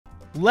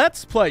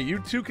Let's play. You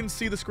two can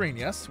see the screen,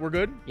 yes? We're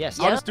good? Yes.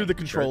 I'll just do the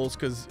controls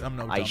because I'm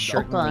no dumb. I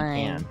certainly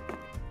can.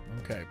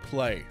 Okay,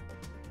 play.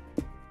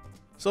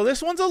 So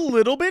this one's a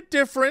little bit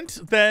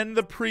different than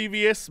the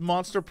previous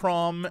Monster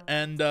Prom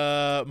and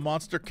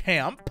Monster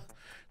Camp.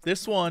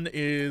 This one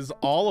is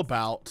all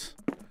about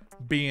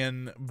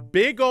being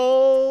big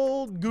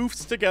old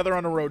goofs together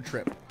on a road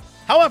trip.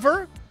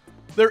 However,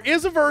 there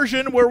is a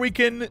version where we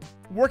can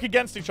work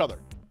against each other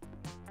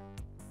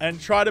and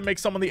try to make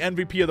someone the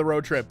MVP of the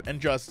road trip and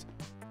just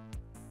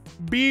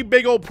be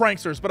big old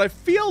pranksters. But I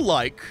feel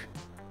like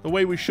the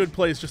way we should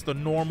play is just the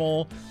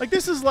normal. Like,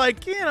 this is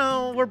like, you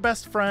know, we're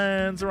best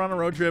friends, we're on a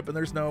road trip, and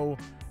there's no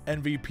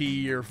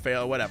MVP or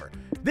fail, whatever.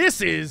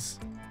 This is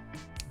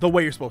the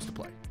way you're supposed to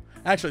play.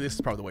 Actually, this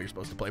is probably the way you're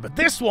supposed to play, but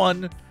this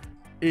one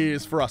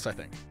is for us, I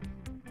think.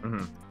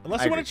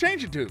 Unless you want to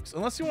change it, Dukes.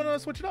 Unless you want to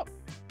switch it up.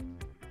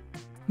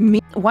 Me?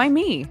 Why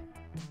me?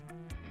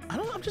 I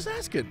don't know. I'm just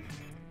asking.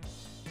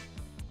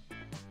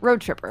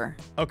 Road tripper.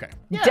 Okay.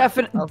 Yeah.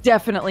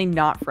 Definitely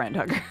not friend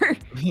hugger.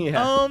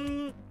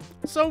 Yeah.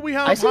 So we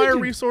have higher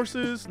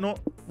resources. No,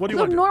 what do you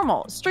want?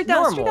 Normal. Straight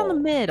down the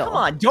middle. Come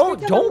on,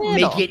 don't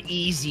make it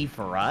easy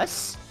for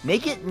us.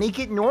 Make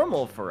it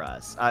normal for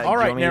us. All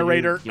right,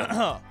 narrator. You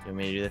want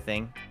me to do the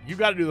thing? You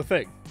got to do the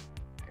thing.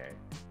 Okay.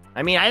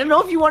 I mean, I don't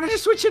know if you wanted to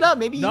switch it up.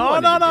 Maybe you no.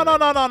 You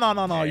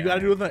got to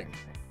do the thing.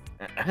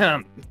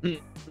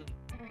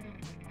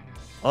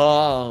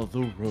 Ah,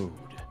 the road.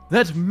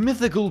 That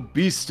mythical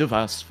beast of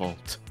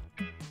asphalt.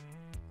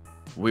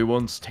 We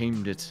once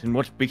tamed it in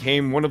what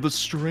became one of the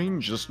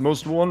strangest,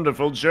 most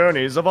wonderful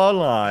journeys of our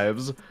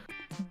lives.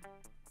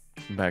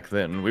 Back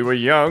then, we were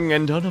young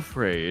and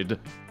unafraid.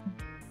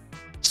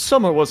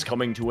 Summer was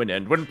coming to an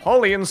end when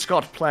Polly and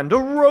Scott planned a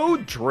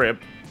road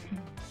trip.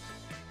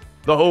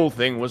 The whole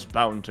thing was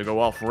bound to go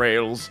off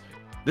rails.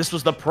 This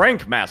was the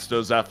Prank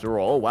Masters, after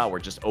all. Wow, we're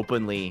just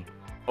openly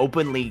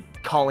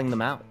calling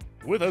them out.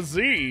 With a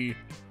Z.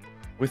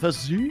 With a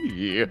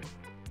Z.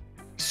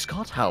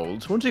 Scott Howell,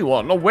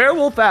 21, a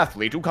werewolf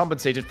athlete who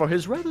compensated for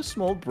his rather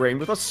small brain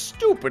with a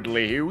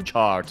stupidly huge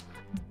heart.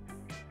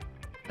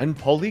 And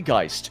Polly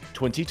Geist,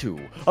 22,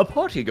 a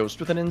party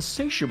ghost with an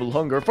insatiable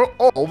hunger for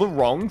all the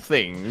wrong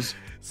things.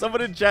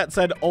 Someone in chat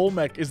said,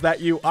 Olmec, is that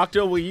you?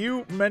 Octo, will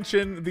you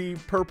mention the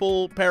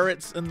purple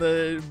parrots and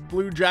the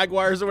blue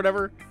jaguars or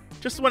whatever?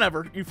 Just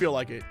whenever you feel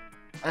like it.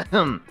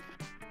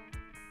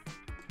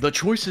 The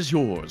choice is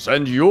yours,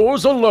 and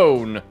yours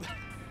alone.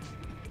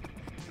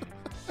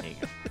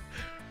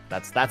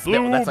 That's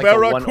blue like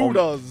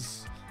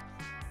barracudas.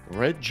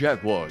 Red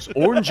jaguars,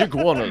 orange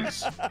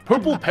iguanas,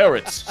 purple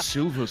parrots,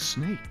 silver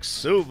snakes.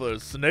 Silver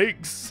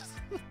snakes.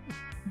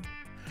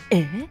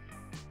 Am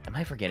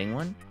I forgetting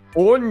one?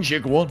 Orange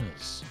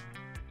iguanas.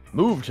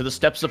 Move to the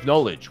steps of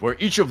knowledge, where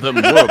each of them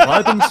were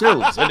by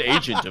themselves an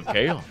agent of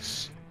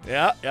chaos.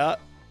 Yeah.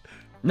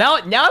 Now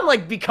I'm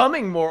like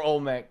becoming more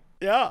Olmec.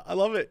 Yeah, I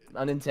love it.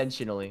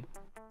 Unintentionally.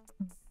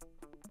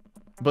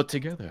 But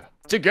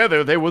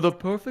together they were the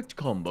perfect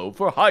combo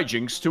for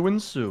hijinks to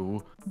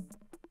ensue.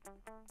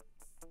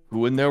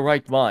 Who in their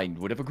right mind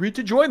would have agreed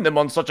to join them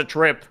on such a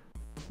trip?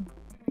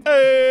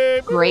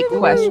 Hey, great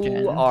question.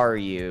 Who are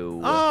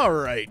you? All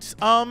right.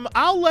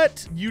 I'll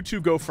let you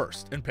two go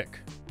first and pick.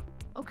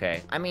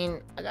 Okay. I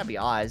mean, I gotta be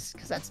Oz,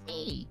 because that's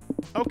me.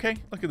 Okay,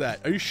 look at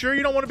that. Are you sure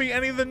you don't want to be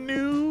any of the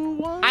new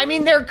ones? I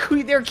mean, they're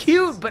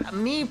cute, but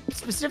me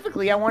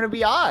specifically, I want to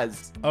be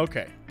Oz.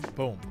 Okay,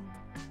 boom.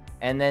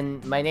 And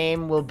then my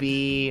name will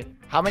be...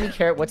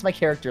 What's my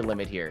character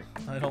limit here?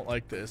 I don't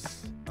like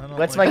this.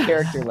 What's my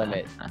character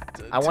limit?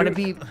 I want to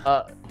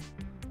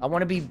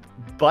be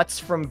Butts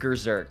from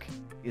Gerzerk.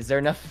 Is there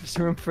enough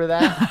room for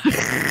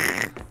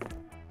that?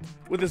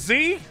 With a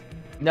Z?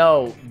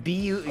 No,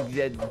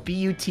 B-U-T-S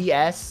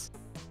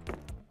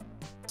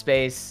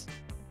space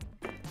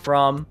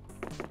from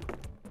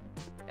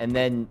and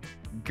then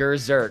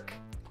Gerzerk.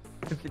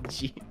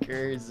 G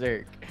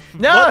Gerzerk.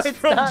 No, Butts it's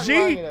from not G.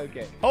 long enough.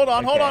 Okay. Hold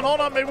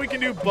on. Maybe we can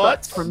do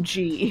butts from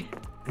G.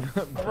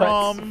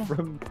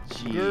 from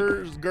G.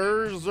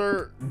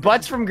 Gerzerk.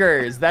 Butts from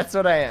Gers. That's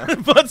what I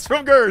am. Butts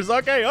from Gers.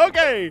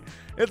 Okay.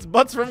 It's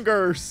butts from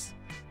Gers.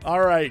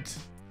 All right.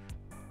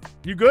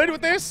 You good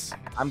with this?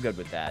 I'm good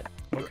with that.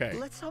 Okay.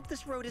 Let's hope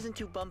this road isn't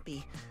too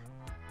bumpy.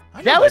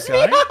 That was me.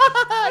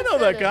 I know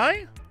that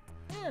guy.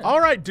 Yeah. All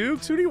right,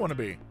 Dukes. Who do you want to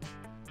be?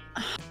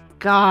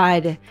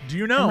 God. Do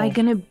you know? Am I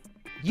gonna?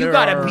 You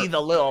gotta be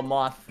the little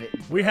moth.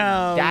 We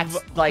have. That's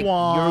like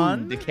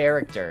Juan, you, the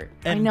character.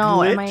 And I know.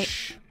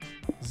 Glitch,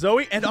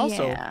 Zoe, and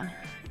also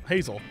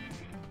Hazel.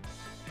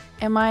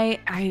 Am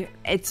I?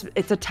 It's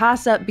a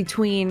toss up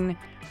between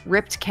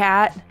Ripped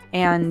Cat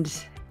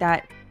and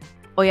that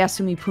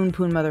Oyasumi Poon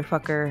Poon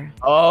motherfucker.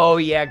 Oh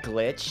yeah,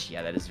 Glitch.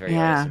 Yeah, that is very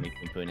Oyasumi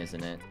Poon Poon,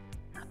 isn't it?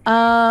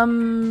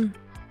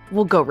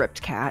 We'll go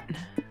Ripped Cat.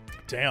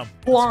 Damn.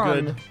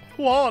 That's good.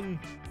 Juan.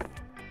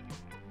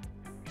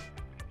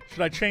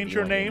 Should I change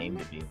your name?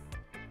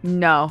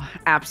 No,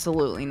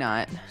 absolutely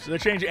not. Should I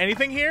change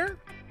anything here?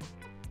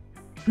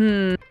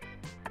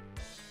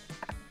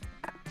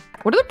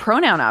 What are the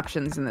pronoun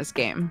options in this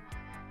game?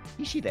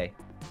 He, she, they.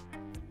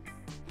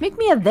 Make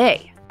me a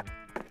they.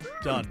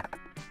 Done.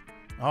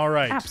 All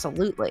right.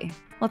 Absolutely.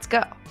 Let's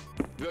go.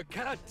 The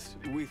cat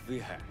with the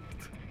hat.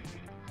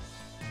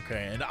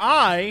 Okay, and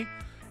I,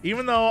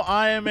 even though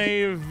I am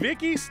a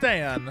Vicky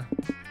stan,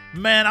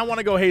 man, I want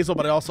to go Hazel,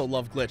 but I also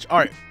love Glitch. All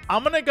right,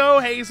 I'm going to go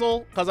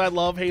Hazel because I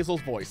love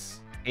Hazel's voice.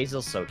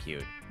 Hazel's so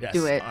cute. Yes.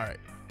 Do it. All right.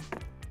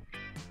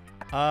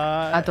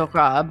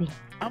 Adorable.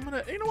 I'm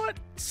going to, you know what?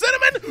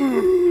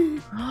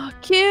 Cinnamon!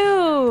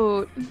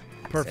 Cute.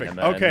 Perfect.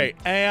 Cinnamon. Okay,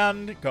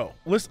 and go.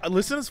 Listen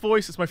to his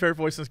voice. It's my favorite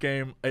voice in this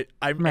game.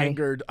 I'm Ready.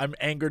 angered. I'm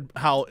angered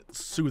how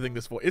soothing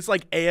this voice. It's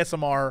like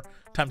ASMR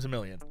times a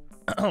million.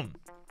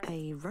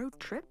 A road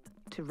trip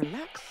to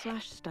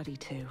relax/study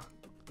to.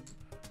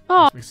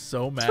 Oh, Makes me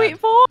so mad. sweet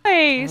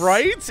voice.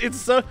 Right? It's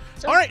so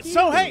all right.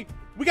 So cute. hey,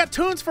 we got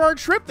tunes for our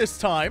trip this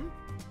time.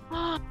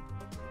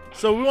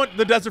 So we want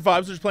the desert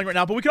vibes, which is playing right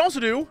now, but we can also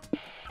do.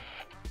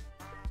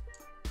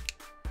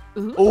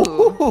 Ooh.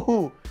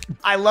 Ooh.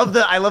 I love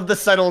the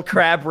subtle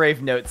crab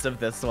rave notes of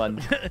this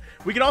one.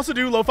 We can also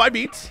do lo-fi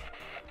beats.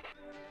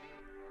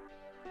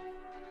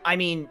 I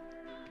mean,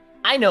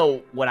 I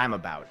know what I'm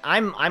about.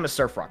 I'm a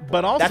surf rock boy.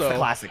 But also- that's the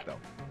classic though.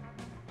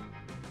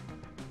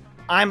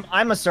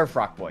 I'm a surf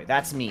rock boy.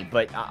 That's me.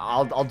 But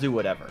I'll do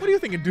whatever. What are you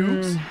thinking,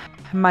 Dukes?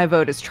 My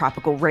vote is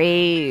tropical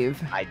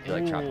rave. I do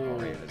like tropical Ooh.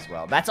 rave as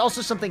well. That's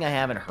also something I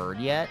haven't heard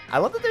yet. I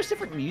love that there's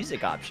different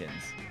music options.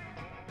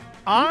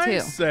 I too.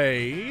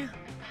 say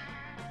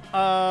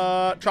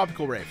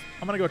tropical rave.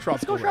 I'm gonna go Let's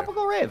tropical go rave.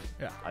 tropical rave.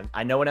 Yeah.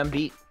 I know what I'm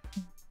beat.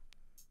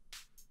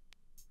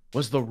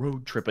 Was the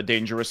road trip a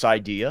dangerous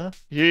idea?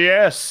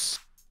 Yes.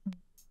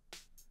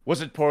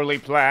 Was it poorly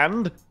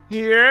planned?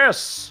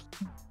 Yes.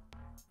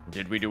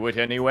 Did we do it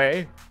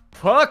anyway?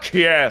 Fuck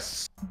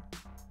yes.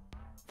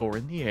 For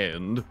in the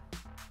end,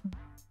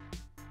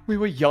 we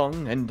were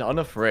young and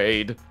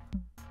unafraid.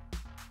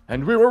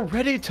 And we were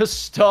ready to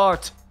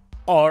start.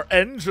 Our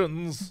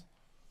engines.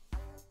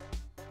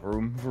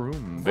 Vroom vroom,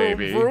 Vroom,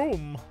 baby.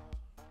 vroom.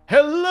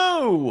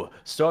 Hello!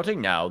 Starting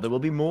now, there will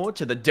be more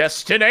to the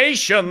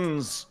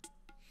destinations.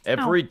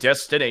 Every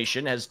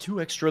destination has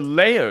 2 extra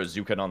layers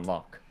you can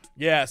unlock.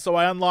 Yeah, so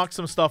I unlocked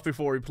some stuff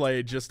before we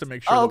played just to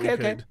make sure Oh, that we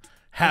okay, could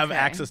have Okay.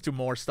 access to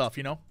more stuff,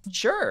 you know?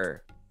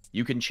 Sure.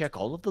 You can check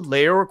all of the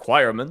layer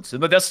requirements in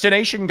the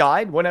destination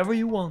guide whenever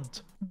you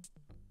want.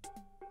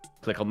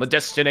 Click on the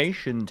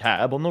destination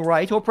tab on the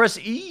right, or press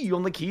E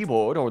on the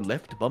keyboard or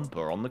left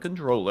bumper on the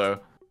controller.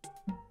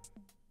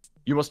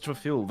 You must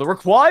fulfill the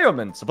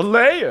requirements of a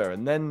layer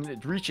and then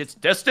reach its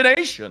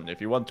destination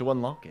if you want to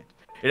unlock it.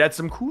 It adds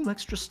some cool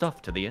extra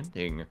stuff to the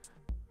ending.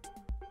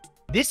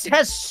 This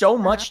has so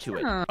much to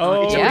it.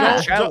 Oh, It's a yeah.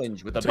 real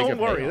challenge with a bigger Don't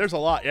worry, payoff. there's a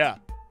lot, yeah.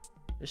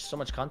 There's so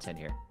much content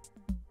here.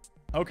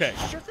 Okay,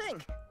 Sure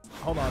thing.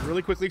 hold on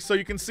really quickly. So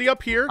you can see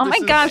up here. Oh this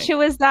my is- gosh,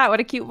 who is that? What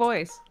a cute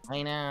voice.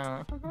 I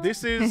know.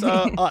 This is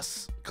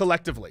us,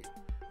 collectively.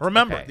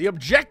 Remember, Okay. the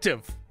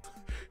objective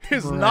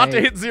is not to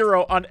Right. hit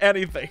 0 on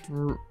anything.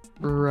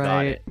 Got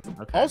Right. it.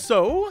 Okay.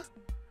 Also,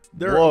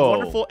 there Whoa. are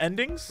wonderful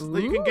endings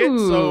that you can get.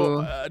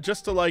 So Ooh.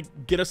 just to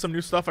like get us some new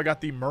stuff, I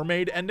got the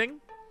mermaid ending,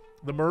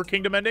 the Mer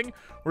Kingdom ending,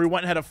 where we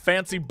went and had a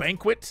fancy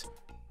banquet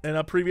in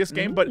a previous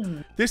game. But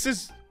this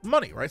is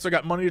money, right? So I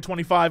got money to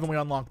 25 and we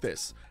unlocked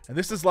this. And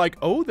this is like,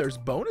 oh, there's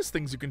bonus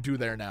things you can do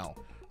there now.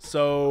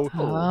 So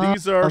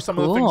these are some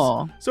of the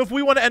cool. things. So if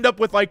we want to end up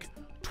with like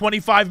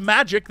 25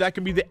 magic, that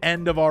can be the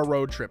end of our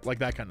road trip, like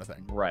that kind of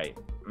thing. Right.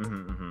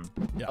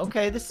 Yeah.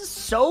 Okay, this is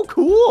so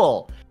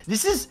cool.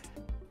 This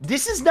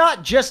is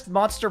not just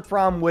Monster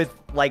Prom with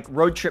like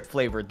road trip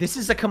flavor. This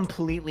is a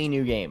completely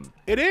new game.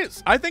 It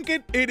is. I think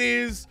it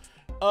is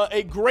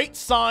a great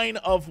sign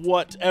of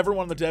what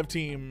everyone on the dev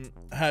team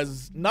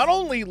has not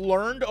only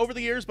learned over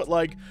the years, but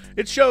like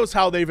it shows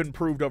how they've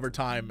improved over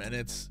time, and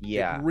it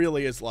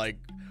really is like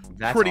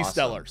That's pretty awesome.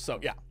 stellar. So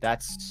yeah,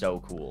 That's so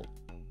cool.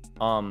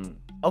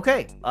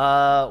 Okay.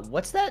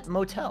 What's that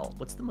motel?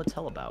 What's the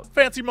motel about?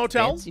 fancy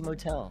motel, Fancy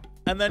motel.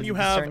 and then With you the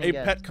have discerning a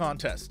guest. pet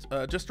contest.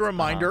 Just a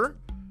reminder,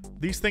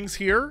 these things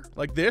here,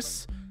 like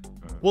this,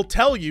 will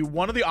tell you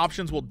one of the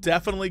options will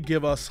definitely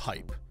give us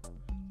hype.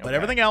 But Okay.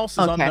 everything else is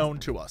Okay. unknown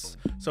to us.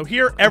 So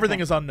here, everything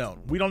is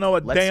unknown. We don't know a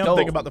Let's damn go.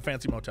 thing about the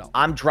fancy motel.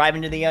 I'm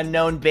driving to the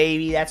unknown,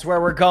 baby. That's where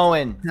we're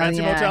going.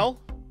 Fancy yeah.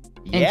 motel?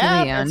 Into Yeah,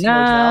 the fancy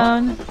motel.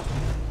 unknown.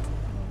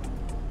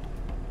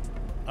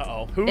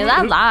 Uh-oh. Who?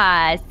 La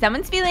la.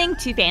 Someone's feeling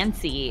too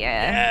fancy.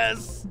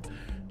 Yes.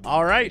 All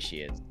There right. she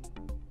is.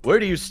 Where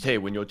do you stay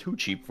when you're too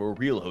cheap for a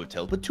real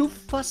hotel, but too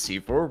fussy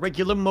for a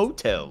regular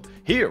motel?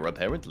 Here,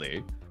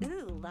 apparently.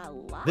 Ooh la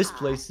la. This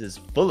place is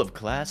full of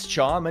class,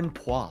 charm, and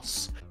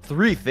poise.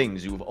 3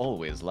 things you've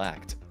always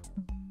lacked.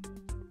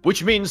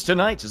 Which means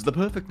tonight is the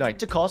perfect night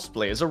to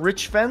cosplay as a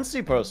rich,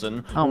 fancy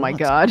person. Oh my What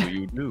God. do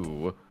you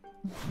do?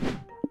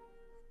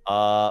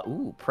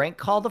 Prank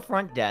call the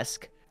front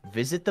desk,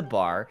 visit the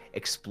bar,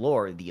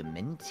 explore the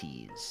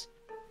amenities.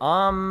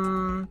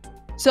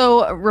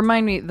 So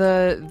remind me,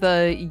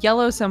 the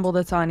yellow symbol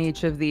that's on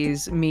each of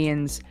these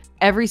means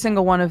every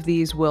single one of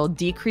these will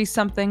decrease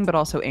something, but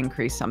also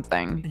increase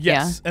something.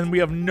 Yes, and we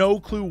have no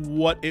clue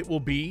what it will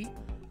be.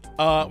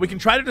 We can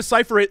try to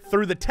decipher it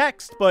through the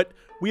text, but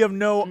we have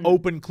no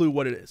open clue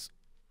what it is.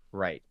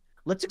 Right.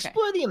 Let's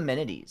explore the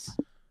amenities.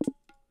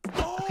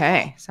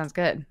 Okay, sounds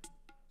good.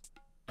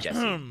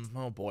 Jesse.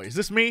 Oh boy, is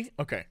this me?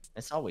 Okay.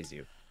 It's always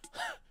you.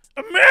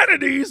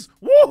 Amenities!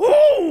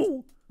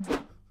 Woohoo!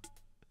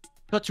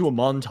 Cut to a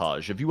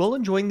montage of you all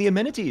enjoying the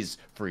amenities.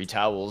 Free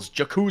towels,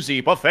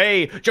 jacuzzi,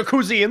 buffet,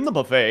 jacuzzi in the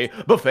buffet,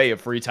 buffet of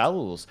free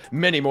towels.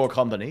 Many more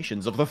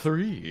combinations of the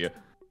three.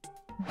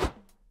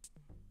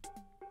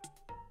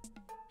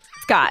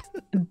 Scott,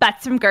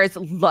 butts from girls.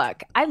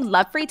 Look, I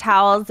love free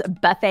towels,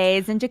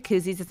 buffets, and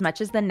jacuzzis as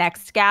much as the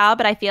next gal,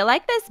 but I feel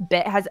like this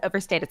bit has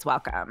overstayed its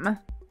welcome.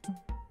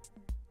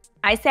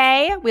 I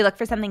say we look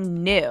for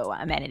something new,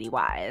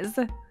 amenity-wise.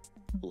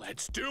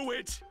 Let's do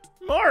it.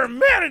 More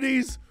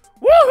amenities!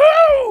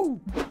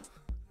 Woohoo!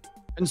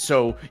 And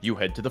so you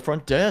head to the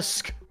front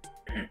desk.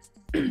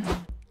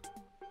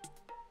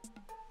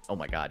 Oh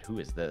my god, who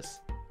is this?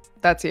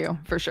 That's you,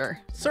 for sure.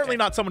 Certainly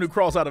not someone who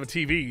crawls out of a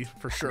TV,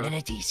 for sure.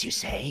 Amenities, you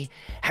say?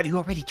 Have you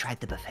already tried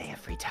the buffet of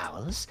free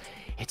towels?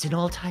 It's an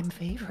all-time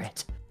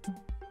favorite.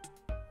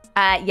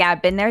 Yeah,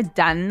 been there,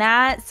 done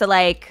that. So,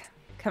 like,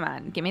 come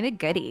on, give me the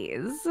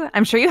goodies.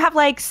 I'm sure you have,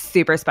 like,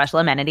 super special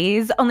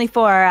amenities, only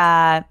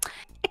for,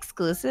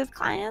 exclusive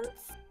clients.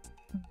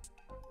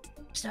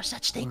 There's no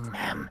such thing,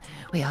 ma'am.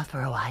 We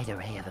offer a wide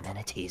array of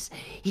amenities,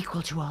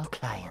 equal to all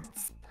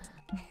clients.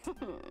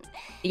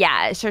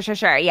 Yeah,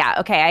 sure. Yeah,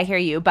 okay, I hear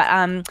you.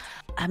 But,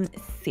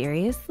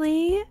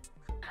 seriously?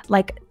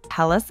 Like,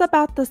 tell us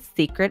about the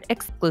secret,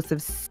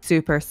 exclusive,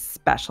 super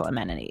special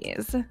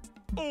amenities.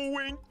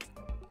 Wink.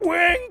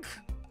 Wink!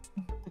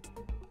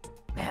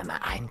 Ma'am,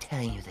 I'm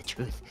telling you the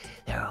truth.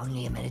 There are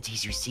only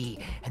amenities you see,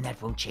 and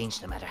that won't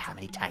change no matter how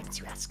many times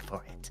you ask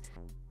for it.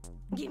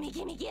 Gimme,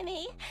 gimme,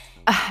 gimme.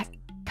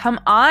 Come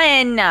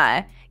on.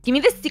 Give me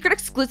the secret,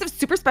 exclusive,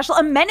 super special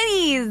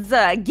amenities.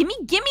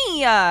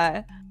 Gimme.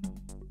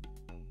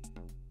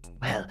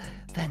 Well,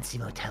 Fancy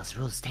Motel's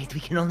rules state we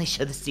can only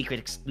show the secret,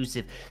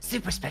 exclusive,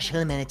 super special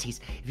amenities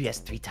if you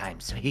ask 3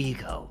 times, so here you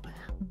go.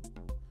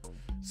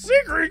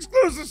 Secret,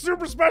 exclusive,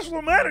 super special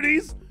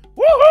amenities!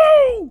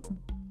 Woohoo!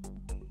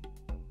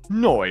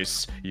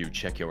 Nice. You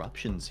check your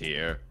options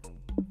here.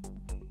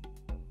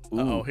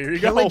 Oh, here you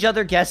Pillage go.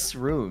 other guests'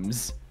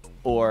 rooms.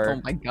 Or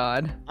Oh my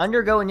god.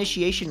 undergo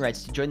initiation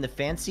rites to join the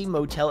Fancy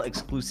Motel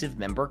exclusive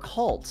member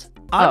cult.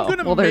 I'm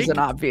gonna well, there's make, an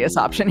obvious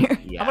option here.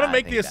 Yeah, I'm gonna I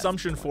make think the that's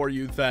assumption for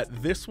you that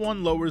this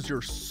one lowers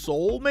your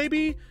soul,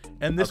 maybe,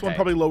 and this one Okay.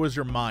 probably lowers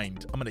your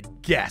mind. I'm gonna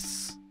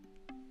guess.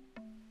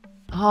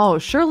 Oh,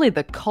 surely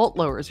the cult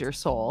lowers your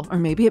soul, or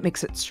maybe it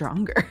makes it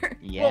stronger.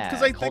 Yeah, Well,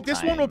 because I cult think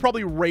this one will time.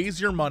 probably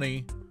raise your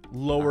money,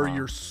 lower Uh-huh.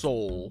 your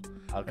soul,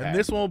 Okay. and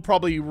this one will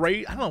probably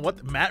raise. I don't know what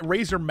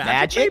raise your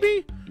magic, Magic?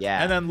 maybe,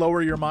 Yeah. and then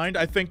lower your mind.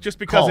 I think just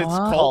because it's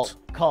cult.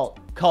 Cult.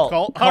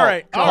 All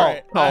right.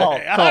 Cult.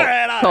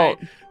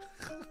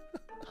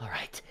 All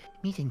right,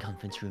 meet in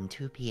conference room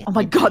 2 p.m. Oh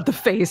my god, the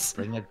face.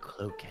 Bring a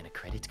cloak and a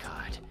credit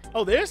card.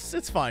 Oh, this?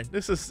 It's fine.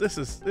 This is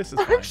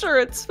I'm fine. sure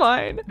it's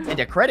fine. And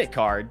a credit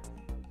card.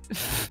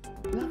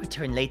 You'll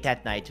return late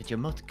that night with your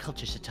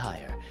multicultural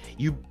attire.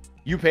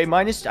 You pay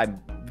minus. I've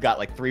got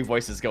like 3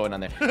 voices going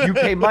on there. You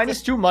pay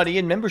 -2 money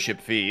in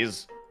membership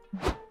fees.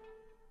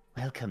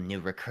 Welcome, new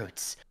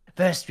recruits.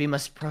 First, we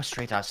must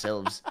prostrate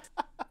ourselves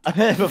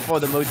before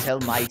the Motel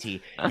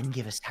Mighty and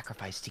give a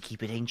sacrifice to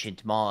keep it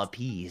ancient maw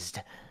appeased.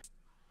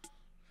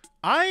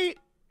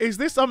 Is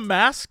this a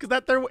mask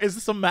that they're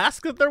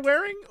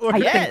wearing? Or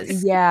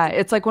Yes. Yeah,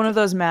 it's like one of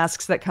those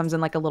masks that comes in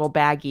like a little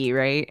baggie,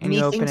 right? And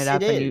you open it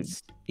up and you.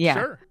 Yeah.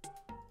 Sure.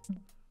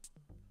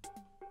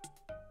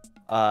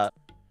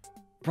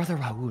 Brother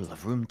Raoul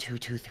of room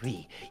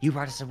 223, you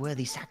brought us a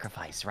worthy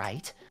sacrifice,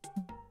 right?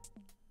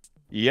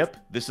 Yep,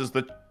 this is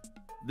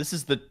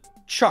the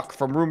Chuck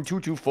from room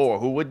 224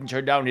 who wouldn't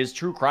turn down his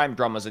true crime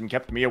dramas and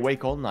kept me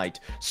awake all night.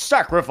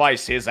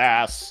 Sacrifice his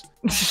ass!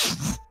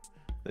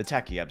 The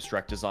tacky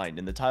abstract design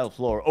in the tile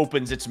floor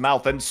opens its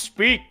mouth and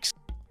speaks.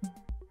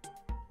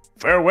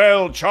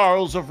 Farewell,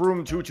 Charles of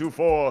room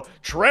 224.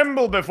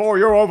 Tremble before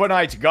your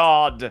overnight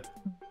god.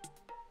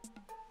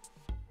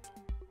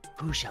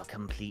 Who shall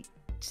complete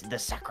the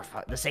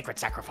sacred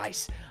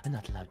sacrifice? I'm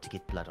not allowed to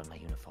get blood on my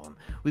uniform.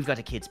 We've got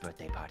a kid's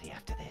birthday party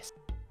after this.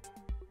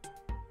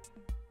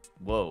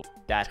 Whoa,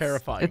 that's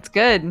Terrifying. It's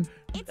good.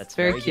 That's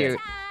very good. cute.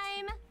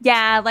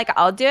 Yeah, like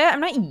I'll do it. I'm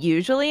not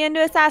usually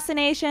into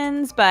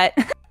assassinations, but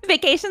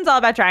vacation's all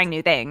about trying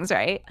new things,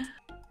 right?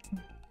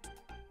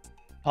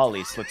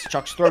 Polly slits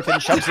Chuck's throat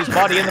and shoves his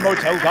body in the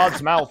motel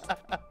god's mouth.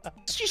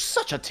 She's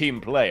such a team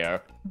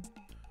player.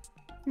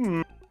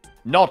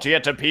 Not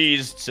yet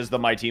appeased, says the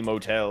mighty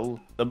motel.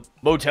 The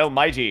motel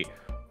mighty.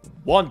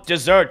 Want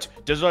dessert.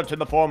 Dessert in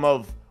the form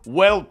of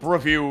whelp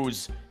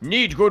reviews.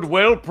 Need good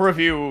whelp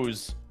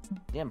reviews.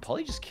 Damn,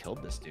 Polly just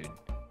killed this dude.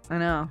 I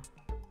know.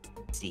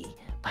 See,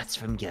 Butts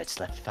from Gertz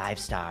left 5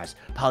 stars.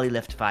 Polly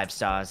left 5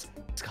 stars.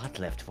 Scott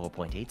left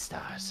 4.8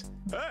 stars.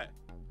 Hey.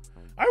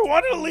 I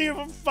wanted to leave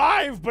a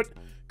 5, but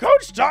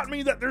Coach taught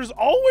me that there's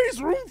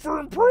always room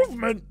for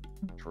improvement.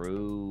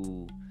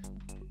 True.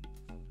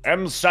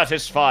 Am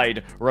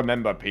satisfied.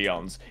 Remember,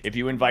 peons, if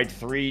you invite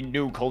 3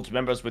 new cult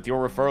members with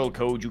your referral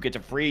code, you get a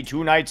free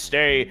 2-night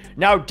stay.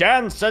 Now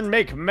dance and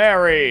make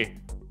merry.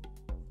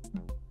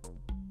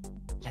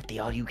 Let the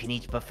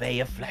all-you-can-eat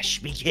buffet of flesh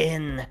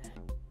begin.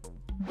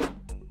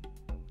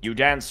 You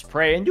dance,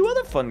 pray, and do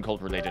other fun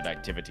cult-related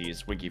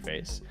activities, Winky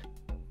Face.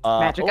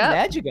 Magic up.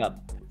 Magic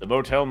up. The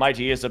Motel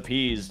Mighty is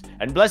appeased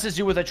and blesses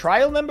you with a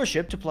trial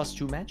membership to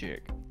 +2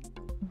 magic.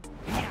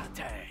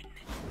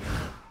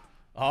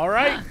 All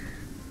right.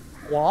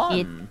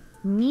 One.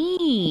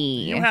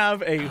 Me. You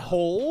have a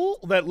hole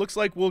that looks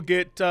like we'll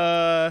get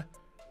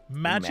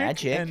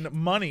magic and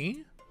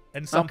money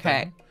and something.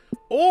 Okay.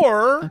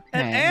 Or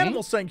an Okay.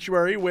 animal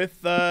sanctuary with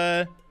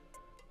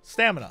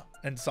stamina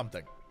and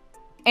something.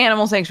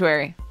 Animal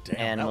sanctuary. Damn, that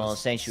Animal was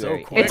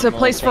sanctuary. So quick. It's a Animal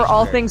place for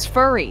all sanctuary. things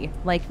furry,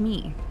 like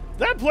me.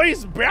 That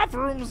place,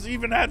 bathrooms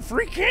even had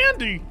free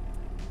candy.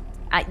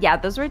 Yeah,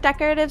 those were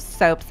decorative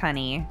soaps,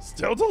 honey.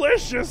 Still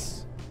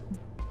delicious.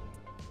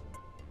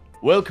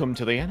 Welcome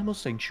to the Animal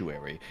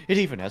Sanctuary. It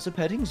even has a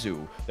petting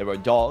zoo. There are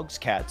dogs,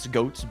 cats,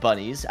 goats,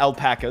 bunnies,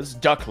 alpacas,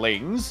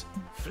 ducklings.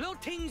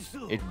 Floating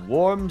zoo. It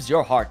warms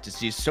your heart to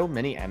see so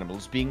many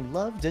animals being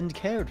loved and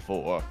cared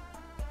for.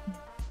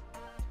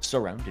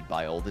 Surrounded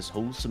by all this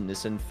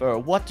wholesomeness and fur,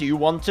 what do you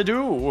want to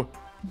do?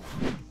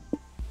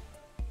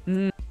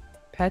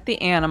 Pet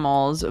the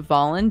animals,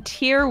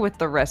 volunteer with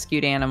the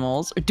rescued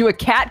animals, or do a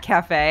cat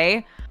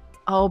cafe.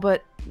 Oh,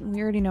 but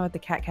we already know what the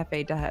cat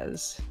cafe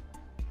does.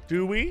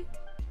 Do we?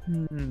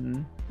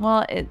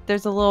 Well,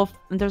 there's a little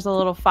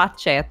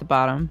face at the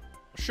bottom.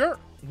 Sure.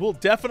 We'll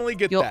definitely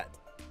get You'll- that.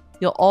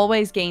 You'll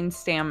always gain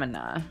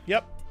stamina.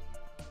 Yep.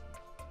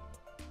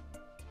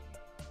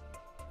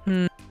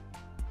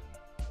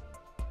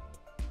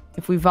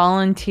 If we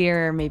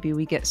volunteer, maybe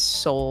we get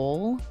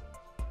soul.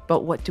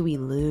 But what do we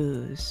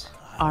lose?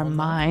 Our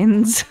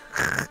minds.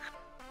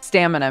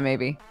 Stamina,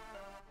 maybe.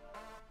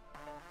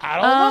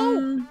 I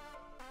don't know.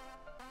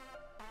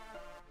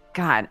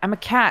 God, I'm a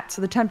cat,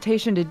 so the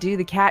temptation to do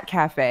the cat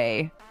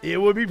cafe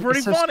It would be pretty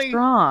is so funny.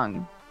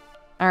 strong.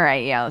 All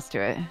right, yeah, let's do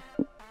it.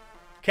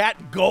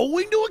 Cat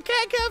going to a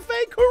cat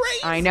cafe? Crazy.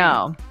 I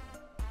know.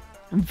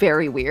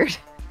 Very weird.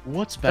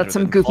 What's better That's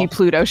some than goofy coffee?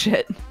 Pluto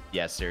shit.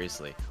 Yeah,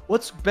 seriously.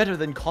 What's better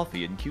than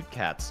coffee and cute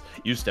cats?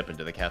 You step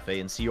into the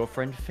cafe and see your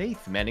friend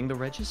Faith manning the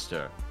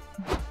register.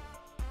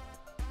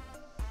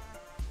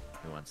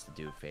 Who wants to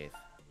do Faith?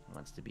 Who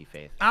wants to be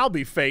Faith? I'll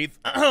be Faith.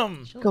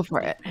 Go for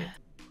it.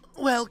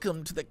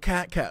 Welcome to the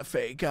cat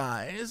cafe,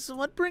 guys.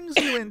 What brings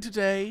you in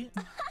today?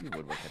 You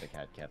would work at a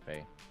cat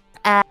cafe.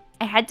 I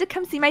had to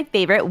come see my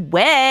favorite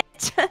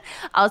witch.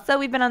 Also,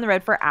 we've been on the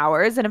road for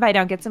hours, and if I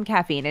don't get some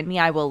caffeine in me,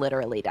 I will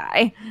literally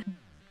die.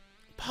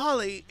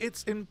 Polly,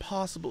 it's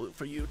impossible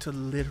for you to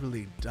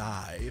literally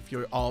die if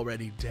you're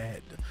already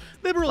dead.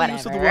 Liberal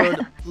use of the Whatever.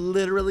 word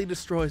literally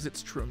destroys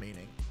its true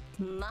meaning.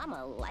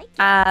 Mama like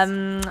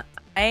it.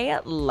 I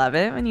love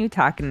it when you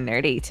talk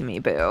nerdy to me,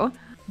 boo.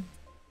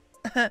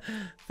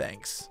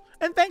 Thanks.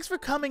 And thanks for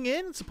coming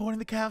in and supporting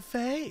the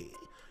cafe.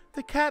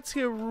 The cats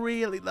here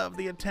really love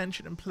the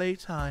attention and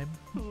playtime.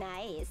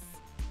 Nice.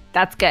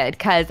 That's good,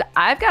 because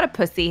I've got a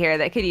pussy here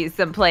that could use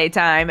some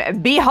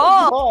playtime.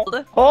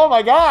 Behold! Oh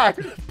my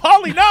god!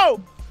 Polly, no!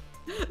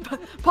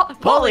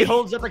 Polly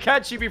holds up a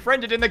cat she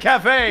befriended in the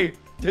cafe!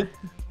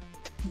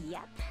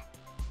 Yep.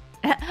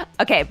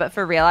 Okay, but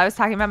for real, I was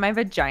talking about my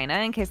vagina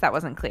in case that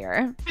wasn't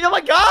clear. Oh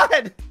my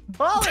god!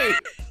 Polly!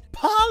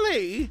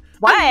 Polly!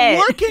 What? I'm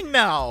working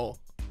now!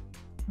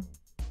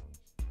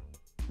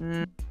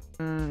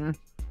 Mm.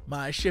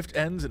 My shift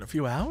ends in a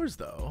few hours,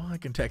 though. I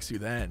can text you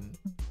then.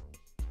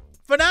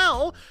 For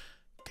now,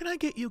 can I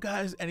get you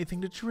guys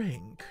anything to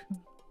drink?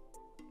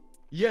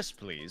 Yes,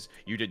 please.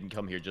 You didn't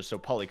come here just so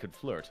Polly could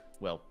flirt.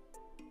 Well,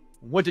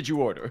 what did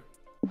you order?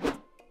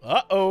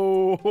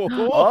 Uh-oh.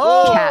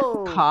 Oh! Cat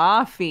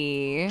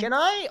coffee. Can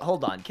I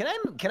hold on? Can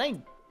I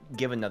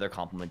give another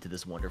compliment to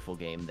this wonderful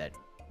game that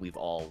we've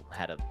all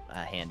had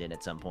a hand in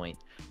at some point?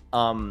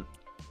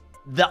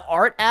 The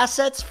art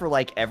assets for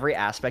like every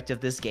aspect of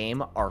this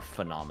game are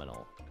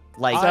phenomenal.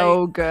 Like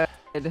So good.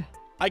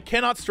 I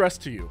cannot stress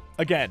to you,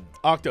 again,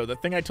 Octo, the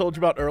thing I told you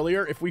about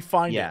earlier, if we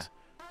find Yeah. it,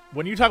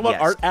 when you talk about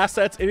Yes. art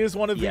assets, it is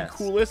one of the Yes.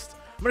 coolest.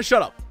 I'm going to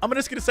shut up. I'm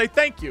just going to say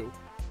thank you.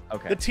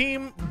 okay. The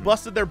team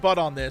busted their butt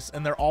on this,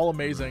 and they're all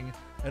amazing,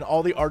 and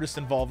all the artists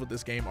involved with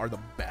this game are the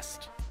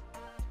best.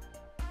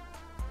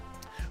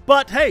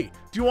 But hey,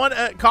 do you want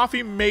a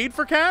coffee made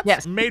for cats?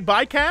 Yes. Made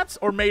by cats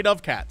or made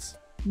of cats?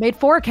 Made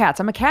for cats.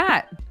 I'm a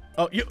cat.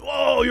 Oh,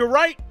 you're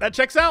right. That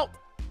checks out.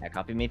 That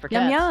coffee made for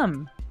Yum cats.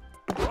 yum.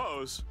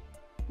 Gross.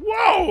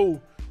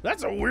 Whoa,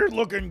 that's a weird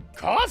looking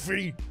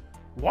coffee.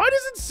 Why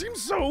does it seem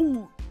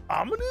so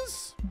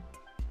ominous?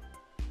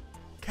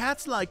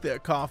 Cats like their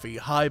coffee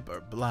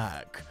hyper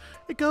black.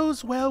 It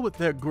goes well with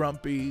their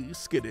grumpy,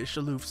 skittish,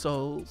 aloof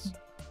souls.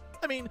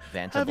 I mean,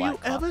 Vanta have you black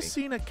ever coffee.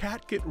 seen a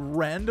cat get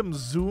random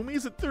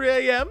zoomies at 3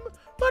 a.m.?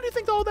 Where do you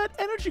think all that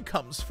energy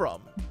comes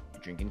from?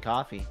 drinking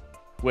coffee.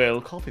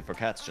 Well, coffee for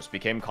cats just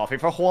became coffee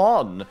for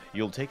Juan.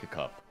 You'll take a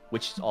cup.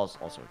 Which is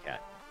also a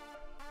cat.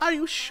 Are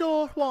you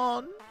sure,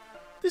 Juan?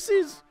 This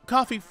is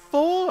coffee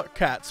for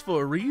cats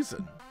for a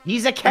reason.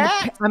 He's a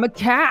cat! I'm a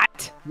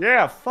cat.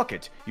 Yeah, fuck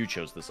it. You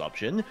chose this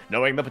option.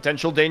 Knowing the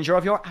potential danger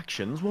of your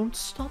actions won't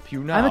stop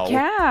you now. I'm a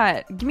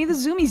cat. Give me the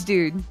zoomies,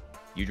 dude.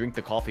 You drink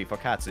the coffee for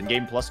cats and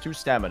gain +2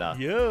 stamina.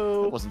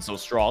 Yo. It wasn't so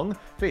strong.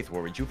 Faith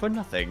worried you for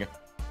nothing.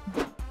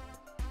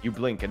 You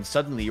blink and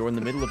suddenly you're in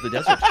the middle of the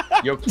desert.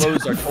 Your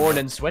clothes are torn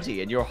and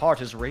sweaty and your heart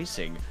is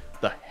racing.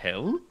 The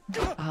hell?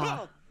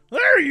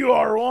 There you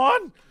are,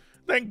 Juan.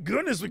 Thank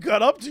goodness we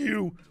caught up to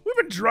you. We've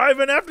been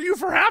driving after you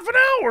for half an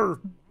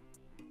hour.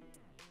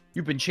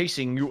 You've been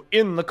chasing you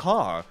in the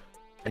car.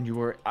 And you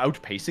were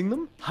outpacing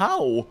them?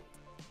 How?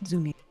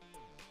 Zoomies.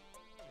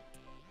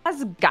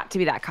 Has got to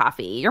be that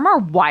coffee. You're more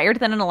wired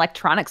than an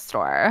electronics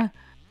store.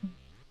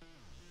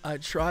 I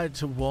tried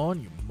to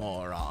warn you,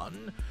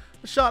 moron.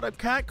 A shot of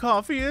cat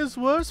coffee is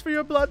worse for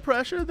your blood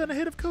pressure than a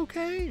hit of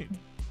cocaine.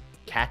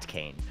 Cat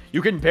cane.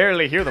 You can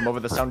barely hear them over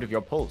the sound of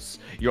your pulse.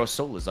 Your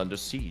soul is under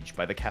siege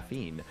by the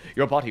caffeine.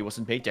 Your body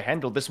wasn't made to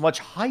handle this much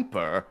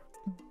hyper.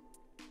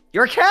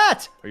 You're a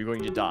cat! Are you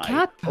going to die?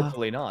 Cat.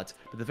 Hopefully not.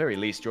 But at the very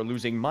least, you're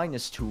losing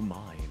 -2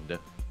 mind.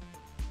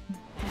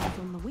 Hands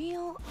on the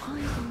wheel,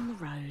 eyes on the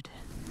road.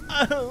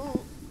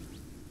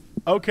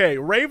 Okay,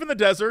 rave in the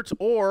desert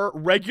or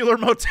regular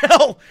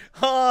motel.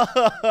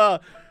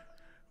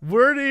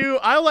 Where do you...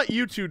 I'll let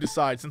you two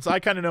decide since I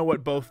kind of know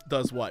what both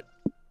does what.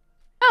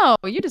 Oh,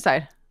 you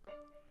decide.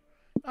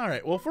 All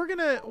right, well, if we're going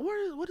to...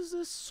 What is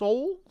this?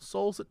 Soul?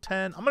 Soul's at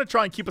 10. I'm going to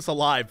try and keep us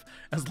alive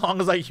as long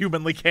as I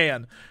humanly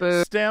can.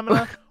 Boo.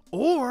 Stamina,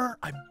 or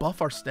I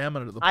buff our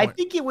stamina to the point. I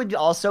think it would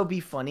also be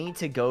funny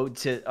to go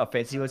to a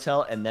fancy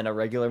motel and then a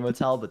regular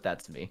motel, but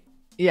that's me.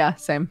 Yeah,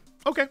 same.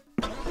 Okay.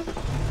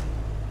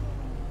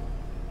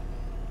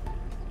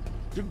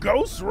 Do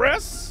ghosts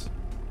rest?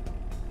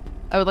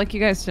 I would like you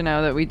guys to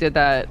know that we did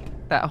that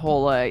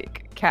whole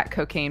like cat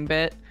cocaine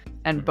bit,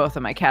 and both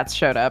of my cats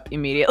showed up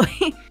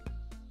immediately.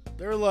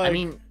 They're like, I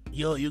mean,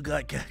 yo, you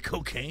got cat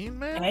cocaine,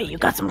 man? Hey, you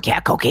got some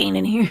cat cocaine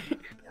in here.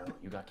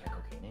 you got cat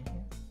cocaine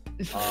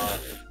in here?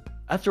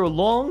 After a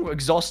long,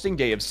 exhausting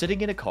day of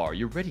sitting in a car,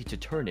 you're ready to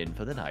turn in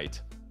for the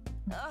night.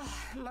 Ugh,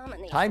 Mama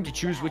needs Time to some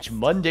choose which rest.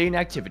 mundane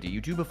activity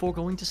you do before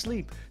going to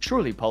sleep.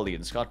 Surely Polly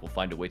and Scott will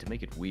find a way to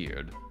make it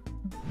weird.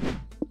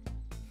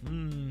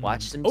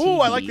 Watch some TV.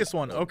 Oh, I like this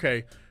one.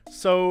 Okay.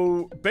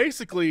 So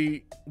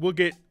basically, we'll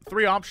get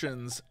 3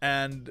 options,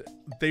 and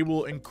they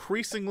will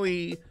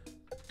increasingly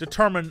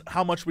determine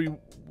how much we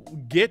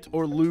get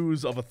or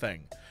lose of a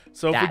thing.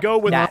 So if we go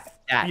with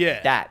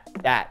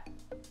that.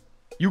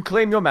 You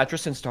claim your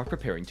mattress and start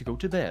preparing to go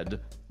to bed.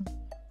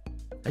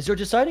 As you're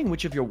deciding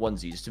which of your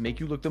onesies to make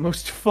you look the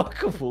most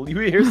fuckable, you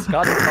hear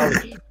Scott and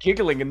Polly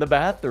giggling in the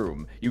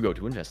bathroom. You go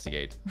to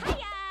investigate.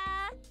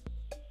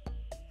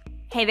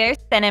 Hey there,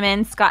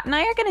 Cinnamon. Scott and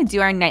I are going to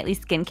do our nightly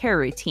skincare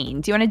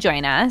routine. Do you want to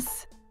join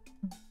us?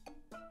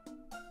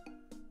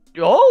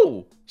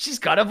 Oh, she's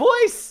got a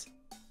voice.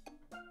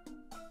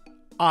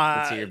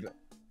 Let's hear.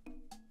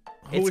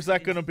 Who is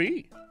that going to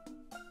be?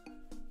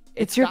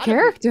 It's your gotta be-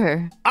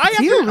 character. I It's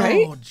have you, to,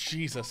 right? Oh,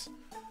 Jesus.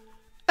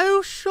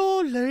 Oh,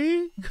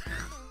 surely.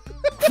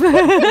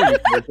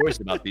 You're voice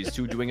about these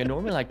two doing a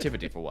normal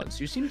activity for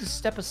once. You seem to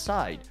step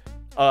aside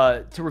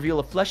to reveal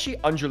a fleshy,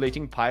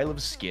 undulating pile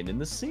of skin in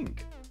the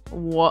sink.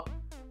 What?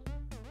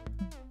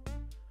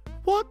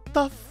 What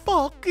the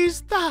fuck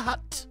is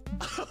that?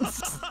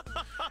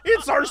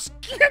 It's our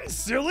skin,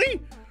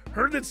 silly.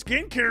 Heard that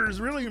skincare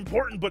is really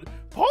important, but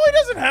Polly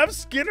doesn't have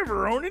skin of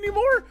her own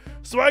anymore,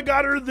 so I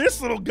got her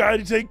this little guy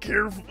to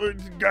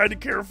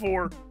care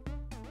for.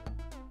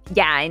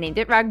 Yeah, I named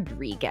it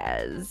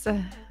Rodriguez.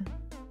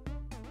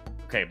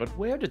 Okay, but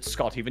where did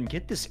Scott even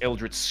get this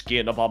eldritch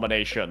skin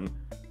abomination?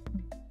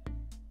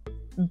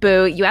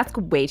 Boo, you ask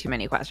way too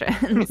many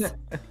questions.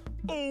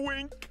 Oh,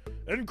 wink.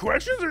 And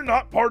questions are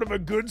not part of a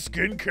good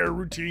skincare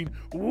routine.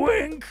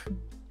 Wink.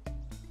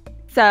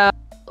 So,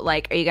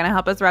 like, are you going to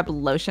help us rub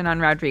lotion on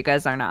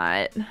Rodriguez or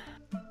not?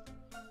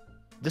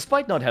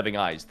 Despite not having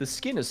eyes, the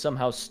skin is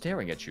somehow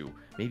staring at you,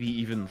 maybe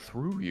even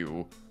through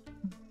you.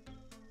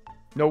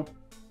 Nope,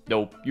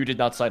 you did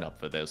not sign up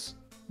for this.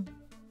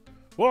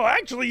 Well,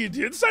 actually, you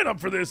did sign up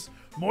for this.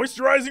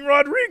 Moisturizing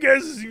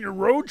Rodriguez is in your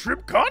road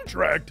trip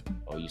contract.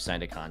 Oh, you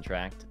signed a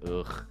contract?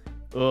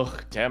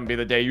 Ugh, damn be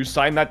the day you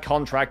signed that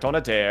contract on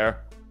a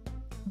dare.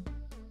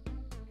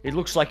 It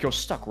looks like you're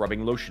stuck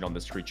rubbing lotion on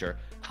this creature.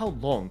 How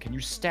long can you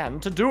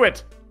stand to do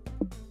it?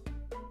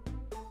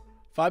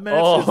 5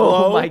 minutes is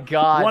Oh low. my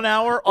God. 1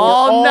 hour or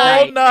All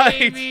night, night.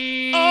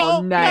 baby.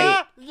 All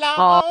night.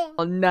 All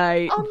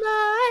night. All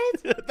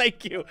night.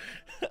 Thank you.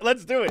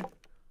 Let's do it.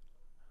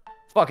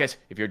 Fuck it.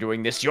 If you're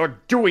doing this, you're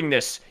doing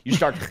this. You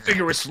start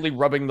vigorously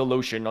rubbing the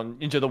lotion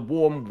into the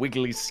warm,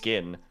 wiggly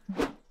skin.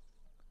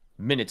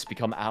 Minutes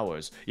become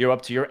hours. You're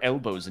up to your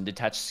elbows in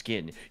detached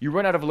skin. You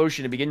run out of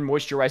lotion and begin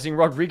moisturizing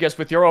Rodriguez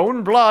with your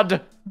own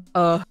blood.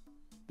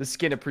 The The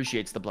skin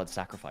appreciates the blood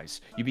sacrifice.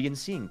 You begin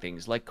seeing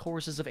things like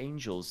choruses of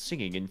angels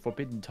singing in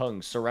forbidden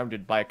tongues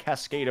surrounded by a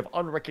cascade of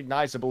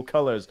unrecognizable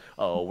colors.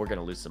 Oh, we're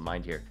gonna lose some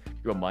mind here.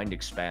 Your mind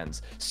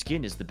expands.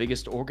 Skin is the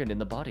biggest organ in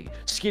the body.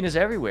 Skin is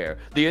everywhere.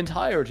 The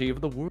entirety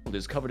of the world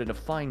is covered in a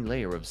fine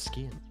layer of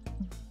skin.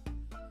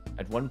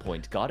 At one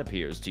point, God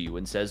appears to you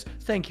and says,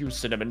 "Thank you,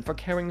 Cinnamon, for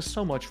caring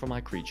so much for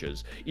my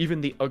creatures,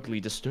 even the ugly,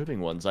 disturbing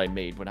ones I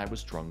made when I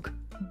was drunk."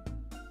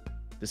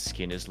 The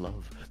skin is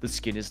love. The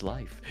skin is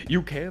life.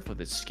 You care for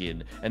the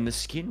skin, and the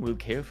skin will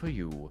care for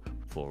you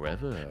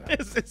forever.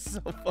 This is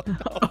so fucked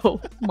up. Oh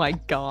my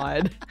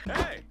god.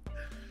 Hey,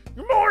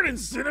 good morning,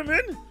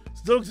 Cinnamon.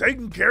 Still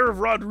taking care of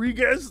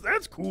Rodriguez?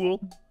 That's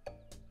cool.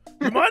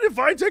 You mind if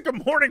I take a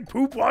morning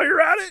poop while you're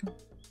at it?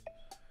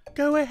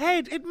 Go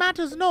ahead. It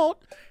matters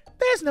not.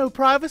 There's no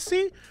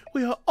privacy.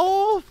 We are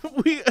all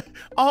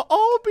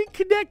be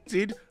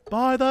connected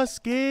by the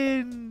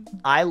skin.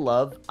 I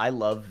love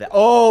that.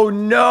 Oh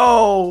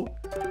no!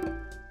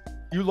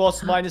 You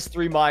lost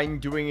 -3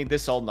 mind doing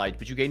this all night,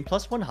 but you gain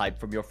 +1 hype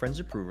from your friend's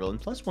approval and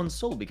 +1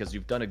 soul because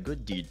you've done a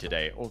good deed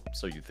today, or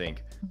so you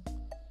think.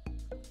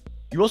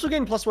 You also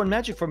gain +1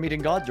 magic from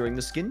meeting God during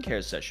the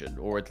skincare session,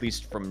 or at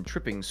least from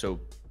tripping so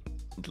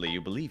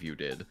you believe you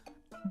did.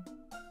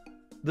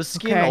 The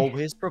skin Okay.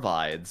 always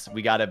provides.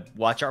 We gotta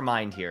watch our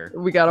mind here.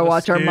 We gotta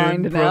watch our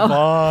mind now.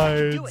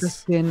 The Provides.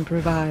 skin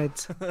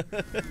provides.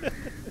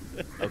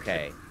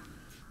 Okay.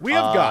 We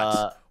have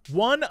got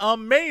one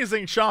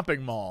amazing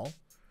shopping mall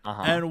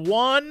and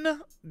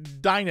one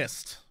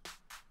dynast.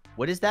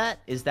 What is that?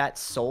 Is that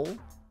soul?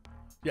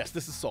 Yes,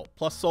 this is soul.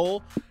 Plus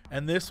soul.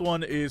 And this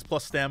one is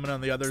plus stamina,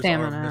 and the others are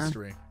Stamina.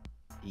 mystery.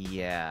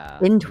 Yeah.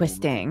 Skin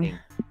twisting.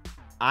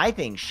 I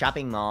think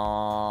shopping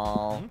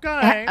mall.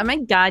 Okay. Oh my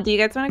god, do you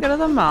guys want to go to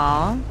the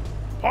mall?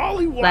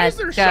 Polly, why Let's is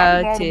there a go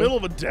shopping mall in the to middle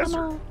of a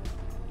desert?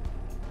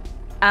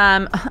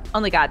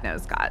 Only God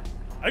knows God.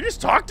 I just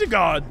talked to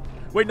God.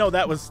 Wait, no,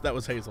 that was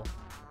Hazel.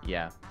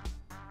 Yeah.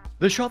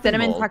 The shopping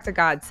Cinnamon, mall. talk to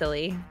God,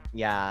 silly.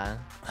 Yeah.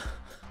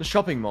 The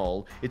shopping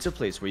mall, it's a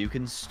place where you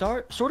can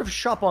sort of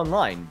shop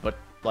online, but,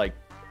 like,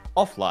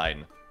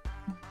 offline.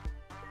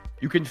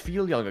 You can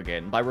feel young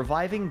again by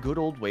reviving good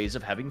old ways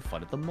of having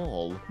fun at the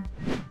mall.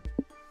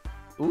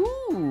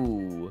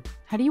 Ooh.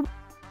 How do you,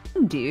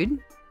 dude?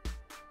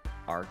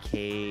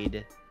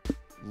 Arcade.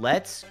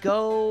 Let's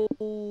go.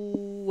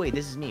 Wait,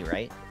 this is me,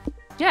 right?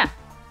 Yeah.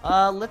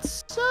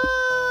 Let's.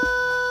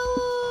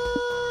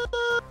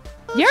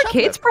 The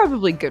arcade's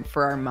probably good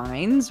for our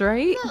minds,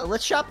 right? Yeah,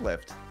 let's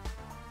shoplift.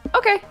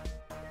 Okay.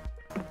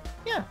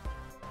 Yeah.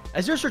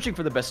 As you're searching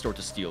for the best store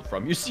to steal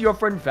from, you see your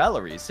friend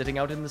Valerie sitting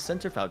out in the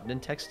center fountain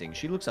and texting.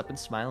 She looks up and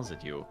smiles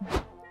at you.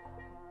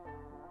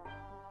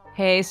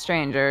 Hey,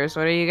 strangers,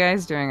 what are you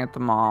guys doing at the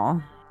mall?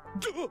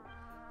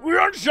 We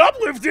aren't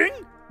shoplifting.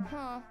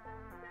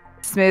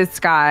 Smooth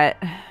Scott.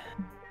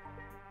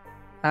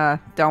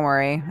 Don't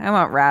worry, I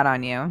won't rat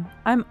on you.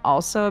 I'm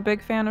also a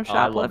big fan of Oh,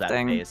 I love that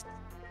shoplifting. face.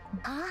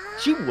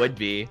 She would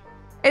be.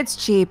 It's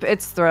cheap,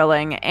 it's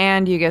thrilling,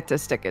 and you get to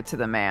stick it to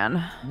the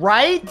man.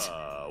 Right?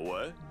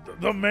 What?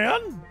 The man?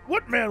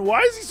 What man?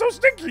 Why is he so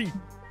stinky?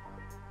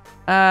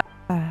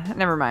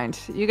 Never mind.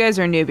 You guys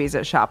are newbies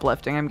at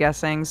shoplifting, I'm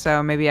guessing,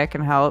 so maybe I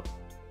can help.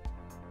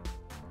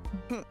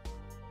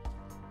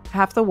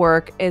 Half the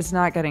work is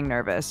not getting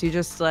nervous. You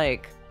just,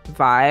 like,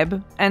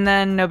 vibe, and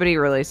then nobody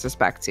really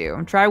suspects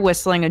you. Try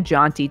whistling a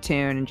jaunty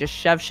tune and just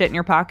shove shit in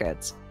your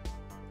pockets.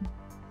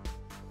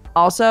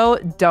 Also,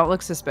 don't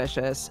look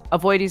suspicious.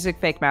 Avoid using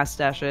fake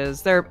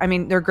mustaches. They're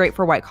great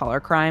for white-collar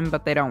crime,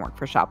 but they don't work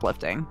for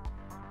shoplifting.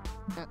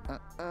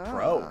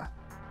 Bro.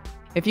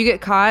 If you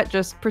get caught,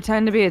 just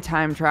pretend to be a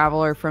time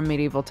traveler from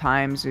medieval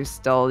times who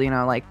still,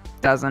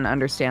 doesn't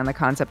understand the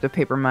concept of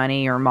paper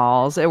money or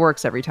malls. It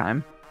works every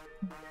time.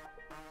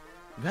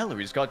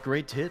 Valerie's got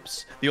great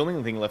tips. The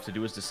only thing left to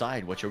do is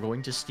decide what you're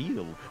going to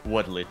steal.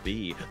 What'll it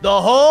be? The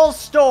whole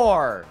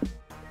store!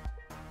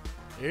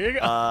 Here you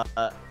go.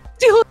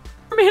 Steal your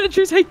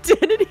manager's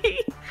identity!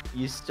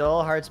 You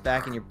stole hearts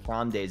back in your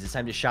prom days. It's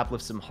time to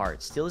shoplift some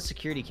hearts. Steal the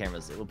security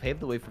cameras. It will pave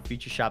the way for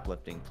future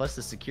shoplifting. Plus,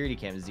 the security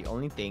cam is the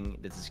only thing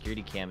that the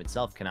security cam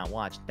itself cannot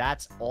watch.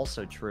 That's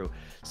also true.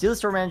 Steal the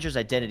store manager's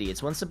identity.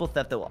 It's one simple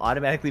theft that will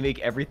automatically make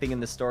everything in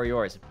the store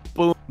yours.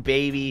 Boom,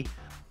 baby.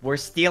 We're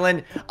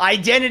stealing.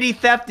 Identity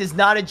theft is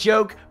not a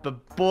joke,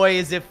 but boy,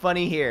 is it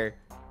funny here.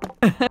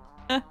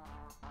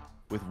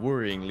 With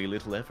worryingly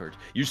little effort,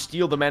 you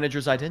steal the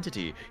manager's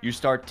identity. You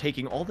start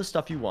taking all the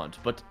stuff you want,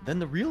 but then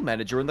the real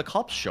manager and the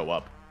cops show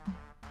up.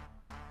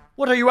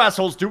 What are you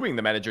assholes doing?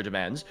 The manager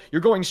demands.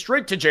 You're going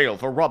straight to jail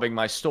for robbing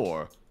my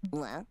store.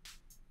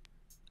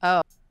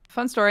 Oh,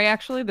 fun story,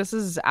 actually. This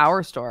is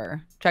our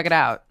store. Check it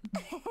out.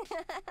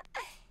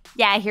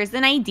 Yeah, here's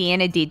an ID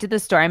and a deed to the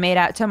store I made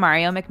out to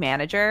Mario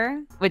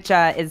McManager, which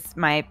is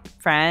my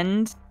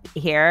friend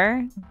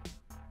here.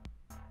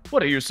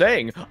 What are you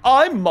saying?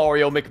 I'm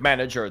Mario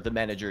McManager, The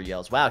manager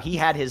yells. Wow, he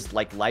had his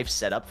life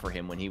set up for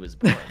him when he was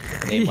born.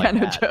 Name Yeah, like no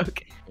that.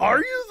 joke. Are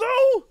you,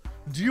 though?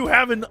 Do you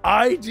have an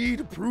ID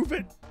to prove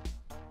it?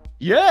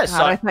 Yes,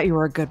 God, I thought you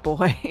were a good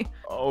boy.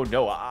 Oh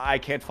no, I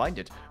can't find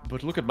it.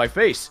 But look at my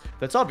face.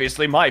 That's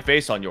obviously my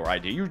face on your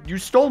ID. You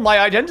stole my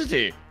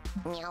identity.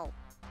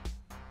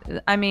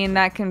 I mean,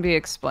 that can be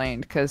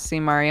explained because, see,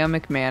 Mario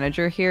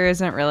McManager here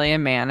isn't really a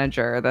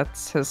manager.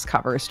 That's his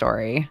cover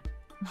story.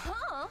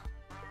 Huh?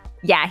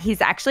 Yeah,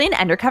 he's actually an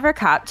undercover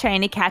cop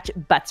trying to catch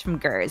Butts from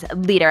Gers,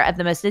 leader of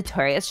the most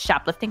notorious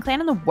shoplifting clan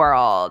in the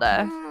world.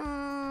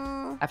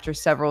 After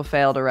several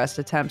failed arrest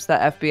attempts, the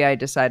FBI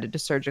decided to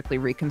surgically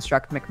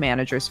reconstruct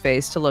McManager's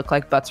face to look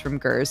like Butts from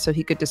Gers so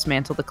he could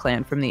dismantle the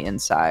clan from the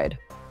inside.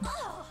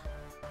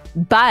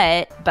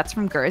 But Butts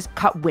from Gers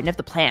caught wind of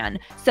the plan,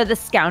 so the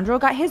scoundrel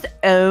got his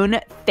own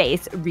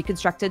face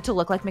reconstructed to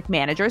look like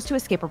McManager's to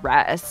escape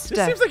arrest.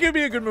 This seems like it'd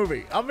be a good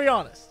movie. I'll be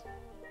honest.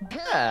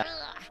 Yeah.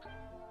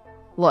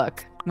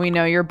 Look, we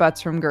know you're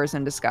Butts from Gers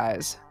in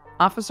disguise.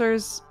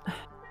 Officers,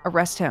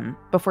 arrest him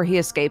before he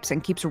escapes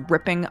and keeps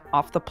ripping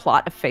off the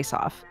plot of Face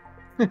Off.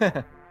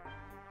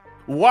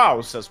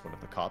 Wow, says one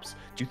of the cops.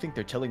 Do you think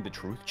they're telling the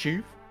truth,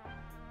 Chief?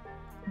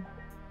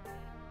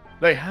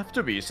 They have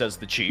to be, says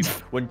the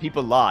chief. When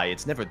people lie,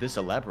 it's never this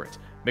elaborate.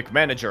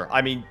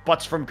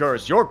 Butts from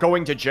Gers, you're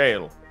going to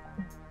jail.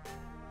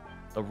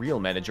 A real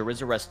manager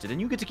is arrested,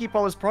 and you get to keep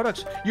all his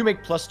products. You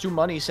make +2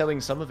 money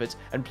selling some of it,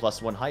 and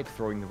 +1 hype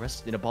throwing the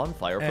rest in a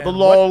bonfire for And the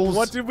lols.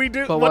 What did we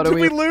do? But What what did do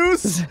we we-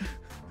 lose?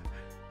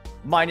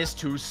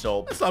 -2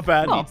 soap. That's not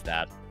bad. Who needs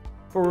that?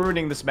 For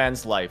ruining this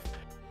man's life.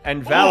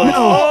 And Valor.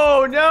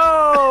 Oh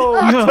no!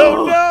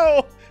 Oh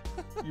no!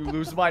 You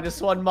lose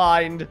 -1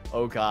 mind.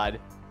 Oh god.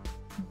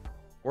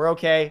 We're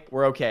okay.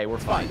 We're okay. We're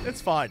fine.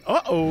 It's fine.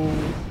 Uh-oh.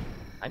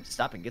 Time to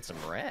stop and get some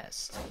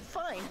rest.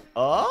 Fine.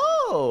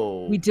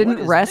 Oh. We didn't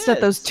what is rest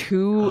at those this?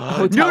 2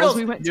 hotels Noodles,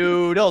 we went to.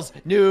 noodles,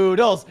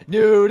 noodles,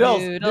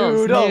 noodles,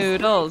 noodles.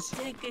 Noodles.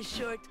 Take a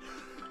short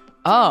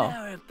Oh,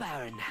 10-hour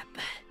power nap.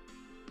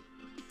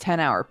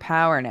 10-hour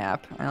power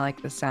nap. I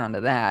like the sound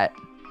of that.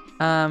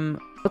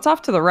 What's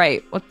off to the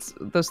right? What's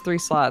those 3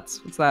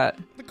 slots? What's that?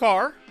 The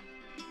car.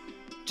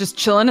 Just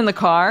chilling in the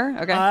car?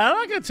 Okay. I'm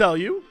not gonna tell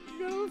you.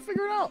 You gotta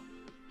figure it out.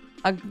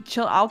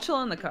 I'll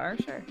chill in the car,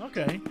 sure.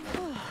 Okay.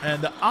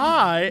 And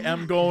I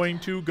am going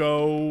to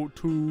go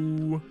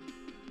to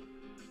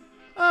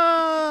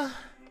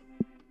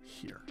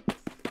here.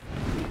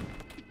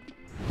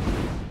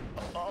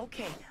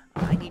 Okay,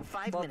 I need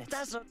 5 The minutes.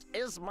 desert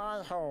is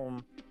my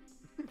home.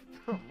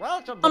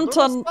 Welcome I'm to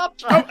ton- Oh,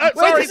 Wait,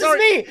 sorry, this sorry.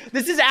 is me.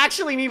 This is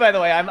actually me, by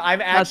the way. I'm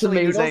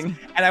actually amazing. Noodles,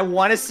 and I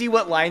want to see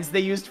what lines they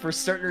used for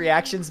certain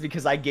reactions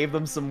because I gave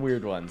them some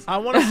weird ones. I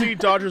want to see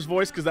Dodger's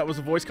voice because that was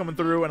a voice coming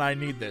through, and I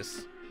need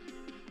this.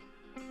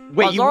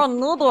 Wait, you? in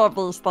neither of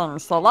these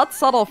things, so let's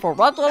settle for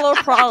regular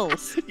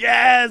price.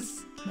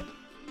 Yes.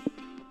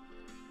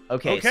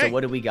 Okay, Okay. so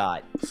what do we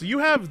got? So you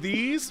have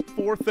these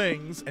 4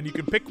 things, and you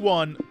can pick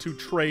one to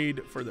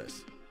trade for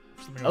this.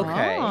 Something like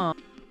that.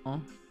 Okay.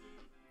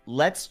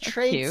 Let's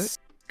trade cute.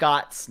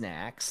 Scott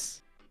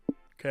snacks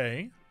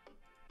Okay.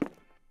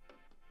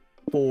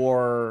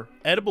 for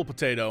Edible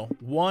potato,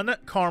 1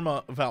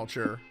 karma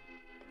voucher,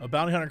 a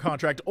bounty hunter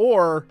contract,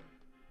 or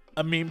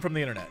a meme from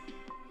the internet.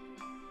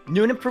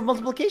 new and improved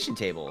multiplication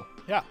table.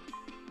 Yeah.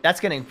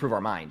 That's gonna improve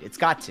our mind. It's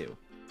got to.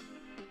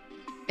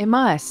 It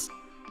must.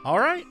 All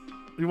right.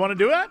 You want to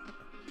do that?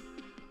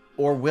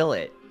 Or will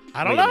it?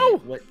 I don't Wait a know.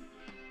 minute, What?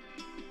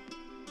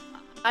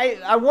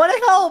 I want to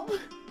help.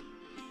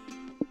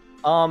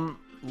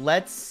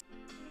 Let's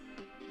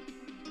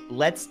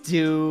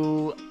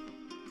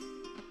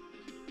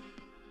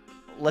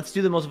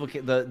do the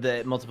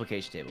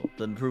multiplication table,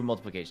 the improved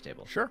multiplication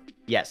table. Sure.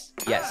 Yes,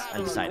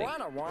 I'm deciding.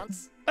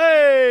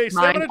 Hey,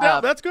 Mine 7 it down.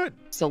 up. That's good.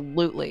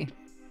 Absolutely.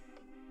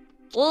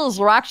 Geez,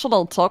 you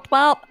actually took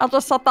that? I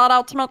just set that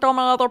out to make all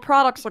my other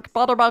products look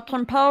better by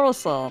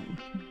comparison.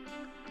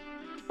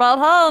 But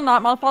hey,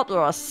 not my fault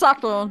you're a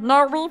sucker.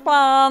 No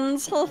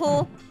refunds.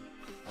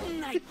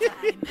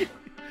 Nighttime.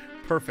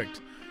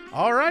 Perfect.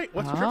 All right.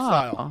 What's your trip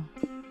style?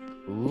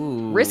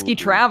 Ooh. Risky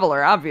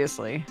traveler,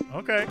 obviously.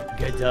 Okay.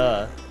 Good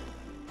duh.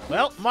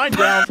 Well, mine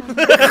down.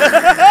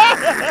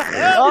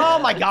 Oh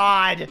my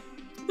god.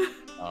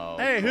 Oh,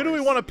 Hey, of who do we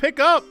course. want to pick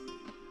up?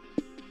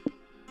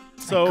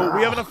 So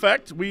we have an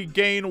effect. We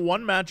gain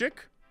 1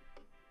 magic.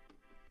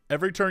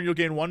 Every turn you'll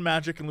gain 1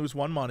 magic and lose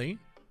 1 money.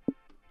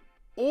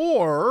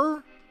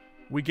 Or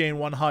we gain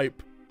 1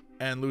 hype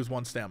and lose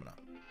 1 stamina.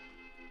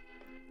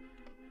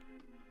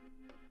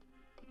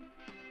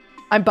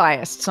 I'm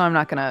biased, so I'm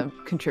not going to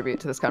contribute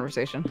to this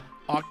conversation.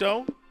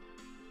 Octo?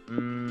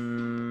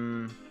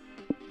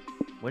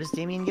 What does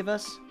Damien give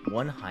us?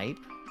 1 hype.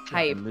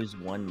 Hype. And lose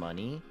 1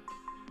 money.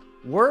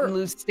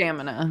 Lose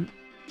stamina.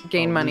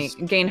 Gain Oh, money.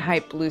 lose- Gain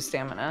hype, lose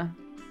stamina.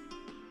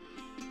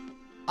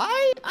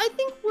 I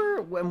think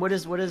we're. What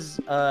does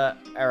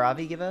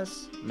Aravi give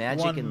us?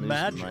 Magic 1 and lose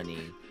magic. money.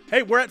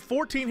 Hey, we're at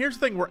 14. Here's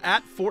the thing. We're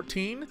at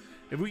 14.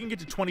 If we can get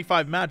to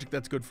 25 magic,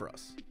 that's good for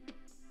us.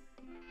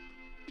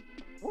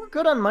 We're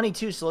good on money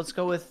too, so let's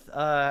go with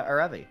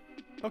Aravi.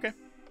 Okay.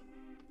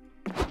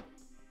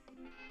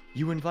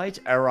 You invite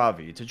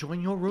Aravi to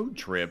join your road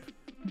trip.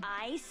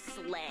 I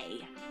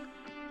slay.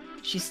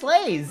 She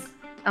slays.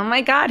 Oh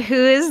my god, who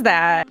is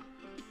that?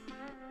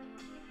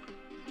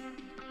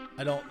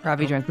 I don't.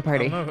 Robbie joins the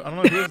party. I don't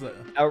know who is that.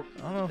 I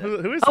don't know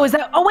who is. Oh, is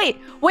that? Oh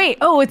wait.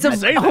 Oh, it's a.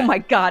 Say Oh that. my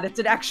god, it's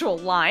an actual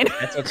line.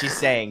 That's what she's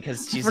saying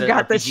because she's I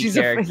forgot a that RPG she's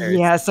character. a.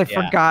 Yes, I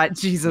Yeah. forgot.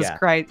 Jesus Yeah.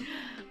 Christ.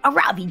 A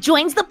Robbie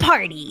joins the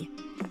party.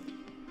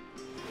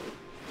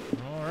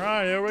 All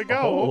right, here we go.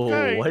 Oh,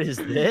 Okay. what is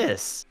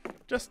this?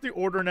 Just the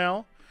order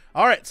now.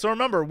 All right, so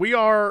remember, we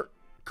are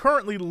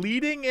currently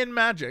leading in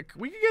magic.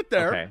 We can get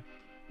there. Okay.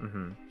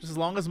 Mm-hmm. Just as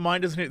long as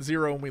mind doesn't hit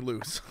 0 and we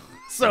lose.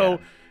 So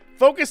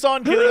focus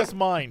on getting us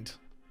mind.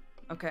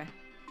 Okay.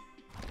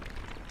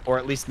 Or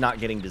at least not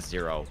getting to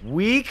 0.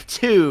 Week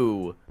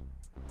 2.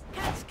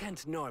 Cats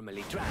can't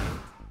normally drive,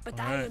 but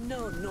I Alright. am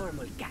no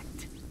normal cat.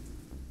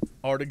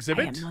 Art I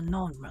exhibit am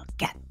no normal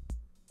cat.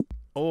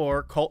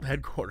 or cult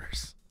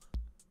headquarters.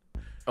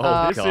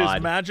 Oh, This God.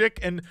 is magic.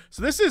 And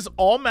so this is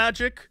all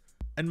magic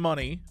and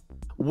money.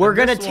 We're and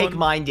going to this take one-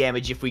 mind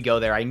damage if we go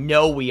there. I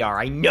know we are.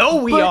 I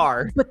know we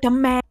are. But the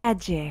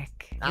magic.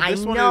 And I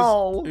this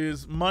know. one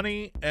is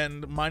money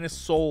and minus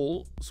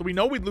soul. So we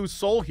know we'd lose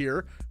soul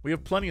here. We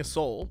have plenty of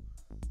soul.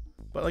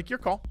 But like your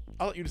call.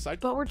 I'll let you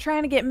decide. But we're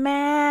trying to get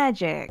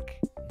magic.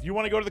 Do you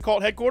want to go to the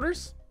cult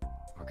headquarters?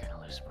 We're going to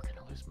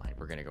lose mind.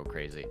 We're going to go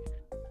crazy.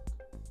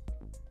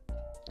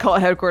 Call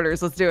it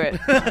headquarters. Let's do it.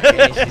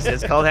 She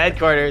says called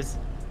headquarters.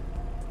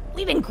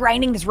 We've been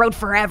grinding this road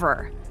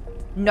forever.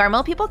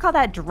 Normal people call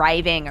that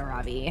driving,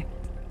 Aravi.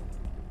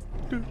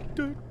 Do,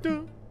 do,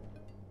 do.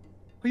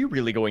 Are you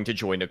really going to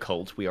join a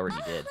cult? We already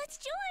did. Let's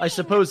join. I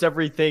suppose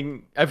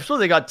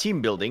they got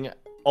team building,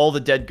 all the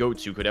dead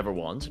goats you could ever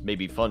want,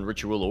 maybe fun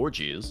ritual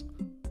orgies.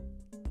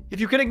 If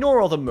you can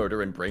ignore all the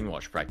murder and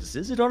brainwash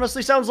practices, it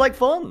honestly sounds like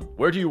fun.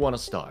 Where do you want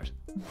to start?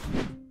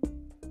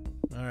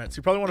 All right, so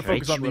you probably want to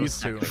focus on Ritual these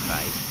two.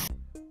 sacrifice.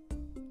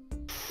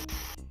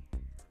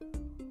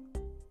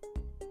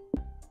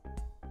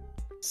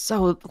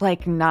 So,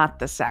 like, not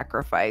the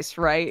sacrifice,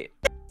 right?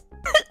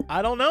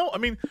 I don't know. I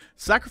mean,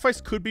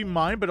 sacrifice could be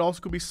mine, but it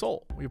also could be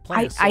soul. We have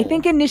plenty of soul. I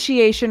think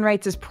initiation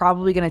rites is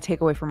probably going to take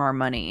away from our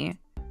money.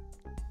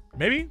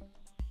 Maybe.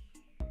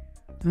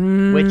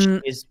 Which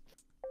Mm, is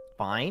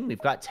fine. We've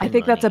got 10 I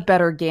think that's a money.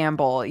 better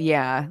gamble.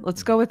 Yeah,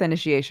 let's go with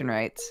initiation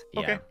rites. Yeah.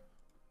 Okay.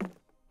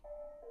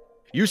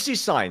 You see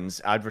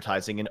signs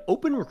advertising an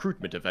open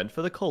recruitment event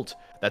for the cult.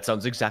 That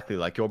sounds exactly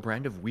like your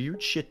brand of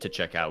weird shit to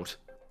check out.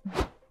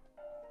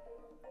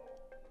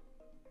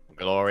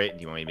 Glory.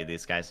 Do you want me to be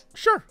these guys?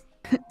 Sure.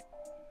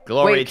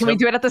 Glory Wait, can we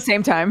do it at the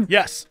same time?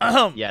 Yes.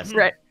 Yes.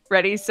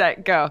 Ready,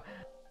 set, go.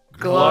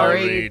 Glory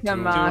Glory to to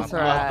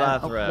Mothra.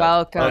 Mothra.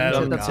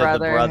 Welcome to the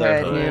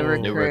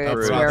Brotherhood, new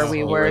recruits, where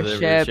we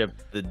worship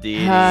the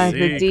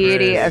deity. the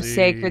deity of Secrecy.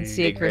 sacred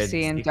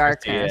secrecy and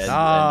darkness.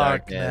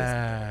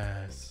 Darkness.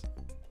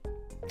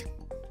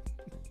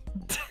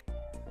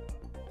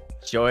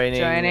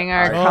 Joining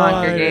our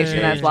congregation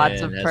has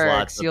lots of has perks.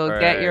 lots of You'll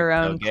get your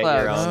perks. own You'll get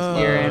your clothes.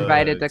 own You're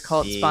invited to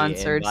clothes.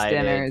 cult-sponsored Invited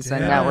dinners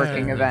and to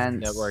networking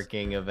events.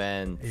 Networking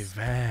events.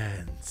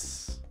 Events.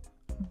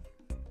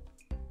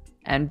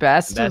 And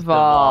best of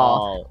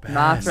all,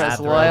 Mothra's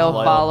loyal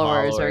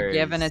followers are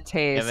given a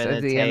taste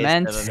of the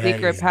immense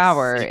secret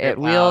power it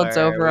wields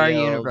over our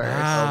universe.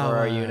 Over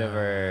our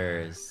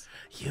universe.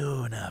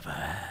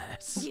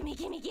 Universe. Gimme,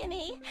 gimme,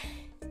 gimme.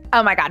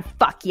 Oh my god,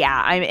 fuck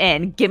yeah, I'm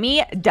in.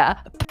 Gimme the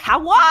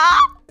power!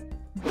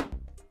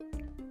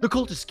 The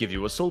cultists give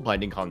you a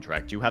soul-binding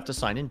contract you have to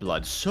sign in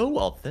blood. So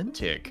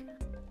authentic.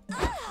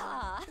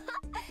 Ah.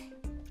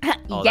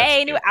 Oh,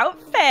 Yay, that's new cute.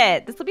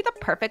 outfit! This will be the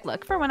perfect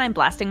look for when I'm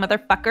blasting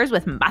motherfuckers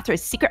with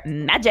Mothra's secret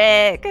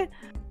magic.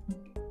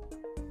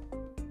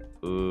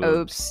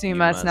 Oops, you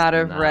must not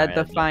have read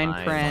the fine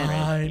print.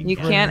 Fine You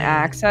can't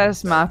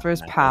access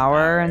Mothra's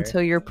power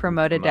until you're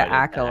promoted to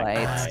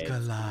acolytes.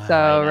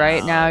 So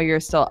right now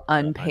you're still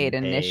unpaid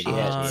initiate.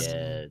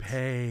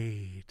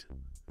 Unpaid.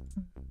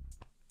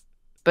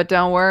 But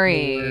don't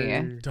worry.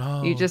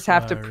 You just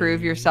have to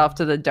prove yourself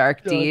to the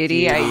dark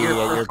deity at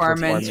your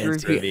performance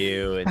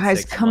review. in Guys,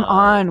 6 come months.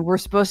 on. We're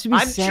supposed to be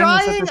I'm saying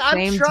trying. this at the I'm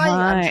same trying.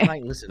 I'm time.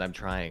 trying. Listen, I'm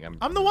trying.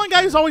 I'm the one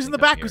guy who's always in the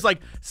back who's like,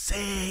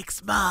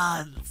 6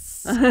 months.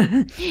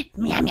 Meow,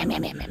 meow, meow, meow,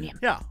 meow, meow.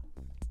 Yeah.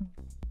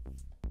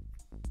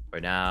 For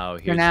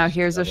now,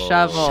 Here's a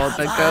shovel.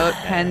 The goat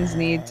pens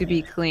need to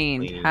be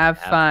cleaned. Have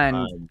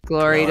fun.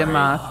 Glory to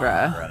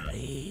Mothra.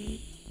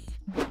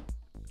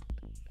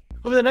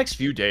 Over the next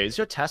few days,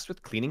 you're tasked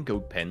with cleaning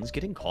goat pens,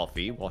 getting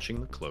coffee,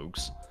 washing the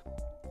cloaks.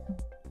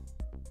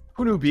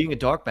 Who knew being a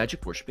dark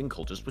magic worshipping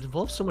cultist would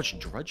involve so much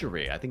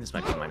drudgery? I think this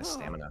might be minus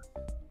stamina.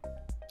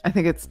 I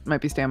think it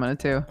might be stamina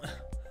too.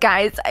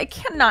 Guys, I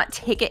cannot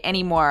take it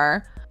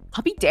anymore.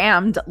 I'll be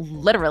damned,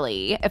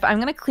 literally, if I'm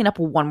gonna clean up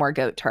one more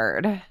goat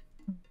turd.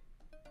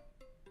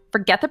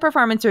 Forget the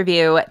performance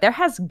review. There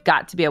has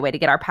got to be a way to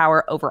get our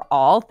power over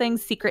all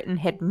things secret and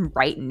hidden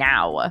right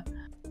now.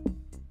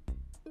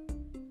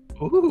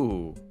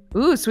 Ooh.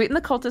 Ooh, sweeten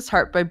the cultist's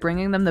heart by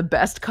bringing them the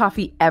best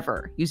coffee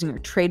ever using your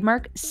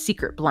trademark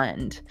secret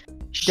blend.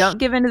 Don't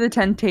give in to the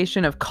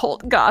temptation of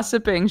cult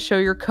gossiping. Show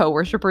your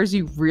co-worshippers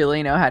you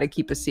really know how to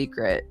keep a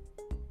secret.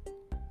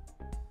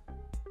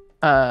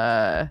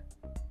 I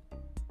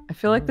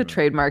feel like the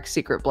trademark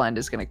secret blend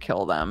is gonna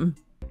kill them.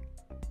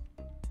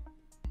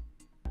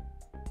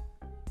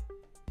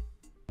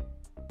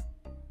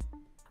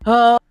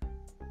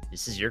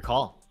 This is your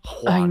call.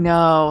 I Juan.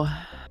 know.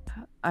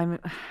 I'm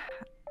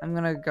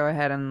gonna go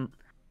ahead and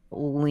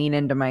lean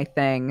into my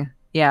thing.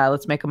 Yeah,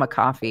 let's make them a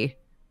coffee.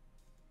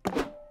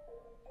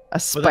 A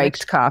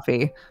spiked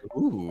coffee.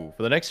 Ooh,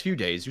 for the next few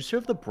days, you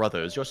serve the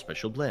brothers your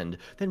special blend.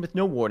 Then, with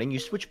no warning, you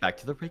switch back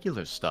to the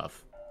regular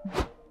stuff.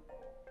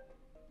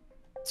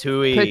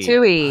 Tui.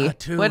 Patooey.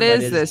 Patooey. What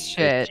is this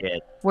shit?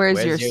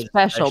 Where's your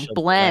special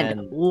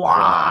blend?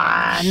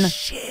 One.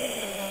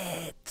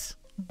 Shit.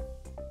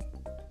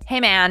 Hey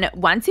man,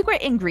 one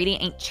secret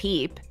ingredient ain't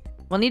cheap.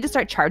 We'll need to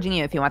start charging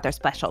you if you want their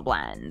special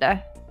blend.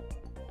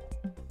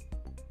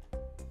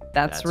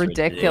 That's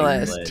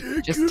ridiculous.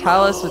 Just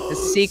tell us what the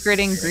secret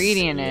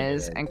ingredient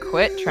is and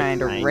quit trying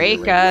to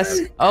rake us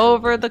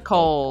over the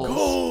coals.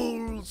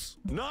 Coals.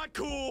 Not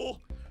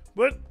cool.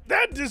 But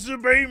that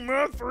disobeyed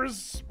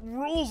Mothra's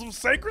rules of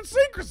sacred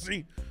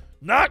secrecy.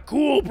 Not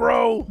cool,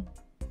 bro.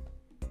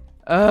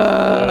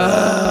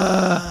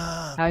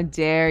 How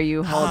dare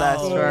you hold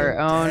us to our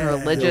own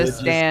religious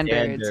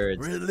standards.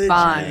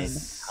 Fine.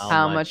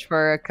 How much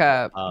for a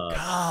cup?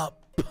 Cup.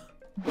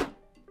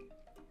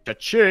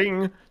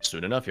 Cha-ching!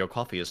 Soon enough, your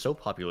coffee is so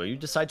popular, you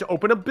decide to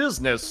open a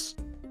business.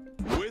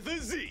 With a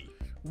Z.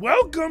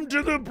 Welcome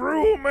to the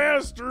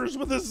Brewmasters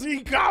with a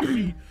Z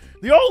Coffee,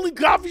 the only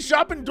coffee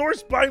shop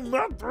endorsed by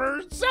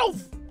Mothra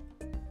herself.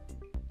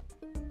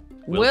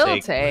 We'll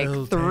take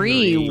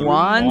 3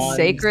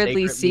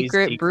 sacredly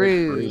secret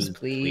brews,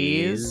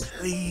 please.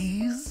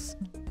 Please.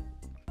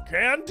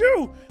 Can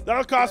do.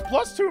 That'll cost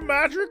 +2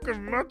 magic of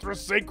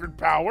Mothra's sacred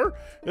power.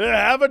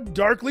 Have a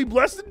darkly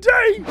blessed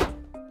day.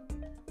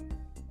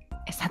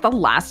 Is that the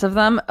last of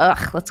them?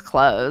 Ugh, let's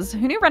close.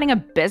 Who knew running a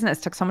business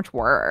took so much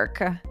work?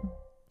 Did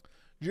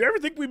you ever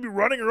think we'd be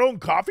running our own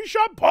coffee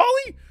shop,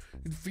 Polly?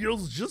 It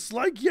feels just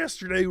like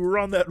yesterday we were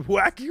on that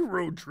wacky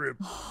road trip.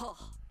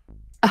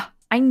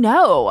 I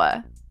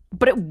know,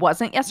 but it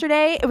wasn't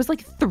yesterday. It was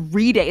like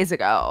 3 days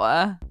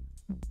ago.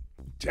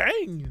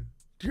 Dang.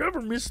 Do you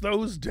ever miss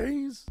those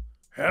days?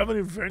 Having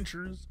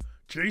adventures,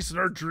 chasing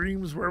our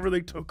dreams wherever they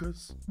took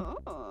us?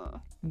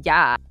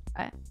 Yeah.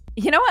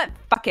 You know what?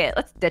 Fuck it.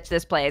 Let's ditch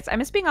this place. I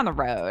miss being on the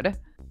road.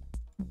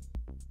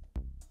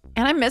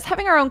 And I miss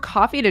having our own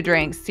coffee to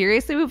drink.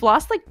 Seriously, we've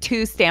lost like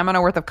 2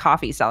 stamina worth of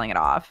coffee selling it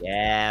off.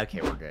 Yeah,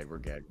 okay, we're good. We're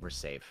good. We're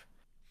safe.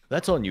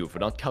 That's on you for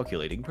not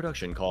calculating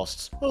production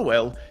costs. Oh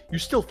well, you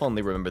still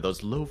fondly remember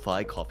those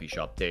lo-fi coffee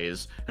shop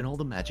days, and all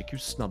the magic you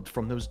snubbed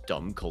from those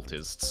dumb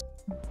cultists.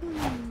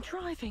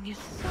 Driving is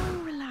so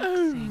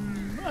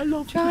relaxing. I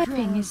love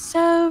Driving is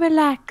so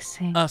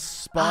relaxing. a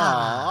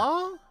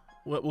spa.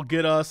 What will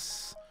get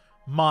us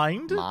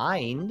mind?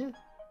 Mind?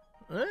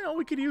 Well,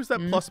 we could use that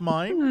plus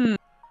mind.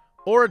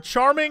 Or a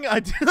charming.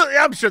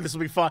 I'm sure this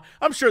will be fun.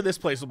 I'm sure this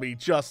place will be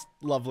just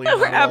lovely.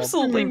 Where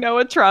absolutely no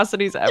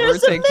atrocities ever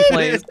take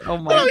place. Oh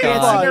my Oh, yeah.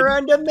 god. Dancing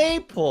around a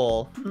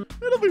maypole.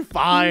 It'll be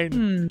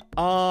fine.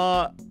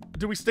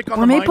 Do we stick on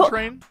Or the mine maple-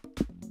 train?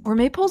 Were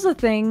maypoles a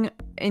thing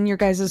in your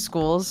guys'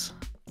 schools?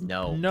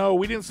 No. No,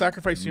 we didn't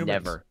sacrifice humans.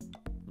 Never.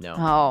 No.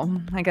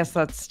 Oh, I guess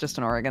that's just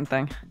an Oregon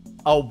thing.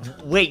 Oh,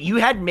 wait, you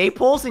had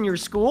maypoles in your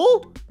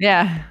school?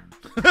 Yeah.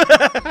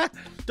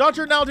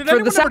 Dodger, now did For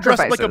anyone the ever dress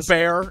up like a sacrifices.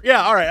 bear?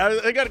 Yeah, all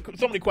right. I got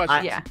so many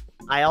questions. Yeah.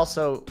 I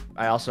also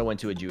went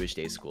to a Jewish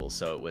day school,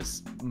 so it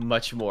was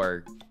much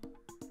more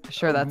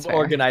Sure, that's fair.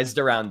 organized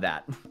around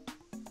that.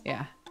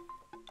 Yeah.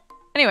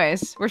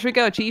 Anyways, where should we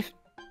go, Chief?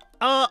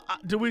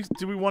 Do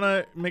we want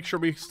to make sure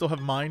we still have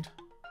mind,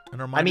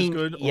 and our mind I mean, is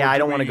good? yeah, or I do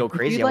don't want to we- go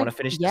crazy. you'd I want to like-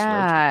 finish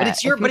yeah, this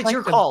road. if you'd But it's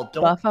your like to call. Buff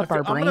Don't up our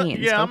I'm gonna, brains.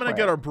 yeah, go I'm gonna for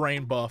get it. our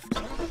brain buffed.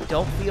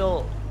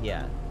 feel.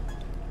 Yeah.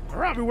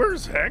 Robbie,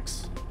 where's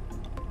Hex?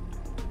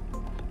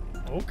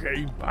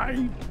 Okay,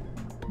 bye.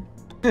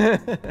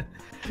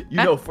 You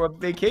know, for a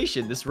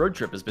vacation, this road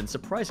trip has been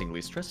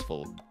surprisingly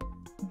stressful.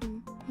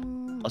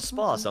 A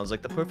spa sounds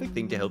like the perfect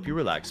thing to help you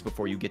relax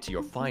before you get to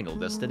your final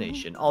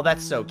destination. Oh,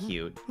 that's so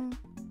cute.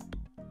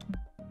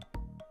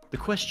 The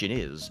question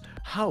is,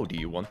 how do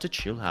you want to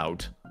chill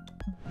out?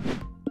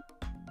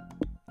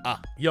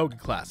 Yoga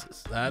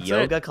classes. That's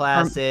Yoga it.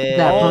 classes.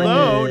 that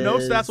Although no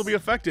stats will be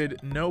affected,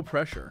 no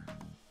pressure.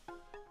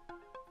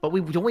 But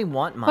don't we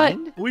want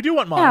mind? We do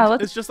want mind. Yeah,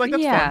 let's- It's just like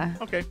that's yeah.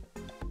 fun. Okay.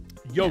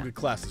 Yoga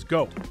classes,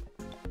 go.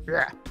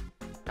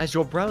 As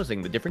you're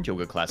browsing the different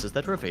yoga classes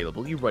that are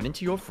available, you run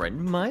into your friend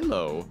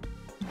Milo.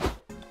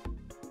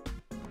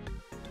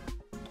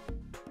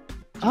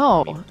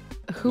 Oh,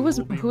 who was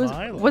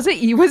Milo. was it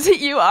you? Was it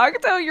you,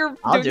 Octo? You're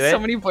I'll doing do so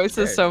it. many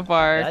voices Sure. so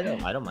far. Yeah,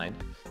 I don't mind.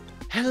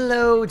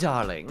 Hello,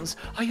 darlings.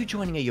 Are you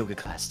joining a yoga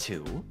class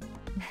too?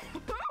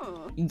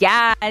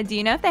 Yeah. Do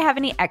you know if they have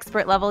any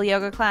expert level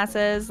yoga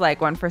classes?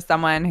 Like one for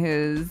someone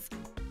whose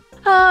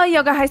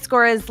yoga high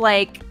score is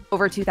like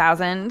over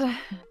 2,000.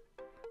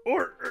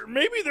 Or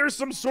maybe there's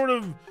some sort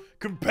of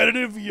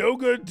competitive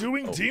yoga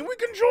doing team we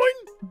can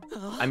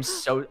join? I'm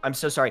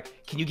so sorry.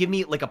 Can you give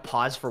me like a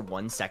pause for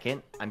 1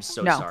 second? I'm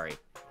so No. sorry.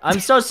 I'm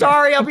so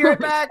sorry. I'll be right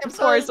back. I'm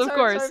sorry. Of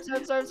course.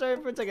 Sorry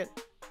for a second.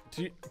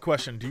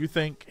 Question: do you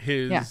think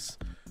his?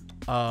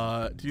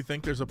 Do you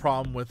think there's a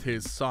problem with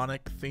his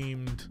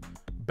Sonic-themed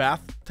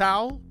bath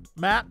towel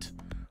mat,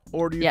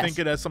 or do you think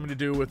it has something to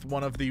do with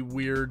one of the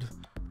weird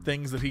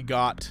things that he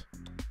got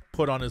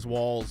put on his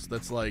walls?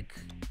 That's like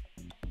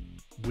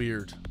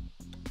weird.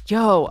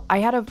 Yo, I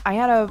had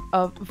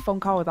a phone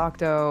call with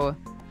Octo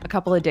a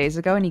couple of days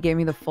ago, and he gave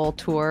me the full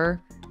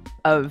tour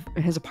of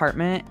his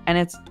apartment, and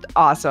it's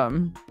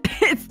awesome.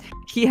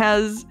 He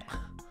has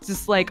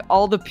just like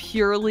all the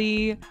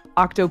purely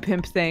Octo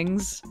pimp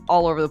things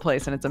all over the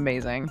place, and it's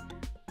amazing.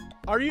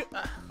 Are you?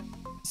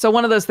 So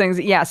one of those things,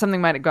 yeah,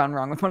 something might have gone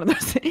wrong with one of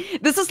those.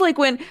 This is like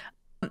when,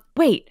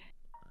 wait,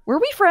 were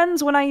we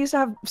friends when I used to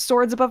have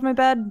swords above my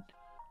bed?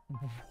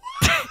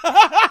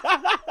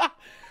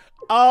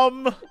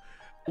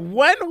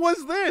 When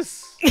was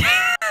this?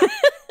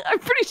 I'm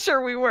pretty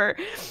sure we were.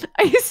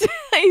 I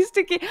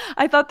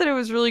thought that it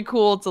was really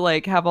cool to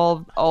like have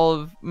all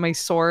of my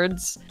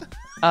swords.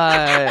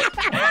 Well,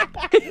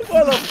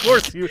 of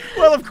course you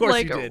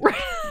like, you did.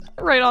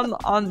 Right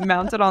on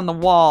mounted on the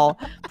wall,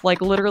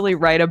 like literally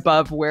right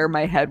above where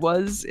my head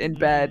was in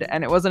bed.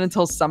 And it wasn't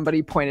until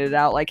somebody pointed it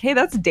out, like, hey,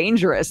 that's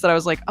dangerous, that I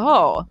was like,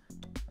 oh,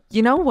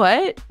 you know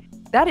what?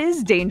 That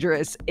is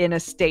dangerous in a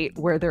state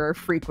where there are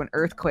frequent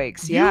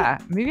earthquakes. Yeah,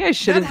 maybe I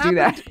shouldn't do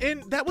that.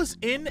 That was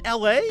in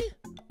LA?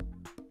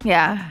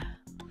 Yeah.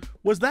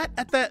 Was that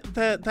at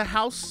the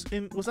house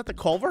in? Was that the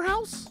Culver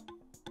house?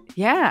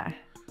 Yeah.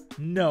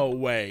 No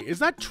way. Is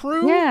that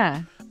true?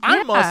 Yeah.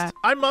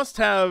 I must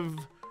have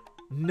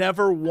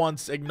never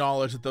once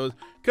acknowledged that those,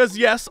 because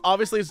yes,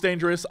 obviously it's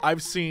dangerous.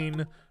 I've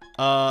seen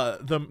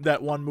that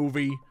one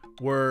movie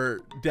where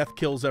death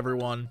kills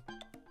everyone.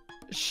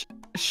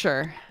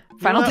 Sure.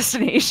 Final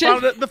Destination.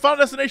 The Final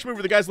Destination movie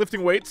where the guy's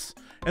lifting weights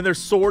and there's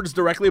swords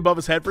directly above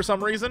his head for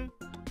some reason.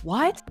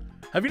 What?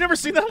 Have you never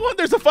seen that one?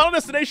 There's a Final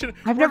Destination.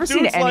 I've never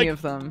seen any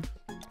of them.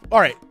 All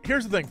right,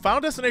 here's the thing.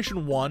 Final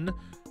Destination 1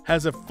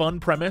 has a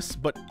fun premise,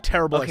 but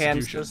terrible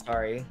execution. I'm so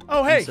sorry.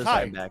 Oh, hey, I'm so hi.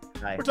 sorry, Beck.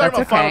 Hi. We're talking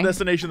about Final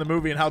Destination, the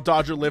movie, and how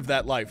Dodger lived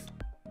that life.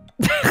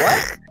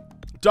 What?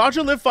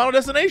 Dodger lived Final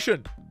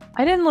Destination.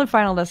 I didn't live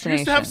Final She Destination.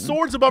 used to have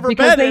swords above her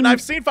bed, and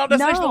I've seen Final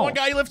Destination. The one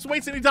guy lifts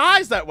weights and he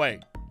dies that way.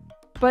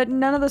 But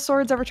none of the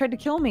swords ever tried to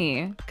kill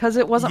me because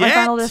it wasn't my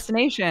Final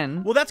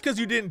Destination. Well, that's because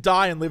you didn't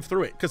die and live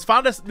through it. Because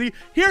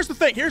here's the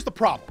thing. Here's the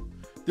problem.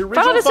 The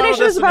original Final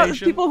Destination is about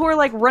people who are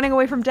like running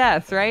away from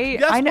death, right?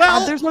 Yes, I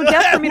know there's no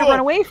death for me to run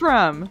away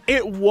from.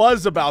 It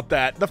was about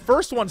that. The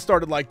first one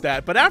started like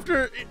that, but at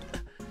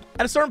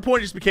a certain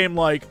point, it just became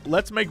like,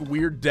 let's make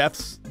weird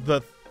deaths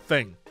the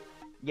thing.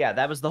 Yeah,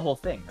 that was the whole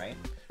thing, right?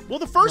 Well,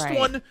 the first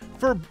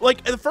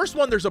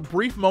one, there's a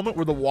brief moment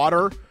where the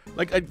water,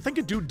 like, I think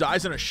a dude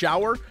dies in a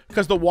shower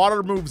because the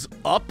water moves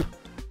up,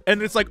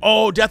 and it's like,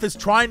 oh, death is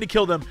trying to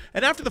kill them.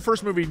 And after the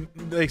first movie,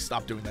 they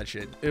stopped doing that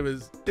shit.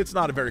 It's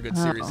not a very good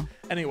series.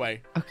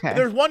 Anyway,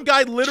 there's one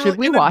guy literally. Should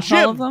we watch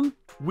all of them?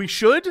 We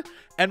should,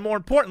 and more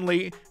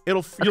importantly,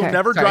 you'll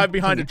never drive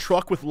behind a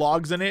truck with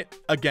logs in it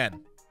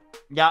again.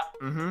 Yeah.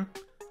 Mm-hmm.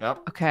 Yep.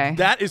 Okay.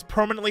 That is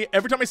permanently.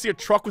 Every time I see a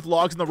truck with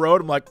logs in the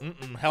road, I'm like,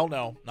 hell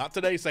no, not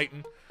today,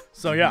 Satan.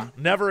 So yeah,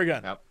 never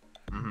again. Yep.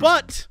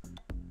 But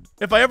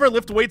if I ever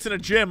lift weights in a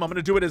gym, I'm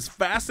gonna do it as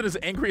fast and as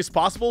angry as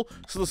possible,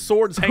 so the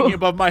swords hanging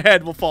above my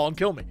head will fall and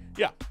kill me.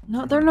 Yeah.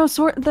 No, there are no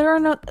sword. There are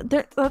no.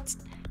 There. That's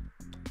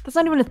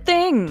not even a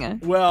thing.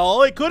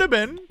 Well, it could have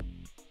been.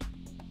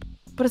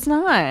 But it's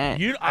not.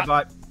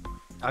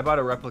 I bought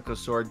a replica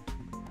sword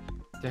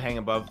to hang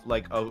above,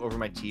 like, over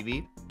my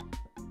TV,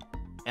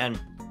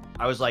 and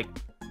I was like,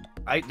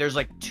 there's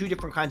like two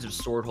different kinds of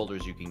sword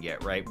holders you can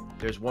get, right?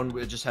 There's one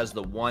that just has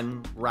the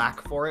one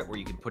rack for it, where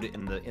you can put it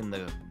in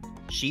the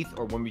sheath,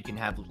 or one where you can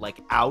have like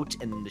out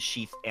and then the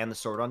sheath and the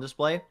sword on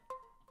display.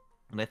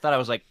 And I thought, I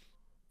was like,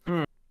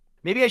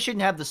 maybe I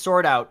shouldn't have the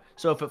sword out,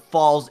 so if it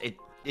falls,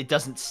 it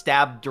doesn't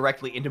stab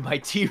directly into my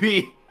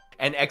TV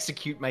and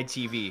execute my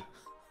TV.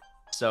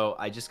 So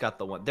I just got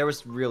the one. There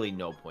was really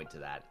no point to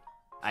that.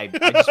 I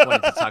just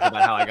wanted to talk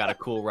about how I got a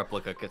cool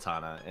replica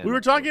katana. And we were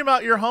talking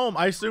about your home.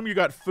 I assume you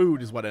got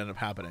food is what ended up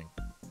happening.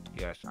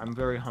 Yes, I'm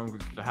very hungry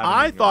to have.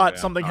 I thought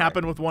something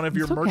happened with one of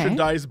your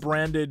merchandise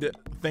branded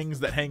things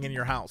that hang in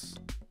your house.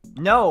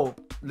 No,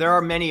 there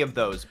are many of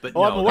those, but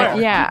I'm aware.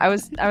 Yeah, I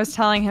was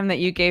telling him that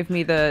you gave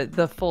me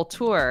the full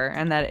tour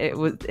and that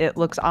it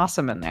looks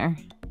awesome in there.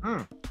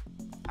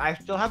 I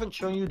still haven't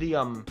shown you the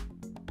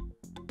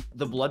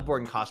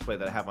Bloodborne cosplay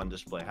that I have on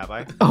display, have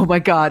I? Oh my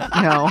god,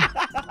 no.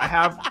 I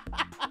have.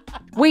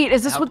 Wait,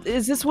 is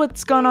this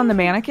what's gone on the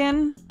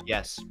mannequin?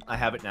 Yes, I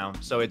have it now.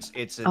 So it's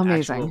an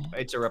amazing.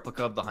 It's a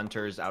replica of the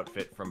hunter's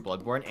outfit from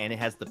Bloodborne, and it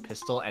has the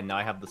pistol, and now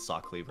I have the saw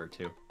cleaver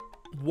too.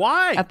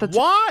 Why?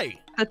 Why?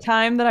 The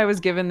time that I was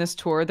given this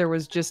tour, there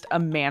was just a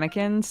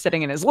mannequin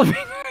sitting in his living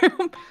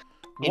room.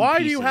 Why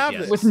do you have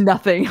this? With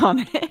nothing on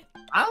it.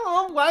 I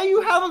don't know. Why do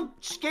you have a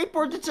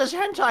skateboard that says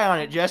hentai on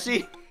it,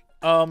 Jesse?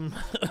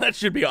 That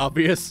should be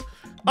obvious.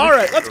 All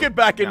right, let's get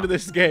back into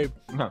this game.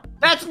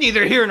 That's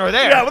neither here nor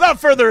there. Yeah, without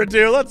further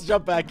ado, let's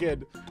jump back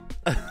in.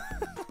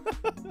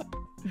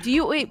 Do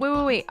you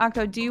wait,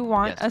 Octo? Do you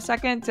want Yes. a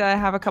second to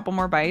have a couple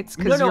more bites?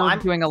 Because No, you're I'm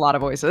doing a lot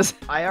of voices.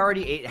 I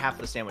already ate half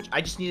the sandwich.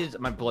 I just needed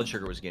my blood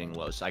sugar was getting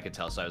low, so I could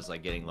tell. So I was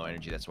like getting low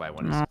energy. That's why I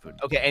wanted some food.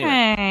 Okay, anyway,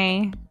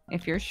 Hey,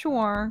 if you're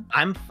sure.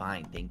 I'm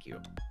fine, thank you.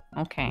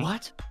 Okay.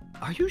 What?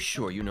 Are you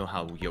sure you know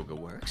how yoga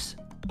works?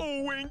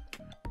 Oh, wink.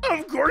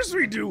 Of course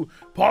we do.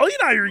 Polly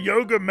and I are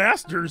yoga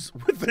masters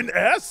with an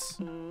S.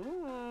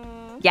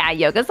 Yeah,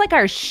 yoga's like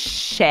our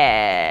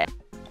shit.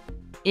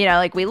 You know,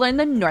 like we learned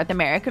the North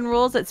American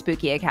rules at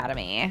Spooky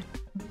Academy.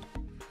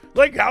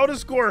 Like how to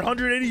score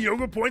 180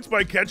 yoga points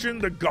by catching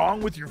the gong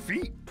with your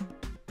feet.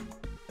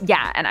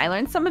 Yeah, and I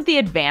learned some of the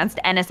advanced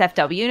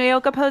NSFW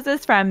yoga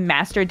poses from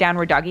Master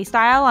Downward Doggy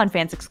Style on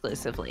Fans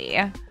exclusively.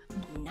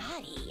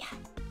 Naughty.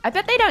 I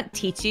bet they don't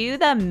teach you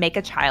the make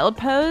a child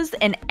pose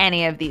in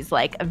any of these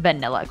like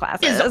vanilla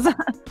classes.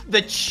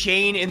 The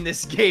chain in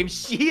this game,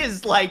 she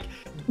is like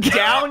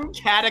down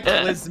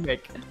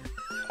cataclysmic.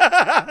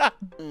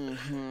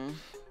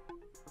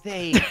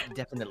 They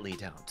definitely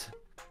don't.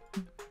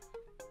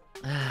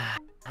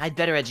 I'd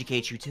better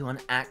educate you two on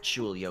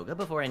actual yoga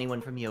before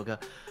anyone from yoga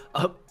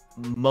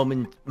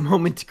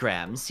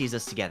momentgram sees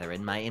us together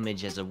and my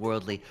image as a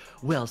worldly,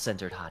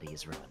 well-centered hottie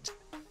is ruined.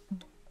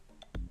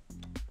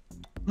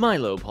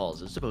 Milo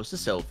pauses to post a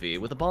selfie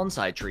with a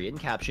bonsai tree and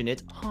caption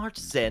it, Heart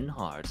Zen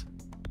Heart.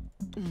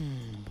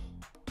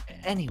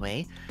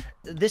 Anyway,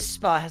 this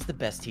spa has the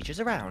best teachers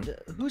around.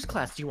 Whose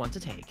class do you want to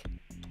take?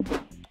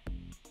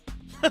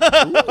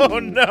 Oh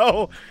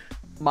no,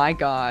 My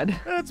God.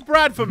 that's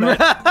Brad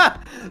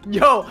Fomet.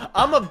 Yo,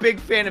 I'm a big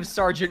fan of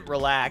Sergeant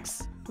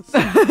Relax.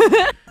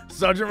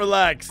 Sergeant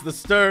Relax, the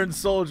stern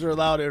soldier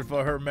allowed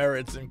for her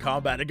merits in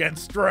combat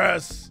against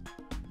stress.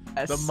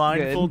 Yes, The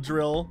mindful good.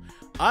 drill.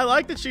 I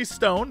like that she's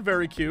stoned.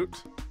 Very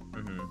cute.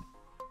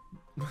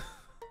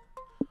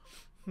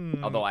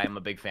 Although I am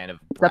a big fan of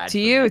It's Brad up to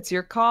you. It's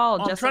your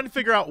call. I'm Just trying to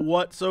figure out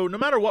what. So no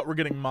matter what, we're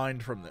getting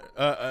mined from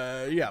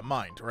the. Yeah,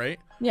 mined, right?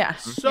 yeah.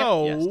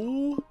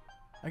 So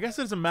I guess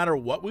it doesn't matter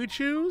what we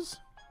choose.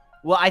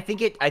 Well, I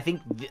think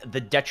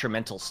the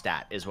detrimental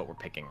stat is what we're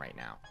picking right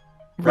now.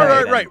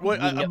 Right. We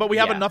know- But we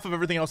have yeah. enough of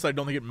everything else that I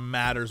don't think it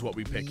matters what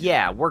we pick.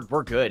 Yeah,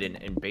 we're good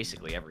in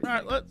basically everything. All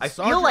right, let's I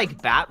feel Sergeant-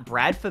 like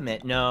Brad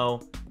Fomet.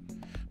 No,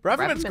 Brad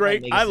Brad Fomet's Fomet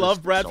great. makes I us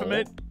love Brad soul.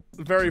 Fomet.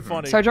 Very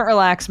funny. Sergeant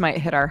Relax might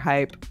hit our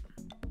hype,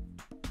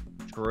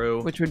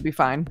 true, which would be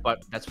fine.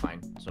 but that's fine.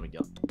 It's no big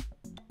deal.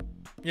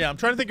 Yeah, I'm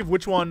trying to think of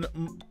which one.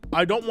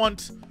 I don't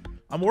want.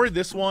 I'm worried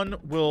this one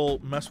will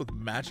mess with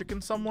magic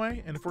in some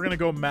way. And if we're gonna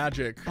go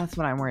magic, That's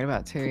what I'm worried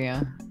about too,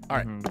 yeah. all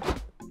right.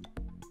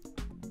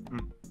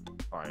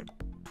 All right.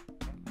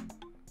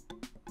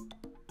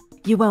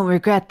 You won't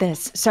regret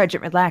this.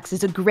 Sergeant Relax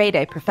is a grade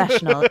A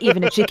professional,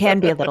 even if she can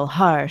be a little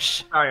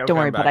harsh. Sorry, Don't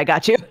worry, but I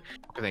got you.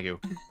 Okay, thank you.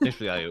 Thanks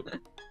for the alley-oop.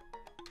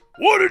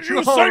 What did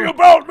you say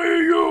about me,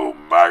 you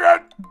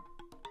maggot?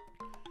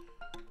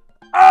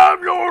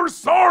 I'm your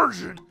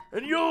sergeant,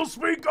 and you'll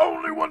speak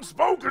only when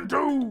spoken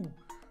to.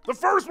 The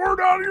first word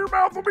out of your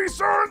mouth will be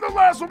sir, and the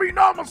last will be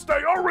namaste.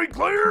 Are we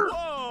clear?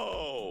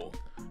 Whoa.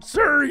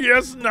 Sir,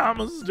 yes,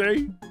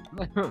 namaste.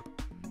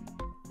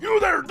 You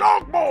there,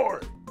 dog boy.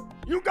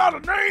 You got a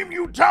name,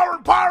 you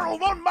towering pyro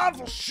of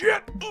unmindful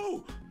shit?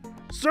 Ooh.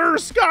 Sir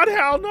Scott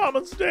Howe,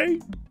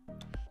 namaste.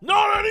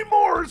 Not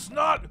anymore, it's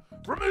not.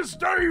 From this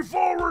day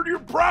forward, you're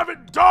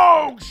private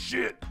dog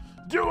shit.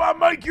 Do I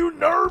make you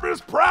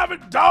nervous,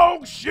 private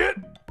dog shit?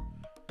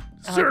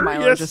 I like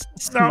Milo just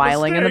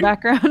smiling in the namaste.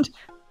 background.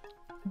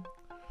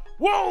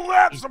 Well,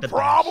 that's He's the the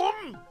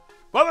problem.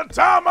 By the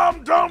time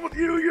I'm done with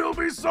you, you'll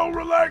be so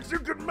relaxed you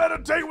can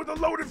meditate with a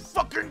loaded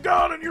fucking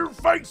gun in your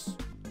face.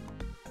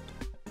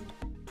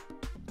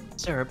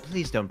 Sir,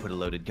 please don't put a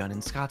loaded gun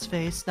in Scott's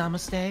face.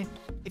 Namaste.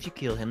 If you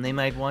kill him, they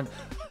might want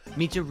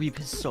me to reap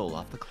his soul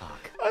off the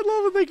clock. I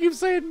love it. They keep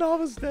saying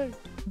namaste.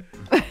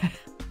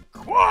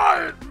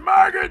 Quiet,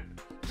 maggot.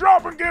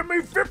 Drop and give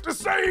me 50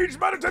 sage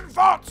meditative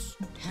thoughts.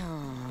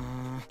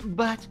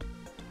 But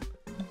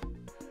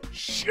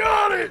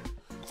Shut it!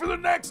 For the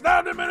next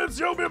 90 minutes,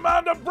 you'll be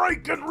mine to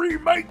break and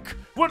remake.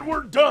 When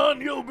we're done,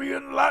 you'll be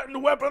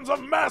enlightened weapons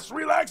of mass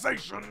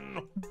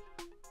relaxation.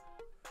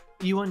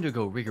 you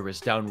undergo rigorous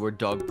downward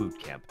dog boot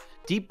camp,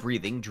 deep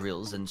breathing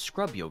drills, and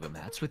scrub yoga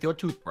mats with your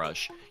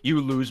toothbrush.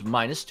 You lose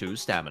 -2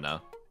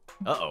 stamina.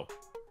 Uh-oh.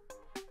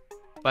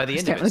 By the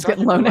end of it, Stamina's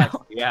getting Sergeant low Relax,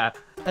 now. yeah,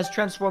 has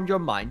transformed your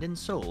mind and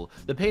soul.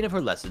 The pain of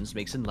her lessons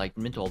makes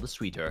enlightenment all the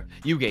sweeter.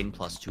 You gain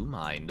 +2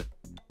 mind.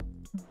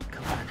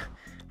 Come on.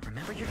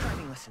 Remember your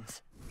driving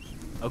lessons.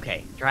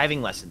 Okay,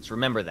 driving lessons.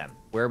 Remember them.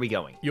 Where are we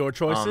going? Your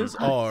choices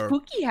are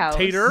Spooky house.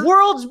 Tater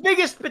World's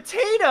biggest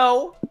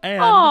potato!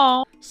 and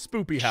Oh,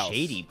 Spoopy House.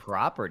 Shady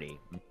property.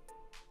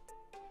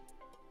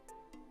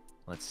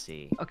 Let's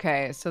see.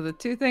 Okay, so the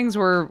two things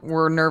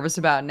we're nervous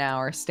about now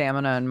are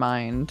stamina and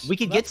mind. We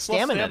could get That's plus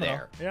stamina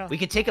stamina, there. yeah. We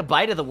could take a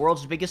bite of the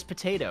world's biggest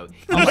potato.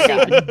 Oh my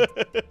God.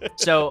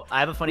 So I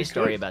have a funny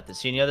story could. about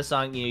this. You know the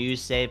song, you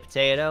say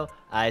potato,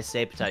 I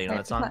say potato. You know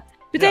that song?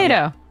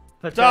 Potato.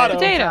 Potato.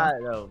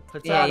 Potato.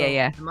 Yeah, yeah,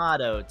 yeah.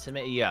 Tomato.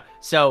 Tomato. Yeah.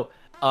 So,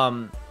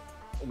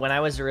 when I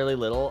was really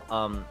little,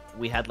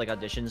 we had like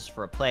auditions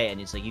for a play, and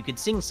it's like you could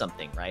sing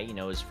something, right? You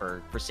know, it was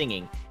for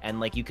singing, and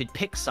like you could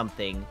pick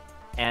something,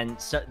 and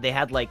so they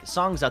had like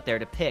songs out there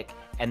to pick,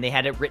 and they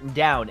had it written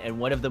down, and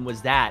one of them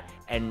was that,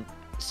 and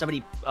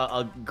somebody,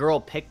 a girl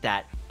picked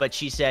that, but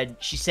she said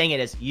she sang it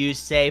as "You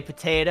say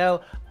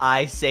potato,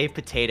 I say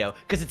potato,"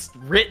 because it's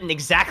written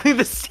exactly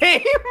the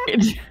same.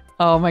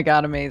 Oh my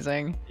god,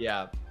 amazing.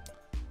 Yeah.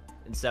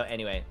 And so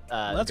anyway,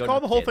 let's call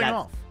the whole thing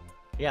off.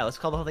 Yeah, let's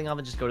call the whole thing off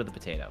and just go to the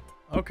potato.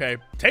 Okay,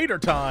 tater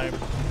time.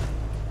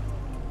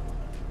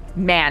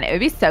 Man, it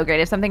would be so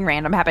great if something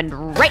random happened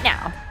right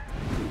now.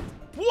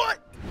 What?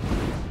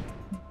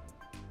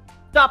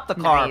 Stop the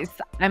car. Nice.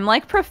 I'm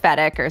like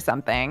prophetic or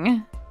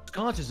something.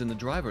 Scott is in the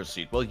driver's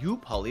seat while you,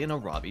 Polly, and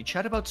Arabi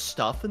chat about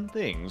stuff and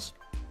things.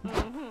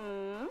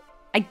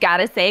 I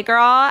gotta say,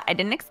 girl, I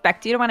didn't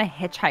expect you to want to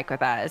hitchhike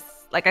with us.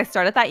 Like, I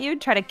sort of thought you'd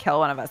try to kill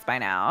one of us by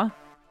now.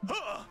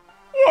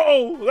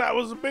 Whoa, that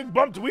was a big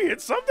bump. Did we hit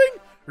something?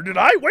 Or did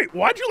I? Wait,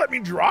 why'd you let me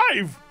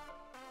drive?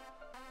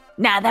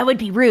 Nah, that would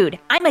be rude.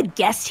 I'm a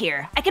guest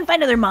here. I can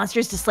find other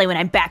monsters to slay when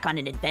I'm back on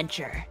an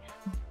adventure.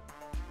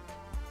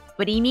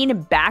 What do you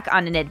mean back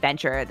on an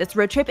adventure? This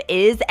road trip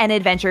is an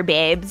adventure,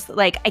 babes.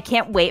 Like, I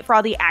can't wait for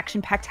all the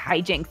action-packed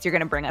hijinks you're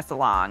gonna bring us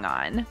along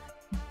on.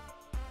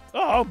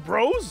 Oh,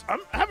 bros,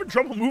 I'm having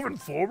trouble moving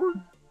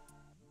forward.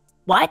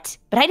 What?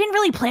 But I didn't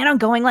really plan on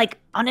going, like,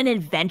 on an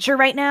adventure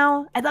right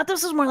now. I thought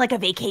this was more like a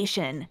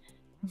vacation.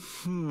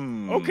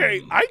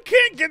 Okay, I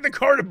can't get the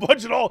car to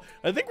budge at all.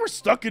 I think we're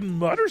stuck in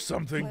mud or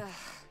something.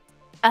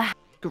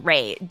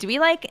 Great. Do we,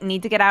 like,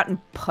 need to get out and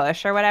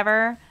push or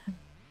whatever?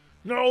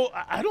 No,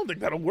 I don't think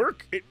that'll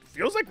work. It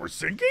feels like we're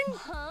sinking.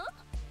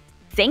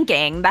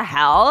 Sinking? The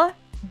hell?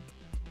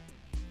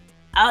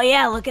 Oh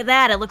yeah, look at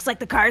that. It looks like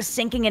the car's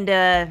sinking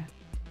into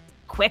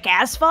quick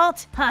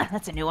asphalt. Huh,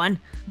 that's a new one.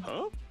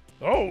 Huh?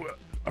 Oh,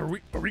 are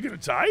we gonna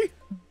die?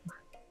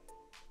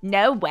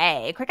 No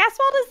way. Quick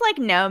asphalt is like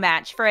no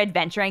match for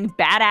adventuring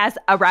badass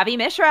Arabi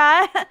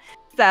Mishra.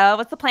 So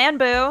what's the plan,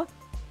 boo? I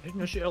didn't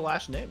know she had a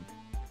last name.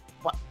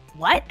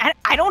 What?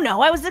 I don't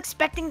know. I was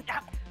expecting...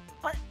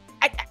 What?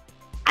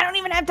 I don't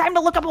even have time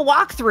to look up a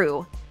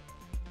walkthrough.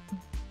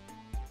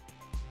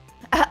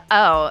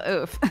 Oh,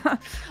 oof.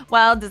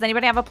 Well, does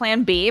anybody have a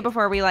plan B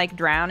before we, like,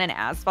 drown in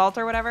asphalt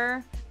or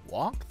whatever?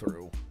 Walk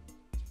through.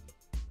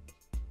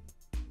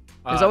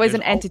 There's always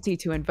an entity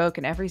to invoke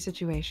in every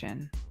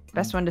situation.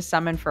 Best one to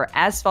summon for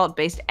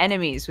asphalt-based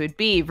enemies would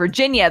be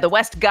Virginia, the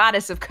West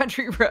Goddess of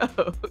Country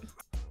Road.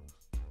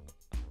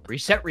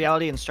 Reset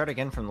reality and start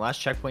again from the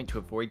last checkpoint to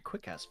avoid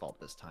quick asphalt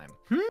this time.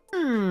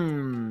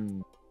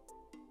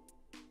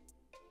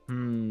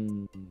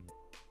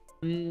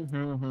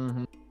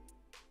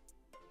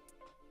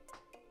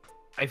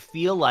 I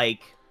feel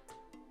like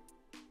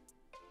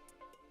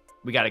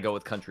we gotta go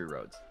with country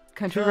roads.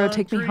 Country Road,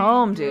 take me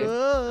home, dude.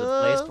 The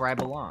place where I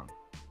belong.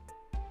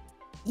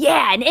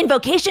 Yeah, an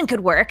invocation could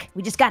work.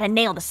 We just gotta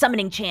nail the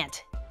summoning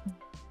chant.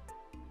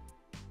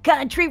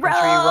 Country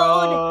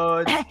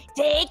road,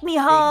 take me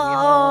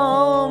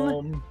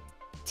home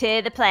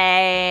To the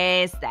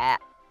place that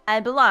I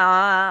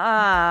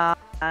belong.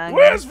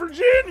 West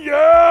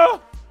Virginia,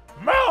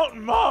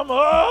 Mountain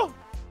Mama.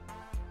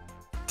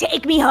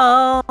 Take me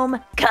home,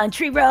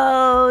 country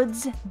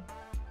roads.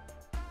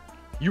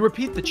 You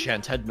repeat the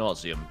chant ad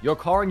nauseum, your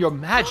car and your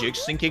magic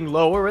sinking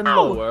lower and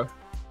lower.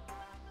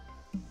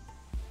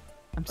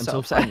 I'm so Until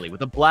upset. finally,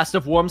 with a blast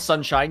of warm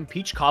sunshine,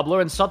 peach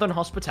cobbler, and southern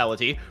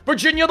hospitality,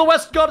 Virginia the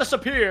West Goddess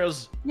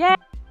appears!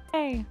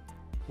 Yay!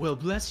 Well,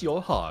 bless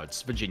your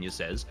hearts, Virginia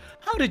says.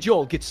 How did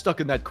y'all get stuck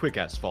in that quick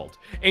asphalt?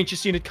 Ain't you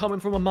seen it coming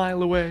from a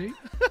mile away?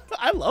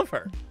 I love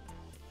her.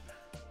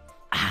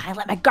 I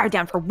let my guard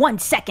down for 1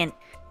 second.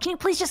 Can you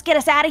please just get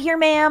us out of here,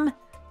 ma'am?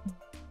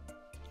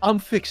 I'm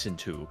fixin'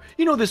 to.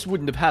 You know this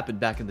wouldn't have happened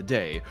back in the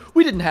day.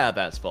 We didn't have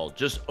asphalt,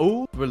 just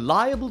old,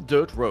 reliable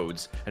dirt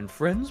roads, and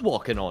friends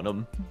walking on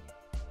 'em.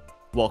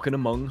 Walking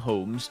among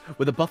homes,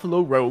 where the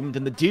buffalo roamed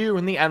and the deer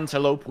and the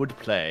antelope would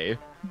play.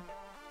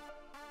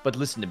 But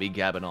listen to me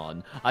gabbing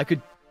on. I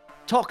could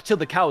talk till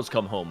the cows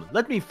come home.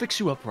 Let me fix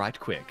you up right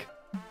quick.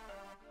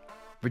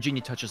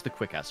 Virginia touches the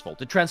quick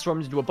asphalt. It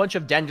transforms into a bunch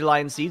of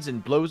dandelion seeds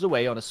and blows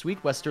away on a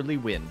sweet westerly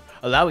wind,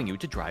 allowing you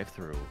to drive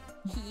through.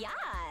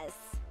 Yes!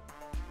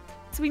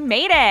 So we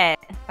made it!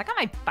 That got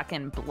my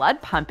fucking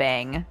blood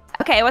pumping.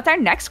 Okay, what's our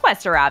next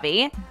quest,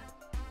 Arabi?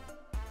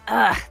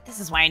 This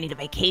is why I need a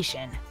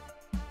vacation.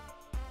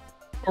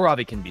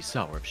 Arabi can be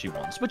sour if she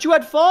wants, but you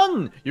had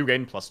fun! You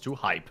gain +2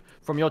 hype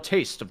from your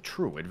taste of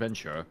true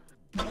adventure.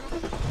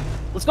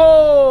 Let's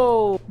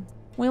go!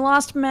 We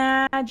lost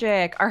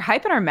magic. Our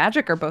hype and our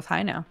magic are both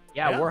high now.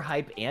 Yeah, we're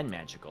hype and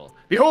magical.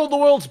 Behold the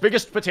world's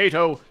biggest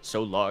potato!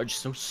 So large,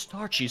 so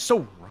starchy,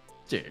 so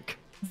rustic.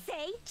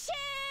 Say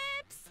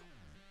chips!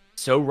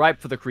 So ripe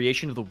for the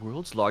creation of the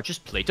world's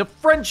largest plate of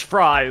French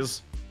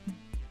fries!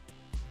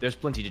 There's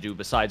plenty to do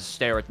besides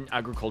stare at an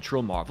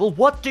agricultural marvel.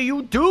 What do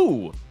you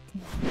do?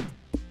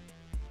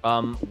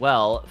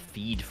 Well,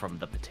 feed from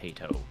the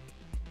potato.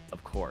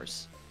 Of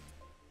course.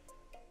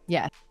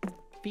 Yeah.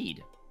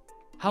 Feed.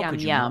 How Yum,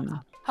 could you yum.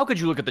 not? How could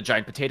you look at the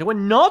giant potato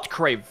and not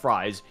crave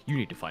fries? You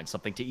need to find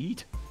something to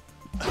eat.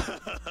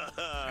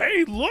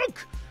 Hey,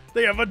 look!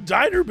 They have a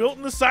diner built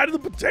in the side of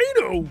the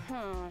potato.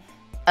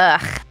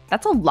 Ugh,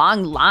 that's a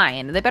long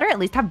line. They better at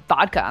least have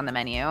vodka on the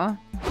menu.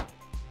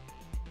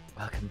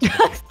 Welcome to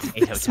the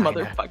potato This diner.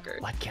 motherfucker.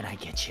 What can I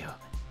get you?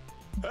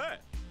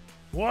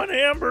 One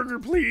hamburger,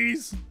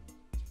 please.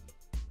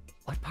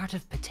 What part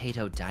of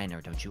potato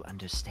diner don't you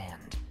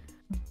understand?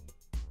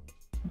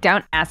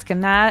 Don't ask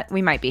him that.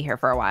 We might be here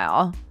for a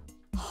while.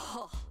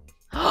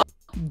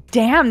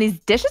 Damn, these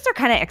dishes are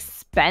kind of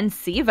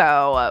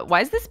expensivo.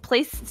 Why is this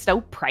place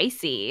so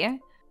pricey?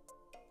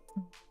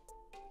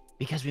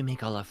 Because we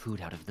make all our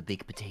food out of the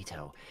big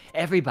potato.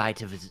 Every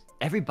bite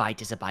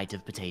is a bite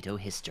of potato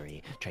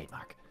history.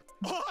 Trademark.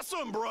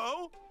 Awesome,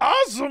 bro!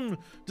 Awesome!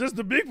 Does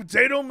the big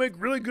potato make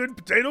really good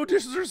potato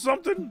dishes or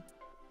something?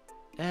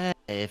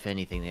 If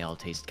anything, they all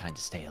taste kind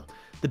of stale.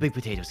 The big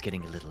potato's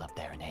getting a little up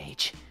there in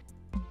age.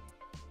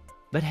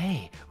 But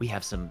hey, we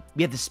have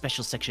this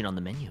special section on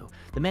the menu.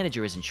 The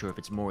manager isn't sure if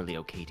it's morally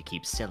okay to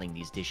keep selling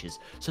these dishes,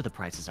 so the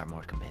prices are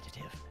more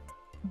competitive.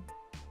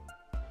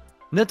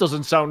 That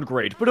doesn't sound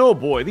great, but oh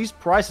boy, these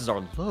prices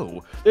are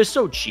low. They're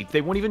so cheap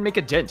they won't even make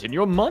a dent in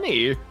your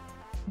money.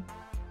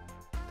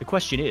 The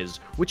question is,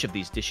 which of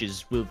these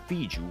dishes will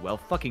feed you while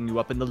fucking you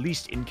up in the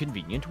least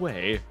inconvenient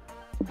way?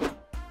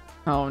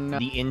 Oh no.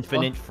 The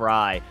infinite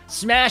fry.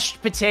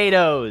 Smashed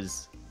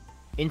potatoes!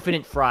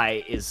 Infinite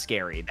fry is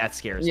scary. That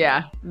scares me.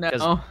 Yeah, 'Cause,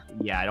 no.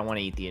 Yeah, I don't want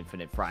to eat the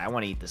infinite fry. I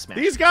want to eat the smashed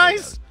These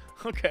guys?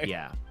 potatoes. Okay.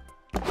 Yeah.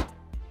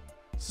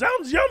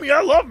 Sounds yummy.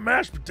 I love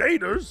mashed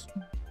potatoes.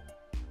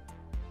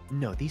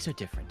 No, these are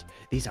different.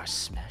 These are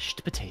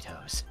smashed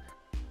potatoes.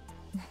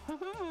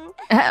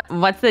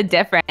 What's the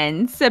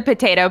difference?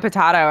 Potato,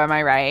 am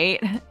I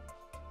right?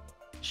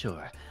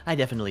 Sure, I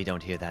definitely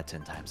don't hear that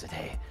 10 times a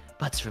day.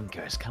 Butts from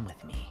Gers, come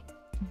with me.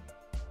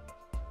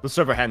 The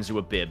server hands you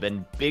a bib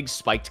and big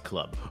spiked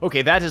club.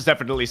 Okay, that is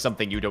definitely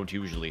something you don't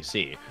usually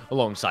see,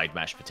 alongside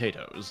mashed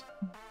potatoes.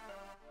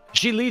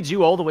 She leads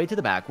you all the way to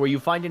the back, where you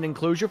find an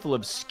enclosure full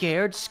of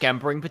scared,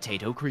 scampering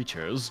potato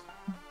creatures.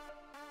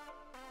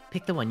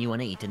 Pick the one you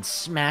want to eat and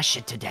smash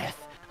it to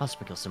death. I'll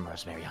sprinkle some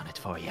rosemary on it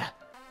for you.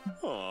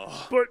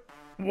 But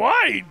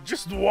why?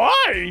 Just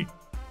why?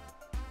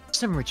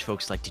 Some rich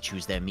folks like to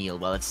choose their meal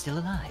while it's still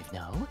alive,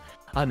 no?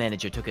 Our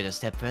manager took it a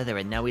step further,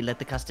 and now we let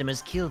the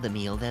customers kill the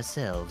meal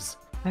themselves.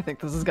 I think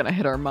this is gonna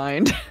hit our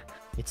mind.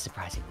 It's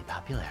surprisingly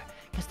popular,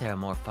 because there are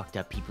more fucked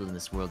up people in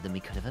this world than we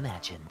could have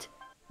imagined.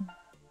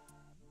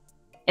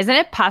 Isn't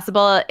it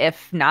possible,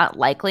 if not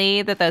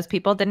likely, that those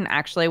people didn't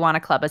actually want to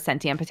club a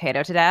sentient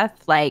potato to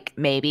death? Like,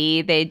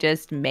 maybe they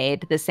just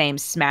made the same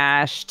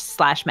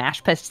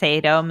smashed/mashed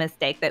potato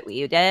mistake that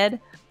we did?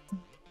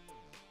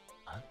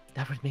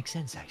 That would make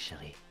sense,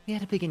 actually. We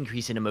had a big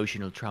increase in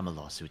emotional trauma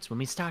lawsuits when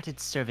we started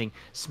serving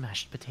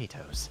smashed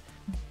potatoes.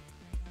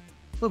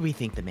 We'll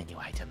rethink the menu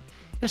item.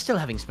 You're still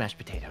having smashed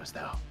potatoes,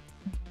 though.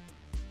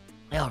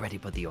 I already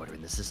put the order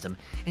in the system,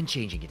 and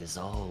changing it is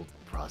a whole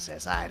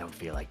process I don't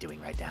feel like doing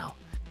right now.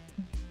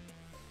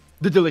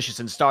 The delicious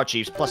and Star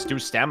Chiefs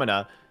 +2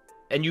 stamina,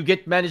 and you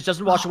get manage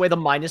doesn't wash away the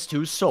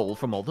 -2 soul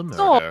from all the murder.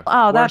 Soul.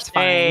 Oh, that's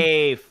fine.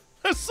 Safe.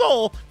 A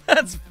soul.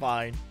 That's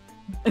fine.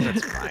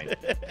 That's fine.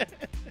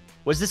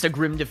 Was this a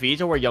grim defeat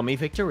or a yummy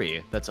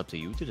victory? That's up to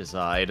you to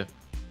decide.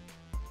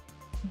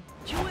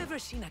 You ever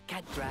seen a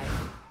cat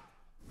drive?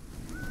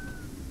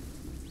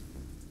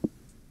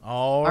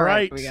 All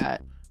right. We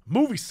got.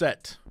 Movie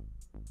set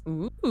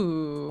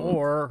Ooh.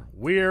 or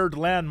weird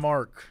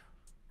landmark.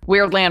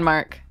 Weird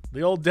landmark.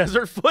 The old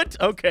desert foot?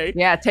 Okay.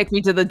 Yeah, take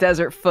me to the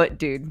desert foot,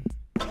 dude.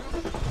 Are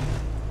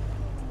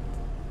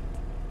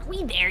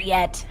we there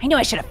yet? I knew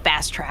I should have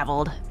fast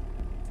traveled.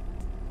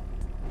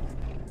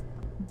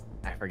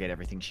 I forget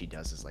everything she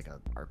does is like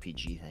a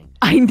RPG thing.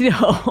 I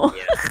know.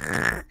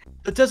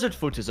 The desert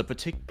foot is a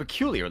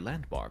peculiar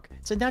landmark.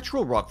 It's a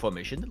natural rock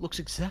formation that looks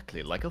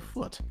exactly like a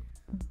foot.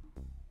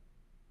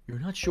 You're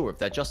not sure if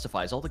that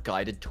justifies all the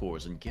guided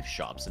tours and gift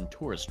shops and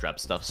tourist trap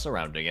stuff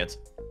surrounding it.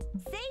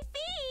 Say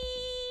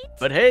feet!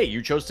 But hey,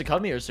 you chose to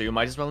come here, so you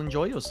might as well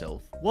enjoy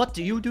yourself. What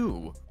do you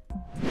do?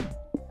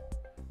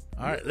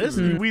 All right. This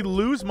is, we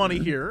lose money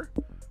here.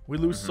 We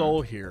lose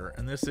soul here.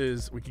 And this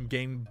is, we can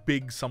gain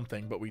big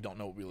something, but we don't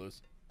know what we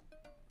lose.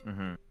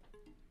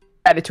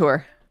 Guided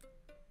tour.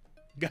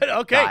 Good.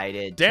 Okay.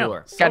 Guided Damn.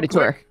 tour. So Guided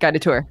tour. quick.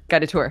 Guided tour.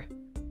 Guided tour.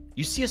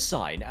 You see a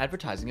sign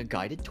advertising a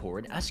guided tour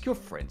and ask your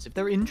friends if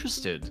they're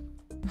interested.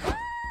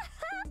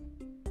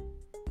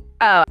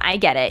 Oh, I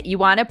get it. You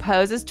want to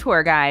pose as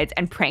tour guides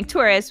and prank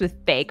tourists with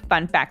fake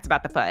fun facts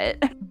about the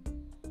foot.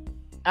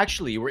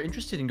 Actually, you were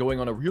interested in going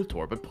on a real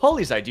tour, but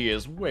Polly's idea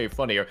is way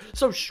funnier,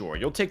 so sure,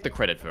 you'll take the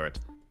credit for it.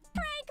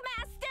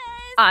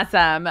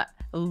 Awesome.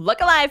 Look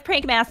alive,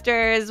 prank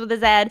masters with a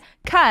Z,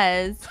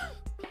 cause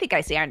I think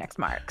I see our next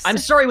marks. I'm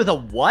sorry, with a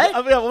what?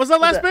 What was that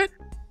last bit?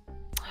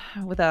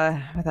 with a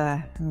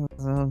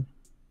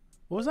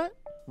What was that?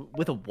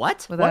 With a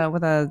what? with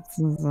a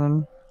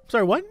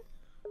Sorry, what?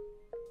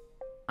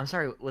 I'm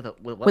sorry, with a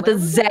what With a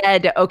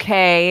letter? Z,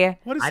 okay?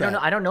 What is I that? don't know.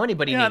 I don't know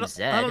anybody Yeah, named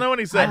Zed. I don't know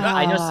any Zed.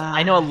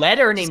 I know a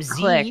letter named Just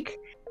Z. click.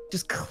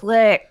 Just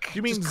click.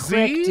 You mean Just Z?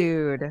 click,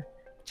 dude.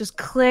 Just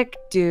click,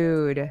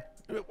 dude.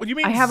 What do you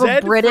mean? I have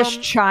Zed a British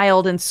from...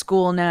 child in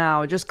school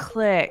now. Just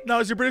click. No,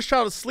 is your British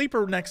child asleep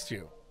or next to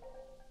you?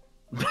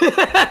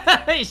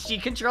 Is she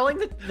controlling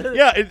the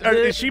Yeah,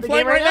 is she the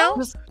playing game right now?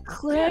 Just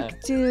click,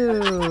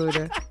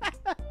 dude.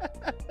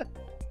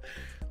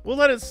 We'll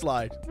let it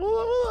slide.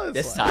 We'll let it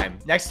This slide. time.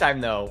 Next time,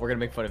 though, we're gonna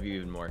make fun of you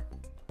even more.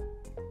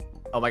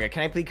 Oh my god,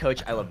 can I plead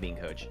coach? I love being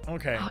coach.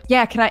 Okay.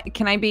 Yeah,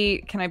 can I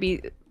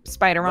be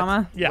Spider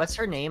Mama? Yeah. What's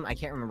her name? I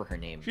can't remember her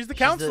name. She's the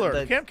counselor,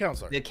 the camp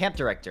counselor. The camp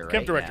director, right?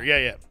 Camp director,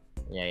 yeah.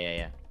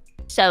 Yeah.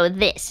 So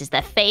this is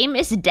the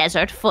famous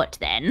desert foot,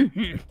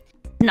 then?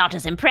 Not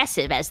as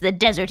impressive as the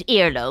desert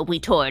earlobe we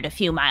toured a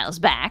few miles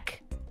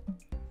back.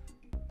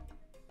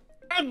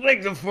 I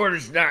think the foot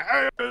is not.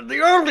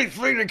 The only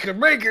thing that can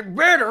make it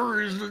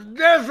better is the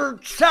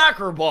desert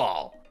soccer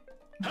ball.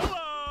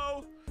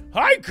 Hello!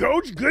 Hi,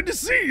 Coach. Good to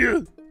see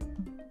you.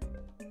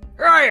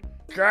 Hi,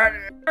 Scott,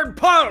 and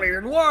Polly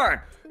and Juan.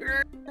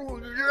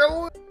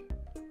 What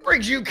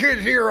brings you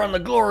kids here on the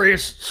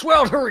glorious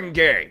sweltering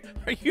day?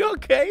 Are you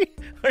okay?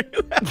 Are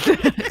you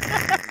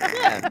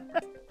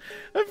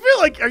I feel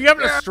like, are you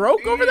having a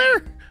stroke over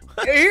there?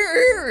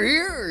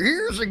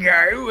 Here's a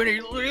guy who, when he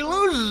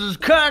loses his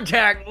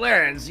contact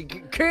lens, he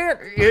can't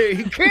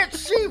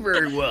see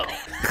very well.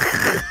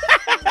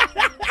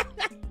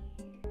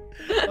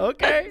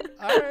 Okay,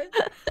 all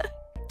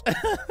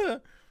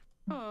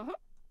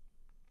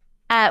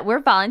right. We're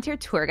volunteer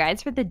tour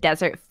guides for the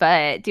Desert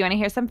Foot. Do you want to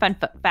hear some fun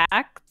foot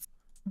facts?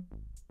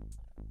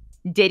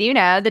 Did you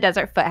know the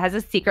Desert Foot has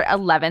a secret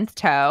 11th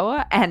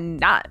toe? And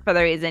not for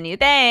the reason you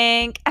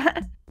think.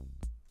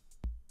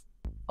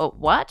 Oh,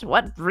 what?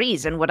 What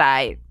reason would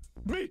I?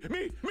 Me.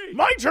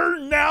 My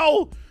turn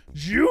now.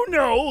 Do you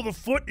know the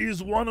foot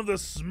is one of the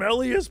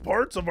smelliest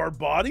parts of our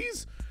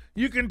bodies?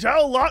 You can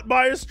tell a lot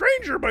by a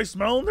stranger by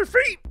smelling their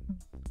feet.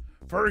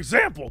 For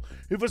example,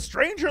 if a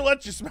stranger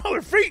lets you smell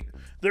their feet,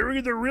 they're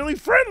either really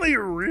friendly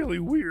or really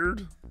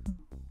weird.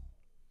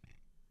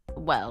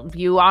 Well,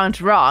 you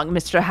aren't wrong,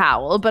 Mr.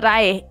 Howell, but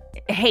I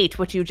hate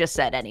what you just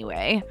said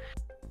anyway.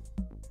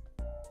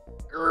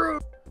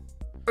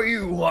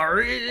 You are.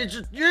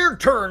 It's your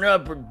turn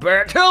up and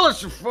back. Tell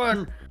us a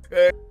fun,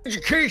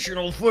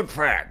 educational foot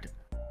fact.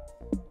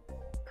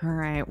 All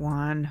right,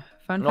 Juan.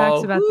 Fun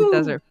facts about the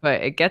desert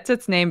foot. It gets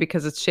its name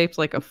because it's shaped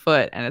like a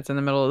foot and it's in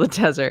the middle of the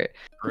desert.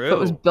 The foot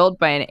was built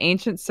by an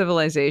ancient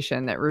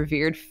civilization that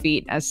revered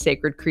feet as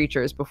sacred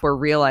creatures before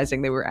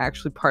realizing they were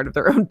actually part of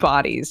their own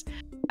bodies.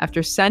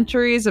 After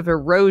centuries of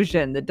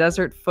erosion, the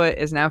desert foot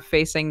is now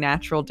facing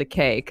natural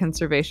decay.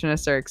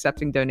 Conservationists are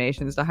accepting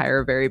donations to hire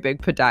a very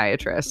big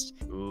podiatrist.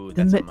 Ooh,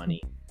 that's some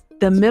money.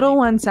 The middle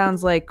one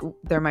sounds like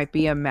there might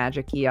be a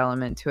magic-y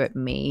element to it,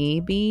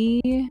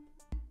 maybe?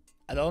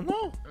 I don't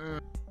know.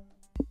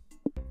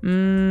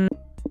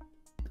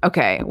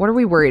 Okay, what are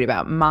we worried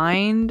about?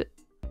 Mind,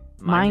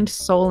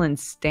 soul, and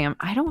stamina.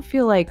 I don't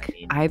feel like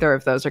either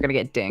of those are going to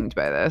get dinged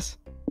by this.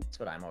 That's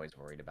what I'm always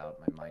worried about,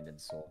 my mind and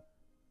soul.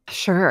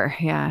 Sure,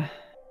 yeah.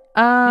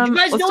 Did you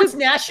guys know it's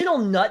National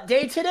Nut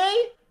Day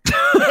today?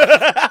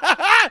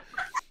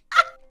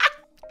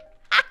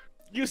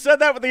 You said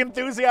that with the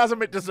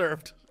enthusiasm it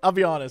deserved. I'll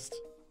be honest.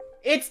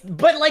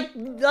 But like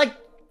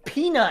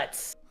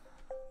peanuts.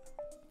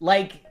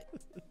 Like,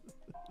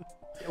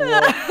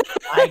 well,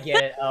 I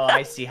get it. Oh,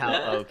 I see how.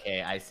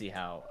 Okay, I see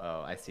how.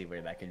 Oh, I see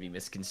where that can be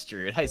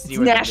misconstrued. I see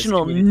where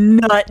National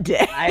Nut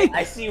Day.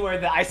 I see where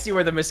the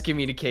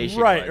miscommunication.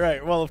 Right, was.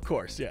 right. Well, of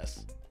course,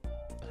 yes.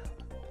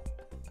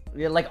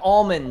 Yeah, like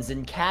almonds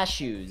and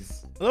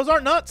cashews. Those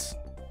aren't nuts.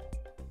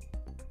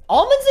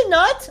 Almond's a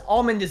nut?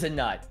 Almond is a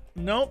nut.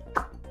 Nope.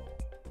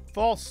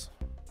 False.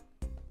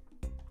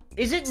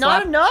 Is it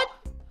not a nut?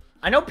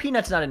 I know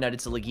peanut's not a nut,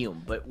 it's a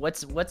legume, but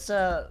what's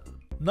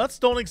Nuts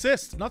don't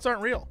exist. Nuts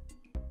aren't real.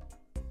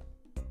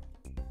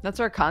 Nuts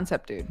are a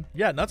concept, dude.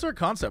 Yeah, nuts are a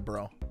concept,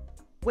 bro.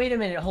 Wait a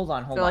minute, hold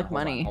on. They're like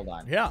money. Hold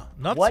on. Yeah,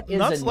 nuts What is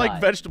nuts a like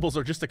nut? vegetables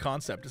are just a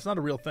concept. It's not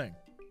a real thing.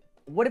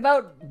 What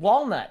about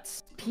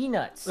walnuts?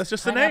 Peanuts? That's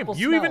just the name. Pineapple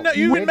You even smells,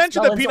 you even grape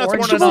mentioned that smells, peanuts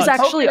orange weren't a Vegetables nut.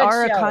 actually Coconut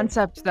are a shell.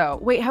 concept, though.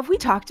 Wait, have we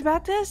talked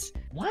about this?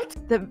 What?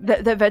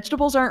 The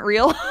vegetables aren't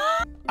real?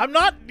 I'm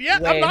not. Yeah,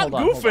 I'm Wait, not hold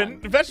on, hold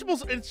goofing.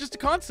 Vegetables. It's just a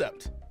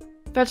concept.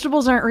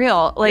 Vegetables aren't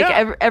real. Like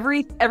Yeah.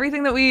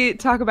 everything that we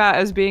talk about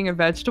as being a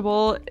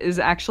vegetable is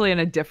actually in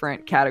a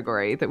different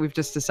category that we've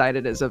just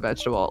decided is a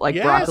vegetable.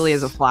 Like broccoli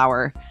is a Yes.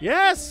 flower.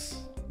 Yes.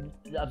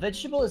 A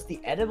vegetable is the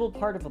edible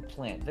part of a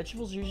plant.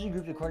 Vegetables are usually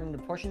grouped according to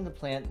the portion of the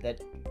plant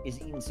that is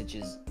eaten, such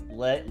as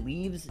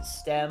leaves,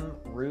 stem,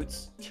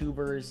 roots,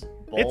 tubers,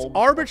 bulbs. It's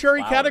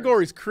arbitrary or flowers.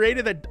 categories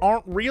created that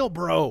aren't real,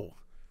 bro.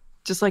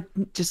 Just like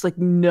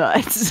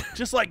nuts.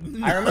 Just like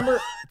I remember.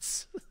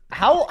 nuts.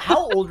 How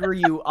old were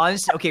you?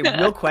 Honestly, okay.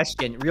 Real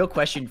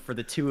question for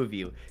the two of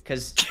you,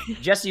 because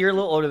Jesse, you're a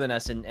little older than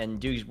us, and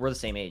Dukes, we're the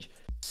same age.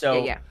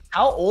 So,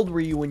 how old were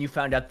you when you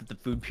found out that the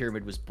food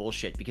pyramid was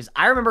bullshit? Because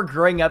I remember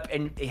growing up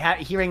and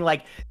hearing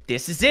like,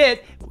 "This is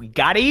it. We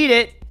gotta eat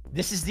it.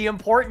 This is the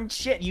important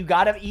shit. You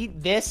gotta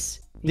eat this.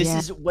 This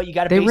is what you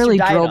gotta." They base really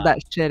your diet drilled on. that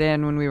shit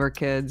in when we were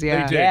kids.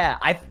 Yeah. Yeah.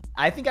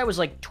 I think I was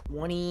like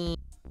 21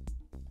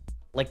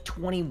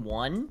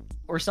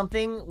 or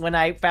something when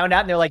I found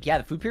out, and they're like, "Yeah,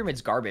 the food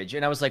pyramid's garbage,"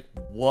 and I was like,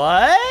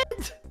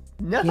 "What?"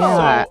 No.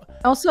 Yeah.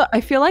 Also,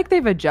 I feel like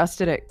they've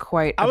adjusted it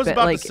quite a bit. I was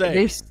about like, to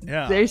say,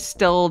 it's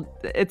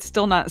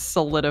still not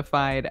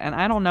solidified, and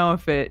I don't know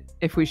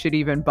if we should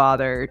even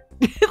bother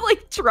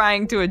like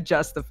trying to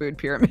adjust the food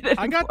pyramid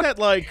anymore. I got that,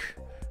 like,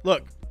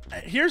 look,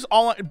 here's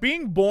all,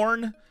 being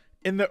born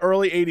in the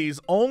early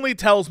 80s only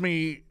tells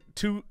me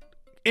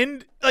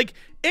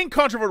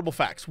incontrovertible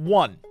facts.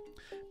 One,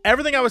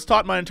 everything I was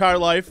taught my entire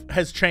life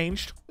has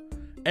changed,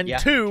 and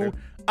two,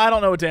 I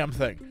don't know a damn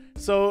thing.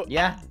 So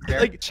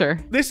like, sure,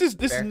 this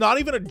is not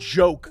even a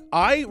joke.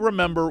 I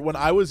remember when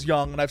I was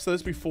young, and I've said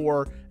this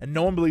before, and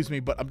no one believes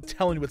me, but I'm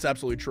telling you, it's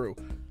absolutely true.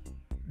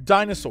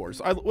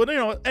 Dinosaurs.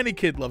 Any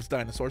kid loves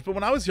dinosaurs, but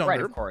when I was younger,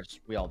 right, of course,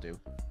 we all do.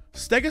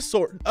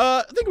 Stegosaurus.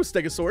 I think it was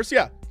Stegosaurus.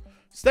 Yeah,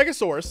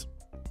 Stegosaurus.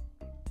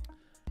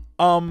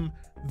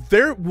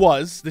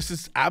 This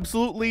is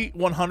absolutely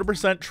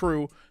 100%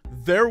 true.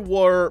 There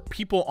were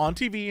people on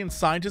TV and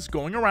scientists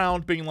going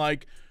around being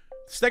like,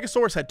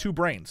 Stegosaurus had 2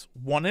 brains,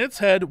 one in its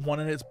head, one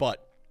in its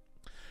butt.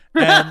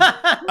 And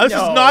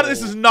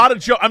this is not a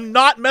joke. I'm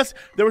not messing.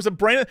 There was a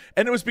brain,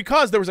 and it was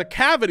because there was a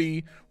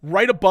cavity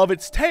right above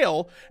its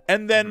tail,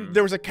 and then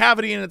there was a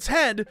cavity in its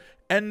head,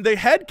 and the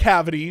head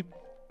cavity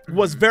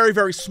was very,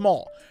 very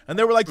small. And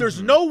they were like,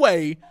 there's no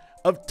way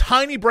a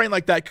tiny brain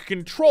like that could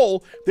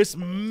control this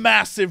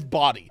massive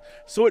body.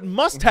 So it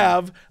must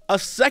have a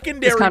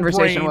secondary This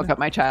conversation brain. woke up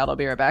my child. I'll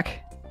be right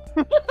back.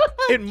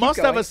 It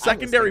must have a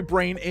secondary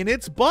brain in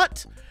its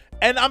butt.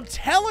 And I'm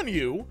telling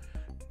you,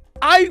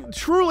 I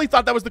truly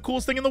thought that was the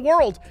coolest thing in the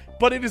world,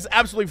 but it is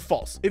absolutely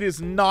false. It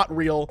is not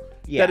real.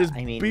 Yeah, that is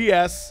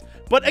BS.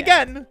 But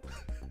again,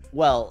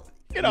 well,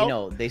 you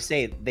know, they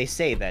say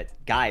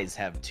that guys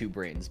have 2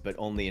 brains, but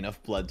only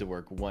enough blood to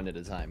work one at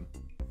a time.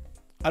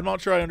 I'm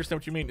not sure I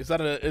understand what you mean. Is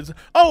that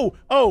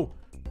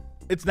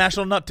it's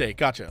National Nut Day.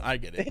 Gotcha. I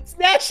get it. It's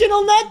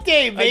National Nut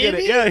Day,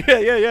 baby. I get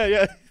it.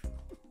 Yeah.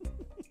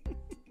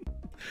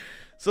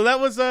 So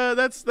that was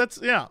that's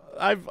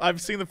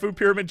I've seen the food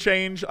pyramid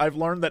change. I've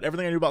learned that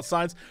everything I knew about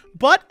science,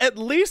 but at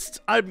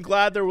least I'm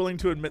glad they're willing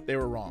to admit they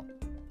were wrong.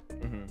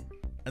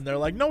 And they're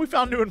like, no, we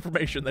found new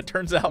information that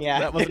turns out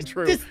that wasn't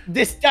true.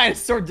 This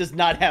dinosaur does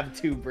not have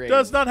 2 brains.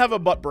 Does not have a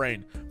butt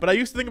brain. But I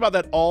used to think about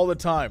that all the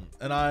time,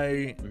 and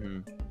I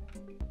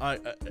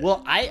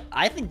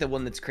think the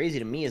one that's crazy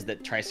to me is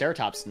that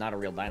Triceratops is not a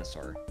real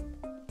dinosaur.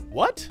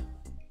 What?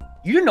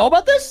 You didn't know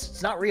about this?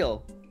 It's not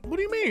real. What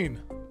do you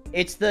mean?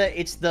 It's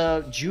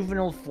the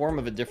juvenile form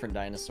of a different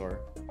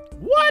dinosaur.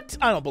 What?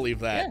 I don't believe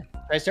that.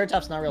 Yeah.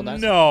 Triceratops not a real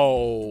dinosaur.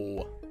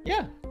 No.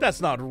 Yeah. That's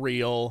not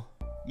real.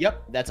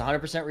 Yep, that's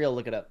 100% real.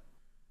 Look it up.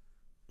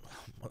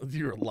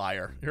 You're a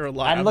liar. You're a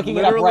liar. I'm looking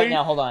it up right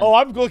now. Hold on. Oh,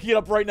 I'm looking it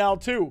up right now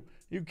too.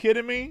 You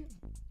kidding me?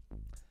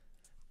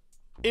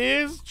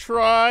 Is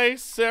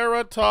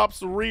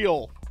Triceratops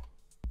real?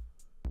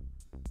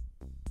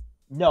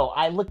 No,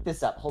 I looked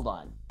this up. Hold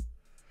on.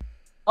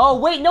 Oh,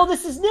 wait, no,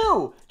 this is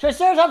new.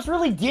 Triceratops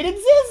really did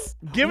exist?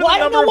 Given the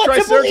number of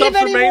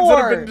Triceratops remains that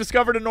have been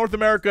discovered in North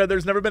America,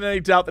 there's never been any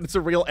doubt that it's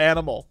a real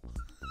animal.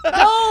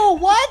 No,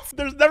 what?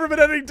 There's never been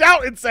any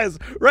doubt, it says.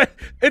 Right?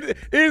 It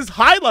is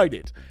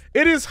highlighted.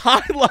 It is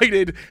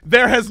highlighted.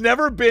 There has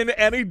never been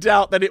any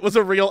doubt that it was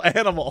a real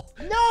animal.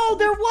 No,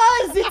 there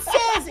was. It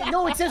says.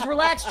 No, it says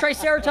relax.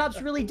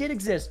 Triceratops really did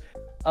exist.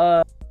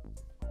 What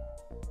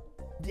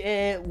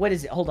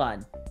is it? Hold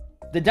on.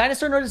 The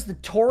dinosaur known as the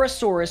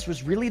Torosaurus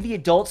was really the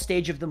adult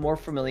stage of the more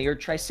familiar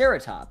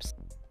Triceratops.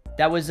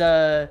 That was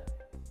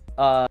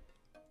from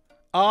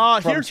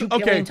 2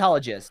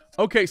 paleontologists.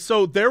 Okay,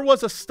 so there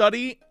was a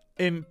study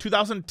in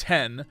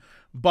 2010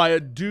 by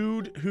a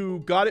dude who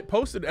got it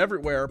posted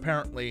everywhere,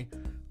 apparently.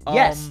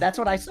 Yes, that's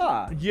what I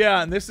saw.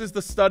 Yeah, and this is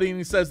the study, and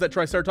he says that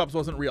Triceratops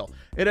wasn't real.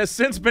 It has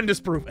since been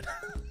disproven.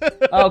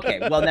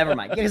 Okay, well, never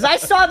mind. Because I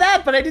saw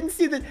that, but I didn't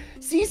see the...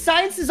 See,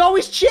 science is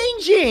always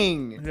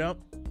changing! Yep.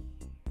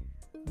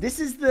 This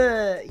is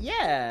the...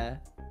 Yeah.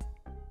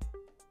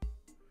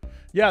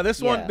 Yeah,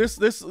 this one,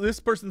 this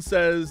person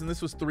says, and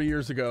this was 3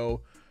 years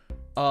ago,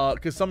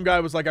 because some guy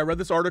was like, I read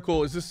this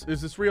article, is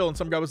this real? And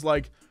some guy was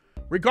like,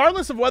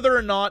 regardless of whether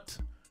or not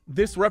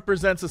this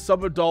represents a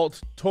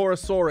subadult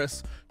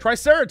Torosaurus,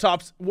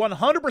 Triceratops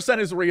 100%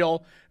 is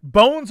real.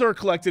 Bones are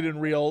collected in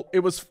real. It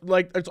was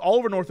like, it's all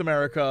over North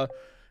America.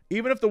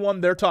 Even if the one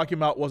they're talking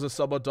about was a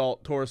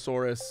subadult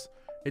Torosaurus,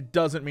 it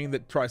doesn't mean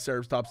that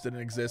Triceratops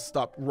didn't exist.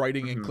 Stop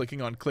writing and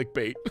clicking on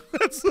clickbait.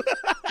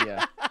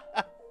 Yeah.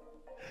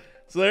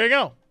 So there you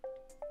go.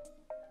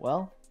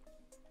 Well,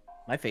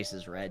 my face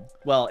is red.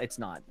 Well, it's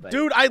not. But...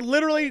 Dude, I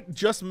literally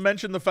just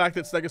mentioned the fact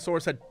that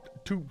Stegosaurus had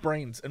 2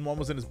 brains and one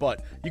was in his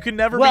butt. You can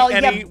never be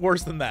any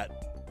worse than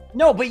that.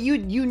 No, but you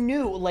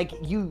knew, like,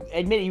 you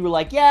admitted, you were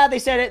like, yeah, they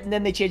said it, and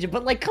then they changed it.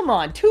 But, like, come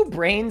on, 2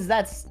 brains,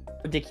 that's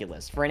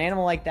ridiculous. For an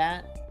animal like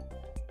that?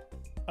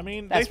 I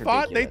mean, That's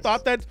they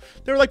thought that,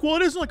 they were like, well,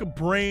 it isn't like a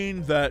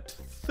brain that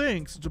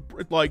thinks,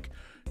 it like,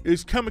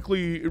 is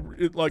chemically,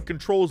 it like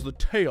controls the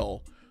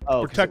tail.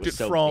 Oh, protect it was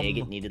so from big,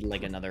 it needed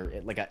like another,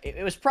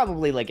 it was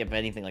probably like, if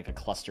anything, like a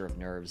cluster of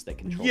nerves that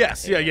control.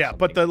 Yes, yeah.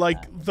 But the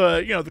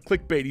the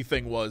clickbaity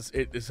thing was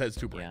it has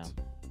 2 brains.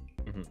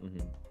 Yeah.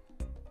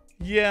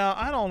 Yeah,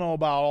 I don't know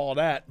about all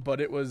that,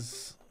 but it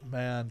was,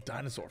 man,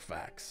 dinosaur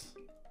facts.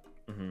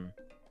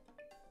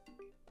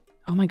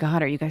 Oh my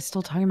god, are you guys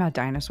still talking about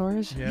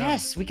dinosaurs? Yeah.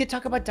 Yes, we could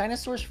talk about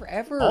dinosaurs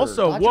forever.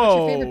 Also, Dodger, what's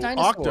your favorite whoa,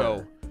 dinosaur?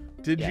 Octo,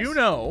 did you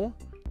know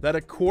that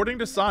according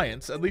to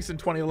science, at least in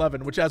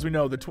 2011, which as we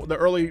know, the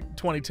early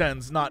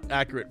 2010s, not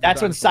accurate.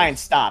 That's when science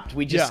stopped.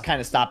 We just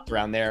kind of stopped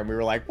around there, and we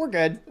were like, we're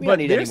good. We don't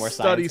need any more science.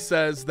 But this study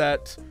science. says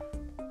that,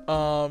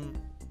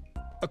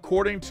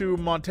 according to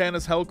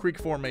Montana's Hell Creek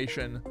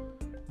Formation,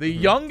 the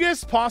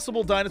youngest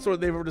possible dinosaur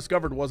they've ever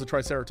discovered was a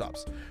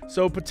Triceratops.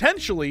 So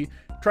potentially,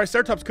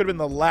 Triceratops could have been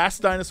the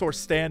last dinosaur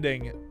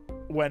standing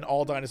when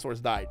all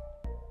dinosaurs died.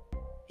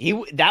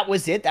 That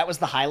was it? That was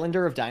the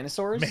Highlander of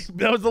dinosaurs? Maybe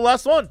that was the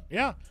last one.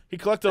 Yeah. He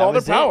collected all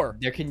their power.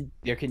 There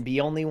can be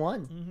only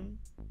one.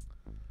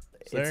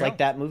 So it's like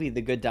that movie,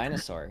 The Good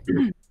Dinosaur.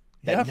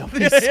 Yeah.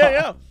 Nobody saw.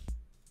 Yeah.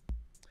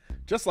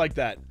 Just like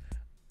that.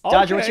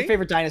 Dodger, what's your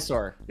favorite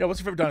dinosaur? Yeah, what's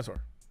your favorite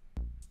dinosaur?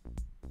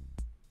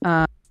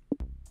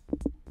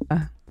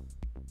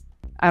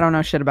 I don't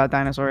know shit about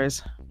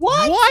dinosaurs.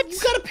 What? You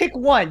gotta pick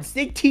one.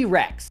 Say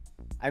T-Rex.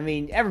 I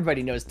mean,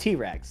 everybody knows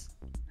T-Rex.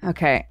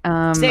 Okay.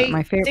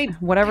 My favorite,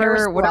 whatever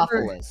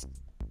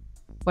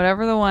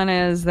the one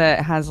is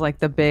that has like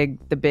the big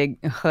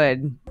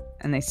hood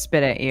and they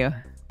spit at you.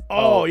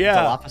 Oh yeah.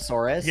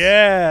 Dilophosaurus.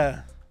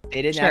 Yeah.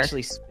 They didn't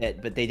actually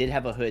spit, but they did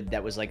have a hood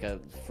that was like a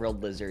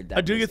frilled lizard.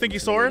 That do you think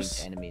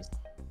Thinkosaurus? Enemies.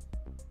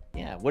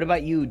 Yeah. What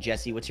about you,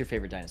 Jesse? What's your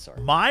favorite dinosaur?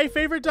 My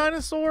favorite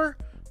dinosaur?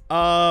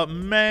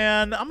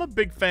 Man, I'm a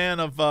big fan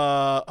of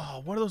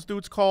what are those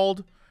dudes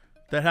called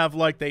that have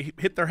like they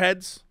hit their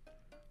heads?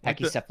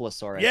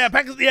 Pachycephalosaurus. Yeah,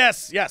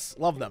 yes,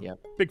 love them. Yep.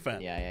 Big fan.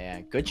 Yeah.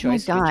 Good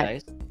choice. Oh my God. Good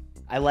choice.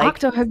 I like.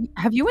 Octo,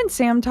 have you and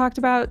Sam talked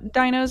about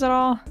dinos at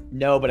all?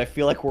 No, but I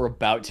feel like we're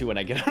about to when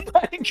I get on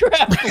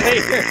Minecraft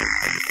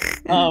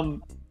later.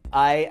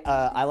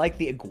 I like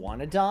the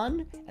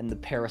Iguanodon and the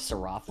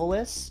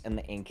Parasaurolophus and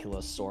the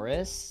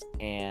Ankylosaurus,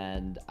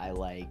 and I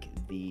like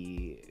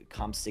the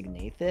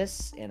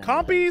Compsognathus and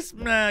Compies?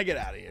 Nah, get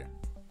out of here.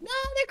 Nah,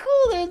 they're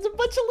cool. There's a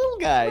bunch of little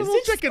guys.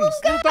 Little chickens,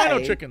 little dino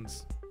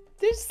chickens.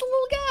 There's the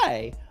little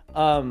guy.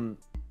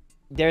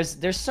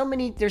 There's so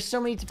many the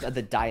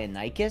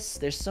Deinonychus.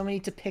 There's so many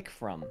to pick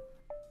from.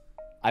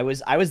 I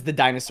was the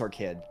dinosaur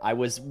kid. I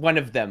was one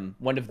of them,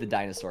 one of the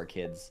dinosaur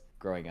kids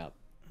growing up.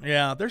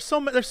 Yeah, there's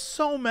so many. There's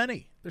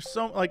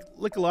so like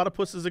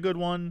Liccolotopus is a good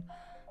one,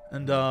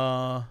 and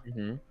Yeah.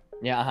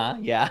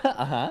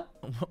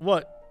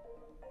 What?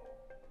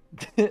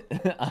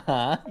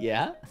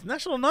 Yeah. It's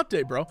National Nut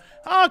Day, bro.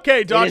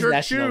 Okay,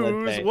 Dodger,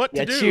 choose what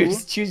to do.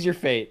 Choose your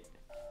fate.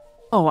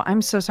 Oh,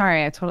 I'm so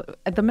sorry. I told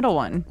the middle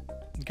one.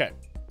 Okay.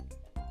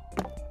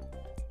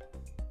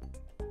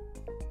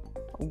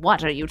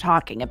 What are you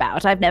talking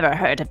about? I've never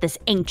heard of this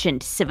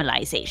ancient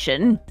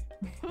civilization.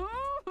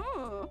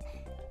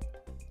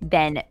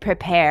 Then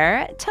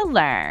prepare to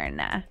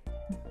learn.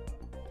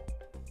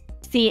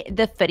 See,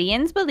 the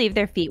Footians believe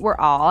their feet were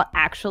all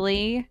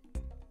actually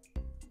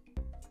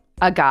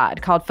a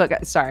god called Foot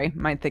God. Sorry,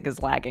 my thing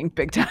is lagging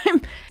big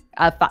time.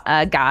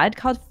 A god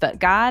called Foot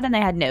God, and they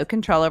had no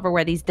control over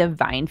where these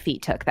divine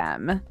feet took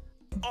them.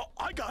 Oh,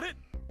 I got it.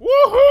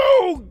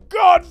 Woohoo!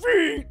 God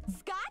feet!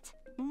 Scott?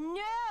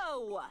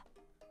 No!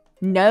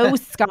 No,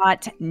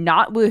 Scott,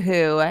 not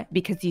woohoo,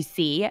 because you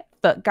see,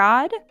 Foot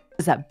God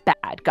was a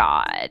bad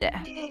god.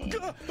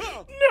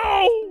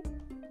 No!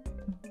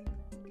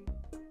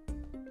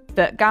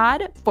 Foot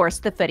God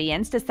forced the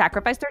Footians to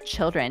sacrifice their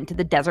children to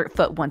the desert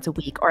foot once a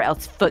week, or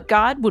else Foot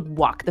God would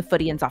walk the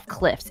Footians off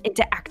cliffs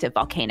into active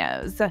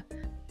volcanoes.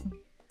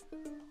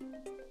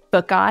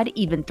 Foot God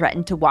even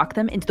threatened to walk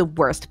them into the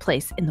worst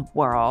place in the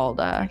world.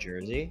 New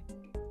Jersey?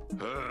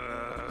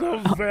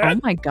 Oh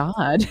my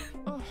god.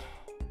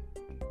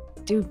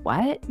 Dude,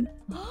 what?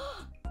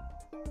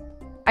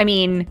 I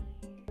mean,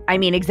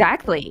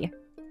 exactly.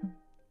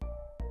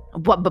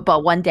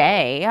 But one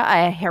day,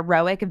 a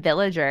heroic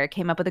villager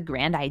came up with a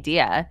grand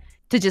idea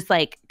to just,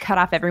 like, cut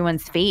off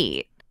everyone's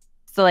feet.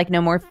 So, like,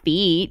 no more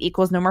feet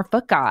equals no more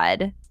Foot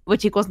God,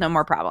 which equals no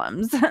more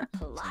problems.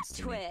 Plot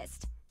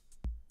twist.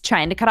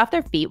 Trying to cut off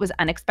their feet was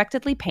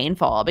unexpectedly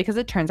painful because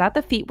it turns out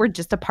the feet were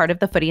just a part of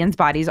the Footians'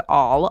 bodies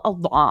all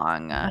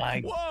along.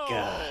 My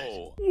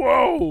God.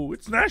 Whoa!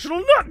 It's National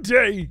Nut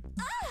Day!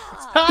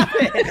 Stop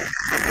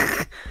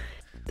it!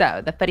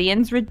 So the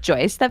Footians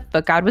rejoiced that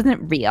Foot God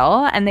wasn't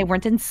real and they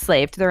weren't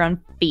enslaved to their own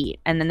feet.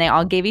 And then they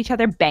all gave each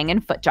other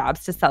banging foot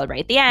jobs to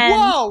celebrate the end.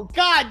 Whoa,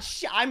 God,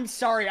 I'm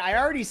sorry. I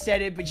already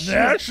said it, but she's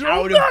National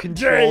out Nut of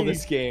control Day.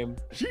 this game.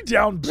 She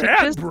down She bad,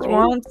 just bro.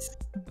 wants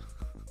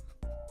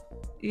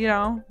you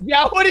know.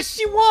 Yeah, what does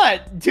she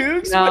want,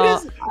 Dukes?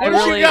 No,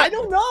 I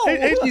don't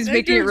know. She's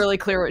making it really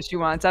clear what she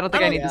wants. I don't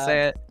think I need to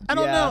say it. I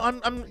don't know.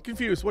 I'm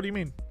confused. What do you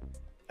mean?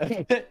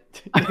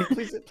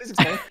 please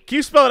explain. Can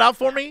you spell it out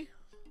for me?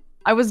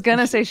 I was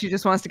gonna say she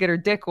just wants to get her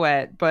dick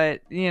wet, but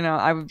you know,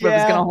 I was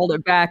gonna hold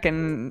it back,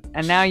 and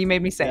now you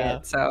made me say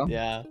it. So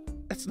yeah,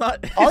 it's not.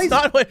 It's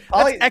not.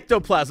 That's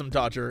ectoplasm,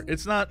 Dodger.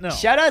 It's not. No.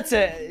 Shout out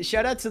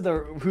to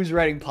the who's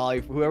writing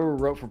Polly. Whoever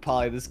wrote for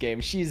Polly this game,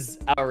 she's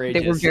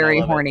outrageous. They were very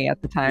horny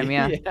at the time.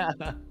 Yeah.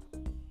 Yeah.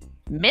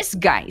 Miss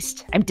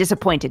Geist, I'm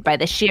disappointed by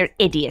the sheer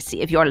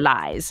idiocy of your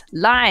lies.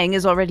 Lying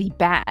is already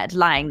bad.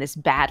 Lying this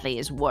badly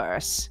is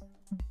worse.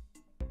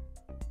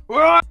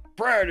 Well, I'm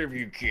proud of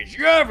you kids.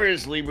 You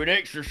obviously been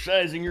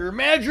exercising your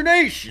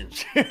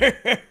imaginations.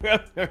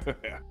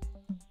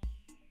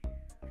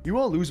 You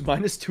all lose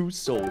 -2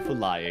 soul for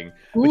lying,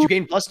 but you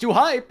gain +2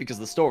 hype because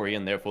the story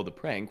and therefore the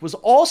prank was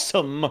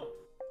awesome.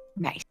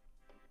 Nice.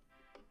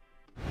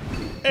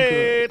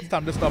 Hey, it's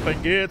time to stop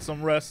and get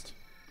some rest.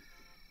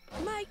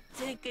 Might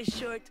take a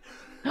short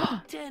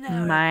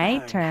 10-hour My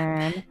burn.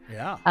 turn.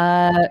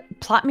 Yeah.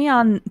 Plot me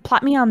on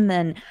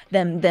them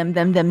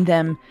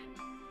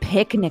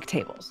picnic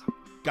tables.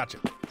 Gotcha.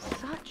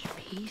 Such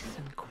peace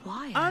and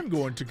quiet. I'm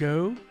going to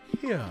go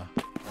here.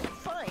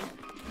 Fine.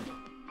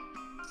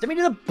 Send me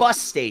to the bus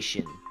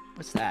station.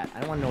 What's that? I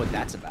don't want to know what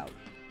that's about.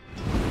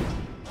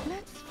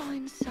 Let's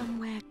find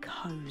somewhere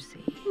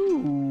cozy.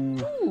 Ooh.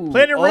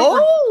 Planet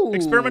Rover. Oh!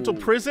 Experimental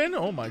prison.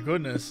 Oh my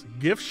goodness.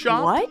 Gift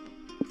shop. What?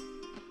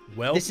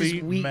 Wealthy This is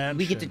we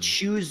get to mansion.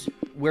 choose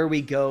where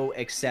we go,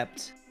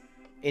 except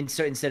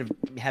instead of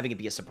having it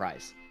be a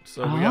surprise.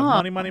 So we have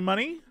money.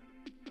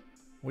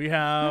 We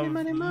have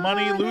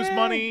money, lose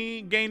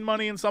money, gain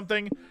money, and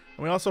something. And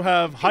we also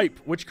have hype,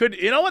 which could,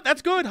 you know what?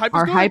 That's good. Hype is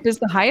Our good. hype is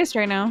the highest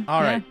right now.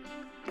 All right.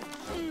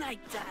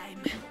 Nighttime.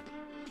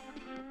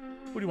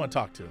 Who do you want to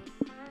talk to?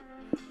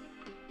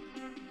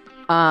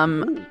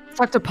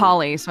 Talk to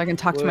Polly so I can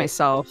talk to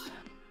myself.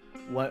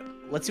 What?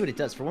 Let's see what it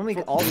does. For 1 week,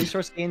 all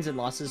resource gains and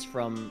losses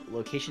from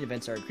location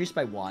events are increased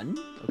by 1.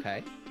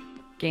 Okay.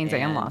 Gains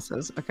and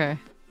losses. Okay.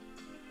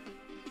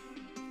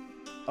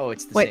 Oh,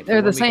 it's the Wait, same.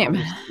 they're For the 1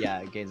 week, same.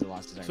 yeah, gains and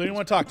losses are So you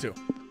increased. want to talk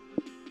to?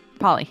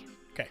 Polly,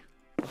 Okay.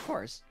 Of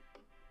course.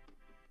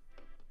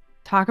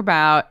 talk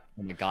about.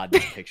 Oh my god,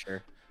 this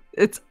picture.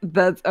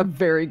 That's a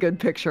very good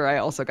picture. I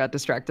also got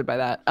distracted by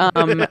that.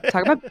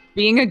 Talk about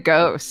being a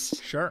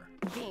ghost. Sure.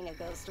 Being a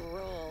ghost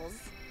rules.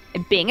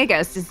 Being a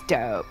ghost is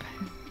dope.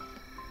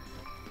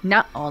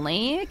 Not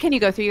only can you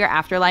go through your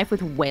afterlife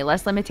with way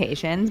less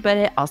limitations, but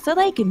it also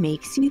like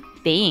makes you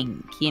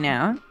think, you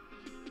know?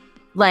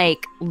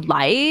 Like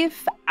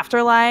life,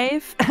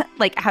 afterlife,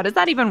 like how does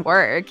that even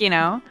work, you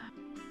know?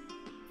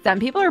 Some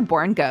people are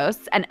born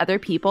ghosts and other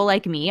people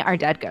like me are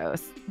dead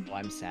ghosts. Oh,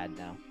 I'm sad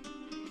now.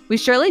 We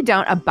surely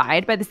don't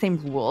abide by the same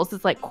rules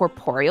as like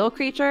corporeal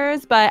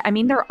creatures, but I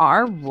mean there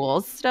are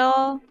rules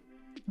still.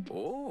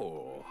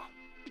 Oh.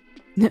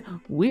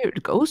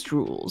 Weird ghost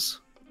rules.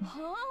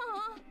 Huh?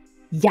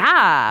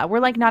 Yeah, we're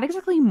like not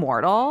exactly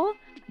mortal,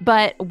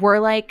 but we're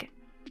like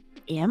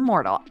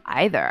immortal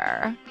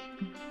either.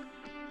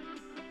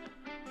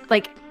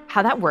 Like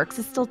how that works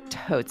is still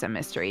totes a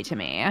mystery to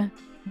me.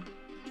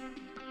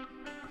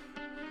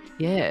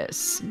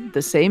 Yes,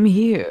 the same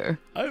here.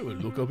 I will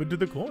look up into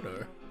the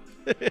corner.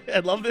 I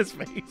love this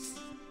face.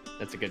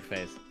 That's a good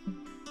face.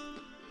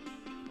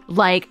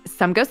 Like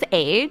some ghosts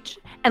age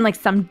and like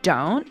some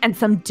don't and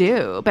some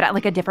do, but at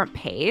like a different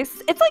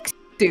pace. It's like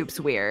soups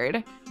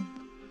weird.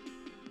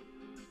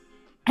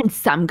 And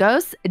some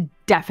ghosts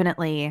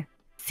definitely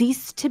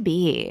cease to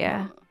be.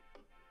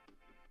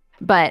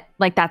 But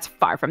like that's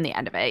far from the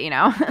end of it, you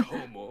know?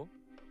 Como?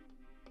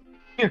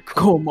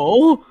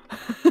 Como?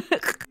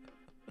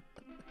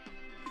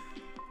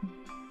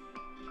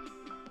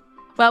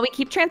 Well, we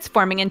keep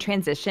transforming and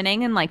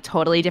transitioning in like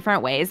totally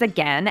different ways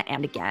again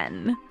and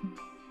again.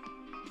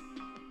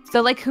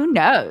 So like who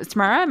knows?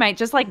 Tomorrow I might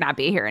just like not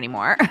be here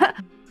anymore.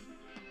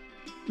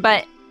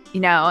 But, you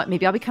know,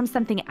 maybe I'll become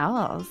something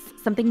else,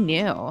 something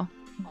new.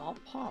 Oh,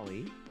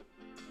 Polly.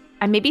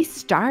 I may be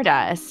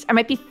stardust. I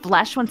might be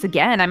flesh once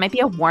again. I might be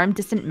a warm,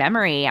 distant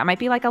memory. I might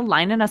be like a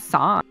line in a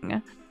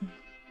song.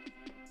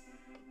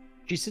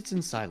 She sits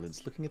in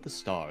silence, looking at the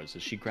stars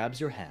as she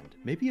grabs your hand,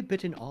 maybe a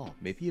bit in awe,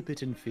 maybe a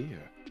bit in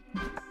fear.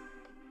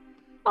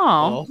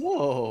 Oh.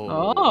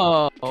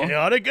 Oh.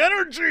 Chaotic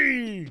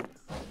energy.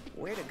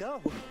 Way to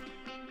go.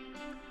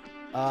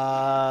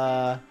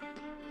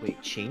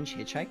 Wait, change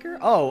hitchhiker?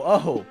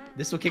 Oh,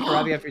 this will kick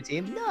Robbie off your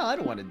team? No, I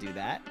don't want to do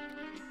that.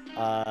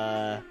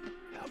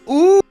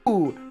 Ooh,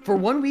 for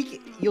 1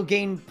 week, you'll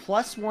gain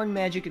 +1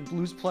 magic and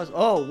lose plus.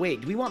 Oh,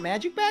 wait, do we want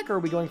magic back or are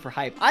we going for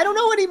hype? I don't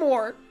know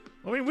anymore.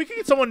 I mean, we could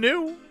get someone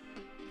new.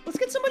 Let's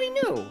get somebody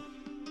new.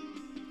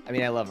 I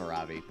mean, I love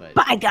Arabi, but.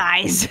 Bye,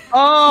 guys.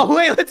 Oh,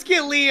 wait, let's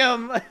get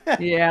Liam.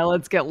 Yeah,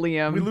 let's get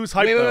Liam. We lose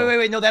hype. though.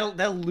 Wait. No,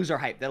 that'll lose our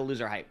hype. That'll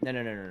lose our hype.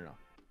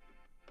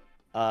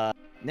 No.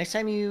 Next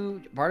time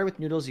you barter with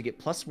noodles, you get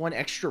 +1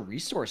 extra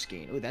resource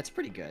gain. Oh, that's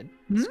pretty good.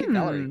 Let's get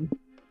Valerie.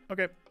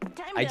 Okay.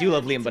 I do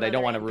love Liam, but I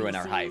don't want to ruin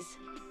our hype.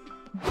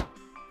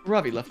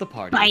 Ravi left the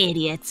party. Bye,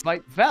 idiots.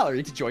 Invite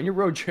Valerie to join your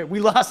road trip. We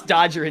lost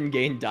Dodger and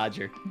gained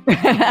Dodger.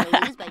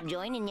 Lose by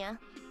joining ya.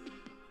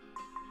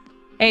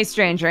 Hey,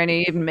 stranger, I know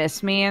you'd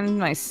miss me and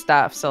my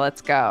stuff, so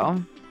let's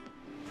go.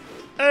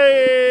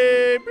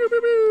 Hey! Pew,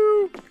 pew,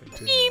 pew.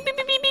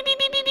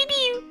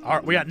 All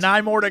right, we got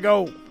 9 more to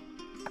go.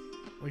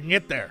 We can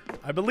get there.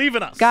 I believe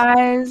in us.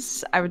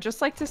 Guys, I would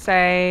just like to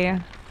say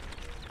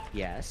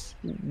Yes.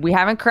 we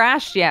haven't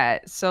crashed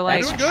yet, so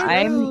like That's good.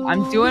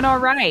 I'm doing all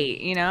right,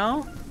 you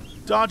know?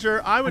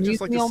 Dodger, I would I'm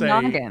just like using to the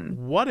old say,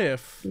 noggin. what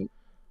if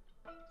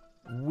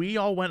we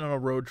all went on a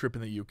road trip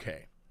in the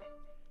UK?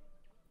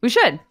 We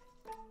should.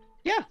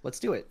 Yeah, let's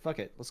do it. Fuck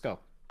it. Let's go.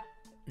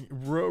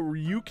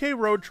 UK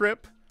road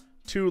trip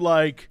to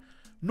like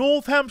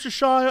North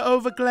Hampshire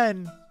over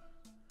Glen,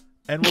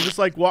 and we'll just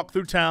like walk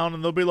through town,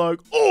 and they'll be like,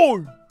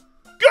 "Oh,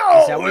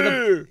 go!" Is that where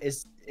the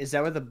is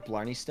that where the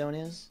Blarney Stone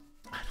is?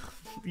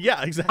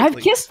 Yeah, exactly. I've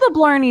kissed the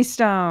Blarney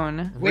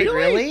Stone. Wait,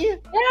 really? Yeah,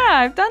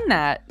 I've done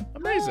that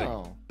Amazing.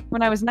 Oh.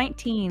 when I was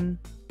 19.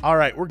 All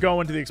right, we're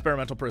going to the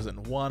experimental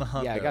prison.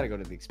 100. Yeah, I gotta go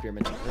to the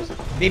experimental prison.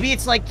 Maybe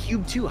it's like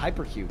Cube 2,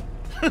 Hypercube.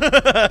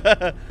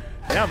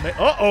 Yeah.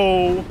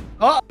 Uh-oh.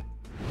 Oh,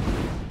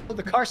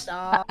 the car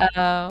stop.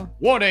 Uh-oh.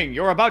 Warning,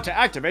 you're about to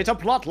activate a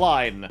plot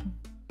line.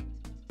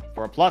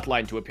 For a plot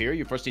line to appear,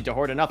 you first need to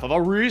hoard enough of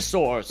a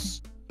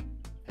resource.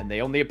 And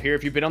they only appear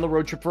if you've been on the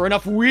road trip for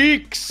enough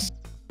weeks.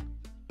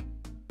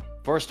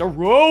 First, a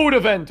road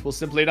event will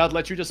simply not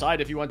let you decide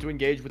if you want to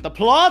engage with the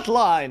plot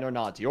line or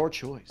not. Your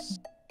choice.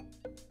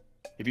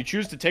 If you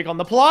choose to take on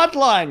the plot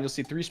line, you'll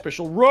see 3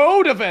 special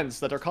road events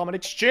that are common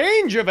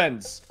exchange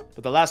events.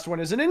 But the last one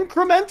is an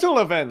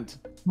incremental event.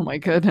 Oh my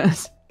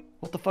goodness.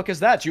 What the fuck is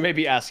that, you may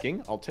be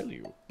asking? I'll tell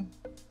you.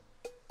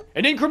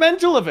 An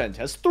incremental event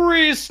has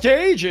 3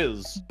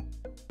 stages.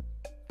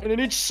 And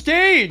in each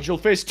stage, you'll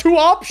face 2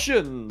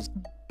 options.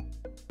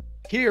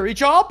 Here,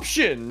 each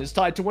option is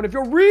tied to one of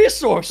your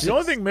resources. The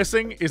only thing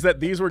missing is that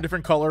these were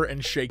different color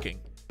and shaking.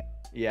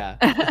 Yeah.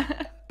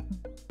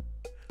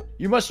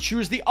 You must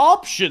choose the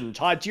option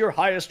tied to your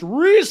highest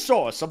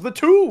resource of the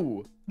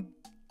 2.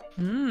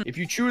 If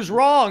you choose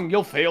wrong,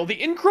 you'll fail. The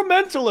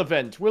incremental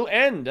event will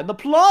end and the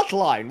plot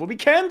line will be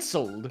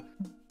cancelled.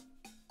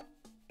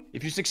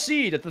 If you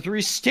succeed at the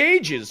 3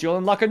 stages, you'll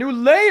unlock a new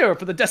layer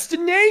for the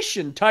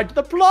destination tied to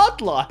the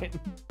plot line.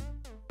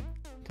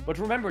 But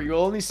remember,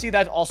 you'll only see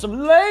that awesome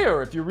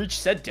layer if you reach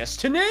said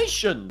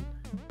destination.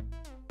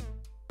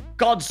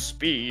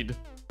 Godspeed.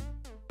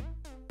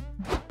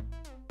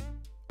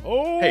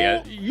 Oh.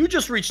 Hey, you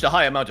just reached a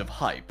high amount of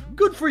hype.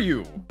 Good for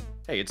you.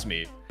 Hey, it's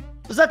me.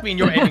 Does that mean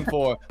you're aiming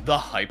for the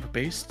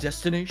hype-based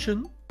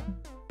destination?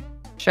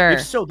 Sure.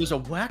 If so, there's a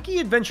wacky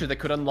adventure that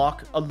could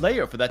unlock a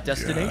layer for that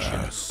destination.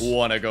 Yes.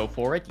 Wanna go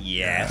for it?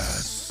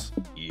 Yes.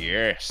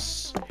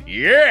 Yes.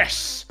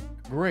 Yes!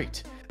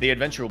 Great. The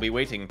adventure will be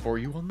waiting for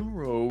you on the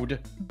road.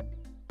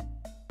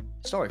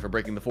 Sorry for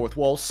breaking the 4th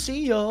wall.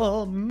 See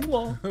ya.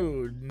 Mwah.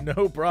 Oh,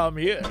 no problem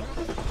here.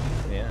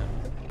 Yeah.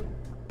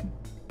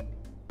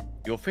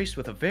 You're faced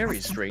with a very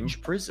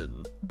strange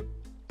prison.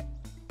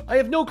 I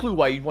have no clue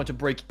why you'd want to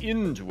break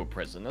into a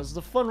prison as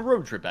a fun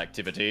road trip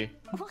activity.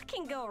 What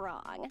can go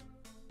wrong?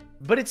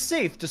 But it's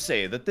safe to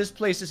say that this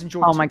place isn't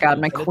your Oh my god,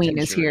 my typical queen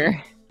is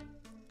penitentiary.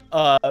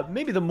 here.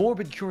 Maybe the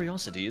morbid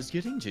curiosity is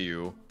getting to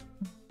you.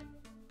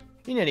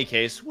 In any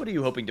case, what are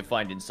you hoping to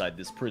find inside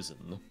this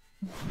prison?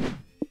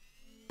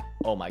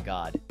 Oh my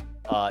god.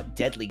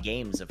 Deadly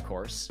games, of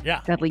course.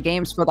 Yeah, Deadly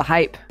games for the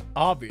hype.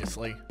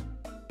 obviously.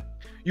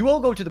 You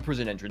all go to the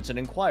prison entrance and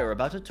inquire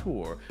about a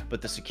tour,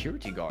 but the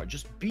security guard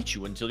just beat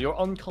you until you're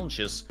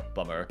unconscious.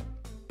 Bummer.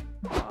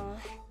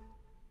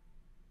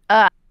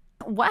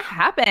 What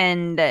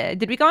happened?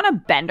 Did we go on a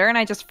bender and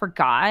I just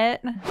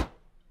forgot?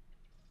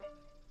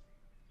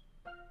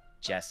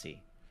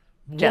 Jesse.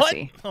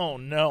 Jesse. What? Oh,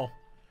 no.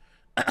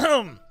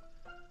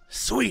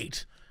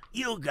 Sweet.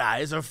 You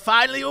guys are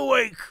finally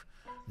awake.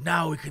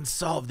 Now we can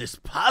solve this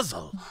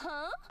puzzle.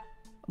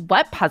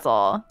 What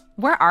puzzle?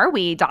 Where are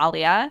we,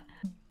 Dahlia?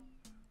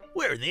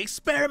 We're in the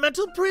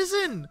experimental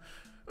prison.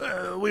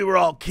 We were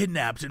all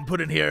kidnapped and put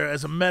in here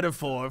as a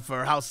metaphor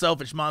for how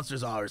selfish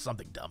monsters are or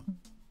something dumb.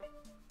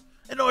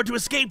 In order to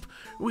escape,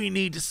 we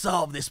need to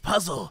solve this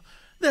puzzle.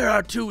 There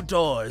are 2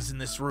 doors in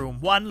this room.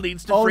 One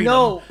leads to freedom,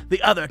 no.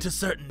 the other to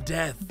certain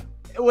death.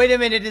 Wait a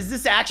minute, is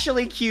this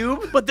actually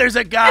Cube? But there's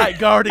a guy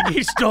guarding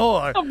each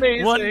door.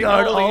 Amazing. One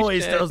guard Holy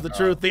always shit. tells the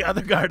truth, the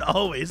other guard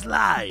always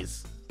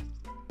lies.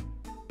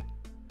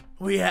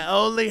 We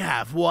only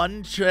have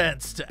one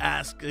chance to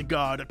ask a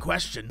guard a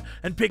question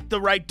and pick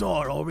the right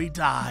door or we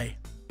die.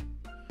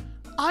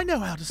 I know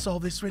how to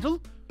solve this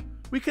riddle.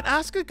 We can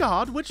ask a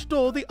guard which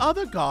door the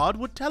other guard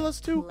would tell us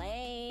to.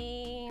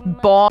 Lame.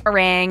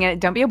 Boring.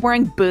 Don't be a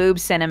boring boob,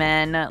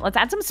 Cinnamon. Let's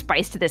add some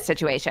spice to this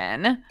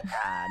situation.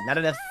 Not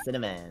enough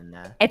cinnamon.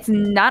 It's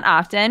not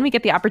often we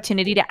get the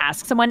opportunity to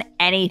ask someone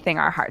anything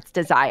our hearts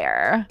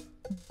desire.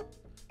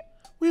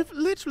 We've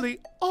literally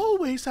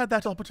always had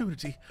that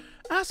opportunity.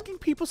 Asking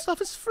people stuff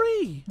is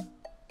free.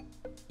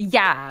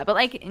 Yeah, but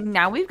like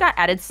now we've got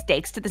added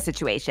stakes to the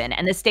situation,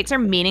 and the stakes are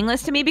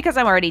meaningless to me because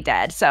I'm already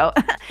dead. So,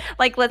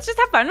 like, let's just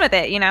have fun with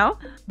it, you know?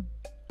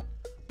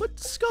 But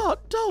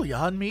Scott, Dahlia,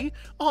 and me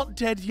aren't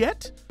dead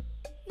yet.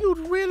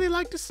 You'd really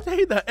like to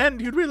stay that, and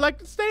you'd really like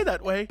to stay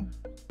that way.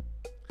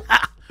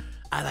 Ha!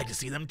 I like to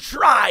see them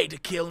try to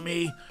kill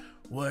me.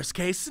 Worst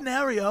case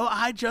scenario,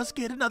 I just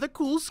get another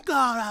cool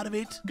scar out of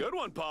it. Good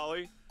one,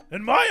 Polly.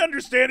 And my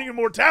understanding of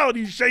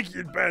mortality is shaky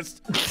at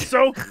best,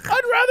 so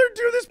I'd rather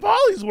do this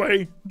Polly's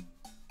way.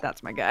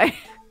 That's my guy.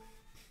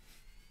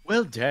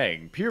 Well,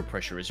 dang, peer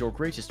pressure is your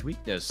greatest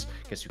weakness.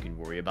 Guess you can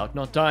worry about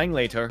not dying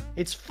later.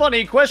 It's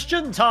funny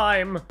question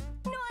time!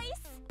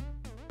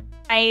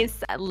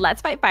 Nice.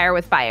 Let's fight fire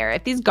with fire.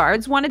 If these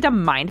guards wanted to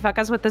mindfuck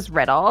us with this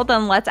riddle,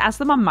 then let's ask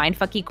them a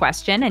mindfucky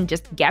question and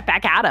just get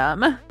back at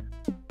them.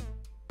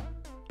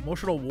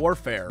 Emotional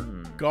warfare.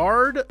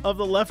 Guard of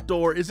the left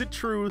door. Is it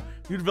true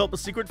you develop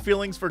secret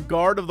feelings for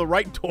guard of the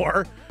right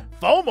door?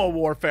 FOMO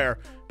warfare.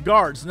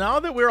 Guards, now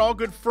that we're all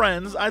good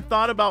friends, I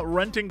thought about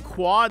renting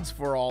quads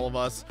for all of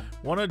us.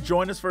 Want to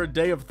join us for a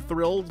day of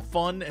thrill,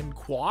 fun, and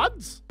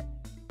quads?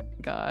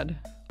 God.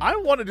 I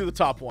want to do the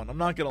top one. I'm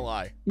not going to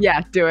lie.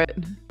 Yeah, do it.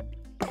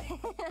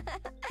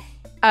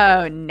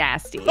 Oh,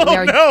 nasty. Oh,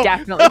 They're no.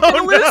 definitely Oh, gonna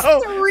no.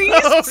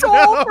 lose 3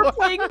 soul for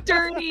playing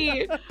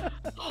dirty.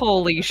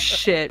 Holy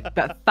shit.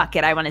 But fuck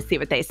it, I want to see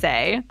what they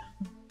say.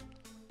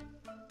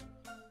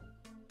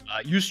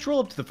 You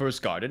stroll up to the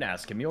first guard and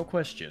ask him your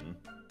question.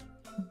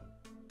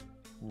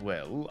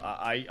 Well,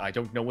 I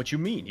don't know what you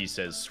mean, he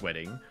says,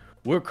 sweating.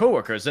 We're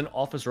coworkers, and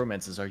office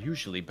romances are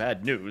usually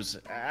bad news,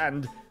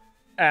 and...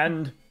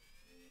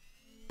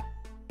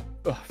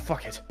 Ugh,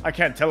 fuck it. I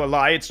can't tell a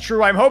lie. It's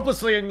true. I'm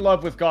hopelessly in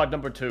love with guard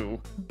number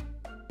 2.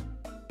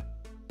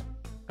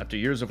 After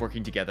years of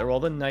working together,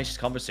 all the nice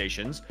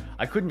conversations,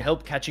 I couldn't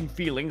help catching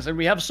feelings, and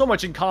we have so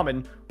much in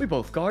common. We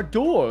both guard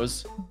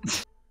doors.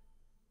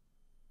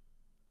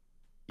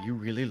 You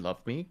really love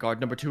me? Guard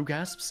number 2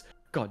 gasps.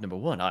 Guard number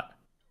 1,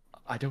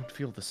 I don't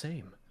feel the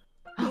same.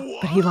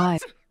 But he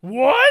lied.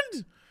 What?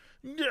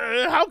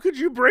 How could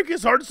you break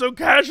his heart so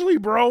casually,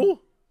 bro?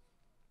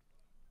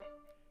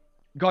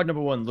 Guard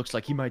number 1 looks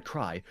like he might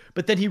cry,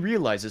 but then he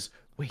realizes,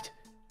 wait,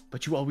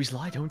 but you always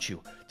lie, don't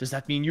you? Does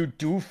that mean you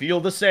do feel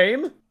the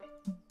same?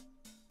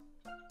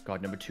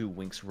 Guard number 2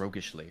 winks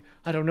roguishly.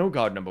 I don't know,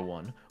 guard number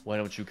 1. Why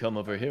don't you come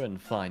over here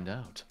and find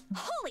out?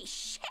 Holy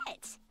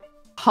shit!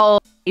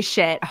 Holy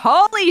shit.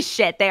 Holy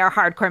shit. They are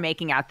hardcore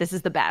making out. This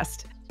is the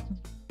best.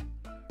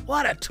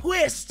 What a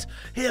twist!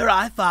 Here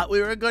I thought we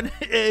were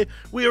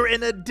we were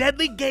in a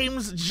Deadly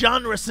Games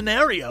genre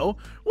scenario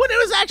when it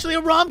was actually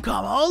a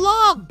rom-com all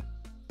along.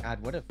 God,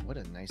 what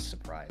a nice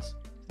surprise.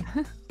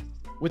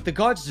 With the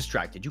guards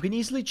distracted, you can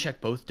easily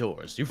check both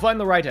doors. You find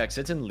the right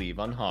exit and leave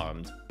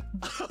unharmed.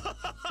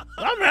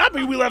 I'm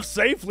happy we left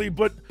safely,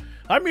 but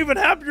I'm even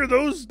happier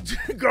those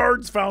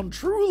guards found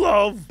true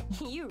love.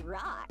 You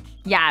rock.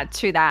 Yeah,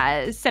 true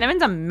that.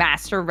 Cinnamon's a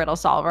master riddle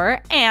solver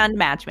and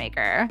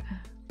matchmaker.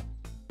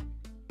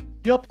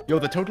 Yup, you're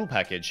the total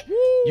package.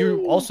 You're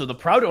also the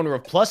proud owner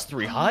of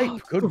 +3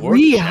 hype. Good work.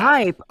 3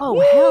 hype. Oh,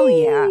 hell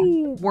yeah.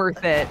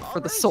 Worth it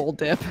for the soul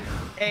dip.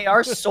 Hey,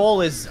 our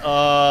soul is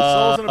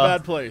Soul's in a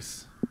bad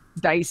place.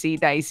 Dicey,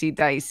 dicey,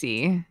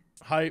 dicey.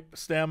 Hype,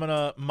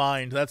 stamina,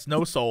 mind. That's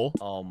no soul.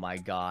 Oh my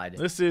god.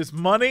 This is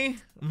money,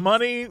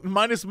 money,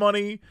 minus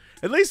money.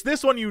 At least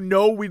this one, you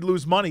know we'd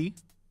lose money.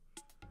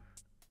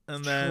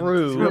 And then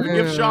True. we have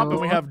a gift shop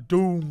and we have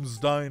Doom's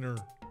Diner.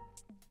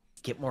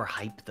 Get more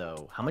hype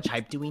though. How much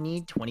hype do we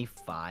need?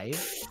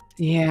 25?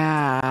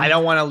 Yeah. I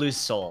don't want to lose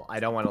soul. I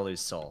don't want to lose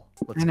soul.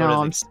 Let's I know, go to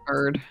I'm the...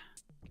 scared.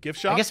 Gift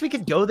shop? I guess we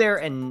could go there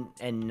and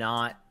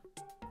not.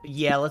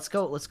 Yeah, let's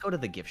go to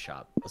the gift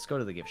shop. Let's go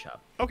to the gift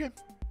shop. Okay.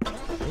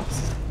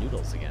 Oops,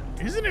 noodles again.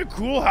 Isn't it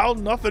cool how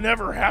nothing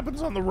ever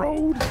happens on the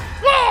road?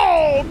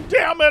 Oh,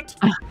 damn it!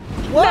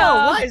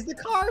 Whoa, why is the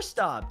car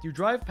stopped? You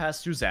drive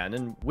past Suzanne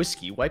and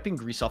Whiskey wiping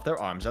grease off their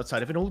arms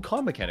outside of an old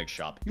car mechanic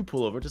shop. You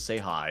pull over to say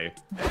hi.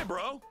 Hey,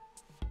 bro.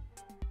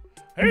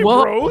 Hey,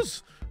 Whoa.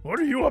 bros. What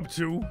are you up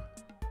to?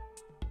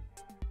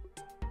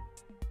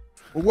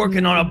 We're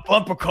working on a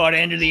bumper car to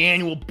enter the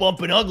annual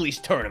Bumpin' Uglies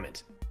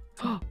tournament.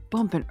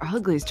 Bumpin'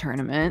 Uglies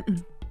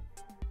tournament.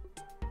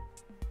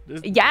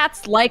 Yeah,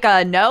 it's like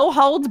a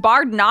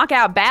no-holds-barred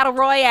knockout battle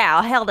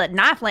royale held at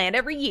Knifeland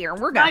every year,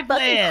 and we're gonna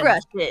fucking Knifeland.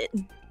 crush it.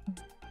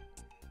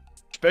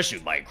 Especially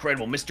with my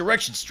incredible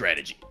misdirection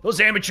strategy. Those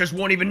amateurs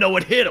won't even know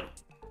what hit them.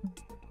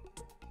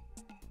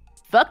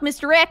 Fuck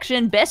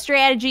misdirection. Best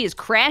strategy is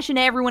crashing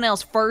everyone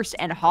else first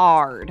and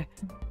hard.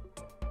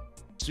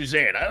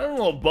 Suzanne, I don't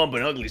know if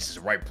Bumpin' Uglies is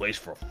the right place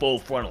for a full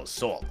frontal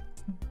assault.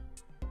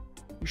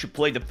 We should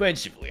play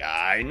defensively.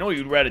 I know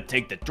you'd rather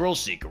take the thrill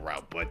seeker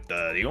route, but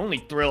the only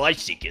thrill I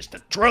seek is the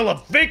thrill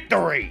of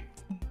victory!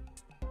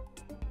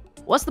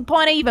 What's the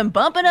point of even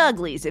bumping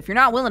uglies if you're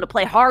not willing to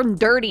play hard and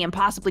dirty and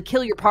possibly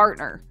kill your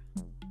partner?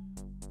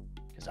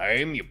 Because I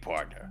am your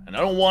partner, and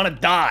I don't want to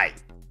die.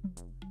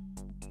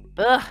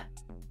 Ugh.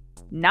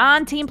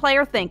 Non-team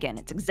player thinking.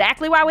 It's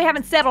exactly why we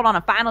haven't settled on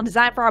a final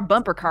design for our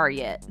bumper car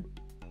yet.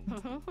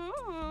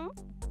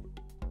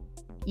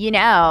 You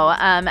know,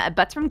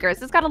 Butts from Gers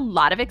has got a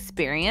lot of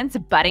experience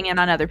butting in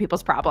on other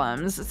people's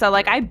problems. So,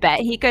 like, I bet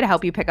he could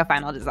help you pick a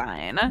final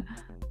design.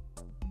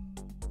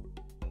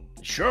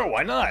 Sure,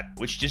 why not?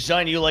 Which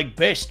design do you like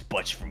best,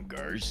 Butts from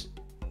Gers?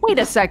 Wait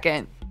a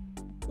second.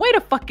 Wait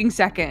a fucking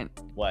second.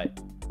 What?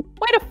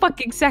 Wait a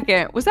fucking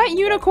second. Was that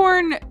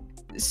unicorn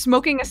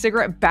smoking a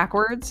cigarette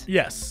backwards?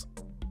 Yes.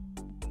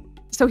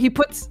 So he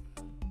puts...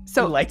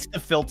 So he lights the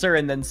filter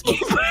and then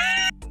smokes it.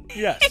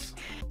 Yes.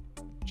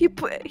 He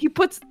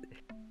puts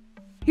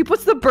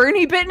the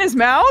Bernie bit in his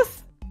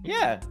mouth?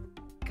 Yeah.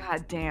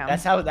 God damn.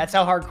 That's how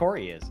hardcore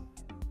he is.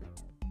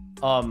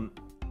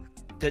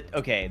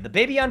 Okay, the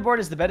baby on board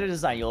is the better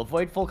design. You'll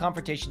avoid full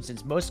confrontation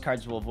since most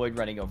cards will avoid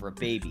running over a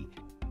baby.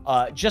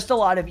 Just a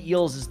lot of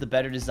eels is the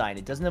better design.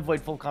 It doesn't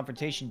avoid full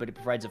confrontation, but it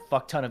provides a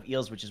fuck ton of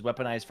eels, which is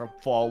weaponized for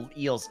fall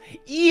eels.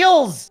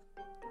 Eels!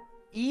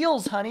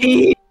 Eels,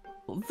 honey!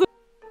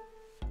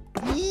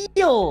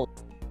 Eels!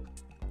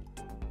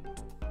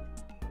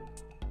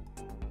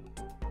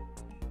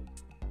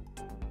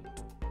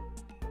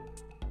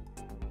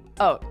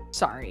 Oh,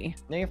 sorry.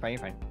 No, you're fine,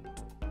 you're fine.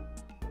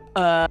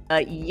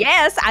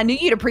 Yes, I knew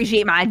you'd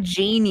appreciate my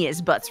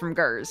genius, Butts from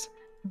Gers.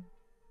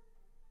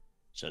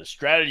 So the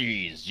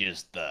strategy is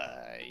just the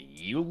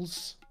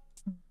eels?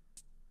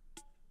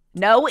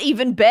 No,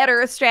 even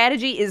better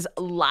strategy is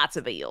lots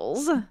of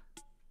eels.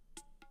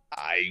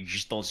 I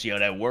just don't see how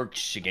that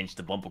works against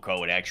the bumper car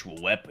with actual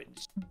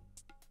weapons.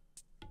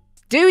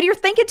 Dude, you're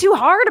thinking too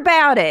hard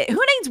about it. Who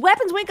needs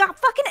weapons when we got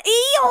fucking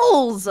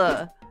eels?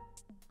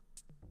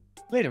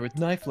 Later at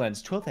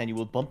Knifeland's 12th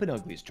annual Bumpin'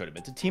 Uglies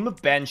tournament, a team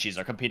of banshees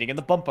are competing in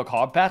the bumper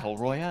car battle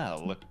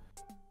royale.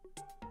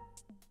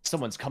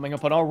 Someone's coming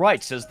up on our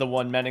right, says the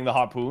one manning the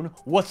harpoon.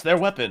 What's their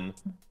weapon?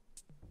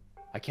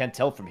 I can't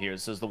tell from here,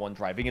 says the one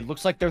driving. It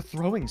looks like they're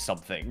throwing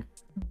something.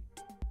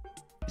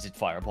 Is it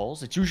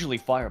fireballs? It's usually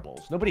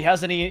fireballs. Nobody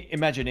has any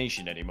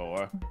imagination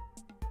anymore.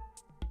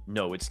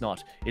 No, it's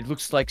not. It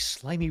looks like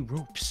slimy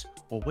ropes.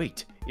 Or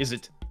wait, is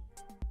it...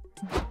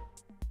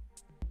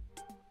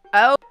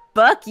 Oh,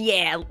 fuck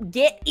yeah.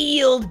 Get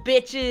eeled,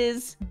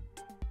 bitches.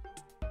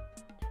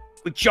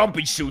 Quit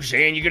jumping,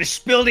 Suzanne. You're gonna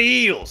spill the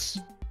eels.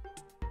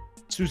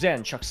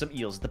 Suzanne chucks some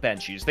eels at the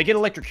banshees. They get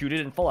electrocuted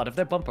and fall out of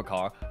their bumper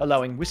car,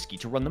 allowing whiskey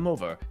to run them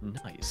over.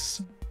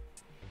 Nice.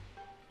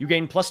 You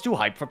gain +2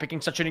 hype for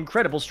picking such an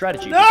incredible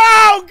strategy. No!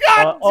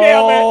 God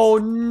damn it! Oh,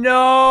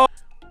 no!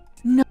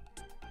 No.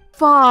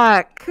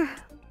 Fuck.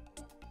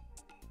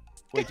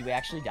 Wait, do we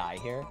actually die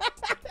here?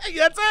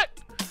 That's it!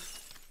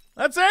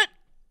 That's it!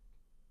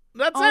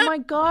 That's it! Oh my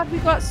god, we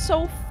got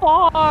so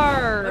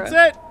far.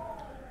 That's it!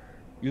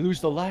 You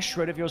lose the last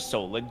shred of your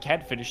soul and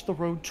can't finish the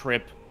road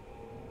trip.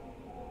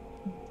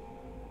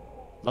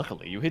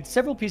 Luckily, you hid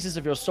several pieces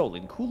of your soul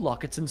in cool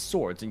lockets and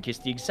swords in case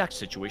the exact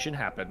situation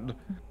happened.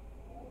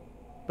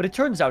 But it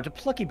turns out a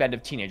plucky band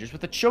of teenagers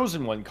with the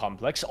Chosen One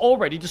complex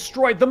already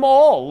destroyed them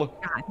all!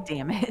 God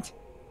damn it.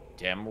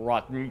 Damn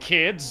rotten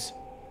kids.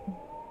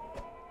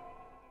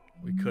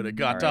 We could have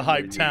got to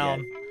Hype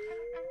Town.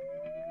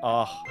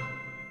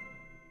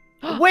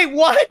 Wait,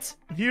 what?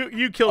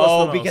 You killed us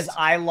the most. Because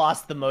I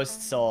lost the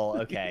most soul.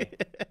 Okay.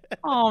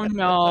 Oh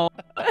no.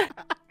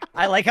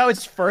 I like how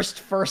it's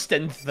first,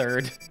 and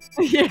third.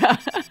 Yeah.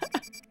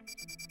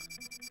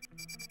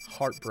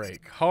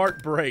 Heartbreak.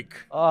 Heartbreak.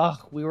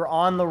 We were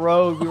on the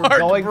road. We were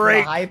going for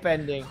the hype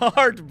ending.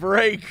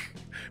 Heartbreak.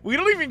 We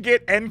don't even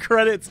get end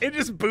credits. It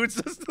just boots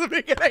us to the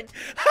beginning.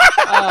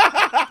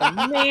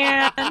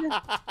 Man.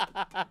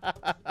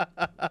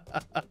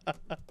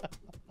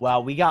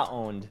 Wow, we got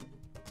owned.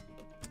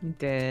 You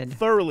did.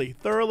 Thoroughly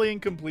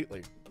and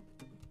completely.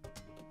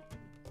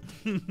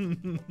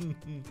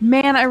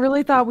 Man, I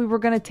really thought we were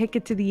going to take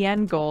it to the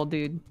end goal,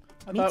 dude.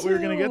 I thought we were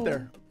going to get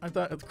there. I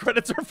thought the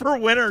credits are for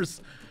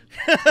winners.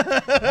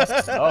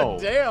 So.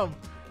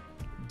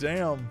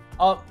 Damn.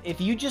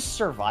 If you just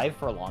survive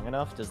for long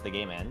enough, does the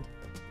game end?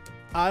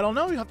 I don't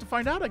know. You have to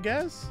find out, I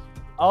guess.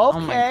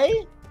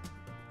 Okay.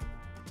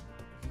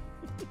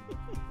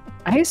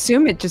 I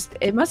assume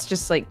it must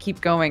just like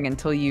keep going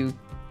until you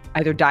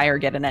either die or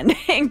get an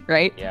ending,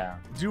 right? Yeah.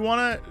 Do you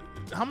want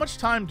to... How much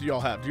time do y'all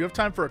have? Do you have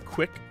time for a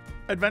quick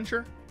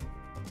adventure?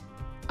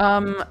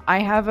 I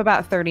have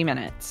about 30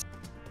 minutes.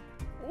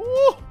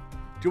 Ooh.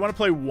 Do you want to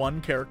play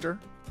one character?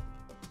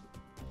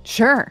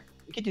 Sure.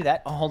 We could do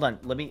that. Oh, hold on.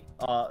 Let me...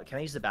 can I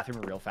use the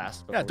bathroom real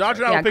fast? Yeah,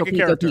 Dodger and I will pick a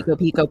character. Go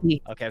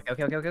pee. Okay.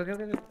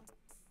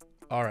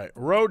 All right.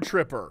 Road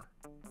Tripper.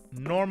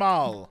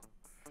 Normal.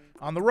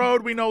 On the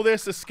road, we know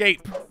this.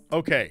 Escape.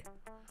 Okay.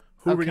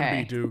 Who are we going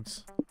to be,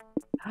 dudes?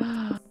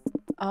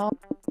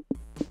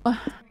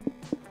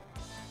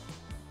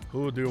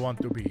 Who do you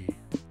want to be?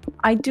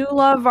 I do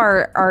love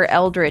our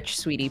Eldritch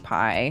Sweetie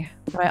Pie,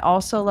 but I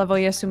also love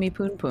Oyasumi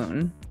Poon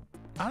Poon.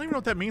 I don't even know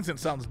what that means. It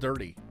sounds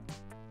dirty.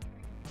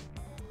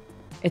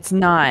 It's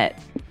not.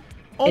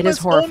 It is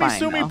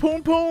horrifying. Omisumi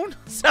Poon Poon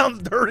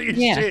sounds dirty as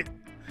shit.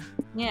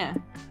 Yeah.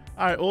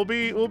 All right, we'll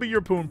be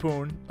your Poon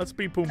Poon. Let's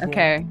be Poon Poon.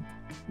 Okay.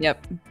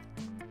 Yep.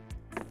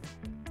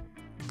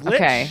 Glitch?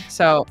 Okay,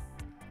 so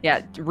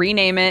Yeah,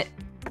 rename it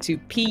to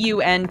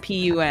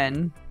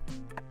PUN.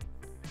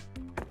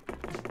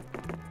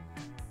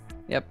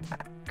 Yep.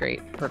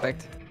 Great.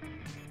 Perfect.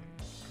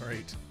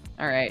 Great.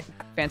 All right.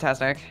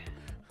 Fantastic.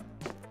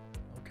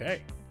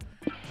 Okay.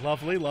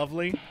 Lovely,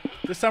 lovely.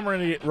 This time we're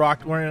gonna get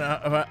rocked. We're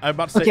gonna. I'm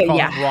about to say call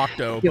him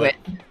Rockto. Do but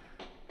it.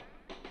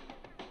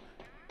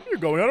 You're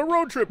going on a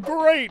road trip.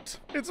 Great.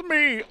 It's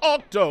me,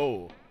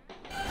 Octo.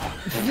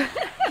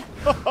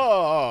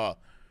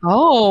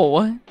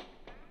 Oh.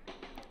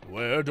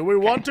 Where do we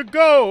want to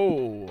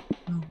go?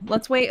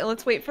 Let's wait.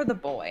 Let's wait for the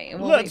boy.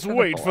 Let's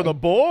wait for the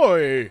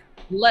boy.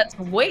 Let's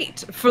wait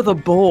for the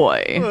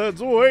boy.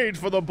 Let's wait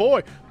for the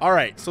boy. All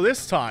right. So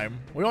this time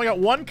we only got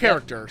one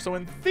character. So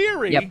in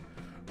theory,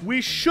 we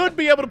should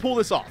be able to pull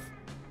this off.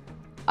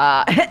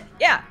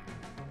 Yeah.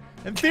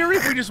 In theory,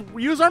 if we just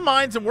use our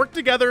minds and work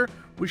together,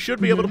 we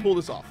should be able to pull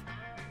this off.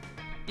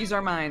 Use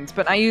our minds,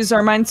 but I use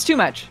our minds too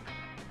much.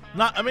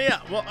 I mean, yeah.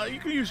 Well, you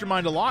can use your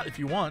mind a lot if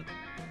you want.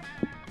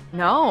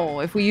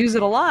 No, if we use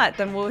it a lot,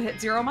 then we'll hit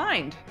 0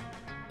 mind.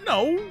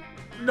 No,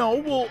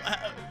 we'll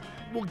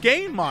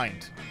gain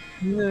mind.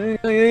 Can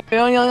I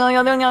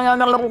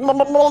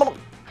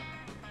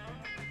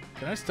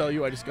just tell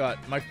you, I just got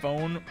my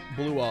phone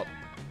blew up.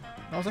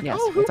 I was like,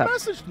 oh, who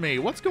messaged me?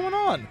 What's going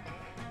on?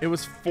 It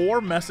was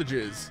 4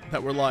 messages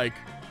that were like,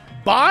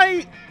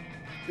 buy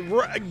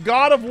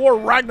God of War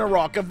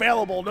Ragnarok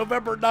available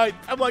November 9th.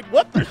 I'm like,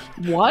 what the?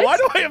 What? Why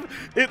do I have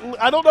it?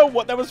 I don't know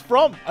what that was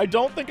from. I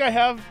don't think I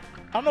have.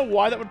 I don't know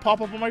why that would pop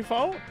up on my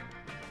phone.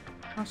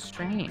 How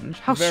strange.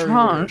 How Very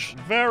strange.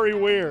 Weird. Very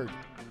weird.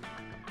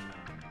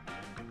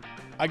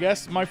 I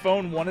guess my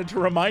phone wanted to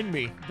remind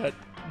me that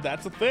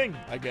that's a thing,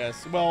 I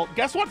guess. Well,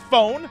 guess what,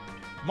 phone?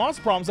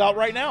 Monster Prom's out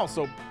right now,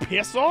 so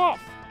piss off.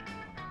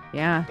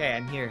 Yeah. Okay,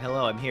 I'm here.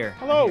 Hello, I'm here.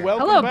 Hello, I'm here.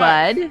 welcome Hello,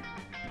 back. bud.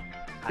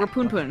 We're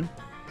Poon Poon.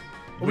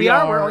 We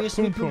are? We're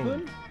Poon Poon Poon.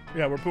 Poon?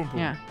 Yeah, we're Poon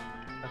Poon. Yeah.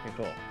 Okay,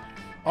 cool.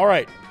 All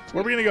right,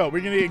 where are we gonna go? We're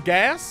gonna get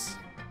gas?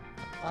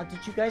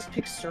 Did you guys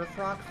pick Surf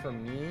Rock for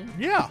me?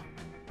 Yeah.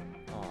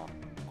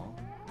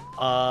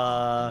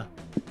 Ooh,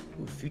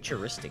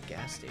 futuristic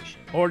gas station.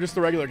 Or just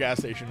the regular gas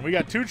station. We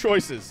got 2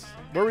 choices.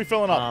 Where are we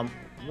filling up?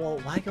 Well,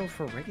 why go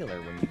for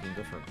regular when you can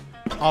go for...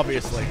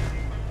 Obviously.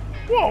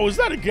 Whoa, is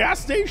that a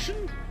gas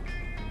station?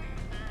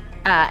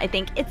 I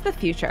think it's the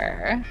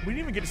future. We didn't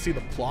even get to see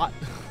the plot.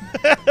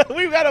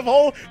 we had a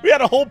whole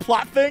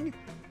plot thing.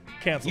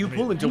 Cancel. You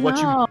pull into what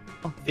you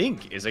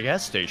think is a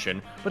gas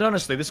station, but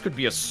honestly, this could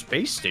be a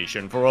space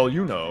station for all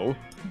you know.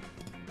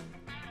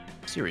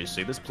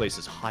 Seriously, this place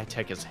is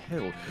high-tech as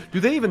hell. Do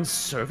they even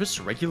service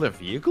regular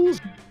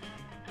vehicles?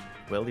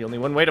 Well, the only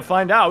one way to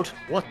find out.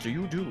 What do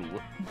you do?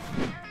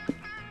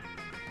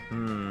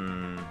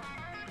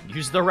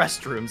 Use the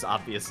restrooms,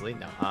 obviously.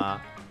 No.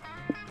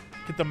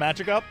 Get the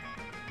magic up.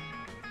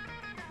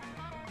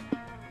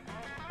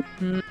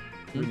 Do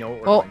we know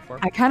what we're Well, going for?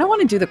 I kind of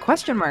want to do the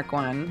question mark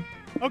one.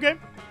 Okay.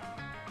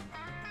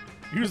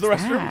 Use the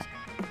restrooms.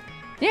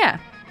 Yeah.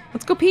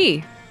 Let's go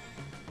pee.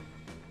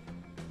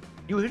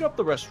 You hit up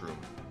the restroom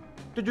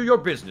to do your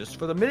business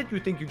for the minute you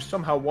think you've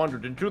somehow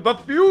wandered into the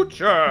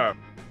future.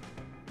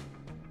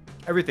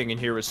 Everything in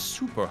here is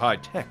super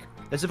high-tech,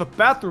 as if a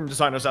bathroom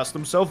designer's asked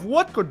themselves,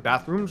 what could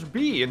bathrooms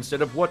be,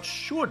 instead of what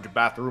should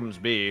bathrooms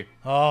be?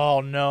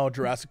 Oh no,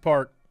 Jurassic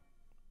Park.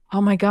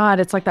 Oh my god,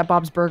 it's like that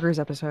Bob's Burgers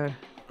episode.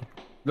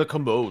 The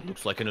commode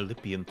looks like an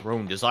Olympian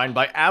throne designed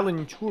by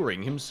Alan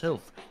Turing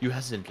himself. You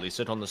hesitantly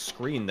sit on the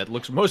screen that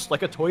looks most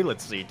like a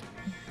toilet seat.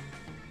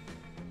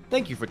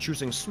 Thank you for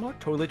choosing Smart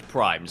Toilet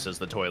Prime, says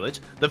the toilet.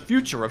 The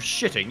future of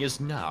shitting is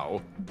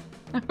now.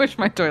 I wish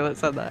my toilet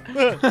said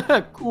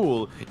that.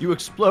 Cool. You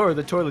explore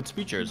the toilet's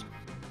features.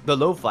 The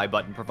lo-fi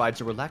button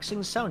provides a relaxing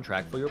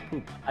soundtrack for your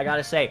poop. I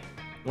gotta say,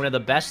 one of the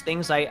best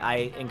things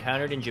I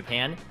encountered in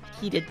Japan,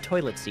 heated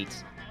toilet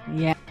seats.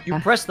 Yeah. You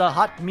press the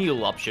hot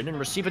meal option and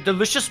receive a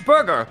delicious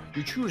burger.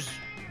 You choose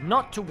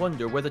not to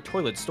wonder where the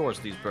toilet stores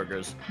these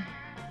burgers.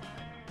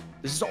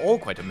 This is all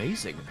quite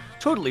amazing.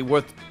 Totally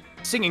worth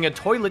signing a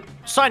toilet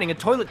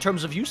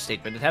terms of use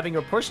statement and having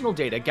your personal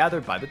data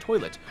gathered by the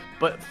toilet,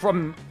 but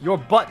from your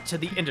butt to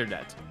the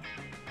internet.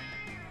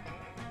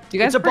 Do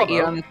you guys It's a ever eat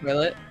bummer. on the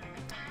toilet?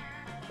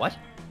 What?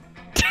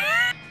 Do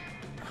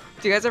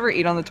you guys ever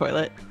eat on the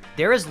toilet?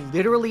 There is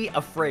literally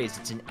a phrase,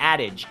 it's an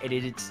adage, and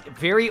it's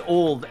very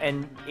old,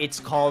 and it's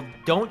called,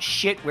 don't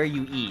shit where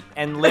you eat.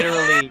 And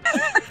literally,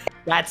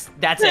 that's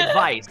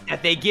advice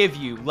that they give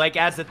you, like,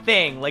 as a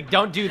thing, like,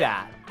 don't do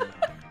that.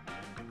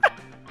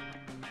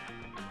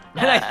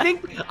 And I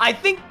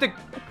think the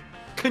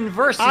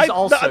converse is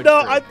also true.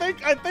 I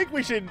think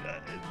we should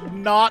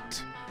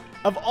not.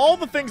 Of all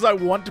the things I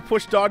want to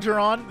push Dodger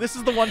on, this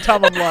is the one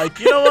time I'm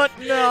like, you know what?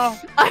 No,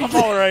 I'm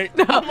all right.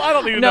 No, I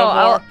don't need to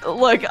know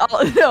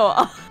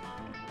more.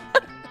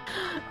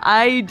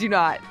 I do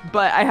not.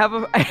 But I had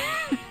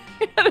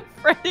a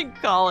friend in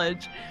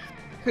college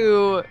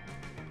who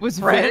was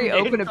very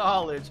open to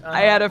college.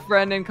 I had a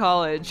friend in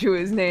college who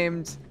was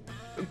named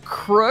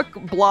Crook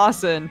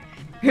Blossom,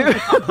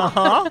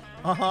 I'm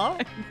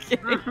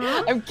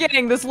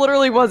kidding. This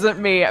literally wasn't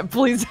me.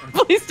 Please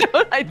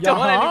don't. I don't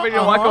want anybody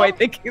to walk away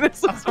thinking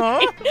this was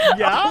me.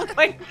 Yeah. Oh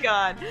my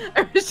god.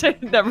 I wish I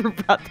had never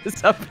brought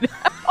this up now.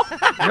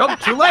 Nope,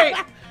 too late.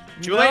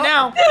 Too late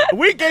now.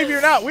 We gave you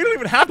an out. We don't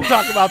even have to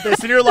talk about this.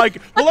 And you're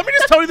like, well, let me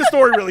just tell you the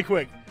story really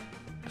quick.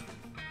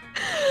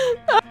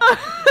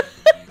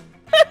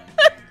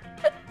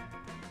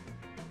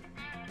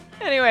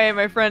 Anyway,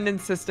 my friend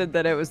insisted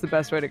that it was the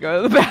best way to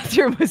go to the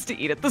bathroom was to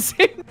eat at the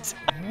same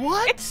time.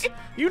 What?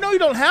 You know you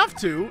don't have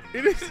to.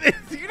 You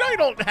know you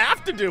don't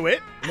have to do it.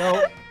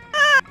 No.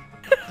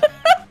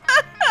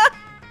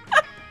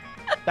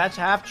 That's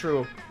half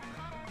true.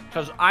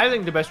 Because I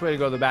think the best way to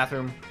go to the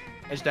bathroom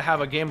is to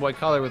have a Game Boy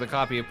Color with a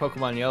copy of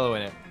Pokemon Yellow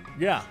in it.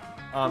 Yeah.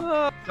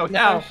 So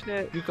now,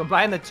 you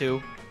combine the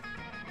two,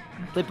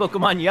 play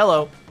Pokemon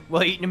Yellow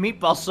while eating a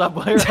meatball sub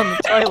while you're on the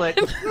toilet.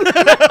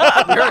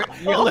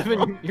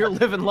 You're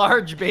living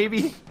large,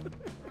 baby.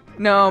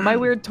 No, my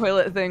weird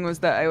toilet thing was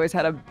that I always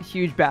had a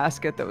huge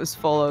basket that was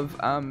full of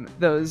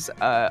those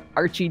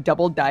Archie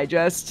Double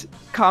Digest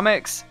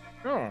comics.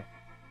 Oh.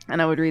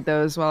 And I would read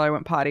those while I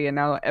went potty, and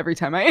now every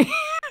time I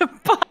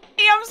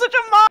potty, I'm such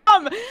a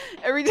mom!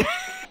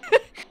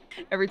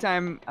 Every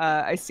time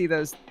I see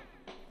those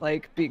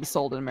like being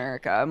sold in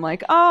America, I'm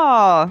like,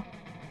 oh,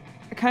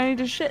 I kind of need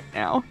to shit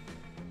now.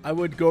 I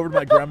would go over to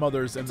my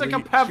grandmother's and It's like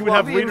a she would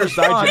have Pavlovian Reader's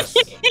response.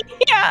 Digest.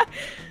 Yeah.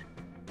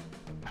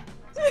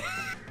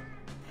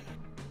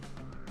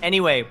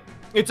 Anyway,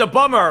 it's a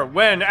bummer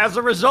when, as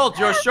a result,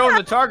 you're shown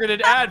the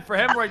targeted ad for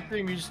hemorrhoid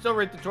cream. You still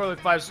rate the toilet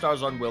 5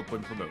 stars on Wilp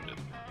when promoted.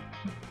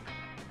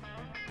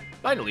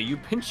 Finally, you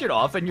pinch it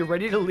off and you're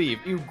ready to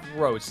leave. You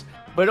gross.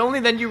 But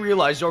only then you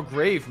realize your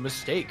grave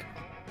mistake.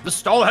 The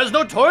stall has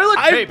no toilet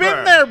paper. I've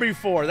been there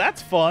before.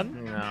 That's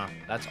fun. No,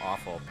 that's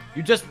awful.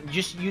 You just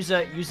use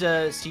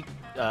a seat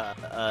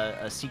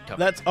cover.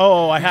 That's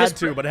I had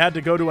to, but I had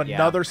to go to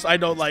another side. I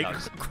don't like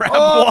crab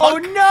Oh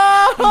walk.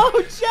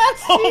 no,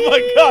 Jesse! Oh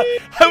my god!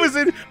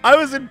 I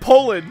was in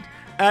Poland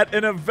at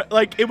an event.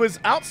 Like it was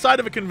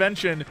outside of a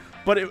convention,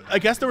 but I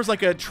guess there was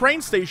like a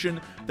train station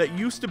that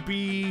used to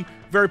be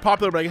very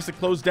popular, but I guess it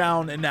closed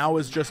down and now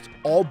is just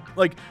all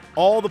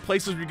the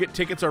places where you get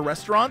tickets are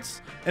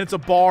restaurants, and it's a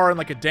bar and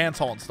like a dance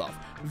hall and stuff.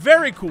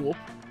 Very cool.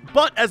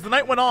 But as the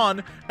night went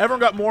on, everyone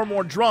got more and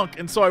more drunk,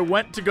 and so I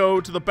went to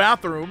go to the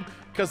bathroom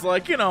because,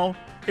 like, you know,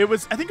 I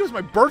think it was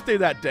my birthday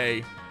that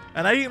day,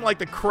 and I ate like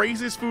the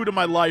craziest food of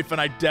my life, and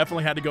I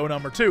definitely had to go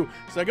number 2.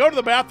 So I go to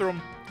the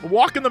bathroom,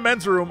 walk in the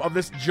men's room of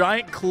this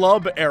giant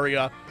club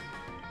area,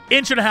 1.5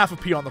 inches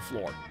of pee on the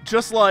floor.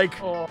 Just like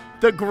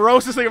the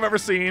grossest thing I've ever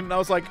seen. And I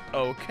was like,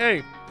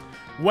 okay.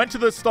 Went to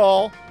the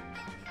stall,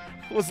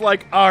 was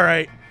like, all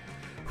right,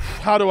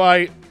 how do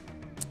I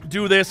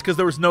do this? Because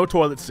there was no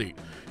toilet seat.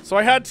 So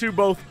I had to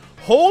both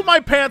hold my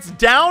pants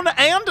down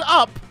and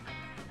up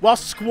while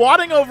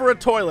squatting over a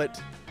toilet.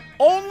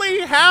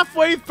 Only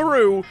halfway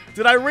through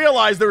did I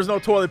realize there was no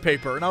toilet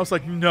paper. And I was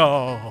like,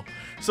 no.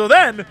 So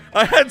then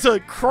I had to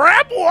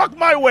crab walk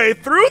my way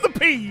through the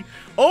pee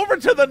over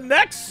to the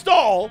next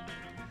stall.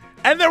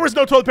 And there was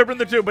no toilet paper in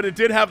there too, but it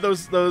did have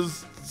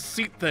those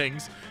seat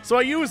things. So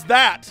I used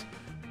that.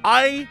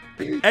 I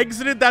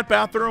exited that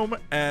bathroom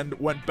and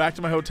went back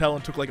to my hotel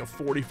and took like a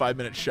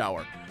 45-minute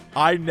shower.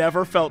 I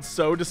never felt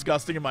so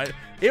disgusting in my...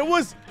 It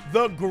was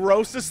the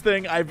grossest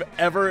thing I've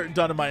ever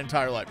done in my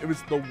entire life. It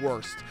was the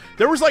worst.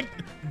 There was like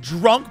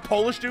drunk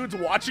Polish dudes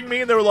watching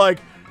me and they were like,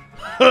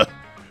 huh,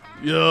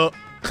 yeah.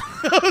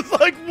 I was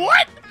like,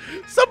 what?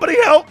 Somebody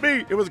help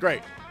me. It was great.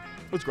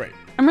 It was great.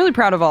 I'm really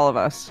proud of all of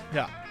us.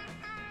 Yeah.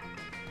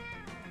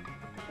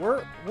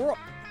 We're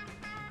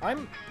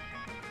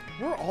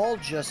all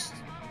just...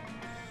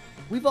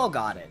 We've all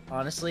got it,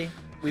 honestly.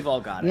 We've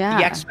all got it. Yeah.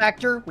 The X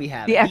Factor, we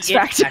have The it. X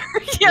Factor.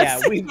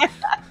 Yes. Yeah,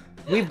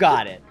 we've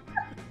got it.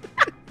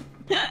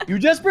 You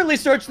desperately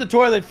search the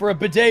toilet for a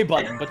bidet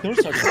button, but no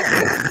such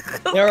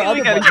thing. There are other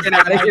We gotta buttons. get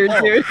out of here,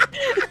 dude.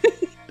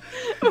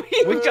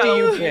 Which do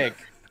you pick?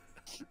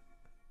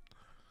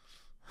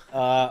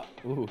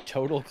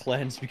 Total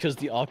cleanse, because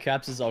the all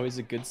caps is always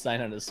a good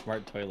sign on a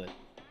smart toilet.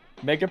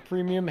 Mega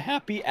premium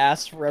happy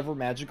ass forever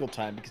magical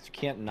time, because you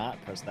can't not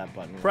press that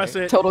button. Press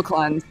right? it. Total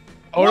cleanse.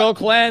 Total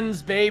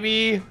cleanse,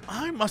 baby.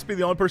 I must be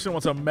the only person who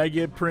wants a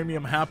mega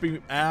premium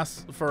happy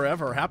ass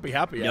forever. Happy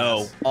ass.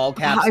 No, all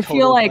caps. I total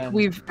feel like cleanse.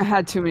 we've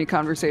had too many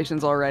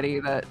conversations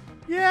already that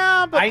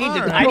Yeah, but I need to.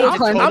 alright. I need to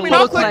cleanse, totally I'll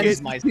total click cleanse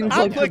it. myself. seems I'll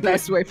like the click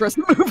best it. way for us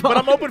to move on. But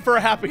I'm open for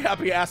a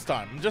happy ass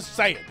time. I'm just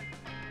saying.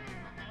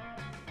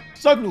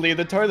 Suddenly,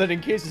 the toilet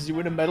encases you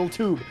in a metal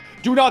tube.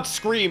 Do not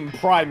scream,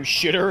 prime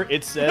shitter,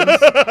 it says.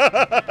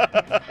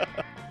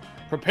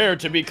 Prepare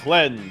to be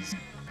cleansed.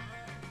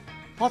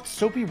 Hot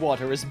soapy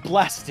water is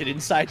blasted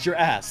inside your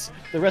ass.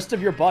 The rest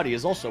of your body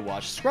is also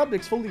washed, scrubbed,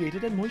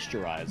 exfoliated, and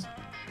moisturized.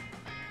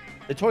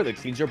 The toilet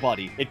cleans your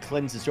body. It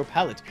cleanses your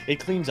palate. It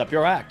cleans up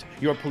your act.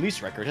 Your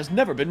police record has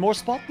never been more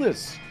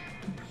spotless.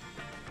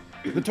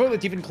 The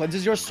toilet even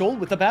cleanses your soul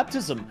with a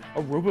baptism.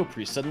 A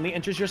robo-priest suddenly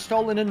enters your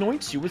stall and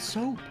anoints you with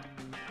soap.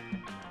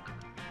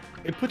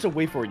 It puts a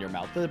wafer in your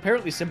mouth that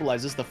apparently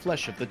symbolizes the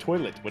flesh of the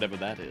toilet, whatever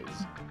that is.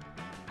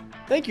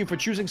 Thank you for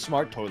choosing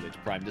Smart Toilet,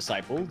 Prime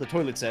Disciple. The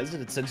toilet says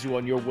that it sends you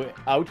on your way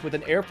out with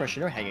an air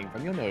freshener hanging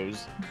from your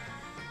nose.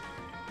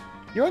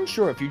 You're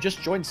unsure if you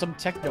just joined some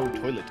techno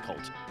toilet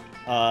cult,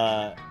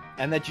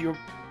 and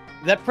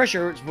that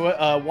pressure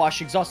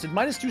wash exhausted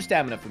 -2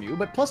 stamina from you,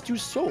 but +2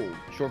 soul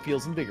sure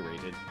feels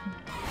invigorated.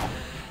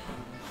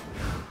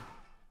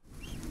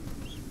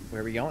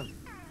 Where are we going?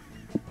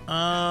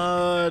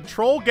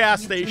 Troll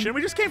gas station.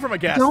 We just came from a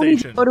gas Don't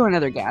station. go to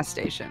another gas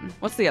station.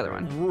 What's the other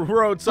one?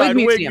 Roadside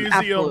Wig Museum.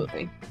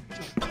 Absolutely.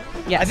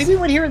 Yes. I think we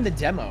went here in the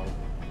demo.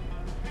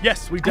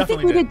 Yes, we I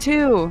definitely think we did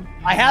too.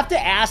 I have to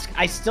ask.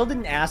 I still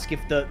didn't ask if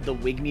the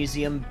Wig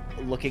Museum,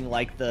 looking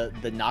like the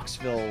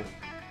Knoxville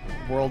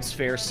World's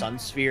Fair Sun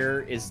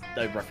Sphere, is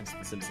a reference to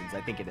The Simpsons.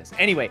 I think it is.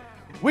 Anyway,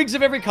 Wigs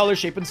of every color,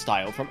 shape, and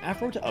style, from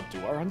afro to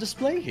updo, are on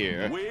display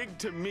here. Wig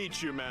to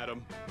meet you,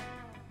 madam.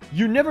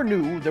 You never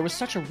knew there was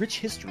such a rich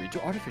history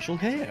to artificial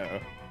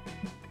hair.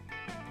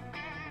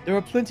 There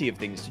are plenty of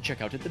things to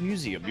check out at the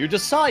museum. You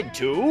decide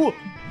to...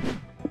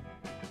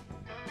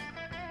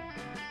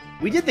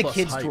 We did the Plus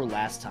kids height. tour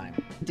last time.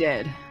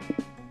 Did.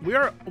 We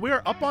are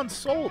up on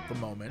Seoul at the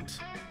moment.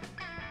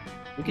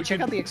 We can check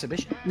out the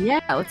exhibition.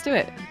 Yeah, let's do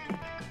it.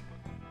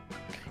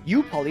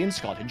 You, Polly, and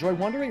Scott enjoy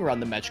wandering around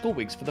the magical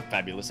wigs for the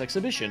fabulous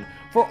exhibition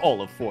for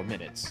all of 4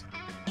 minutes.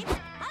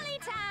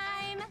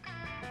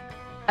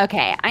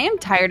 Okay, I am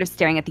tired of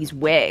staring at these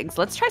wigs.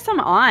 Let's try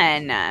some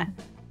on.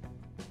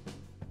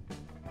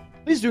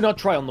 Please do not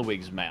try on the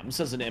wigs, ma'am,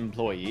 says an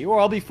employee, or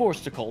I'll be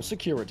forced to call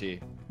security.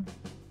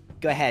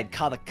 Go ahead,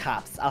 call the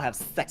cops. I'll have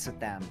sex with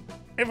them.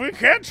 If we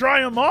can't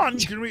try them on,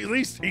 can we at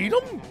least eat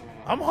them?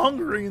 I'm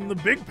hungry and the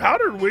big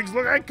powdered wigs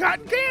look like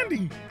cotton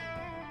candy.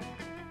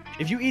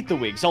 If you eat the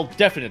wigs, I'll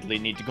definitely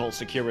need to call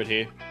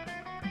security.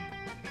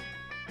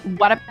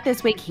 What about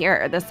this wig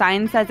here? The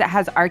sign says it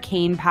has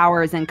arcane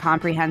powers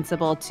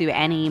incomprehensible to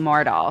any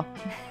mortal.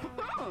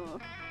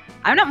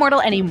 I'm not mortal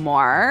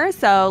anymore,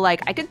 so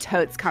like I could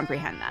totes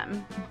comprehend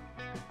them.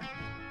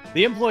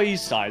 The employee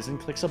sighs and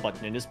clicks a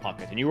button in his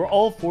pocket, and you are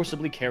all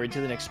forcibly carried to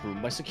the next room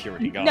by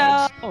security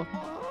guards. No!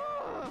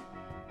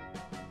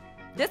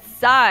 This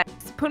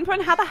sucks. Poon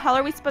Poon, how the hell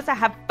are we supposed to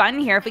have fun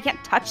here if we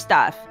can't touch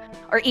stuff?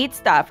 Or eat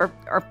stuff,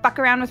 or fuck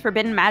around with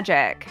forbidden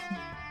magic?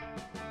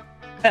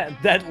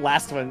 That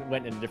last one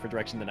went in a different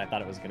direction than I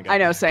thought it was going to go. I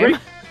know, same.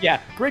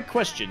 Great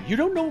question. You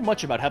don't know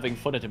much about having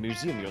fun at a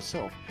museum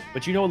yourself,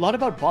 but you know a lot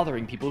about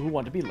bothering people who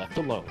want to be left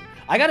alone.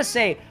 I gotta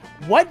say,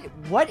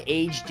 what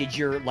age did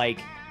your,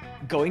 like,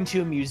 going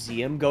to a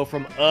museum go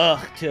from ugh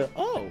to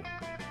oh?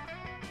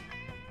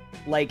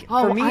 Like,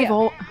 for me,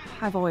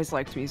 I've always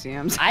liked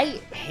museums. I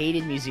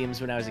hated museums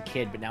when I was a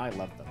kid, but now I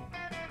love them.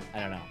 I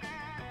don't know.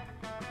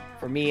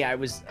 For me, I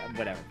was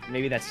whatever.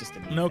 Maybe that's just a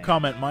me No thing.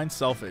 comment. Mine's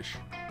selfish.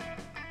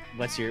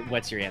 What's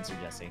your answer,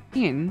 Jesse?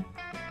 Ian.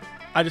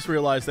 I just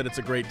realized that it's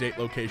a great date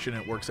location.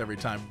 It works every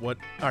time. What?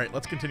 All right,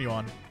 let's continue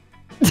on.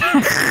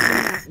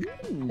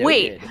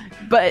 Wait,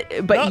 but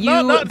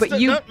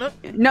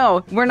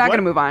no, we're not What?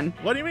 gonna move on.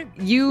 What do you mean?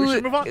 You We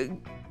should move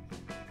on.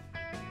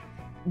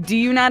 Do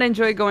you not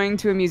enjoy going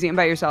to a museum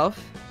by yourself,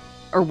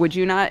 or would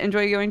you not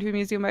enjoy going to a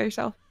museum by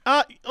yourself?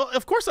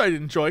 Of course I'd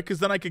enjoy, because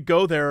then I could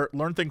go there,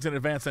 learn things in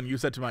advance, and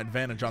use that to my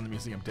advantage on the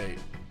museum date.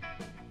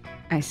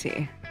 I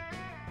see.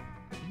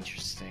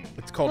 Interesting.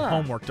 It's called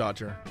homework,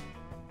 Dodger.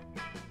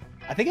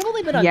 I think I've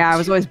only been on Yeah, I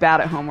was always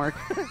bad at homework.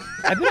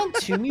 I've been on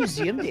 2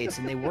 museum dates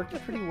and they worked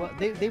pretty well.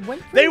 They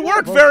went. They pretty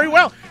work well. very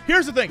well.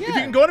 Here's the thing. If you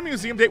Yeah. can go on a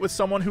museum date with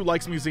someone who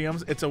likes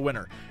museums, it's a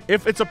winner.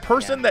 If it's a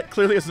person that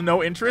clearly has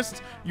no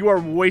interest, you are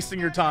wasting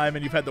your time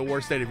and you've had the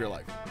worst date of your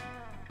life.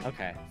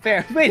 Okay,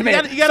 fair. Wait a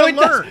minute. You gotta it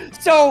does- learn.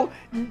 So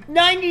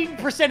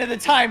 90% of the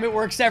time it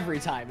works every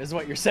time, is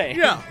what you're saying.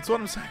 Yeah, that's what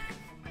I'm saying.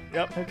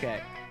 Yep.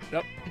 Okay.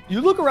 Yep. You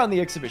look around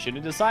the exhibition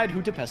and decide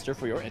who to pester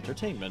for your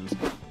entertainment.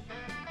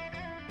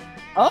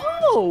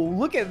 Oh,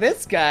 look at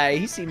this guy.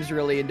 He seems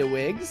really into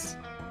wigs.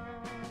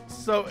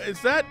 So is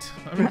that?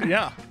 I mean,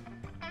 yeah.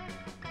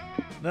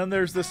 Then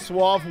there's the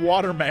suave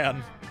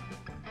waterman.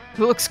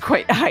 Who looks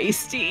quite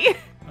heisty.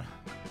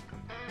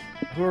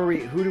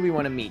 Who do we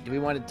want to meet? Do we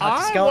want to talk to I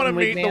want to Skeleton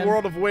meet Wig Man? the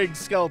World of Wigs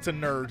skeleton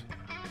nerd.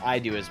 I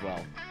do as well.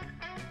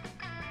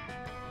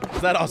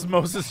 Is that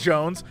Osmosis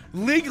Jones?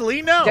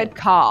 Legally, no. Good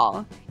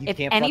call. You If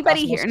can't fuck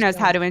anybody here Osmosis knows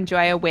how Jones. to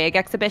enjoy a wig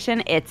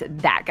exhibition, it's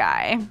that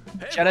guy.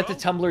 Shout out to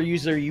Tumblr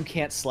user You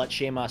Can't Slut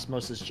Shame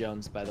Osmosis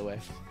Jones, by the way.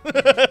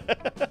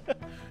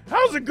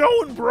 How's it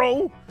going,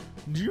 bro?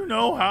 Do you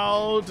know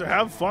how to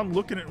have fun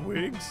looking at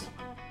wigs?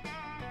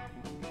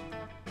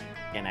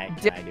 Can I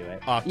do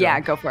it? Octo. Yeah,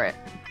 go for it.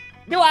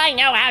 Do I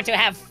know how to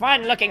have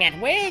fun looking at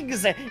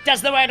wigs?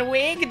 Does the word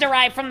wig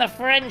derive from the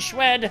French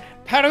word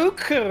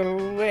perruque,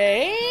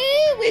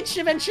 which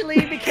eventually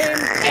became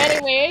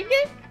periwig?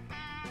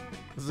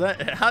 Is that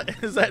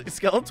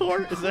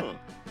Skeletor? Is that?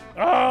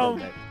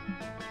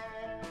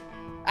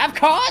 Of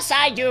course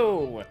I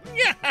do!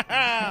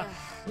 Yeah.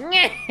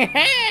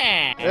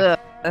 Ugh,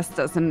 this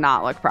does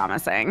not look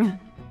promising.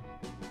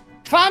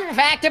 Fun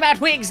fact about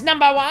wigs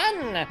number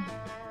 1.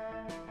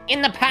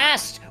 In the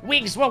past,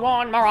 wigs were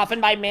worn more often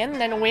by men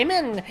than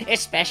women,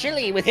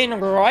 especially within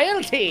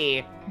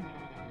royalty.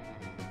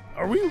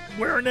 Are we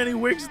wearing any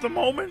wigs at the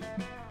moment?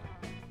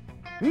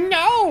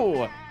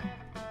 No!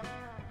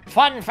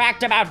 Fun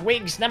fact about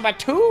wigs number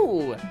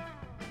 2.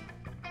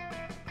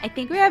 I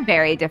think we have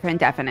very different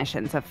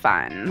definitions of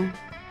fun.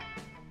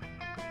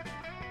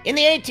 In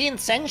the 18th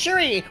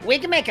century,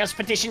 wig makers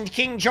petitioned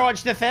King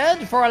George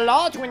III for a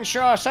law to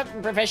ensure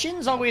certain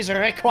professions always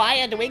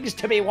required wigs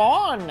to be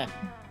worn.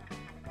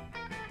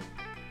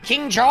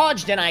 King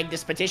George denied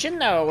this petition,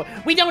 though.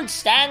 We don't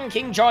stand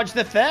King George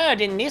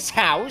III in this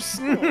house.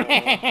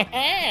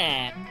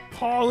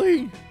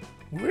 Polly,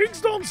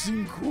 wigs don't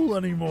seem cool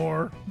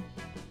anymore.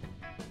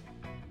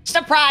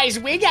 Surprise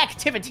wig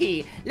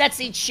activity! Let's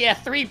each share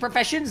 3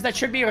 professions that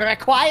should be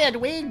required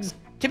wigs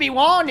to be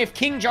worn if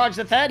King George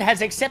III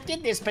has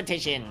accepted this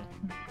petition.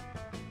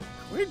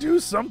 We do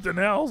something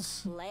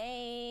else.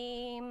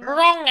 Lame.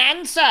 Wrong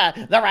answer!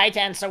 The right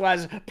answer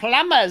was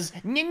plumbers,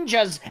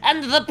 ninjas,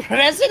 and the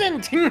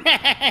president!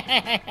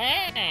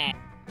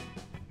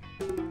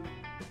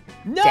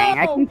 No! Dang,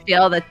 I can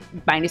feel the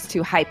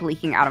 -2 hype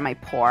leaking out of my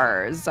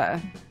pores.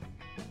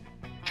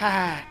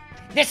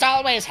 This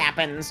always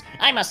happens.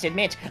 I must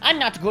admit, I'm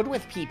not good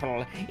with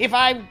people.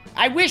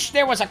 I wish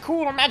there was a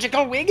cool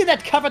magical wig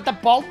that covered the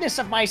baldness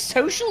of my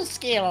social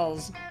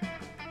skills.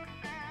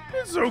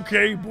 It's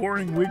okay,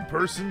 boring wig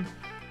person.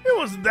 It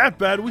wasn't that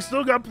bad. We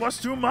still got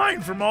 +2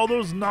 mine from all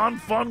those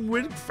non-fun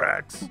wig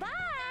facts. Bye.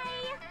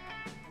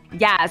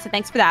 Yeah, so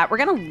thanks for that. We're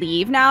gonna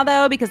leave now,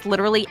 though, because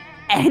literally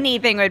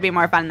anything would be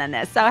more fun than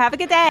this. So have a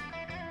good day.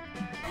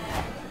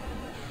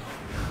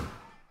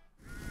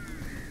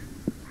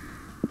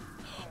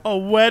 A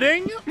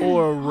wedding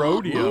or a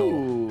rodeo?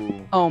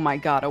 Ooh. Oh my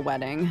god, a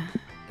wedding.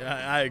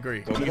 I agree.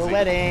 Go to the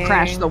wedding.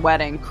 Crash the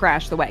wedding,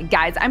 crash the wedding.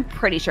 Guys, I'm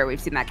pretty sure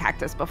we've seen that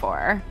cactus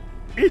before.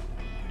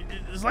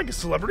 It's like a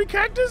celebrity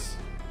cactus?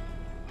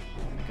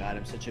 God,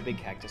 I'm such a big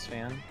cactus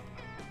fan.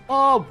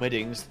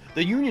 Weddings,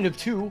 the union of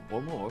 2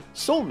 or more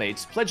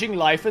soulmates pledging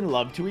life and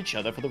love to each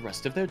other for the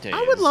rest of their days.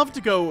 I would love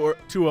to go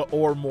to a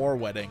or more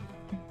wedding.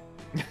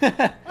 I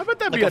bet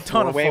that'd be a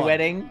ton of fun.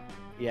 Wedding.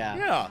 Yeah.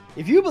 Yeah.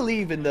 If you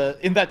believe in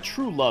that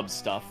true love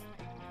stuff,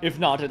 if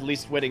not, at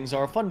least weddings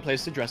are a fun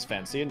place to dress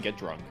fancy and get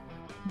drunk.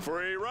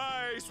 Free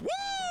rice!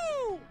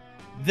 Woo!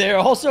 They're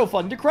also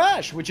fun to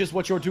crash, which is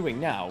what you're doing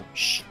now.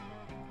 Shh.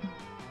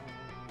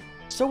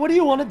 So what do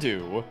you want to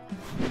do?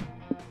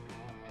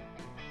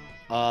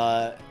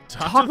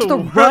 Talk to the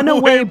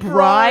runaway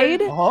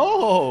bride?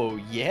 Oh,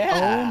 yeah.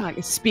 Oh my,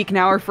 speak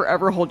now or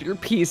forever hold your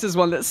peace is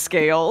one that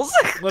scales.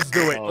 Let's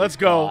do it. Oh, Let's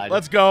go. God.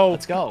 Let's go.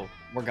 Let's go.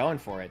 We're going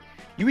for it.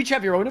 You each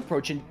have your own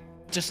approach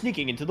to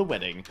sneaking into the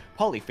wedding.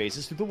 Polly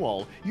phases through the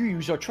wall. You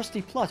use your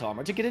trusty plot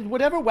armor to get in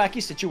whatever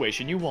wacky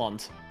situation you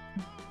want.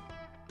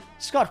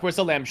 Scott wears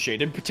a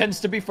lampshade and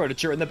pretends to be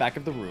furniture in the back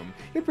of the room.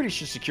 You're pretty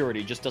sure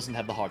security just doesn't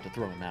have the heart to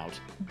throw him out.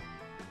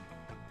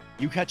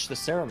 You catch the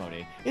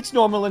ceremony. It's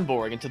normal and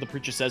boring until the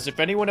preacher says, if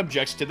anyone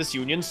objects to this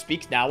union,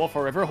 speak now or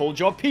forever hold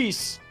your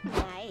peace.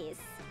 Nice.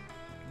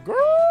 Girl.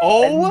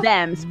 Oh,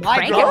 Them's my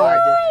prank God.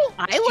 words.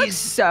 I look She's-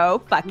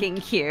 so fucking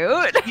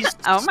cute. He's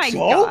Oh my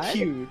so God.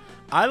 cute.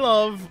 I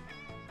love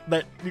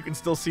that you can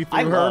still see through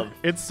I her. love-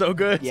 It's so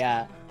good.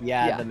 Yeah,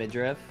 Yeah. the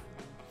midriff.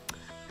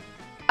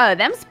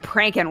 Them's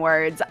pranking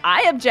words.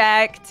 I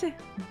object.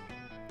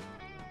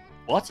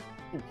 What?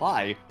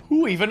 Why?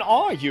 Who even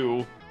are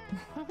you?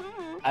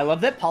 I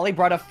love that Polly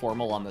brought a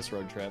formal on this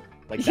road trip.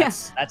 Like,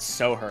 that's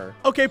so her.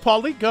 Okay,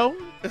 Polly, go.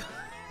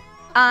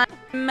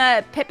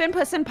 Pippin,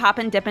 Pussin,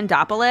 Poppin, Dippin,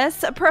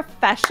 Dopolis, a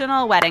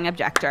professional wedding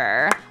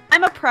objector.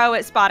 I'm a pro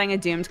at spotting a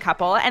doomed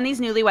couple, and these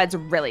newlyweds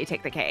really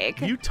take the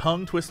cake. You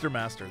tongue twister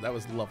master. That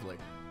was lovely.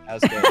 That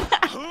was good.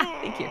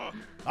 Thank you.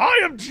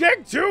 I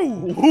object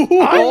too. Oh,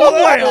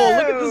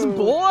 look at this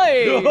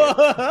boy.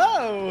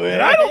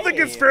 And I don't think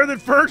it's fair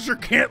that furniture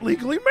can't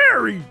legally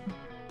marry.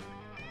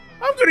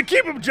 I'm gonna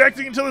keep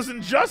objecting until this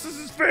injustice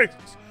is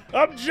fixed.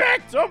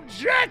 Object!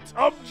 Object!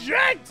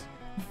 Object!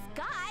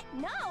 Scott,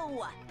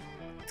 no.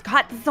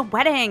 Scott, this is a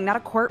wedding, not a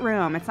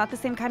courtroom. It's not the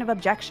same kind of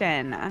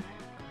objection.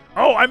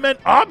 Oh, I meant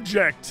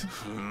object.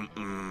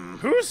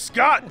 Who's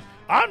Scott?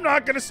 I'm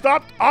not gonna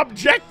stop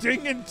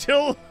objecting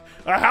until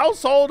a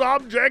household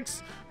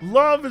object's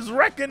love is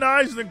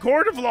recognized in the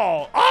court of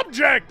law.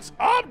 Object!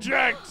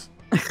 Object!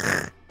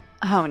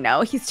 Oh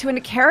no, he's too into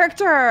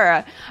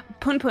character.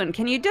 Poon Poon,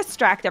 can you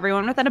distract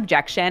everyone with an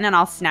objection and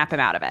I'll snap him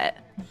out of it?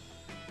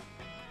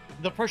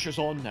 The pressure's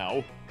on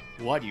now.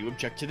 Why do you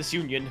object to this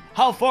union?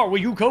 How far will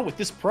you go with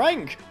this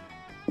prank?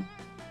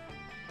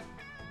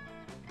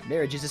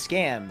 Marriage is a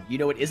scam. You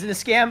know what isn't a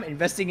scam?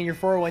 Investing in your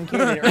 401k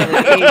at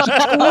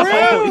an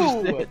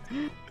early age.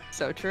 True!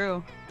 So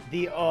true.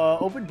 The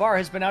open bar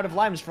has been out of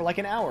limes for like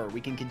an hour.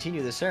 We can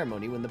continue the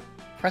ceremony when the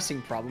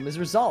pressing problem is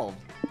resolved.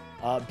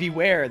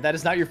 Beware, that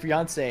is not your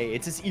fiancé.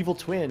 It's his evil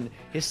twin.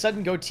 His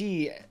sudden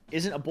goatee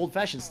isn't a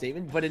bold-fashioned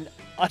statement, but an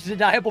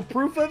undeniable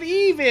proof of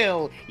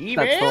evil.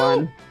 Evil? That's the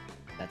one.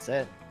 That's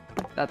it.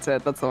 That's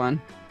it. That's the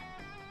one.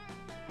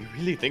 You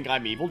really think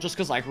I'm evil just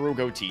because I grew a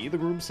goatee, the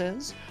groom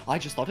says? I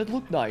just thought it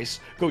looked nice.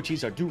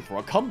 Goatees are due for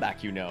a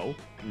comeback, you know.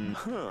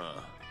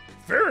 Huh.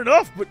 Fair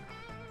enough, but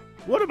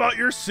what about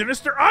your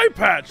sinister eye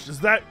patch? Does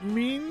that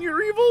mean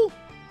you're evil?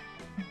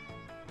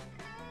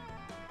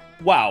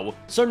 Wow,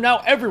 so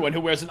now everyone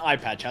who wears an eye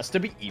patch has to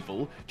be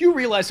evil? Do you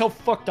realize how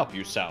fucked up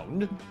you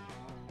sound?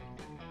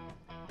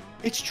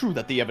 It's true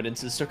that the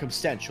evidence is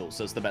circumstantial,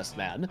 says the best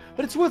man,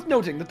 but it's worth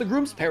noting that the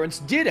groom's parents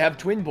did have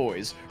twin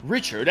boys,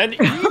 Richard and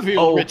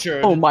Evil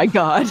Richard. Oh my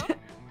god.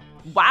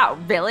 Wow,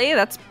 really?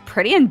 That's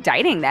pretty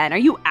indicting then. Are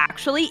you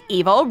actually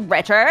evil,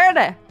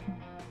 Richard?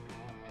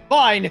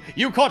 Fine,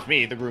 you caught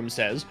me, the groom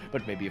says,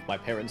 but maybe if my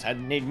parents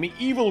hadn't named me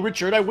Evil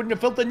Richard, I wouldn't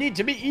have felt the need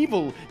to be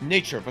evil.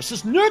 Nature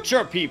versus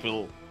nurture,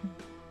 people.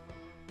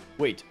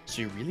 Wait,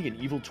 so you're really an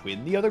evil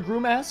twin, the other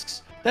groom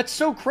asks? That's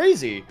so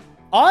crazy.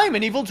 I'm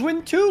an evil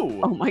twin too!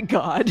 Oh my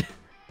god.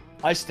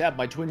 I stabbed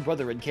my twin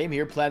brother and came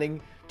here planning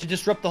to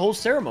disrupt the whole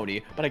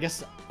ceremony, but I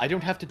guess I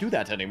don't have to do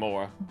that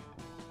anymore.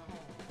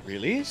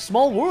 Really?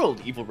 Small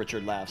world, Evil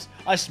Richard laughs.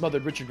 I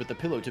smothered Richard with a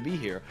pillow to be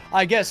here.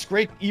 I guess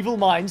great evil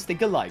minds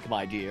think alike,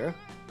 my dear.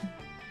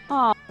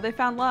 Oh, they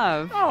found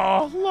love.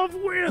 Oh, love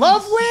wins!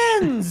 Love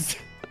wins!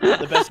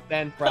 The best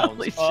man frowns.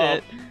 Holy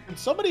shit. Can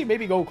somebody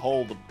maybe go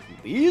call the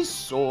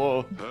police,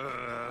 or...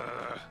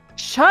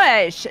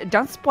 Shush!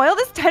 Don't spoil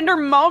this tender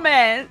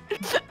moment.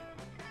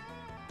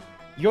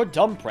 Your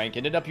dumb prank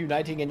ended up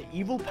uniting an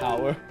evil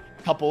power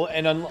couple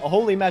and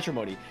unholy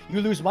matrimony.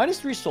 You lose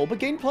 -3 soul but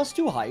gain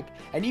 +2 hype,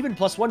 and even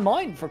 +1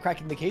 mind for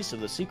cracking the case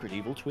of the secret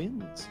evil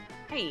twins.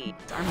 Hey,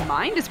 our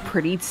mind is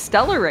pretty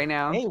stellar right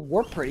now. Hey,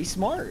 we're pretty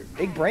smart.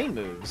 Big brain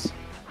moves.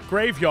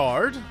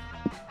 Graveyard.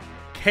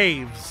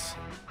 Caves.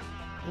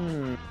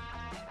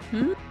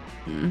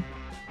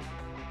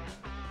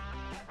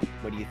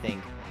 What do you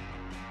think?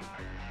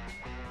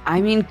 I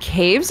mean,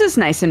 caves is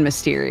nice and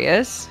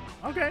mysterious.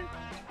 Okay.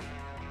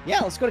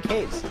 Yeah, let's go to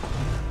caves.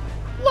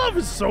 Love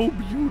is so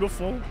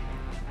beautiful.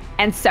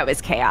 And so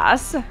is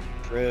chaos.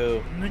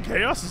 True. And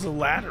chaos is a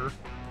ladder.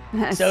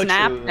 So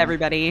Snap, true.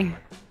 everybody.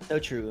 So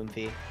true,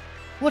 Umphy.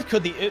 What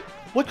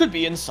could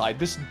be inside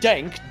this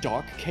dank,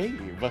 dark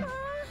cave?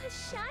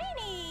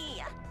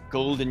 Shiny.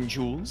 Golden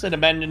jewels, an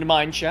abandoned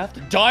mine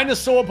shaft,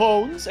 dinosaur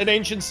bones, an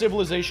ancient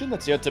civilization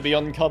that's yet to be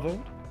uncovered.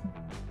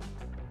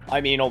 I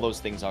mean, all those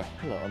things are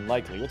hella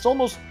unlikely. It's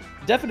almost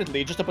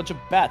definitely just a bunch of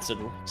bats and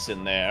rocks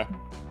in there.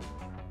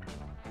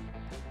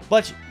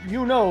 But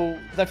you know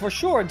that for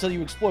sure until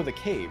you explore the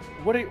cave.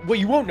 Well,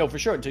 you won't know for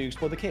sure until you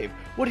explore the cave.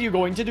 What are you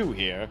going to do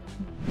here?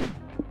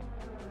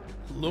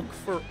 Look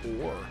for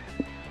ore.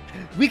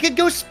 We could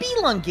go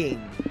spelunking.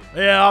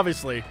 Yeah,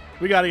 obviously.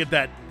 We gotta get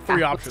that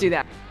free option. Let's do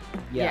that.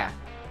 Yeah.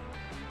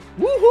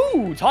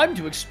 Woohoo! Time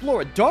to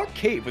explore a dark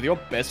cave with your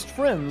best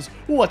friends.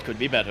 What could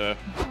be better?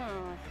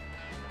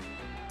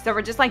 So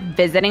we're just like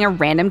visiting a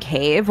random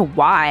cave.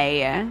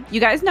 Why? You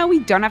guys know we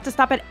don't have to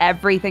stop at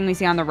everything we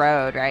see on the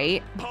road,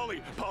 right?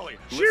 Polly,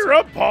 Cheer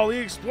up, Polly.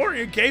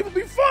 Exploring a cave will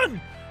be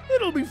fun.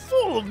 It'll be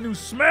full of new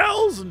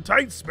smells and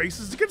tight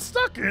spaces to get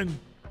stuck in.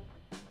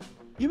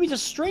 You meet a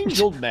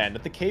strange old man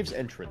at the cave's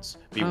entrance.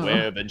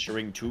 Beware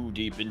venturing too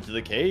deep into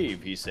the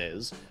cave, he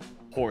says.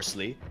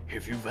 Hoarsely,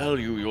 if you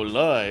value your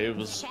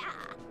lives.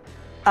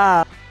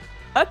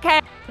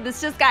 Okay, this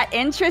just got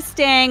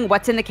interesting.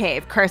 What's in the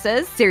cave?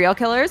 Curses? Serial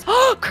killers?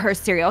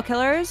 Cursed serial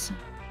killers?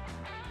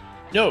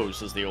 No,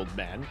 says the old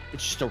man.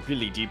 It's just a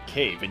really deep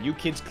cave, and you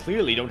kids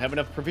clearly don't have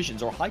enough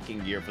provisions or hiking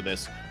gear for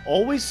this.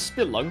 Always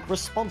spelunk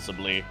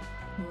responsibly.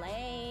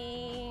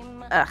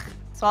 Lame. Ugh.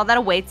 So all that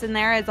awaits in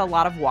there is a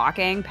lot of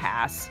walking.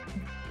 Pass.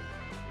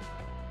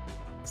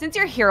 Since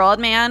you're here, old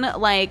man,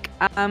 like,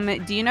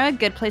 do you know a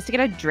good place to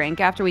get a drink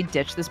after we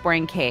ditch this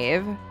boring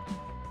cave?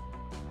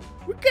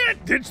 We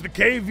can't ditch the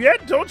cave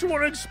yet. Don't you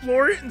want to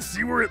explore it and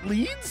see where it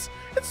leads?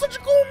 It's such a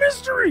cool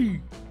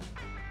mystery.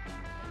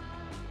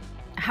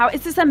 How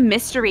is this a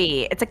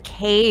mystery? It's a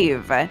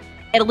cave.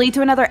 It'll lead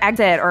to another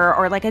exit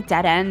or like a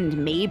dead end,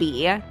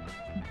 maybe.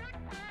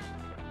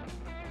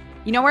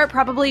 You know where it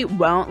probably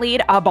won't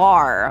lead? A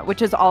bar,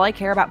 which is all I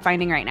care about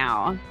finding right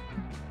now.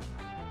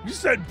 You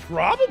said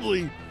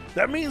probably.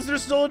 That means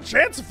there's still a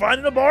chance of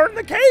finding a bar in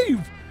the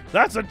cave.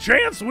 That's a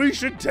chance we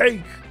should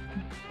take.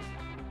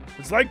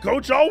 It's like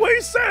Coach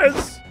always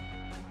says.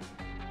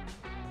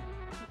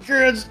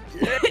 Kids,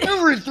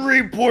 every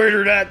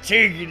three-pointer not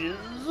taken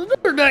is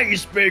another night you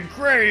spend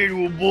crying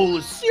into a bowl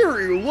of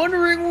cereal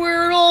wondering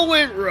where it all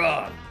went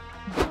wrong.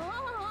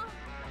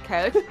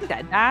 Coach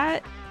said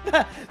that?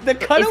 The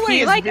cutaway is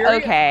he is like very,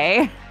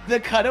 okay? The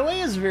cutaway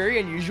is very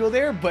unusual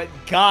there, but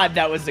God,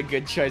 that was a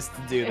good choice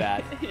to do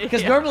that.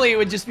 Because Yeah. normally it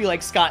would just be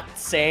like Scott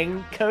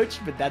saying Coach,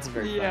 but that's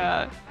very funny.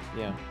 Yeah.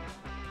 Yeah.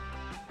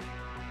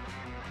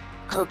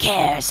 Who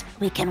cares?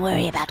 We can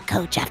worry about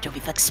Coach after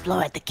we've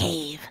explored the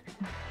cave.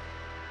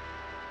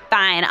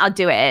 Fine, I'll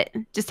do it.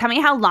 Just tell me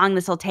how long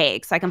this will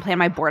take so I can plan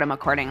my boredom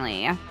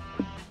accordingly.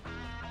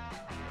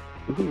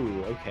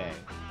 Ooh, okay.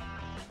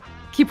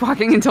 Keep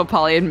walking until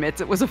Polly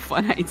admits it was a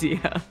fun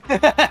idea.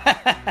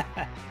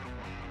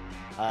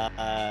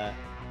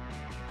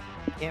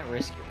 Can't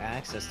risk your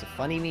access to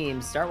funny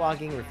memes. Start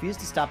walking. Refuse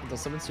to stop until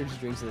someone serves you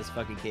drinks in this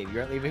fucking cave. You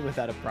aren't leaving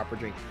without a proper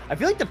drink. I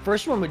feel like the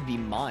first one would be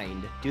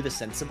mind. Do the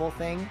sensible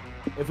thing.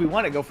 If we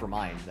want to go for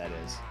mind, that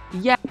is.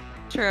 Yeah,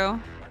 true.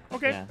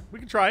 Okay, we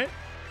can try it.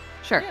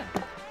 Sure. Yeah.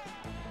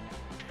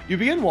 You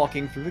begin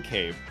walking through the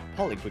cave.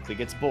 Polly quickly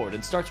gets bored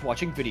and starts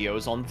watching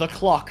videos on the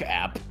Clock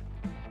app.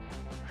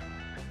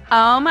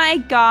 Oh my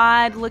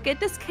god, look at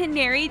this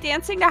canary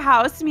dancing to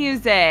house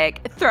music.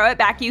 Throw it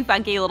back, you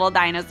funky little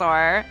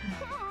dinosaur.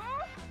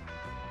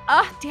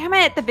 Oh, damn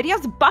it, the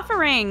video's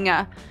buffering.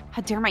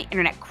 How dare my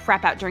internet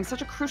crap out during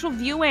such a crucial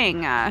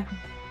viewing?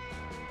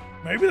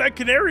 Maybe that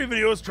canary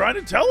video is trying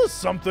to tell us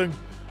something.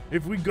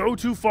 If we go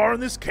too far in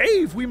this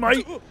cave, we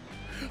might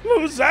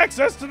lose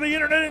access to the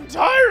internet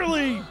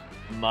entirely.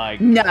 My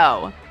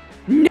No,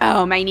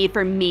 my need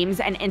for memes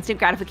and instant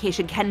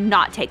gratification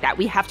cannot take that.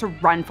 We have to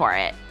run for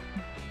it.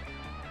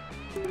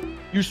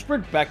 You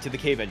sprint back to the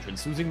cave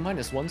entrance, losing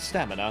 -1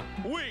 stamina.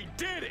 We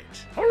did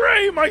it!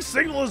 Hooray, my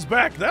signal is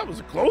back. That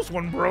was a close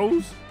one,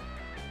 bros.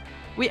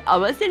 We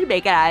almost didn't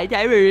make it on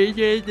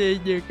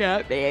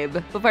time, babe.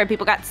 Before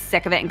people got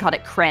sick of it and called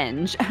it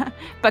cringe.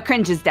 But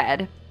cringe is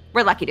dead.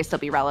 We're lucky to still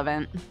be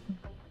relevant.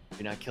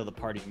 Do not kill the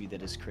part of you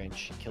that is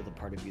cringe. Kill the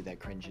part of you that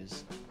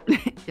cringes.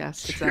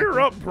 Yes, exactly. Cheer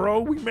up, bro.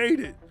 We made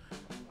it.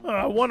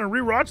 I want to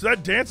rewatch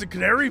that dancing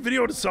canary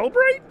video to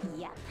celebrate.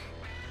 Yep.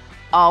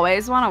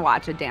 Always want to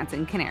watch a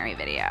dancing canary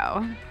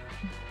video.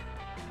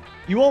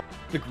 You all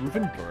the groove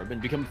and burb and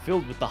become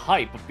filled with the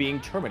hype of being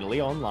terminally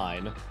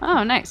online.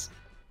 Oh, nice.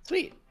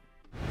 Sweet.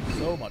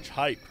 So much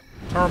hype.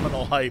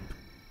 Terminal hype.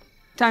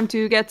 Time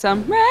to get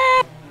some. Do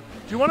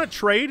you want to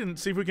trade and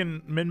see if we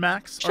can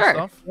min-max Sure. our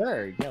stuff?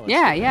 Sure.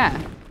 Yeah.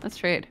 Let's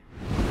trade.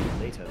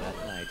 Later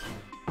that night.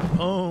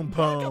 Pone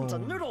Welcome to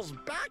pone. Noodles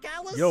back,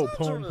 Alice. Yo,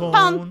 pone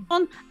Fun,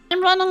 pone.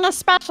 I'm running a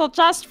special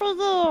just for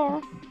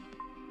you.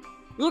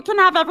 You can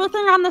have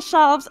everything on the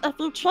shelves if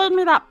you trade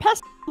me that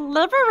pest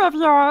liver of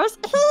yours.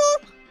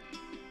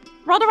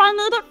 What do I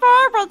need it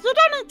for? Well, you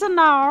don't need to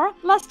know.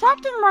 Less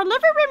talking, more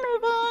liver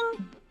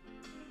removing.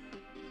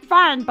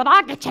 Fine, but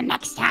I'll get you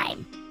next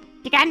time.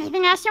 You got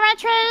anything else you want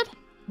to trade?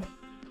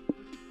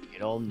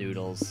 Good old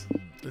noodles.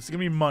 This is gonna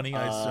be money,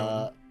 I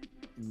assume.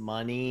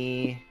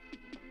 Money.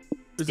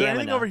 Is there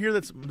anything stamina. over here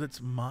that's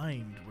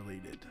mind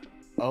related?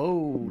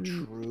 Oh,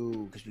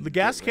 true. 'Cause we The can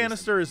gas get rid of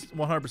canister is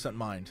 100%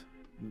 mind.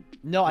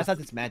 No, I thought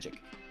that's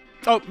magic.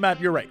 Oh,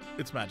 Matt, you're right.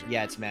 It's magic.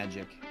 Yeah, it's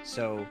magic.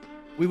 So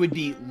we would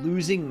be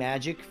losing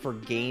magic for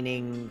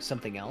gaining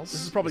something else.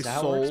 This is probably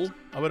that how it works? soul,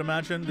 I would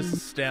imagine. This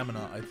is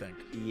stamina, I think.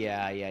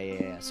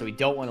 Yeah. So we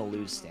don't want to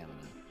lose stamina.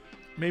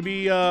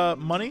 Maybe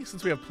money,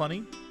 since we have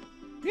plenty.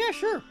 Yeah,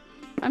 sure.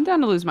 I'm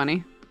down to lose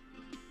money.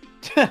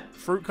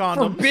 Fruit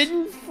condoms.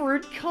 Forbidden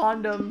fruit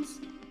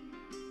condoms.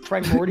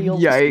 Primordial.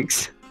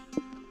 Yikes.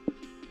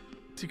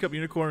 Teacup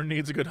unicorn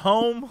needs a good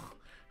home.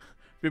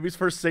 Baby's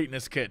first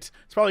Satanist kit.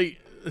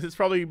 It's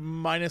probably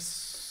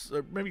minus,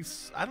 or maybe,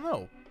 I don't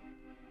know.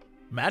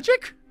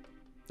 Magic?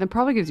 It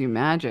probably gives you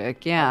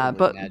magic, yeah.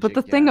 Probably But the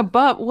magic, thing yeah.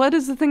 above, what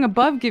does the thing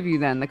above give you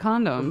then? The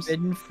condoms.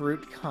 Forbidden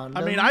fruit condoms.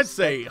 I mean, I'd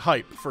say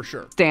hype for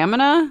sure.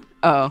 Stamina?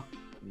 Oh.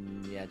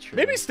 Yeah, true.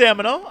 Maybe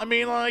stamina. I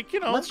mean, like, you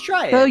know. Let's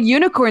try it. The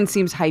unicorn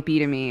seems hypey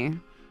to me.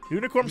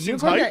 Unicorn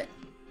seems Unicorn hype.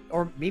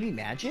 or maybe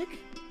magic?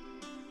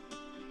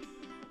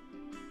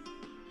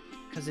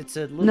 Because it's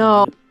a little...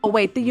 No. Oh,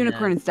 wait. The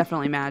unicorn is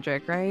definitely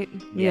magic, right?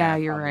 Yeah, Yeah,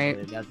 you're probably.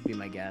 right. That would be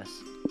my guess.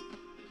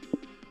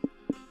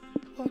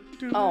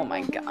 Oh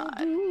my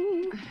god.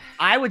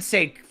 I would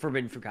say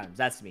forbidden fruit condoms.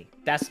 That's me.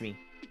 Let's I mean,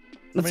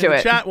 do the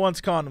it. chat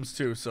wants condoms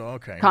too, so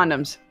okay.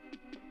 Condoms.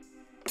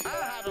 I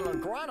had an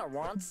iguana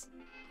once.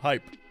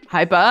 Hype.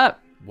 Hype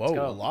up. Whoa,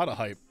 go. a lot of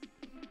hype.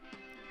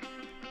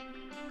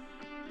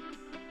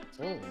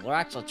 Oh, you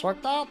actually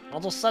checked that?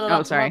 I'll just set it Oh,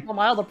 up sorry. to make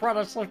my other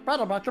products look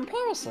better by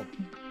comparison.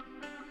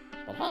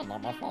 But hey,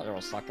 not my fault, you're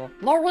a sucker.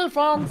 No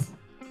refunds!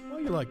 Why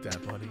you like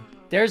that, buddy?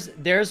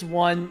 There's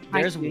one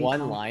see.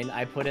 line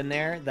I put in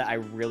there that I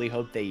really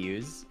hope they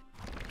use,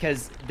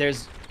 because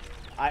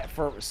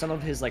for some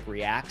of his like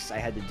reacts I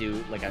had to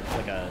do like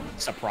a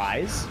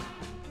surprise,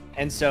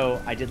 and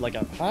so I did like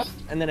a huh,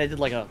 and then I did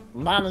like a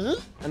nani,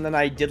 and then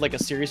I did like a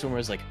serious one where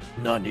it was like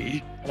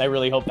nani, and I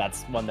really hope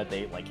that's one that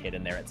they like hit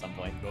in there at some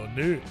point. No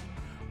need.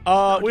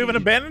 We have an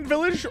abandoned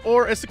village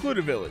or a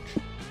secluded village?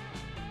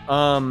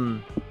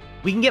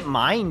 We can get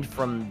mined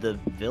from the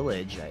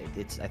village. I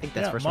think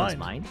that's first one's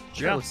mine.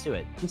 Sure, Yeah. let's do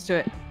it. Let's do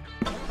it.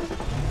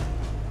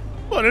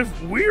 But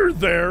if we're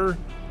there,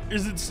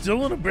 is it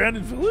still an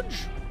abandoned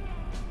village?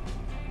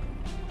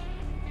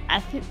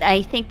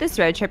 I think this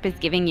road trip is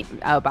giving you.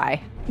 Oh,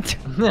 bye.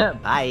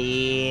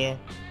 Bye.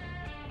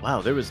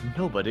 Wow, there is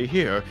nobody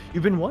here.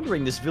 You've been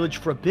wandering this village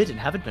for a bit and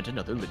haven't met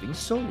another living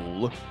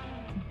soul.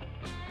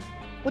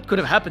 What could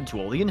have happened to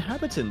all the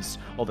inhabitants?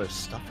 All their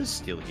stuff is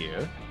still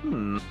here.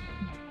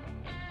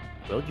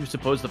 Well, you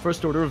suppose the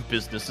first order of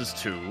business is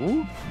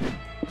to...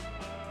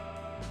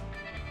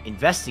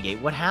 Investigate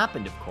what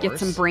happened, of course. Get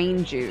some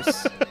brain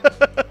juice.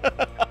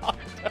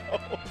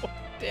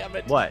 Damn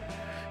it. What?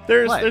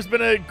 There's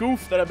been a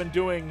goof that I've been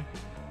doing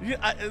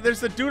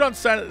There's a dude on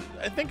Saturday,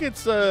 I think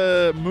it's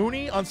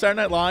Mooney on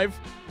Saturday Night Live.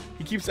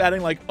 He keeps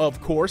adding like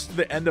 "of course" to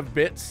the end of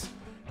bits.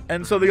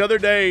 And so the other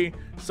day,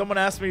 someone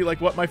asked me like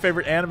what my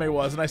favorite anime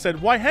was, and I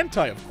said, "Why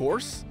hentai, of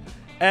course."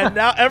 And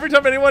now every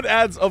time anyone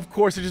adds "of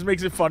course," it just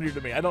makes it funnier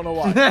to me. I don't know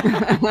why.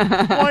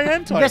 Why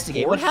hentai?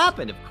 Investigate what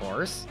happened, of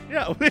course.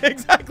 Yeah,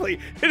 exactly.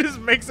 It just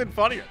makes it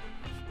funnier.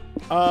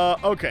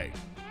 Okay.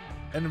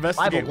 And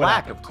investigate Bible what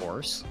Black, happened. of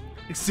course.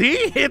 See,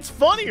 it's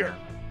funnier.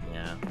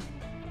 Yeah.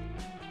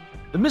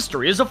 The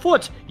mystery is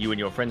afoot. You and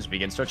your friends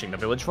begin searching the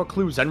village for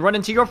clues and run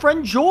into your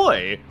friend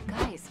Joy.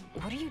 Guys,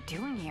 what are you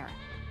doing here?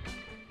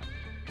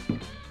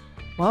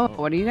 Whoa,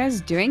 what are you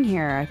guys doing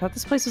here? I thought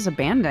this place was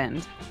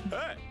abandoned.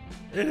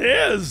 It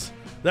is.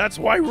 That's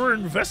why we're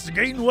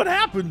investigating what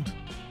happened.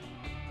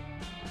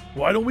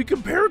 Why don't we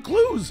compare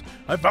clues?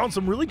 I found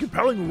some really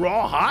compelling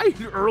raw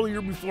hide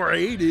earlier before I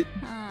ate it.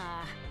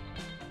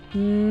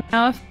 No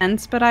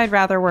offense, but I'd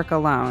rather work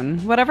alone.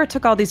 Whatever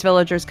took all these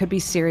villagers could be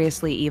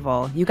seriously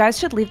evil. You guys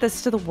should leave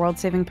this to the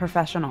world-saving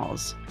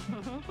professionals.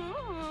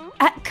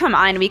 Come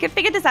on, we could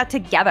figure this out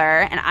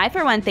together. And I,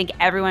 for one, think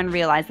everyone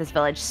realized this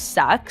village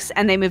sucks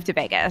and they moved to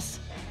Vegas.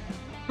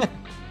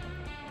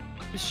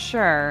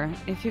 Sure,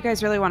 if you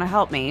guys really want to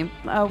help me,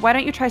 why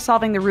don't you try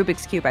solving the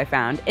Rubik's Cube I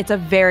found? It's a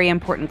very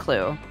important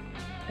clue.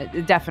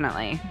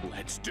 Definitely.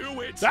 Let's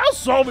do it. I'll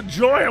solve it,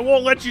 Joy. I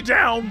won't let you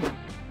down.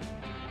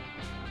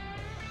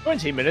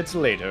 20 minutes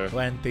later.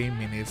 20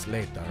 minutes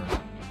later.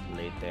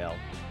 Later.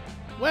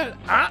 Well,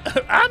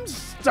 I'm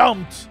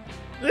stumped.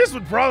 This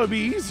would probably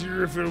be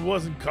easier if it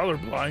wasn't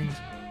colorblind.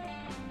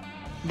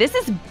 This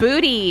is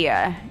Booty.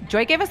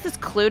 Joy gave us this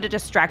clue to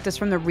distract us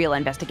from the real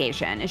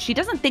investigation. She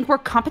doesn't think we're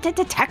competent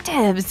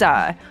detectives.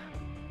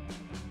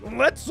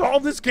 Let's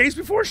solve this case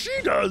before she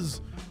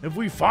does. If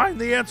we find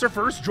the answer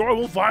first, Joy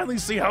will finally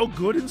see how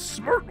good and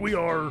smart we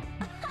are.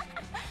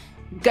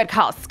 Good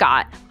call,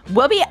 Scott.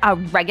 We'll be a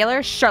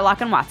regular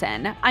Sherlock and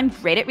Watson. I'm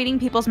great at reading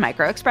people's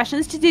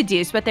micro-expressions to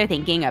deduce what they're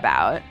thinking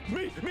about.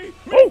 Me.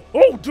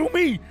 Oh, do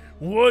me.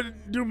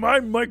 What do my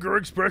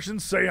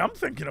micro-expressions say I'm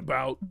thinking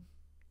about?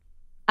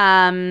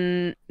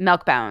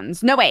 Milk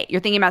bones. No, wait,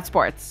 you're thinking about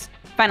sports.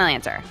 Final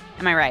answer.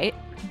 Am I right?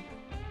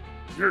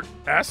 You're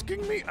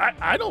asking me?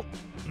 I don't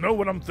know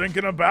what I'm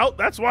thinking about.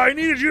 That's why I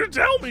needed you to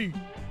tell me.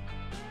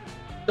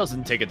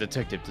 Doesn't take a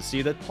detective to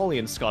see that Polly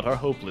and Scott are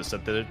hopeless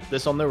at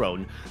this on their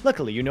own.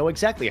 Luckily, you know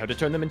exactly how to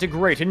turn them into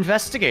great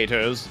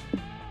investigators.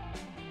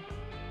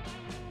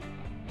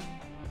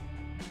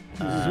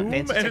 Zoom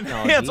and fancy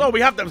technology. enhance. Oh,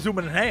 we have to have zoom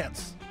and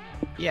enhance.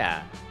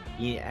 Yeah.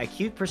 The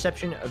acute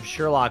perception of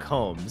Sherlock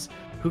Holmes,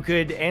 who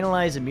could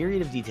analyze a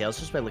myriad of details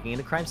just by looking at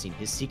a crime scene.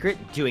 His secret?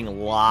 Doing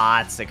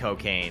lots of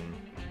cocaine.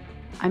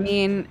 I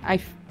mean, I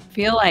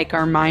feel like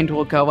our mind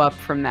will go up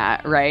from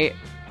that, right?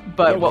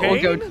 But what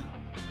will go...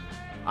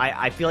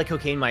 I feel like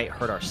cocaine might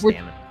hurt our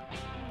stamina.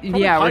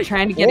 Yeah, we're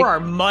trying to get... Or our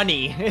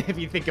money, if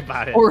you think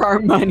about it. Or our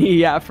money,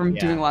 yeah, from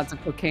doing lots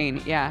of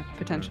cocaine. Yeah,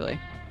 potentially.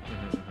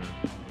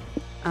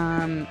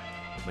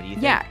 What do you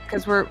think? Yeah,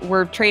 because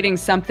we're trading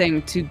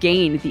something to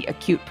gain the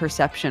acute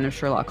perception of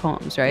Sherlock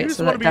Holmes, right? You just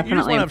So want that to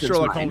definitely have improves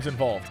Sherlock mine. Holmes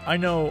involved. I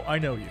know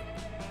you.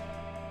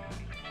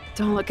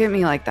 Don't look at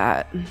me like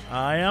that.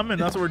 I am,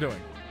 and that's what we're doing.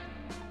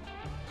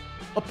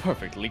 A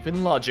perfect leap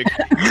in logic.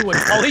 You and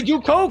Polly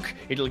do coke!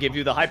 It'll give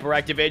you the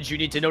hyperactive edge you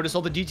need to notice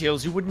all the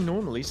details you wouldn't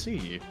normally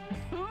see.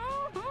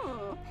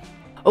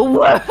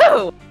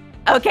 Whoa!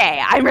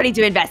 Okay, I'm ready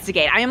to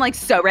investigate. I am like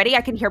so ready.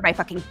 I can hear my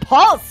fucking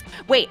pulse.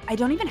 Wait, I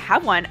don't even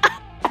have one.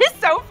 That is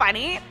so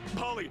funny.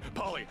 Polly,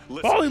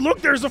 listen. Polly,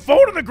 look, there's a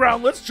phone on the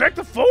ground. Let's check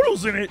the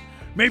photos in it.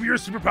 Maybe your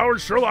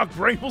superpowered Sherlock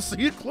brain will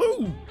see a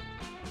clue.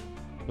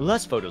 The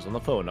last photos on the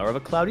phone are of a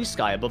cloudy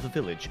sky above the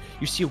village.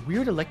 You see a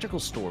weird electrical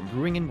storm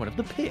brewing in one of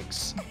the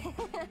pits.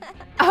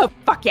 Oh,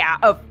 fuck yeah.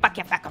 Oh, fuck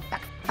yeah.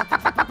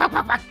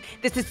 Fuck.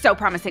 This is so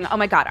promising. Oh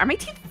my God. Are my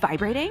teeth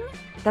vibrating?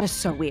 That is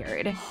so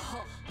weird.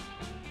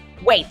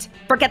 Wait,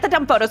 forget the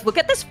dumb photos. Look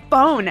at this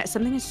phone.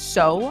 Something is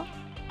so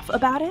off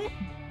about it.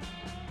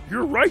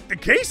 You're right. The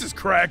case is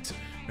cracked.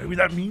 Maybe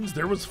that means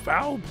there was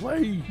foul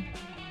play.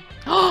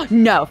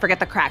 No, forget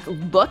the crack.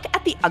 Look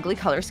at the ugly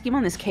color scheme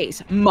on this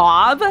case.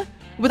 Mauve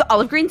with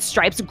olive green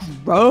stripes.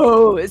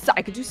 Gross.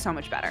 I could do so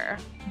much better.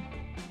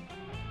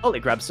 Polly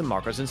grabs some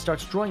markers and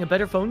starts drawing a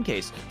better phone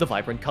case. The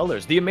vibrant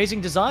colors, the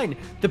amazing design,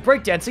 the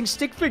breakdancing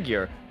stick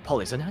figure.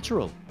 Polly's a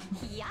natural.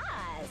 Yes.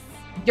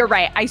 You're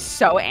right. I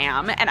so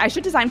am. And I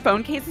should design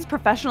phone cases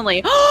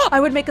professionally. I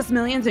would make us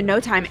millions in no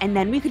time. And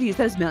then we could use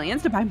those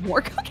millions to buy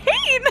more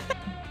cocaine.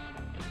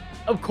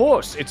 Of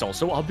course, it's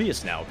also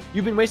obvious now.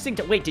 You've been wasting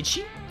time. Wait, did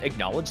she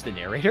acknowledge the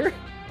narrator?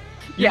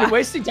 You've been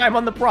wasting time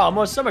on the prom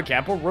or summer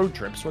camp or road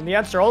trips when the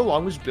answer all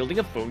along was building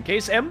a phone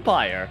case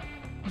empire.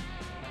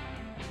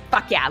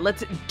 Fuck yeah,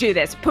 let's do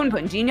this. Poon,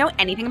 do you know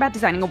anything about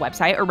designing a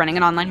website or running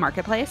an online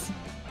marketplace?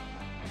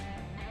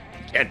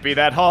 Can't be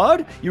that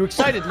hard. You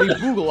excitedly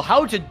Google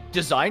how to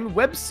design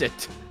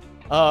website.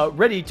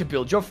 Ready to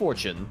build your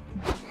fortune.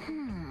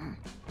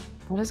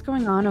 What is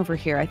going on over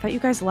here? I thought you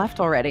guys left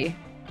already.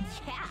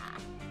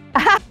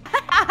 Yeah.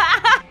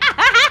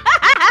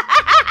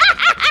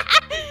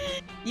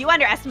 You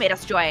underestimate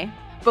us, Joy,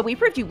 but we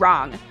proved you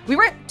wrong. We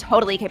were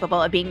totally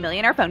capable of being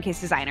millionaire phone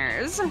case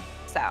designers.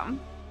 So.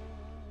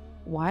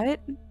 What?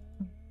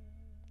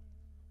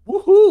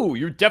 Woohoo!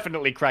 You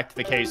definitely cracked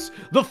the case.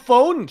 The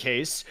phone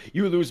case!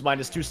 You lose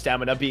 -2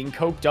 stamina being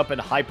coked up and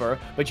hyper,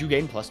 but you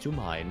gain +2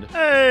 mind.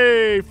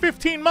 Hey,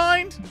 15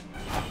 mind?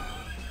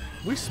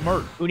 We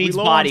smart. Who needs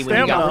We low body on when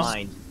you got stamina.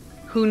 mind?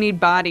 Who need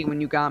body when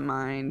you got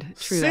mind?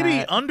 True City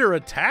that. under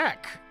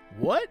attack.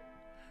 What?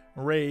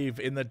 Rave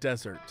in the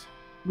desert.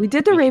 We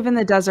did the Rave in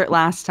the Desert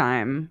last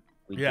time.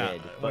 We Yeah,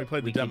 did. when we But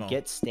played the we demo. could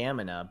get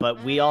stamina,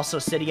 but we also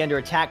City Under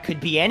Attack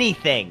could be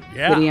anything.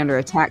 Yeah. City under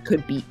attack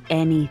could be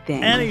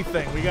anything.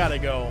 Anything. We gotta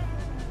go.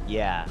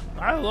 Yeah.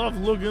 I love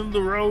looking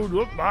the road.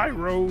 Look, by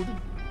road.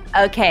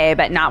 Okay,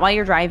 but not while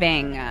you're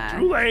driving.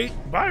 Too late.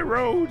 By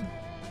road.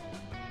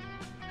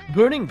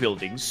 Burning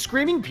buildings,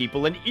 screaming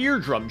people, and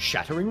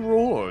eardrum-shattering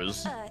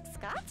roars.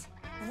 Scott?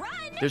 Run!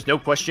 There's no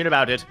question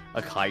about it.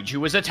 A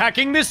kaiju is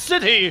attacking this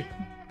city!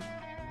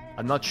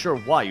 I'm not sure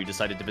why you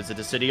decided to visit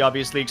a city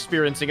obviously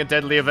experiencing a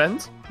deadly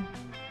event.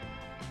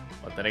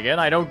 But then again,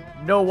 I don't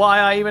know why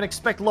I even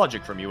expect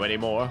logic from you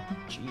anymore.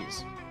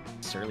 Jeez.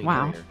 Surly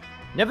Wow. brainer.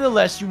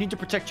 Nevertheless, you need to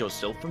protect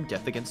yourself from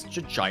death against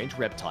a giant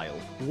reptile.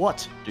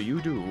 What do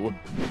you do?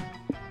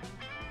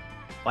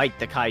 Fight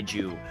the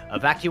kaiju.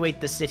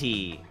 Evacuate the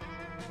city.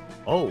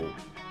 Oh.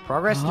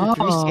 Progress through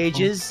 3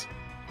 stages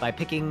by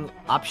picking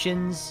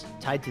options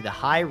tied to the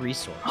high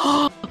resource.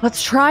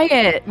 Let's try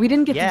it. We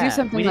didn't get yeah, to do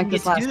something we like didn't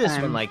this get last to do this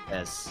time. one like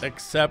this.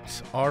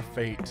 Accept our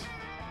fate.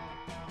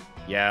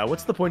 Yeah,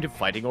 what's the point of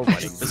fighting or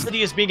running? The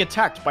city is being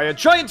attacked by a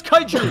giant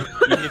kaiju!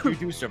 Even if you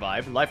do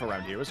survive, life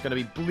around here is gonna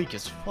be bleak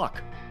as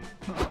fuck.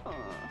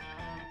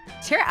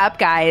 Cheer up,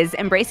 guys.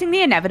 Embracing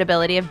the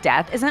inevitability of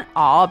death isn't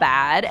all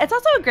bad. It's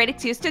also a great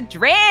excuse to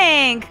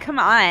drink. Come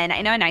on,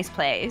 I know a nice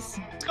place.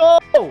 Let's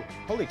go!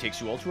 Holly takes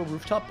you all to a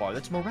rooftop bar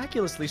that's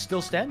miraculously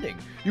still standing.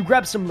 You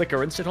grab some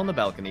liquor and sit on the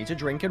balcony to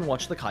drink and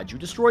watch the kaiju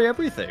destroy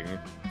everything.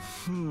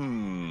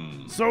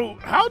 So,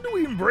 how do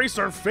we embrace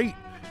our fate?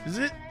 Is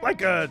it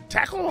like a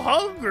tackle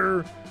hug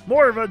or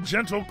more of a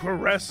gentle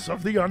caress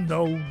of the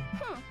unknown?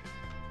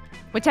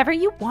 Whichever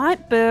you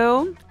want,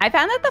 boo. I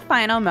found that the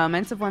final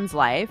moments of one's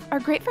life are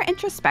great for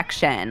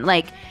introspection.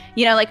 Like,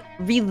 you know, like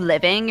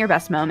reliving your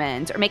best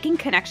moments or making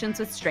connections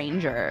with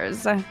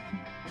strangers.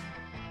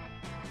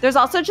 There's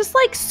also just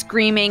like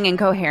screaming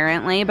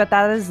incoherently, but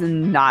that is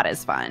not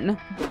as fun.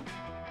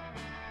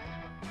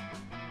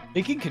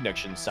 Making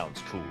connections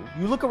sounds cool.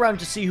 You look around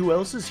to see who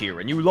else is here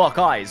and you lock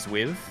eyes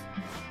with...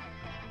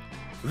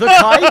 the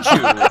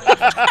kaiju!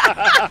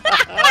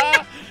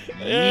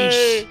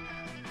 Yeesh.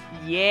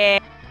 Yeah.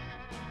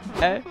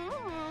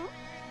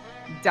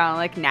 Don't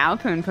look now,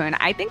 Poon Poon.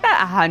 I think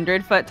that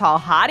 100-foot tall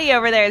hottie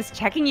over there is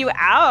checking you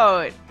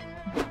out.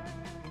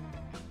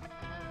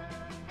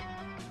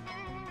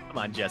 Come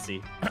on,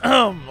 Jesse.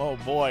 Oh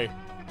boy.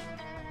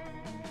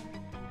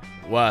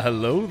 Why,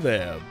 hello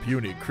there,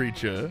 puny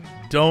creature.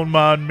 Don't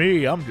mind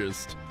me, I'm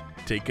just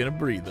taking a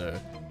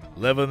breather.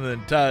 Leveling an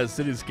entire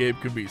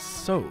cityscape can be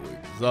so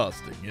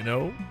exhausting, you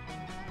know?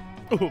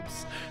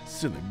 Oops,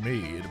 silly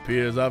me. It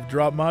appears I've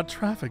dropped my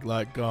traffic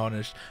light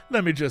garnish.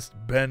 Let me just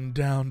bend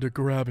down to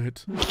grab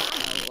it.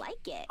 I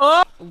like it.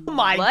 Oh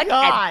my Look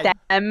god! at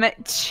them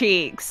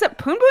cheeks.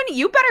 Poon Poon,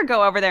 you better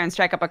go over there and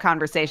strike up a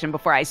conversation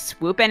before I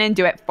swoop in and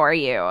do it for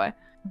you.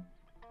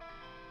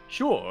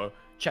 Sure.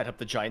 Chat up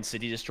the giant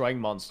city-destroying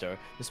monster.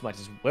 This might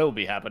as well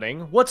be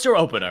happening. What's your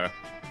opener?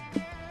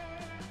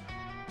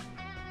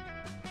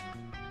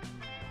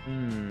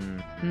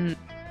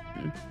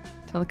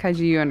 Tell the kaiju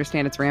you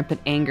understand its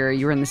rampant anger.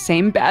 You were in the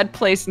same bad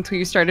place until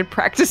you started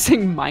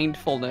practicing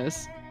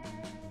mindfulness.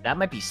 That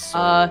might be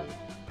so...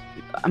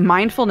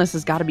 Mindfulness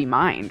has got to be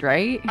mind,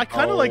 right? I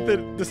kind of like the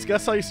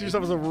discuss how you see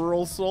yourself as a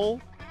rural soul.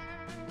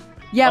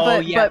 Yeah,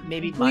 oh, but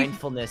maybe we-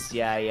 mindfulness.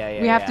 Yeah.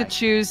 we have to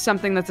choose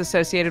something that's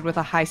associated with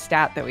a high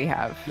stat that we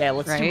have. Yeah,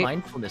 let's do right?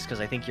 mindfulness, because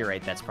I think you're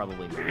right. That's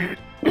probably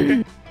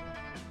mind.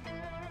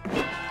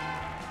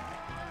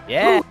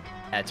 Yeah.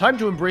 Time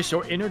to embrace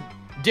your inner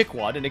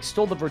dickwad and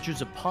extol the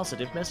virtues of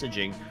positive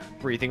messaging,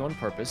 breathing on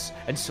purpose,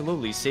 and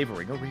slowly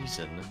savoring a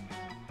reason.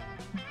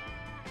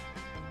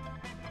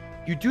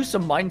 You do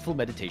some mindful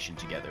meditation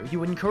together.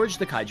 You encourage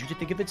the kaiju to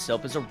think of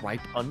itself as a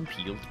ripe,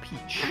 unpeeled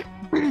peach.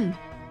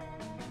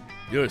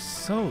 You're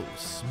so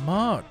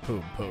smart,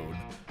 Poon Poon.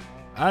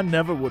 I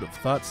never would have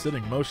thought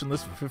sitting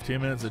motionless for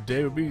 15 minutes a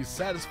day would be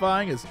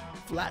satisfying as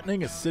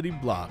flattening a city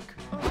block.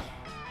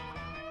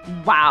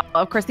 Wow.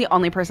 Of course, the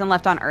only person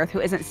left on Earth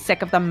who isn't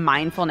sick of the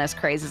mindfulness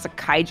craze is a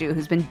kaiju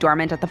who's been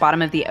dormant at the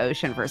bottom of the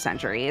ocean for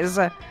centuries.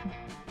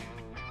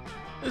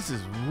 This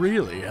is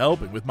really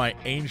helping with my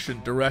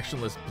ancient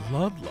directionless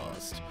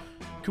bloodlust.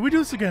 Can we do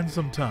this again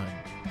sometime?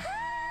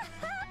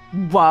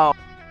 Whoa.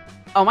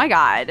 Oh my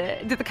god.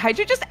 Did the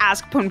kaiju just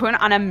ask Poon Poon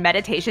on a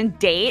meditation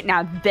date?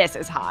 Now this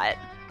is hot.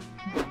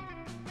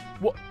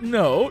 What?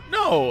 No.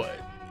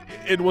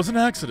 It was an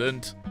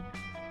accident.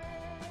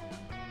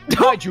 The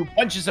kaiju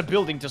punches a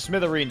building to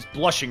smithereens,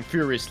 blushing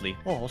furiously.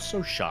 Oh,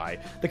 so shy.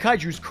 The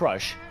kaiju's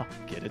crush,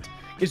 get it,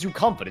 gives you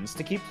confidence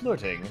to keep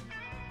flirting.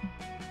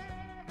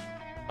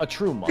 A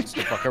true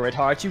monster fucker at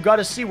heart, you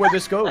gotta see where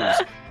this goes.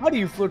 How do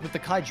you flirt with the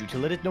kaiju to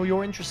let it know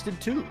you're interested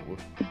too?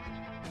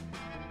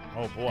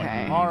 Oh boy.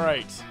 Okay. All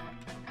right.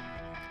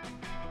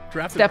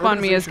 Drafted Step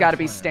on me has urbanization got to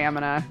be plan.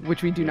 stamina,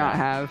 which we do not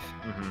have.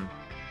 Mm-hmm.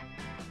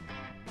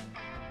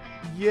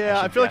 Yeah,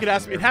 I should feel like it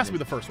draft has to an be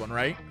the first one,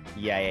 right?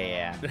 Yeah.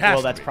 It has Well,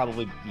 to that's be.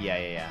 probably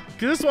yeah.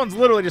 Because this one's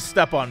literally just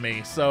step on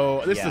me,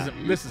 so this Yeah.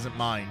 isn't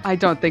mine. I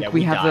don't think Yeah,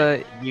 we have die.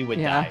 the. We would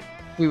yeah, die.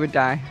 we would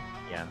die.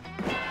 Yeah.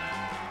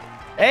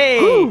 Hey!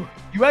 Ooh.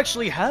 You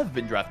actually have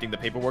been drafting the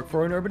paperwork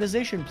for an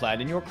urbanization plan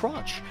in your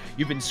crotch.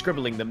 You've been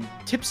scribbling them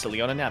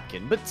tipsily on a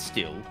napkin, but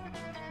still.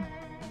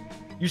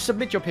 You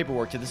submit your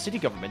paperwork to the city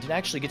government and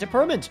actually get a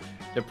permit.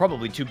 They're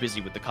probably too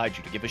busy with the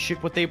kaiju to give a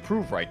shit what they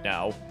approve right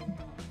now.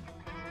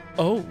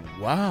 Oh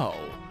wow,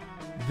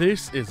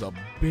 this is a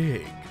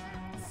big,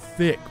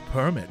 thick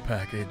permit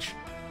package.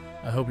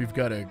 I hope you've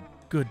got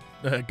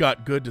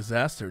got good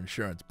disaster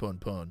insurance, Pun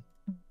Pun.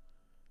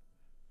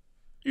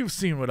 You've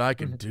seen what I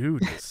can do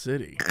to the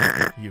city,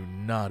 you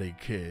naughty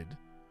kid.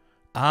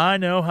 I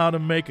know how to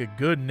make a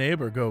good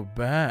neighbor go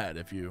bad,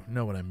 if you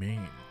know what I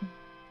mean.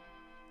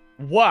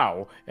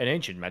 Wow, an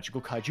ancient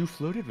magical kaiju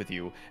flirted with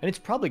you, and it's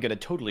probably gonna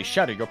totally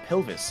shatter your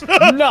pelvis.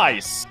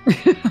 Nice!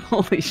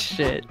 Holy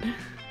shit.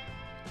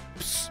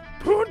 Psst,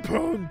 Pun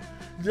Pun,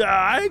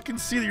 I can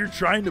see that you're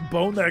trying to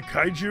bone that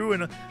kaiju,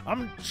 and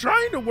I'm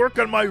trying to work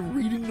on my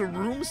reading the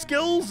room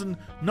skills and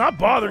not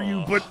bother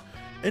you, but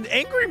an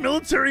angry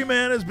military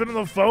man has been on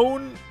the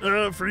phone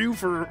for you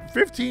for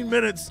 15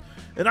 minutes,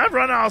 and I've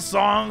run out of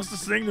songs to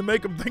sing to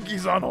make him think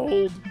he's on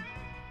hold.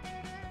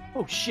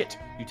 Oh shit,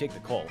 you take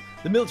the call.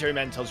 The military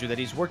man tells you that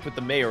he's worked with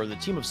the mayor and the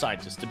team of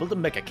scientists to build a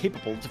mecha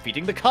capable of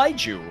defeating the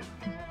kaiju.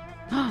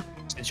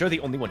 Since you're the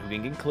only one who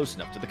can get close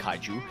enough to the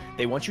kaiju,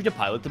 they want you to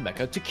pilot the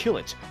mecha to kill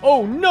it.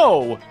 Oh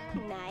no!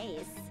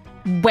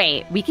 Nice.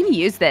 Wait, we can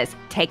use this.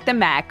 Take the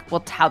mech.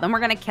 We'll tell them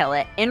we're gonna kill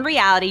it. In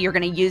reality, you're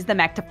gonna use the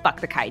mech to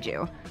fuck the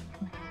kaiju.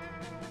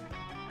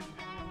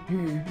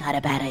 Not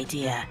a bad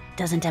idea.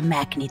 Doesn't a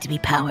mech need to be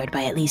powered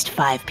by at least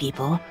 5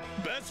 people?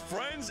 Best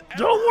friends ever.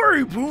 Don't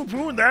worry, Pun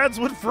Pun, that's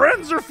what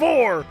friends are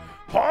for.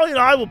 Polly and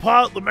I will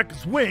pilot the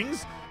mecha's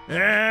wings,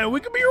 and we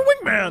can be your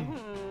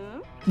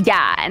wingman.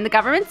 Yeah, and the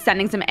government's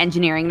sending some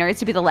engineering nerds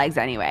to be the legs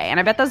anyway. And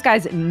I bet those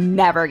guys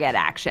never get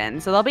action.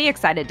 So they'll be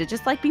excited to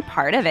just like be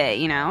part of it,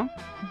 you know?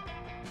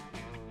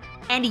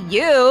 And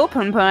you,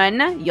 Pun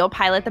Pun, you'll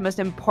pilot the most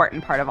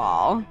important part of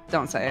all.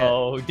 Don't say it.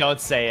 Oh, don't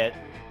say it.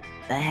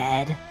 The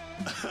head.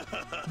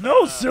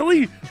 No,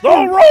 silly, the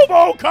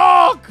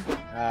Robocock!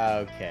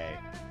 Okay.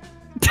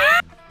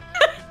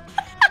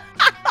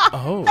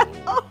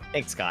 Oh,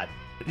 Thanks, Scott.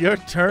 you're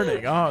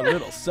turning our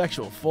little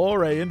sexual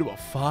foray into a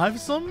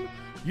fivesome?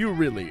 You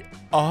really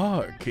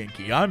are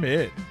kinky. I'm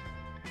in.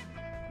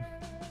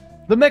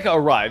 The mecha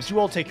arrives, you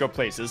all take your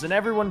places, and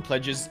everyone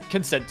pledges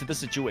consent to the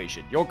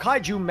situation. Your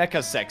kaiju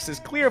mecha sex is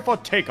clear for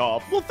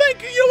takeoff. Well,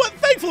 thank you. You know what?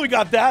 Thankfully, we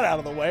got that out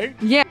of the way.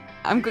 Yeah,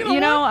 I'm glad.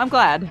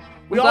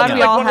 We I'm all glad did we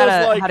like all one of had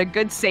those, a like- had a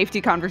good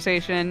safety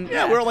conversation.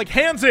 Yeah, we were like,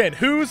 hands in.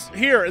 Who's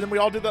here? And then we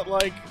all did that,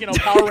 like,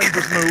 Power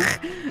Rangers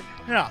move.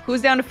 Yeah.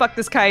 Who's down to fuck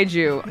this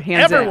kaiju?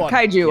 Hands Everyone. in.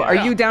 Kaiju, are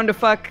Yeah. you down to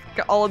fuck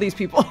all of these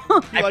people?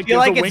 I like, feel gives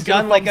like a it's wink and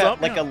done a like thumbs a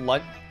up, like yeah. a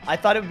lunch. I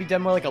thought it would be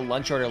done more like a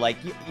lunch order. Like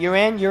you're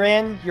in, you're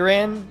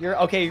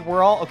okay.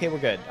 We're all okay. We're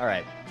good. All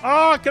right.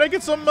 Can I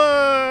get some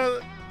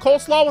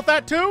coleslaw with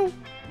that too?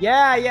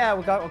 Yeah.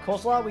 We got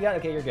coleslaw. We got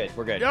okay. You're good.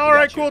 We're good. Yeah, We all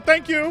right, got you. cool.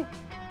 Thank you.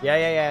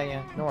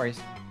 Yeah. No worries.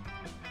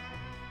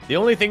 The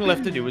only thing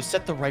left to do is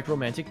set the right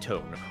romantic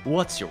tone.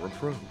 What's your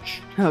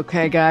approach?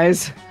 Okay,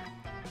 guys.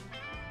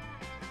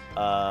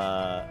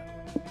 I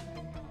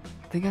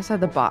think I said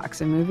the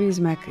box. In movies,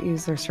 mech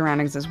use their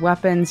surroundings as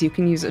weapons. You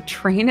can use a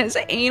train as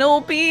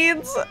anal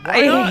beads.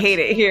 I not? hate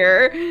it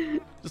here.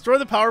 Destroy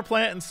the power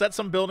plant and set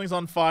some buildings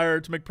on fire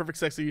to make perfect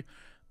sexy.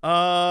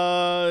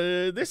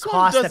 This one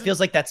cost. doesn't. That feels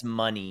like that's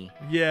money.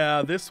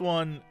 Yeah, this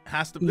one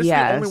has to. This is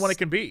the only one it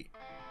can be.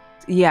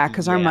 Yeah,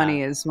 because our Yeah.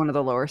 money is one of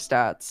the lower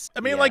stats. I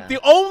mean, Yeah. like the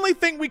only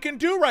thing we can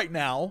do right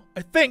now,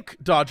 I think,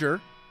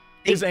 Dodger,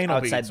 is Think anal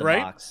outside beads, the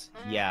right? box.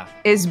 Yeah.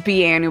 Is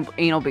be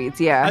anal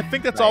beads, yeah. I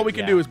think that's all Right, we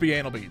can yeah. do is be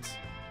anal beads.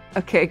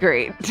 Okay,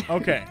 great.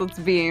 Okay. Let's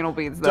be anal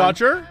beads then.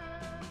 Dodger,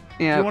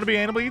 do Yeah. you want to be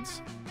anal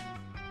beads?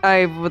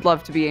 I would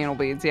love to be anal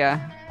beads,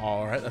 yeah.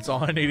 All right, that's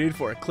all I needed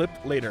for a clip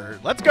later.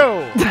 Let's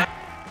go.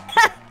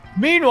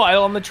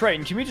 Meanwhile, on the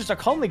train, commuters are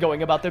calmly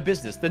going about their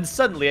business. Then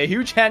suddenly, a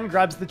huge hand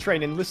grabs the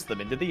train and lifts them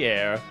into the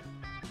air.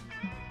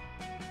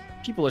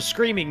 People are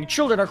screaming,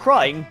 children are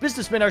crying,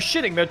 businessmen are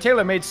shitting their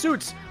tailor-made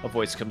suits. A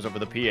voice comes over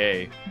the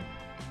PA.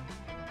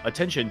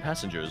 Attention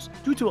passengers,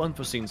 due to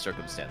unforeseen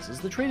circumstances,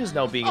 the train is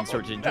now being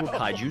inserted into a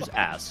kaiju's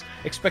ass.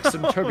 Expect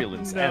some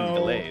turbulence and no.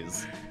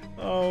 delays.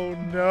 Oh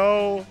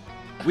no.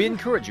 We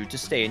encourage you to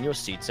stay in your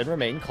seats and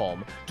remain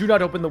calm. Do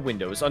not open the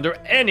windows under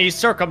any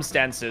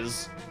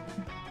circumstances.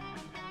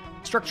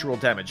 structural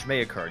damage may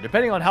occur,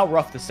 depending on how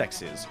rough the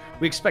sex is.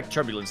 We expect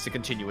turbulence to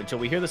continue until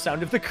we hear the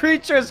sound of the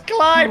creature's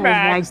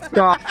climax! Oh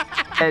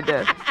my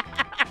god.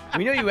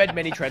 We know you had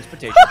many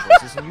transportation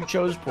choices and you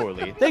chose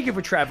poorly. Thank you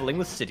for traveling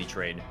with City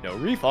Train. No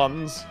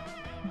refunds.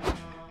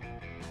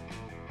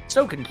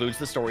 So concludes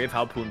the story of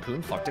how Poon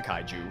Poon fucked a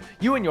kaiju.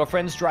 You and your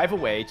friends drive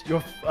away.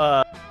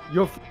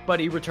 Your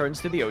buddy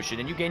returns to the ocean,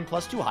 and you gain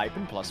 +2 hype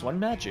and +1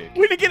 magic.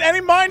 We didn't get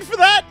any mind for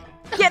that.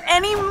 Get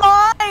any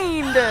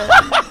mind!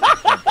 I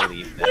can't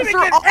believe We this.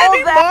 didn't get all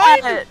any that.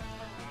 mind.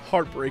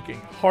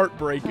 Heartbreaking.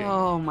 Heartbreaking.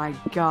 Oh my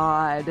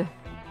god.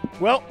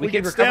 Well, We we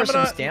can get recover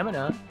stamina. some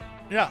stamina.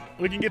 Yeah,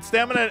 we can get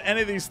stamina at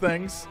any of these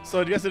things,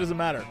 so I guess it doesn't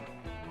matter.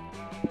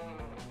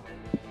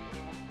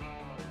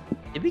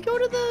 Did we go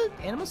to the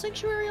animal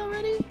sanctuary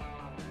already?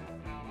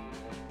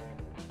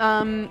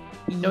 No,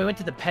 we went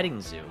to the petting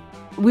zoo.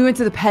 We went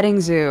to the petting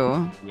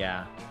zoo.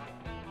 Yeah.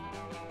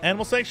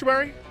 Animal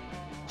sanctuary?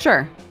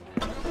 Sure.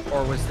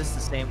 Or was this the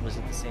same? Was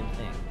it the same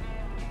thing?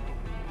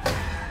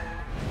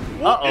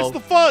 What is the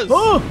fuzz?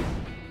 Oh!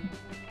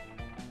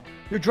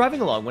 You're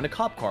driving along when a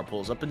cop car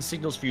pulls up and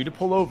signals for you to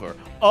pull over.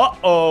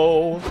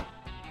 Uh-oh!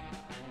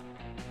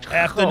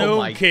 Afternoon, Oh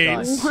my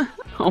kids. God.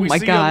 Oh we my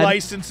see god. your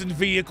license and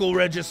vehicle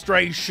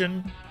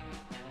registration.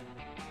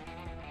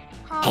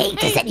 Hey,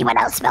 does anyone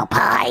else smell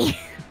pie?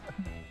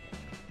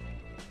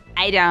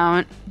 I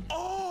don't.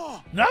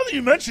 Now that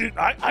you mention it,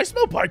 I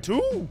smell pie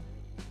too.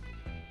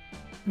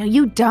 No,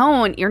 you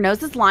don't. Your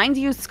nose is lying to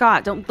you,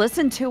 Scott. Don't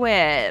listen to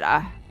it.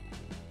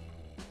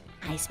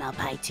 I smell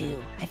pie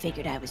too. I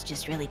figured I was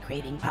just really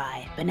craving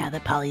pie, but now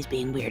that Polly's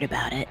being weird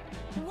about it.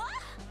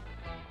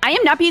 I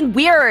am not being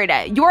weird.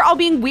 You're all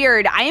being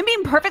weird. I am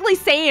being perfectly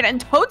sane and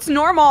totes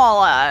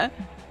normal.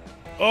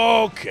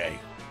 Okay.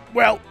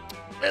 Well,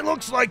 it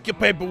looks like your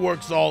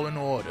paperwork's all in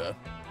order.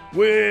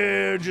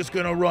 We're just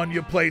gonna run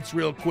your plates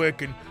real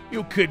quick, and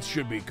you kids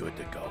should be good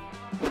to go.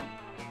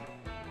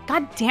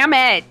 God damn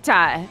it.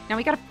 Now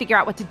we gotta figure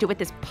out what to do with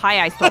this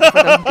pie I stole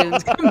before those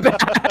goons come back.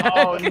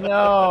 Oh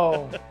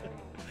no!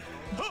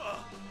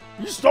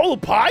 You stole a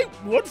pie?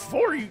 What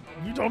for? You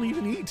don't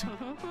even eat.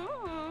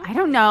 I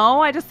don't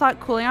know. I just saw it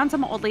cooling on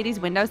some old lady's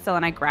windowsill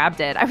and I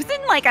grabbed it. I was in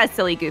like a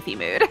silly, goofy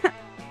mood.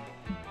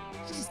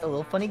 It's just a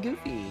little funny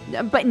goofy.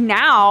 But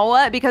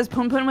now, because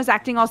Poon Poon was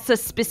acting all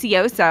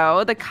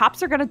suspicioso, the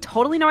cops are gonna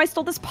totally know I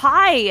stole this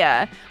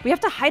pie. We have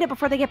to hide it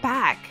before they get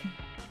back.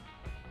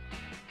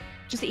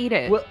 Just eat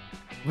it.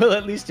 Well,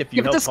 at least if you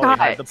Give it help to Polly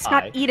hide the Scott. pie,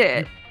 Scott, eat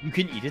it. you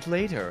can eat it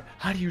later.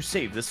 How do you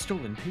save this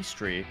stolen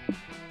pastry?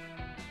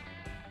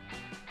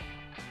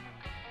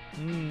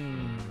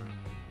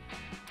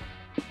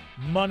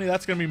 Money,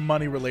 that's gonna be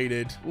money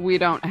related. We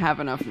don't have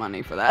enough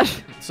money for that.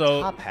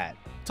 So Top hat.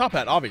 Top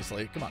hat,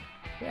 obviously. Come on.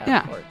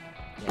 Yeah. Of course.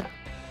 Yeah.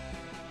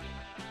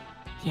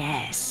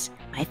 Yes,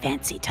 my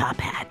fancy top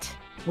hat.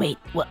 Wait,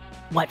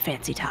 what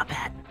fancy top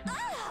hat?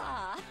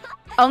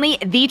 Only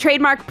the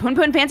trademark Poon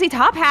Poon fancy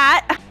top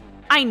hat.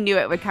 I knew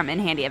it would come in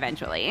handy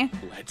eventually.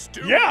 Let's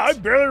do Yeah, I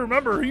it. barely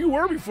remember who you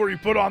were before you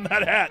put on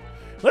that hat.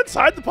 Let's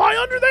hide the pie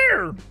under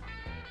there.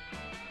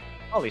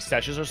 Polly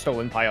stashes her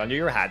stolen pie under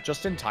your hat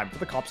just in time for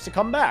the cops to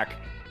come back.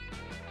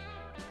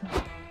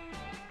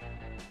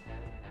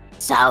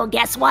 So,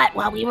 guess what?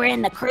 While we were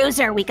in the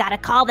cruiser, we got a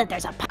call that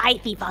there's a pie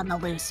thief on the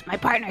loose. My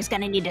partner's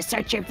gonna need to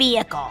search your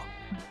vehicle.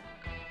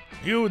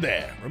 You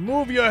there.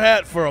 Remove your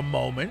hat for a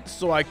moment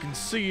so I can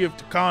see if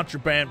the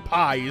contraband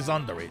pie is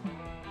under it.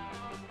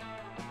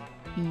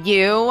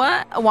 You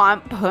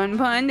want Poon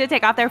Poon to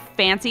take off their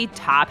fancy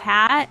top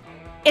hat?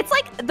 It's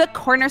like the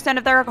cornerstone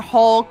of their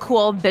whole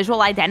cool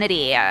visual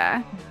identity.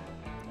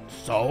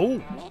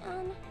 So?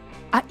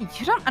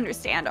 You don't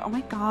understand. Oh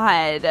my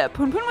god.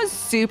 Poon Poon was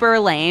super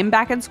lame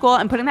back in school,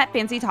 and putting that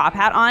fancy top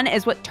hat on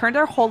is what turned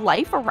their whole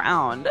life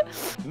around.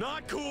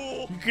 Not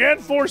cool. You can't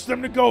force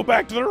them to go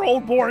back to their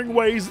old boring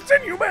ways. It's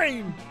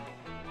inhumane.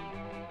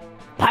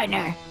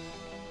 Partner,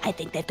 I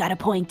think they've got a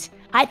point.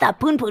 I thought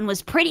Poon Poon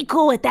was pretty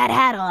cool with that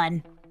hat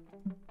on.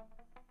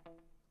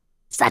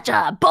 Such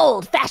a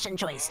bold fashion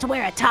choice to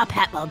wear a top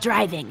hat while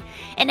driving,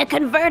 in a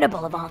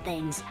convertible of all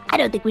things. I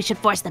don't think we should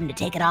force them to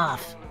take it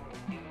off.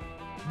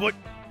 But,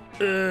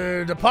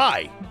 the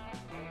pie.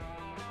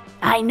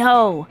 I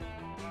know,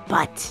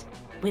 but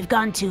we've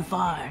gone too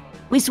far.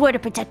 We swore to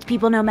protect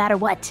people no matter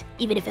what,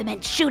 even if it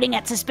meant shooting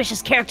at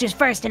suspicious characters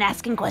first and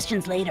asking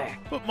questions later.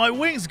 But my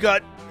wings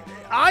got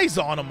eyes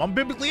on them. I'm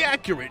biblically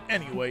accurate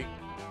anyway.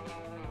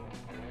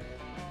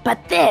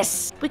 But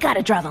this, we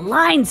gotta draw the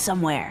line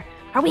somewhere.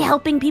 Are we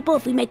helping people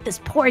if we make this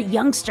poor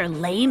youngster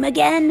lame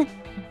again?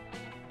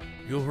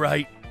 You're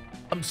right.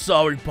 I'm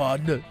sorry,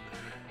 partner.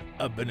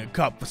 I've been a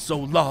cop for so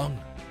long.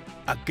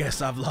 I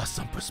guess I've lost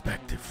some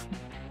perspective.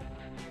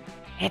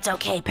 It's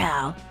okay,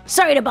 pal.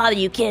 Sorry to bother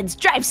you kids.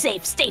 Drive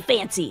safe, stay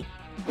fancy.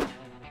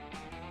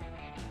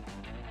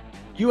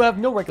 You have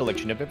no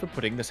recollection of ever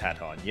putting this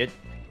hat on, yet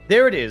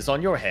there it is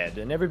on your head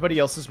and everybody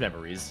else's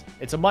memories.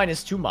 It's a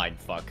 -2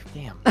 mindfuck.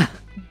 Damn.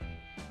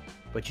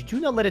 But you do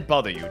not let it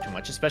bother you too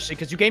much, especially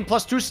because you gain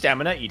 +2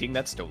 stamina eating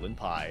that stolen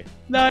pie.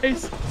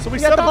 Nice. So we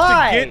got set the up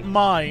pie. to get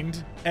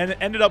mind and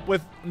ended up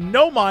with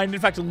no mind. In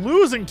fact,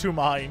 losing 2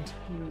 mind.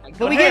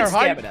 But we hey, get our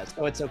hype- stamina,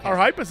 so it's okay. Our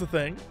hype is a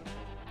thing.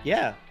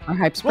 Yeah. Our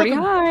hype's pretty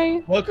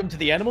high. Welcome to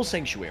the Animal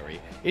Sanctuary.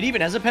 It even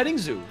has a petting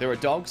zoo. There are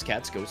dogs,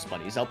 cats, ghosts,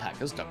 bunnies,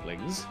 alpacas,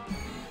 ducklings.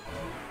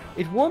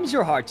 It warms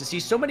your heart to see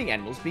so many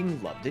animals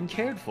being loved and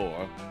cared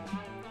for.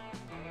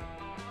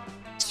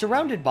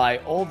 Surrounded by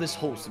all this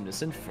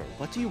wholesomeness and fur,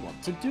 what do you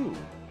want to do?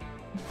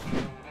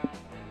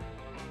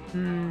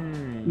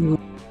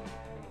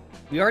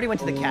 We already went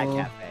to the cat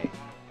cafe.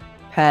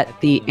 Pet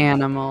the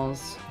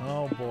animals.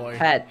 Oh boy.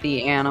 Pet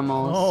the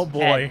animals. Oh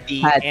boy. Pet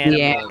the Pet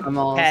the animals.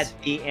 animals. Pet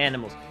the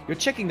animals. You're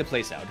checking the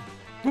place out,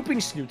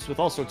 pooping snoots with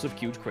all sorts of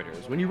cute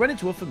critters when you run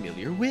into a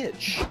familiar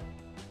witch.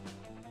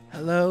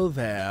 Hello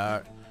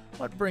there.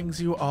 What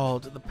brings you all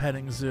to the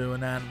petting zoo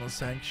and animal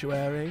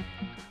sanctuary?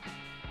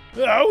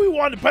 Oh, we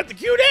want to pet the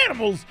cute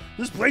animals.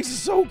 This place is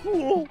so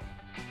cool.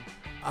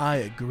 I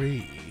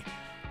agree.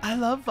 I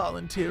love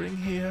volunteering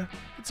here.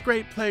 It's a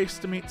great place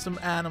to meet some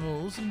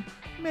animals and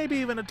maybe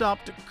even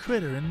adopt a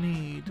critter in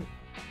need.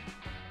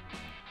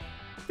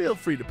 Feel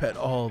free to pet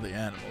all the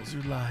animals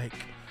you like.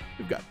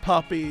 We've got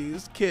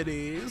puppies,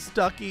 kitties,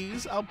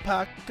 duckies,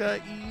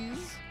 alpacas.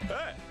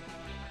 Hey,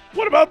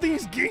 what about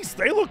these geese?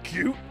 They look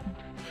cute.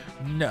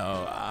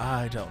 No,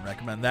 I don't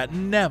recommend that.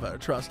 Never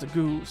trust a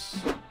goose.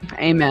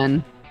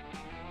 Amen.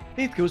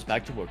 Faith goes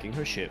back to working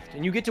her shift,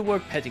 and you get to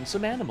work petting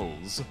some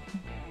animals.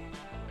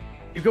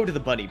 You go to the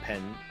bunny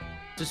pen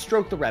to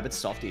stroke the rabbit's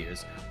soft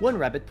ears. One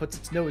rabbit puts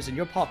its nose in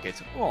your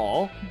pocket.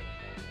 Aww.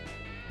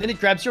 Then it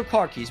grabs your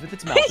car keys with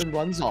its mouth and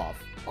runs off.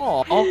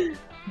 Aww.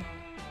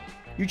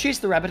 You chase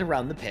the rabbit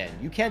around the pen.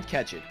 You can't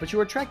catch it, but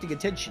you're attracting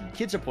attention.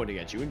 Kids are pointing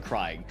at you and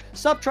crying.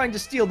 Stop trying to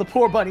steal the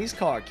poor bunny's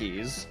car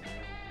keys.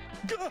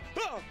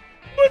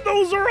 But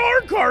those are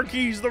our car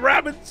keys. The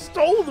rabbit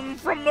stole them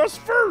from us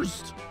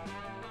first.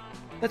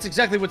 That's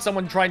exactly what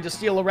someone trying to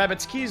steal a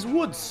rabbit's keys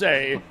would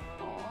say.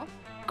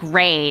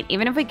 Great.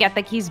 Even if we get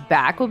the keys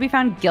back, we'll be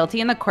found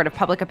guilty in the court of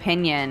public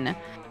opinion.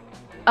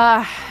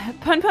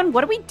 Pun Pun,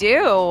 what do we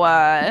do?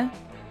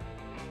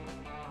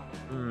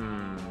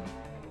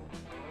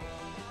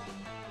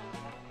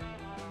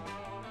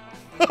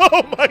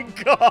 Oh my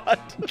god.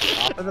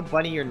 Off of the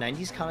Bunny, your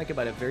 90s comic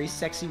about a very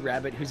sexy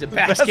rabbit who's a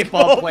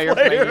Basketball basketball player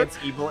player. playing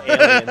against evil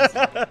aliens.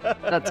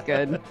 That's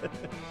good.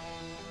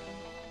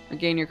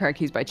 Regain your car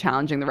keys by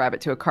challenging the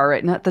rabbit to a car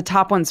race. The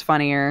top one's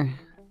funnier.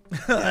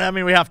 I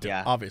mean, we have to,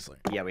 Yeah. obviously.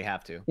 Yeah, we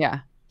have to. Yeah.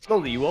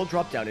 Slowly, you all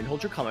drop down and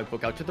hold your comic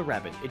book out to the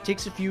rabbit. It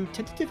takes a few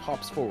tentative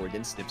hops forward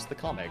and sniffs the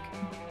comic.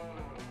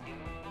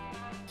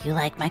 You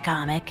like my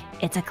comic?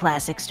 It's a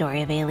classic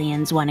story of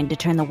aliens wanting to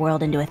turn the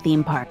world into a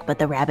theme park, but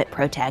the rabbit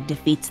protag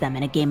defeats them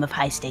in a game of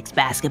high-stakes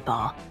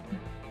basketball.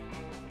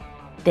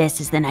 This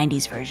is the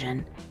 90s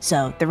version,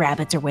 so the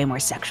rabbits are way more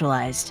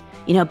sexualized.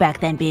 You know, back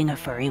then being a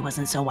furry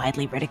wasn't so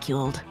widely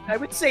ridiculed. I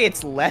would say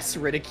it's less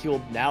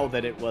ridiculed now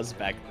than it was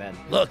back then.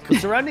 Look, the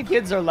surrounding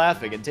kids are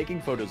laughing and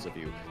taking photos of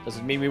you.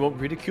 Doesn't mean we won't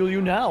ridicule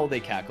you now, they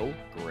cackle.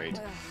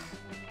 Great.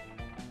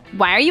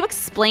 Why are you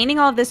explaining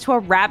all of this to a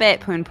rabbit,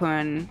 Poon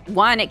Poon?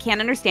 1, it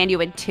can't understand you,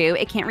 and 2,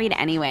 it can't read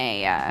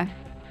anyway.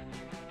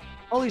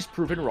 Ollie's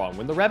proven wrong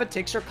when the rabbit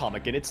takes her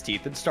comic in its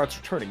teeth and starts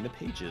turning the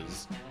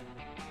pages.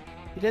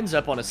 It ends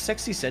up on a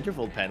sexy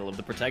centerfold panel of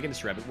the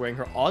protagonist rabbit wearing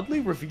her oddly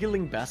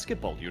revealing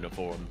basketball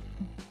uniform.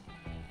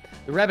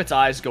 The rabbit's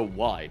eyes go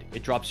wide.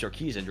 It drops your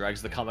keys and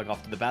drags the comic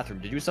off to the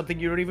bathroom to do something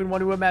you don't even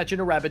want to imagine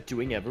a rabbit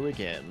doing ever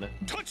again.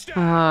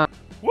 Touchdown!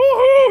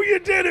 Woohoo! You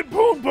did it,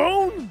 Poon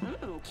Poon!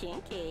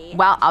 Kinky.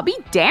 Well, I'll be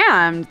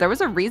damned. There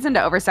was a reason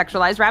to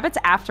over-sexualize rabbits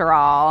after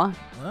all.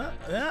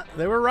 Yeah,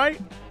 they were right.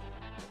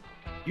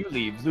 You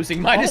leave,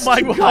 losing minus Oh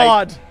my 2 height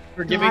god.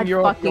 for giving God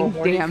your fucking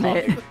horny damn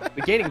it. comic,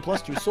 but gaining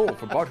 +2 soul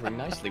for bartering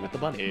nicely with the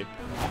bunny.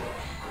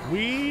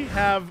 We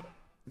have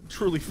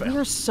truly failed.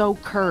 You're so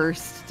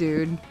cursed,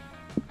 dude.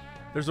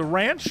 There's a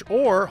ranch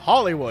or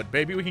Hollywood,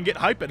 baby. We can get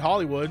hype at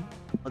Hollywood.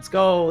 Let's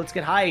go. Let's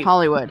get hype.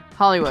 Hollywood,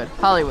 Hollywood,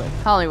 Hollywood,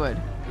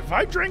 Hollywood. If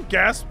I drink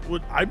gas,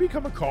 would I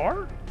become a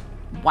car?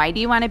 Why do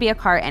you want to be a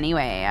car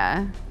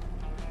anyway?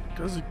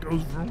 Because it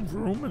goes vroom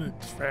vroom and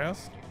it's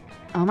fast.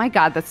 Oh my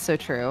god, that's so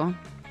true.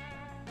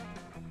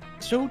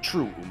 So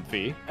true,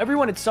 Oomphy.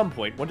 Everyone at some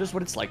point wonders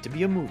what it's like to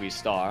be a movie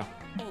star.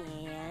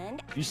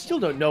 And You still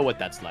don't know what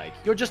that's like.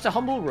 You're just a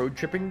humble road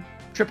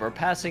tripper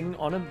passing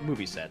on a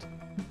movie set.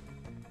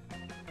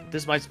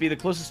 This might be the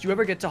closest you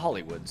ever get to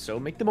Hollywood, so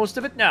make the most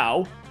of it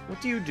now.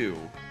 What do you do?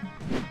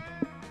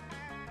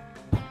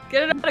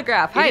 Get an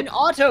autograph. Get an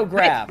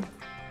autograph.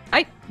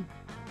 Hype.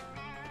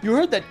 You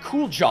heard that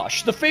Cool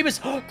Josh, the famous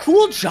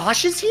Cool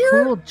Josh is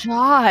here? Cool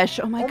Josh.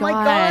 Oh my Oh god. my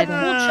god,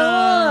 Cool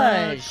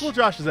Josh. Cool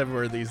Josh is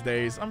everywhere these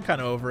days. I'm kind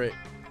of over it.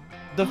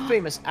 The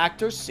famous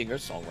actor, singer,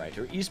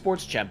 songwriter,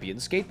 esports champion,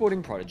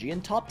 skateboarding prodigy,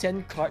 and top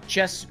 10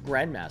 chess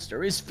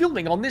grandmaster is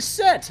filming on this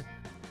set.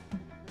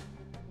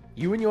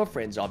 You and your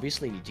friends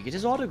obviously need to get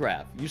his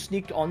autograph. You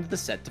sneaked onto the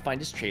set to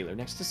find his trailer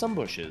next to some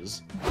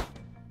bushes.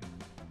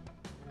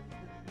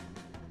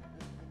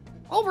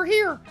 over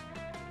here.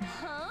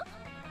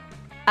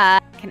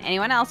 Can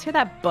anyone else hear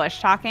that bush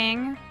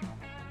talking?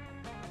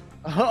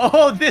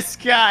 Oh, this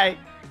guy.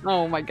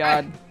 Oh my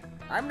god.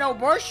 I'm no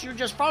bush. You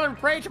just fallen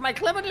prey to my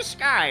clever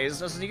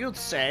disguise, as the youth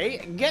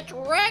say. Get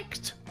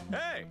wrecked.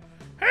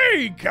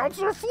 Hey,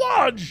 Counselor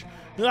Flodge!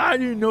 I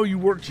didn't know you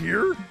worked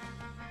here.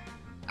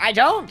 I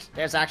don't.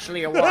 There's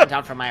actually a warrant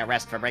out for my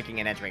arrest for breaking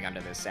and entering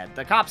under this set.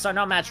 The cops are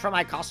no match for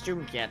my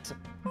costume kit.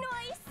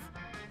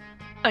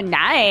 Oh,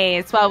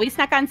 nice. Well, we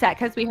snuck on set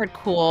because we heard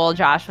Cool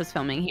Josh was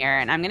filming here,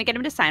 and I'm going to get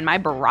him to sign my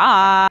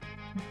bra.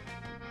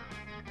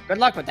 Good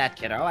luck with that,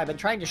 kiddo. I've been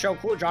trying to show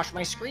Cool Josh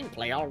my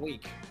screenplay all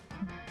week.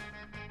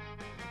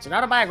 It's an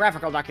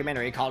autobiographical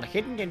documentary called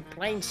Hidden in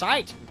Plain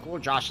Sight. Cool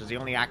Josh is the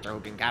only actor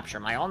who can capture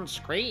my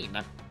on-screen.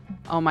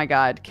 Oh my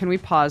god. Can we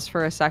pause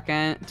for a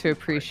second to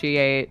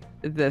appreciate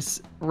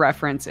this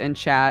reference in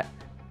chat?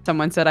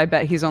 Someone said, I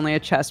bet he's only a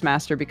chess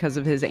master because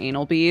of his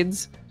anal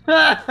beads.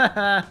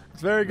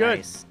 It's very good.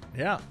 Nice.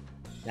 Yeah.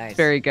 Nice.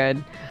 Very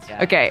good.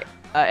 Yeah. Okay.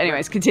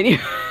 Anyways, continue.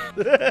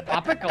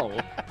 Topical.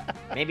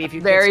 Maybe if you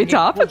Very kids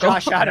can get Cool topical.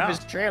 Josh out Yeah. of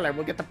his trailer,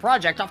 we'll get the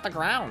project off the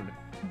ground.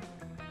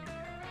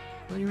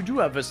 Well, you do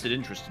have vested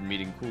interest in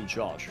meeting Cool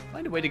Josh.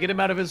 Find a way to get him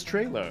out of his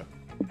trailer.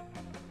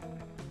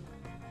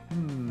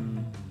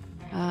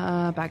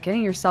 About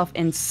getting yourself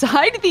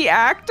inside the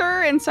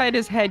actor, inside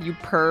his head, you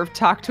perv.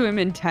 Talk to him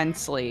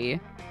intensely.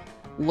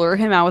 Lure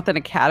him out with an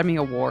Academy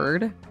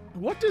Award.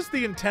 What does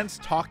the intense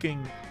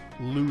talking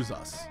lose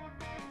us?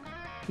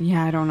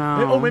 Yeah, I don't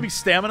know. Oh, maybe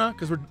stamina?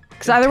 Because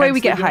either way we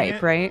get intensely doing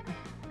hype, it? right?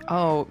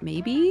 Oh,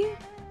 maybe?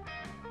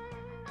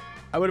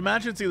 I would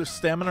imagine it's either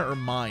stamina or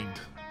mind.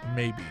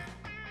 Maybe.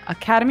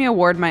 Academy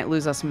Award might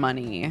lose us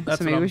money. That's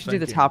so what maybe I'm we should do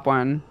the thinking. top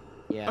one.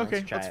 Yeah, Okay,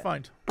 let's try let's it.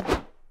 find.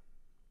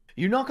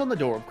 You knock on the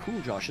door of Cool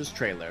Josh's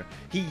trailer.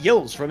 He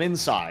yells from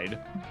inside.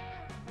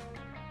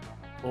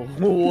 Oh,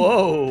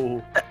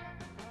 whoa.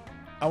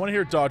 I want to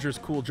hear Dodger's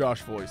Cool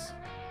Josh voice.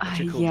 What's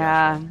your Cool Josh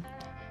Yeah.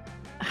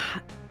 voice?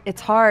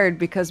 It's hard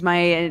because my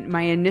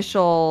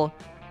initial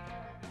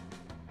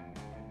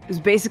is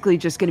basically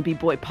just going to be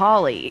Boy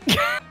Polly.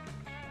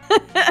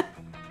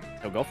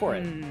 So go for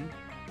it.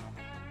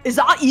 Is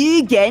that you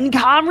again,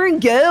 Cameron?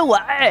 Go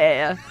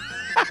away.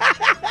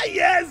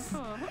 Yes!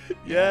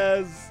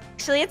 Yes!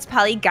 Actually, it's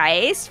Polly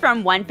Geist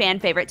from one fan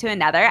favorite to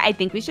another. I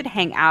think we should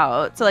hang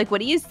out. So, like, what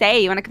do you say?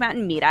 You want to come out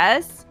and meet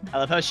us? I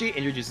love how she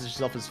introduces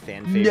herself as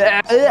fan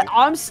No, favorite.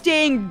 I'm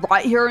staying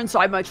right here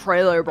inside my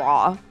trailer,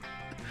 brah.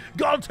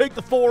 Gotta take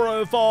the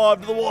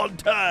 405 to the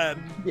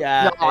 110.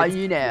 Yeah. Nah, it's-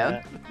 you know.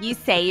 yeah. You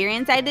say you're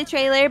inside the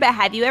trailer, but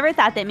have you ever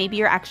thought that maybe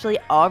you're actually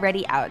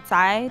already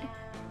outside?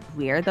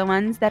 We're the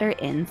ones that are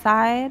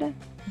inside?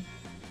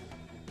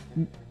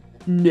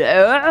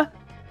 No.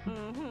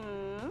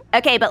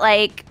 Okay, but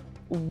like,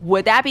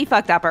 would that be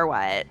fucked up or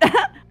what?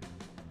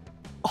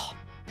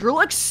 You're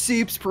like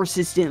soups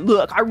persistent.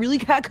 Look, I really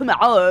can't come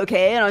out,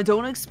 okay? And I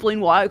don't explain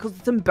why, because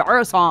it's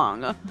embarrassing.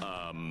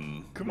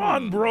 Come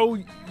on, bro.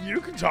 You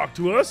can talk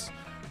to us.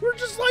 We're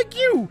just like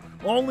you,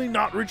 only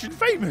not rich and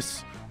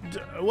famous.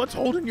 What's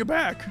holding you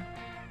back?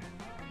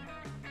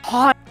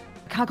 I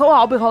can't go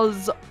out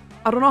because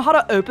I don't know how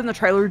to open the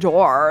trailer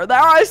door. There,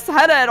 I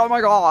said it. Oh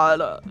my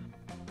god.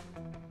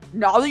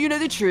 Now that you know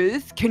the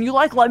truth, can you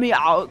like let me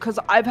out? Because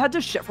I've had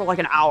to shit for like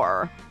an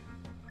hour.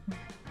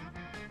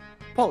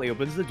 Polly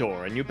opens the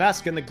door, and you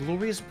bask in the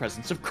glorious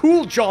presence of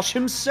Cool Josh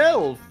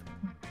himself.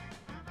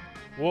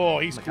 Whoa,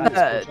 he's Oh my God,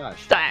 it's Cool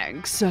Josh.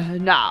 Thanks.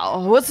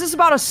 Now, what's this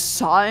about a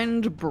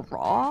signed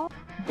bra?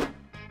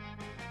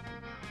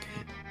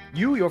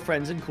 You, your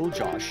friends, and Cool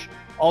Josh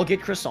all get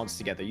croissants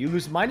together. You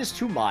lose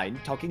 -2 mind,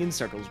 talking in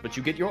circles, but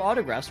you get your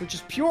autographs, which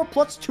is pure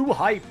 +2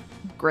 hype.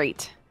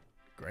 Great.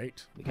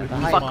 Great. got the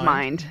Lose hype. Fuck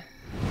mind.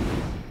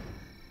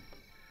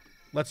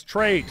 Let's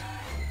trade.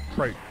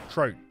 Trade.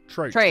 Trade,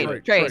 trade,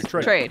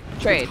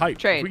 Hype.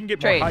 trade, If we can get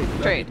trade, more hype,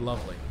 that'd trade. be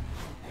lovely.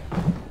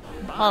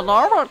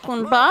 Hello,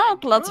 welcome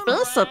back. Let's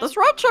face it, this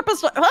road trip is.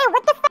 Hey,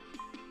 what the f?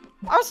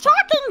 I was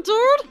talking,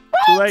 dude.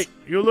 What? Too late.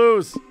 You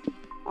lose.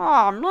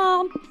 Oh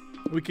man.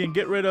 We can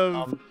get rid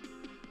of.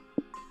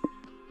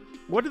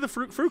 What did the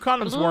fruit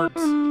condoms weren't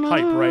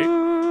hype, right?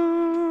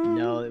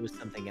 No, it was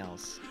something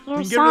else. We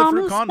can get rid of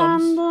the fruit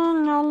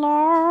condoms.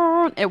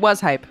 Alone. It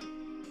was hype.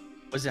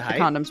 Was it The hype?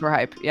 condoms were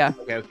hype. Yeah.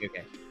 Okay.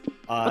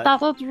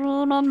 Without a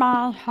dream in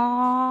my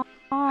heart.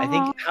 I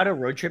think How to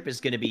Road Trip is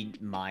going to be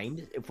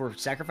mind. If we're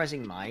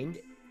sacrificing mind,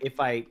 if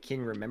I can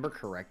remember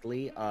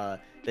correctly,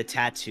 the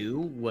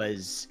tattoo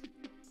was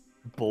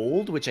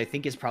bold, which I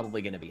think is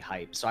probably going to be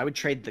hype. So I would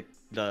trade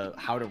the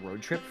How to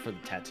Road Trip for the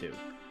tattoo.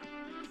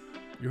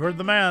 You heard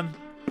the man.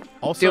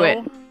 Also, Do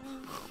it.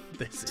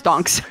 This is,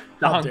 Stonks.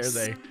 How dare Stonks.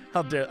 they?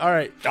 How dare? All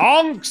right.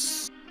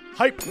 Donks!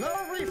 Hype. No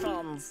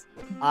refunds.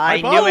 I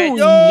Hype. knew Oh,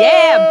 it.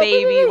 Yeah,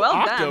 baby. Well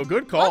Octo, done.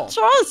 good call. Good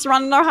choice. You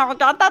want to know how I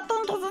got that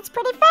thing? Because it's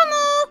pretty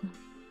funny.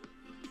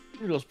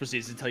 Rios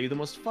proceeds to tell you the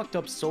most fucked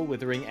up,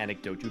 soul-withering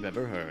anecdote you've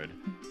ever heard.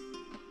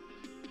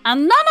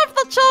 And none of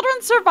the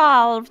children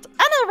survived.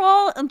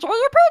 Anyway, enjoy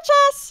your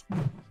purchase.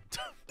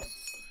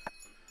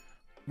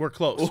 We're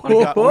close.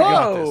 We got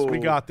this. We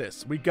got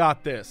this. We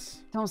got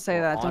this. Don't say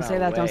that. Don't On say our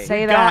that. Don't way.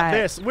 say We that. got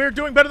this. We're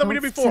doing better than we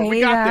did Don't before. We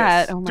say got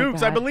that. this. Oh my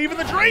Dukes, I God. believe in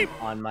the dream.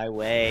 On my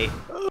way.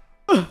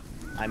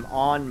 I'm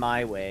on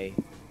my way.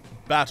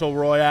 Battle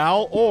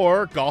Royale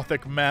or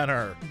Gothic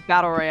Manor.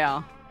 Battle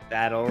Royale.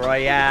 Battle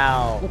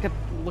Royale. Look at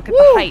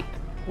the hype.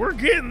 We're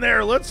getting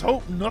there. Let's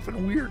hope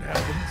nothing weird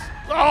happens.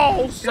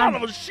 Oh, son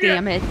of a shit.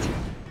 Damn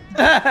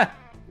it.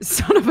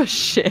 Son of a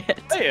shit.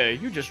 Hey,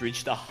 you just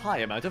reached a high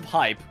amount of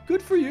hype.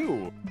 Good for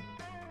you.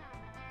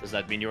 Does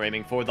that mean you're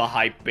aiming for the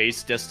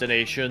hype-based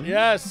destination?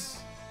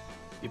 Yes.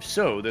 If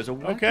so, there's a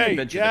wacky Okay.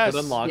 adventure Yes. that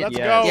could unlock. Let's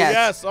Yes. go. Yes.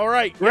 Yes. All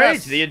right. Great.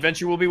 Yes. The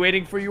adventure will be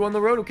waiting for you on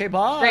the road. Okay,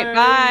 bye. Great.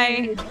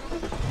 Bye.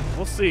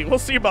 We'll see. We'll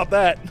see about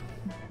that.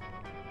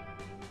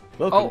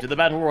 Welcome Oh. to the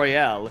Battle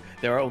Royale.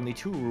 There are only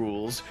 2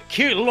 rules.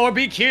 Kill or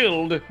be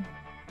killed.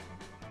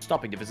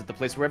 Stopping to visit the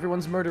place where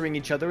everyone's murdering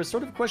each other is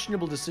sort of a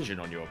questionable decision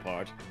on your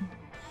part.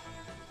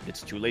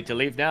 It's too late to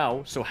leave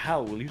now, so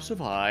how will you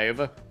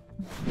survive?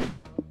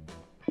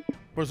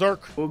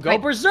 Berserk. We'll go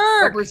Wait,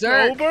 berserk! Go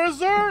berserk. Go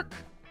Berserk.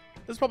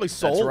 This is probably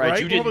Soul, That's right.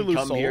 right? You We'll probably didn't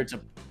lose come here Soul.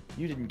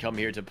 to. You didn't come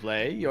here to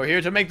play. You're here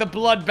to make the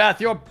bloodbath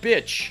your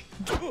bitch.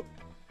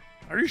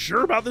 Are you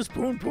sure about this,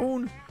 Poon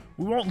Poon?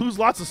 We won't lose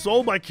lots of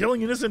soul by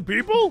killing innocent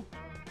people?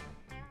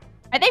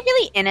 Are they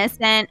really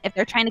innocent if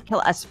they're trying to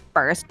kill us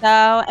first,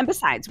 though? And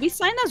besides, we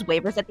signed those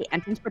waivers at the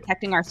entrance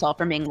protecting our soul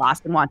from being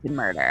lost in wanted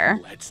murder.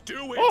 Let's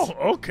do it. Oh,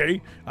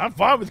 okay. I'm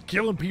fine with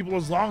killing people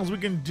as long as we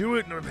can do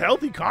it with a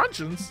healthy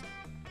conscience.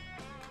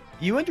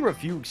 You enter a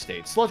fugue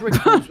state, slaughtering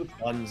fools with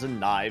guns and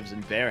knives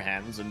and bare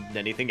hands and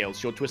anything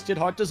else your twisted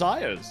heart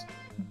desires.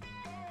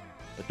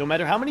 But no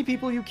matter how many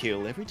people you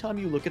kill, every time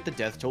you look at the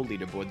death toll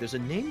leaderboard, there's a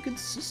name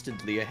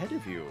consistently ahead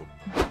of you.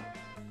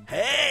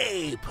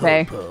 Hey, Hey.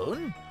 Poon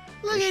Poon.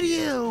 Look at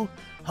you,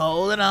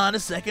 holding on to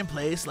second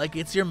place like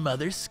it's your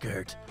mother's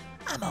skirt.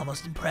 I'm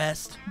almost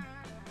impressed.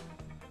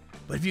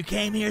 But if you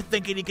came here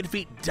thinking you could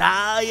defeat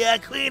Dahlia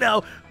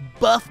Aquino,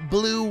 buff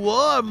blue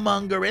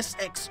warmongeress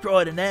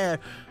extraordinaire,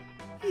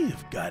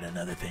 you've got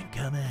another thing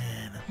coming.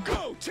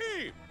 Go,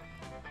 team!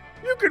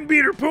 You can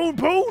beat her, Poon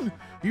Poon.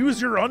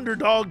 Use your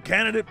underdog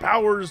candidate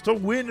powers to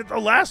win at the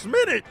last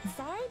minute.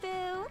 Sorry,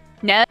 boo.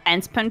 No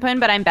offense, Pun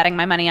Pun, but I'm betting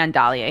my money on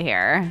Dahlia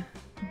here.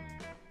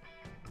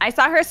 I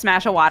saw her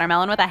smash a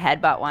watermelon with a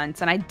headbutt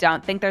once, and I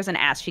don't think there's an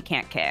ass she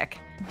can't kick.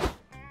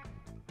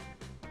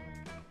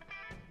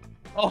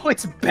 Oh,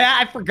 it's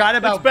bad. I forgot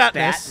about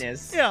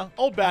Batness. Yeah,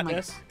 old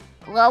Batness.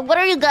 Well, what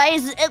are you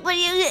guys, what are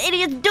you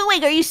idiots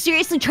doing? Are you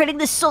seriously turning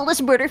this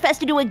soulless murder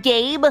fest into a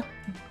game?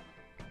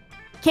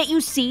 Can't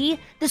you see?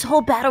 This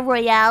whole battle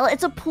royale,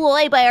 it's a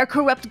ploy by our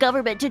corrupt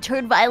government to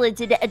turn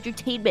violence into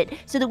entertainment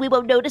so that we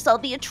won't notice all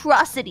the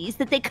atrocities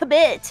that they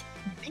commit.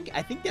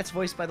 I think that's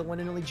voiced by the one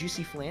and only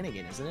Juicy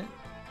Flanagan, isn't it?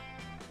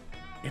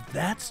 If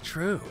that's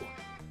true,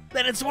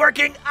 then it's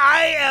working.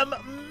 I am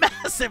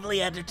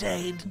massively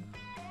entertained.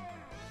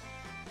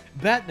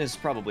 Batness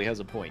probably has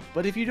a point,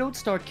 but if you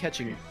start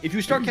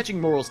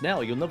catching morals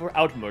now, you'll never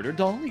out-murder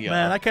Dahlia.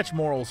 Man, I catch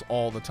morals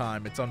all the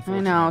time. It's I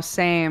unfortunate. know,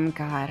 same.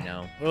 God. I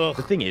know. Ugh.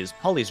 The thing is,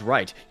 Holly's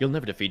right. You'll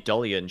never defeat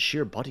Dahlia in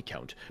sheer body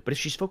count, but if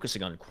she's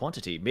focusing on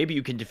quantity, maybe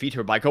you can defeat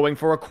her by going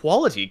for a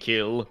quality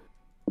kill.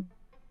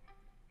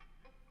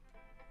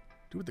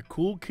 Do what the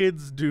cool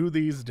kids do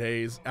these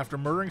days. After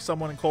murdering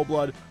someone in cold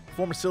blood,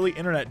 perform a silly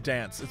internet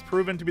dance. It's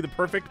proven to be the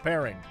perfect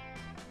pairing.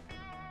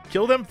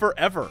 Kill them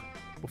forever.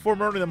 Before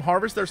murdering them,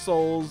 harvest their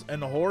souls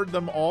and hoard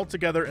them all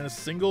together in a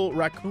single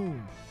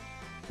raccoon.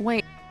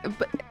 Wait,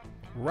 but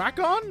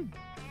Raccoon?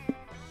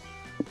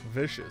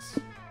 Vicious.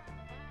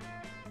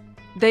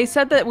 they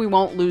said that we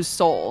won't lose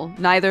soul.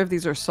 Neither of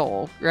these are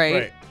soul, right?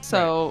 Right,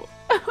 So,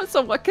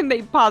 so what can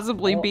they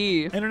possibly Well,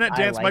 be? Internet I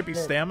dance like might be it.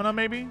 stamina,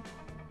 maybe?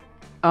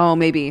 Oh,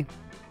 maybe.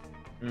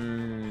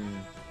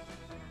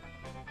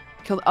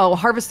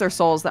 Harvest their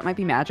souls. That might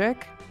be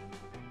magic.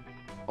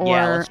 Or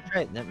Yeah, let's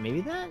try it.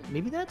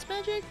 Maybe that's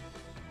magic.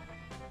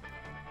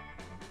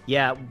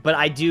 Yeah, but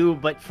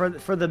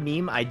for the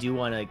meme, I do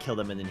want to kill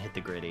them and then hit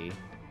the gritty.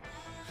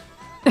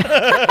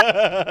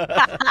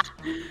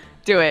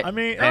 do it. I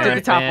mean, do alright.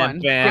 the top one.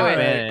 Do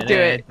it. Do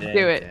it.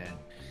 Do it.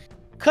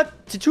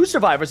 Cut to 2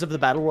 survivors of the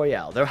Battle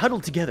Royale. They're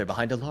huddled together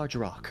behind a large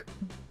rock.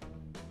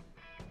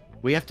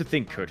 We have to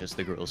think, Curtis,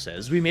 the girl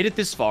says. We made it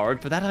this far,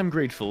 and for that I'm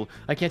grateful.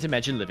 I can't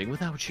imagine living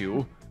without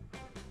you.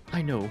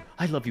 I know.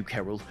 I love you,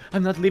 Carol.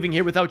 I'm not leaving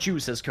here without you,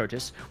 says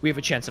Curtis. We have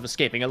a chance of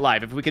escaping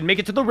alive if we can make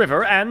it to the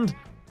river, and...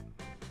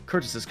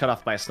 Curtis is cut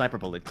off by a sniper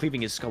bullet,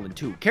 cleaving his skull in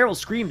 2. Carol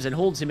screams and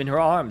holds him in her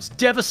arms,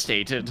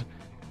 devastated.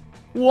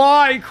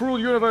 Why, cruel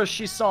universe,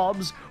 she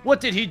sobs. What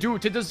did he do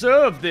to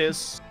deserve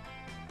this?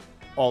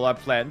 All our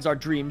plans, our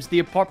dreams, the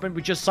apartment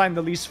we just signed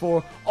the lease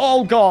for,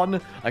 all gone.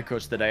 I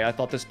cursed the day I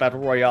thought this battle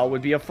royale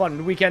would be a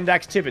fun weekend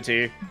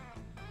activity.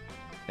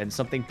 Then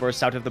something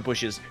bursts out of the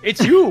bushes.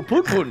 It's you,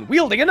 Poon Poon,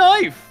 wielding a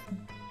knife!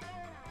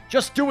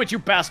 Just do it, you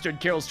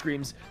bastard, Carol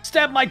screams.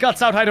 Stab my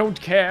guts out, I don't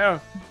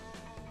care.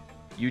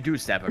 You do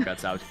stab her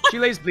guts out. She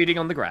lays bleeding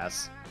on the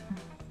grass.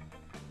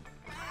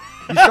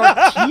 You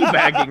start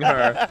teabagging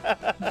her.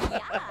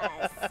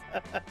 Yes.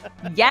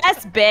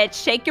 Yes, bitch.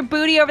 Shake your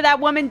booty over that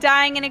woman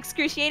dying in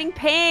excruciating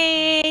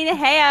pain.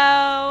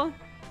 Heyo.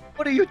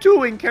 What are you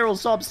doing, Carol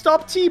Sob?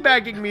 Stop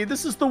teabagging me.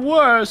 This is the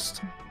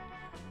worst.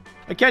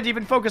 I can't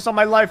even focus on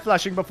my life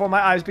flashing before my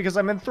eyes because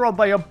I'm enthralled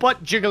by your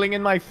butt jiggling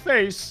in my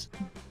face.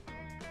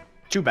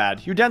 Too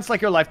bad. You dance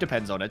like your life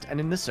depends on it, and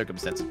in this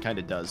circumstance, it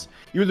kinda does.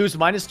 You lose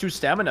 -2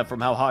 stamina from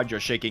how hard you're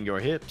shaking your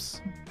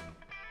hips.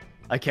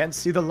 I can't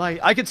see the light.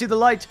 I can see the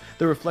light.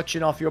 The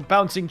reflection off your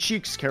bouncing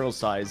cheeks, Carol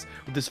sighs.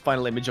 With this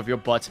final image of your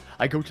butt,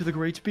 I go to the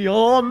great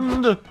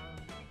beyond.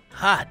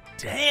 Hot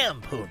damn,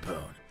 Poon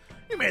Poon.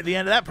 You made the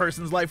end of that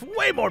person's life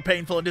way more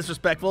painful and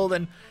disrespectful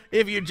than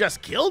if you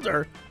just killed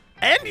her.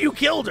 And you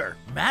killed her.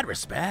 Mad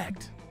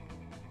respect.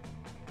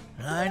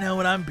 I know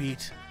when I'm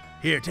beat.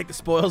 Here, take the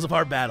spoils of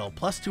our battle.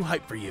 +2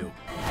 hype for you.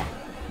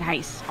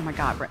 Nice. Oh my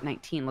god, we're at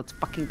 19. Let's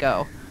fucking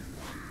go.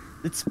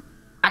 Let's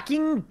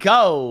fucking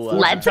go.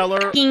 Let's Teller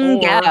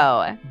fucking or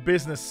go.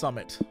 Business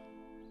Summit.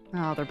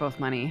 Oh, they're both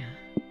money.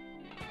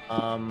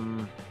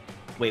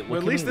 Wait, Well,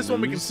 at least this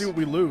one we can see what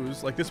we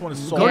lose. Like this one is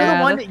soul. Go to the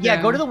Yeah, one, that's yeah,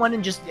 true. go to the one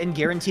and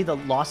guarantee the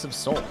loss of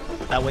soul.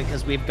 That way,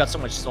 because we've got so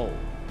much soul.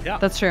 Yeah.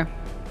 That's true.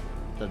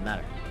 Doesn't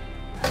matter.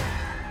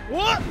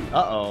 What?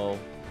 Uh-oh.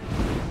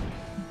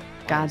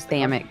 God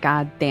damn it.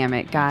 God damn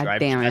it. God Drive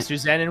damn it.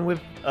 Suzanne in with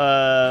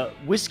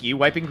whiskey,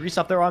 wiping grease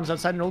off their arms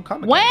outside an old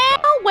karma. Well,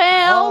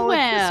 well, Oh,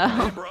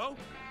 well. bro.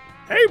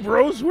 Hey,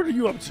 bros, what are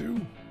you up to?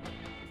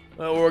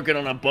 Working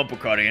on a bumper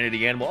car to enter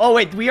the animal. Oh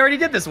wait, we already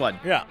did this one.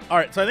 Yeah. All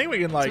right. So I think we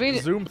can like So we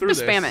zoom through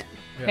just this. spam it.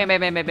 Yeah. Bam,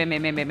 bam, bam, bam, bam,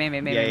 bam, bam, bam, bam,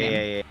 bam,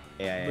 bam.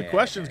 Yeah. The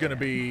question's gonna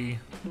be,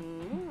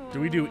 do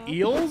we do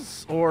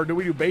eels or do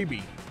we do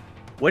baby?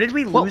 What did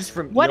we lose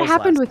from? What eels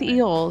happened last with time?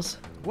 eels?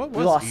 What We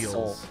was lost eels?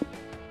 soul.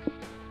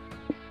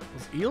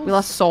 Was eels? We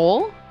lost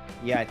soul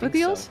Yeah, I think with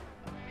eels? so.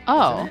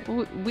 Oh,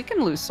 Isn't we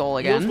can lose soul Eels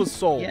again. was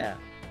soul. Yeah,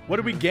 What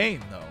did we gain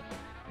though?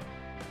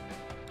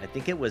 I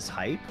think it was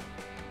hype.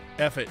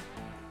 F it.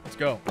 Let's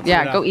go. Let's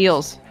Yeah, do it go out.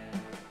 eels.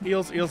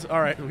 Eels.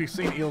 All right, we've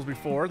seen eels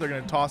before. They're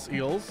gonna toss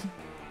eels.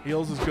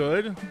 Eels is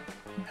good.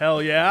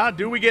 Hell yeah.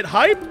 Do we get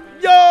hype?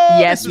 Yo!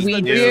 Yes, this is we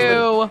the,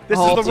 do. This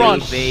is the Holy run.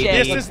 shit,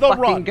 This let's is the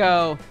fucking run.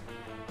 Go.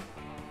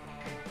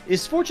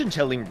 Is fortune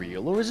telling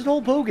real or is it all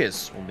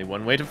bogus? Only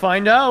one way to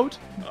find out.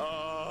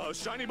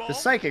 Shiny ball. The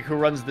psychic who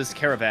runs this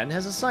caravan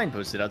has a sign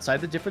posted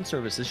outside the different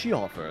services she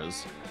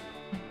offers.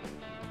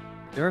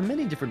 There are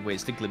many different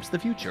ways to glimpse the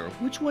future.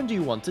 Which one do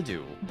you want to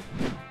do?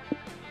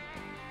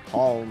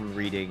 Palm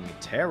reading,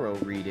 tarot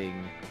reading.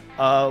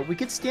 We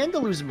could stand to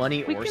lose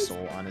money We or can-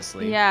 soul,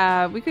 honestly.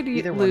 Yeah, we could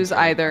Either lose one's good.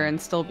 either and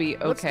still be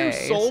okay. Let's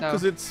do soul so-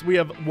 because we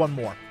have one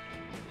more.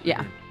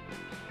 Yeah.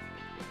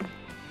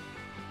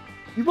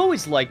 You've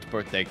always liked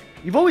birthday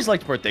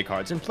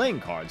cards and playing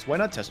cards. Why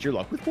not test your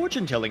luck with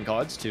fortune telling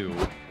cards too?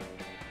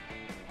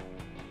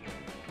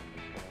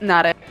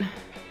 Not it.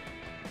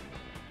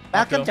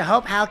 Welcome to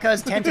Hope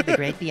Halco's Tent of the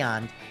Great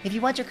Beyond. If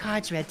you want your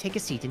cards read, take a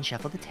seat and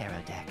shuffle the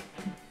tarot deck.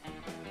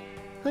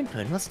 Poon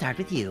Poon, we'll start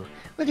with you.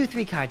 We'll do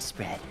 3 card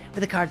spread,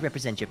 where the card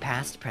represents your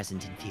past,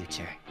 present, and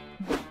future.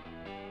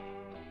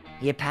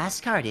 Your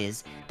past card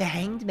is the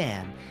Hanged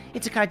Man.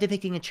 It's a card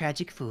depicting a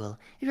tragic fool.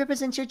 It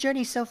represents your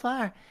journey so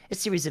far, a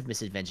series of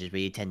misadventures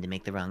where you tend to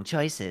make the wrong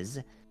choices.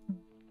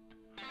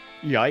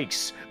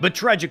 Yikes. But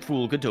Tragic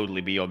Fool could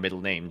totally be your middle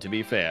name, to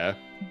be fair.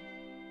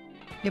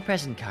 Your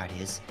present card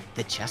is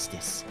the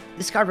Justice.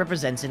 This card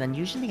represents an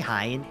unusually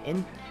high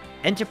and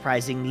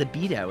enterprising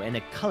libido and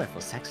a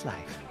colorful sex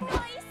life.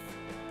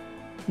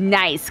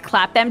 Nice.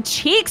 Clap them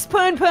cheeks,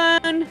 Poon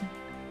Poon.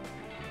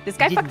 This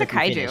guy He fucked a didn't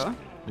let me kaiju. finish.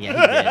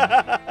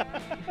 Yeah,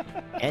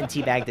 he did. And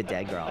teabagged the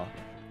dead girl.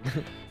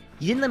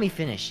 You didn't let me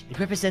finish. It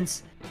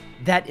represents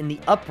that in the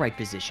upright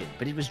position,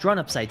 but it was drawn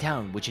upside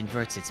down, which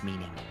inverts its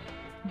meaning.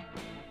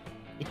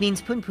 It means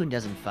Poon Poon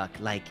doesn't fuck,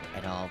 like,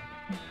 at all.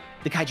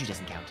 The kaiju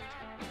doesn't count.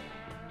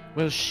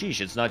 Well,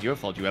 sheesh, it's not your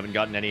fault you haven't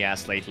gotten any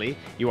ass lately.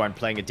 You aren't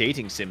playing a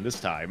dating sim this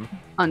time.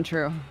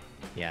 Untrue.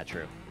 Yeah,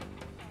 true.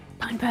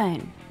 Poon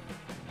Poon.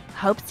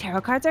 Hope's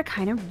tarot cards are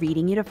kind of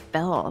reading you to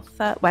filth.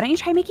 Why don't you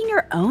try making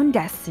your own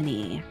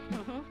destiny?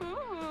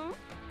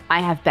 I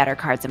have better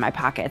cards in my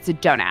pocket, so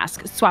don't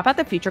ask. Swap out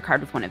the future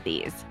card with one of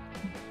these.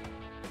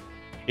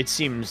 It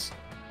seems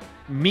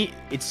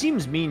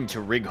mean to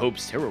rig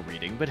Hope's tarot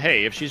reading, but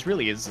hey, if she's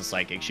really is a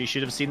psychic, she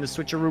should have seen the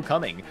switcheroo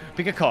coming.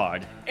 Pick a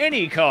card.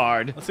 Any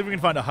card. Let's see if we can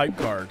find a hype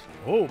card.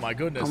 Oh my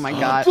goodness. Oh my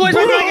god. Blue Eyes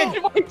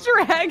White White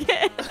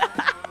Dragon!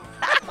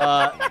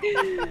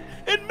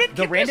 In mint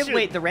The random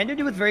condition. the random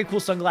dude with very cool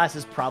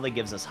sunglasses probably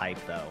gives us hype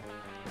though.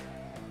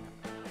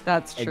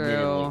 That's true.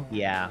 Admittedly.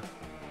 Yeah.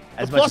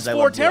 As The much as I +4 love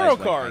Blue Eyes tarot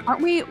White card.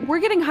 Dragon. We're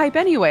getting hype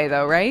anyway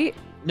though, right?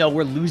 No,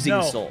 we're losing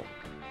No. soul.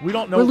 We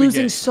don't know. We're what we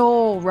losing get.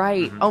 soul,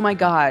 right? Mhm. Oh my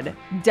god.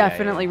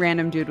 Definitely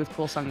random dude with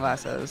cool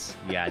sunglasses.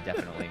 Yeah,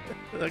 definitely.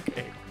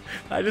 Okay.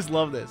 I just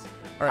love this.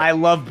 All right. I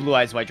love Blue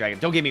Eyes White Dragon.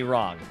 Don't get me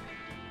wrong.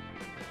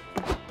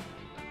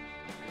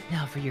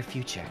 Now for your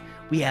future,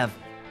 we have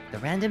the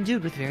random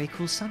dude with very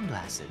cool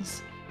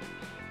sunglasses.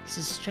 This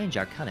is Strange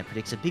Arcana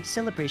predicts a big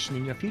celebration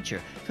in your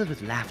future, filled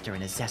with laughter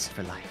and a zest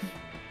for life.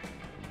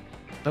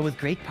 But with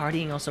great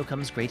partying also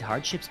comes great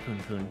hardships, Poon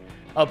Poon.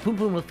 Poon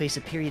Poon will face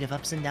a period of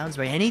ups and downs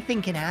where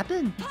anything can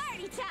happen.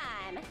 Party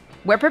time!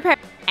 We're prepared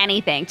for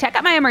anything. Check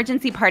out my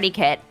emergency party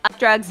kit. Up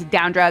drugs,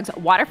 down drugs,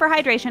 water for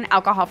hydration,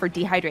 alcohol for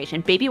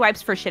dehydration, baby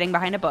wipes for shitting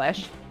behind a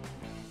bush.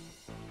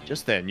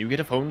 Just then, you get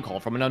a phone call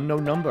from an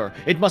unknown number.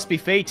 It must be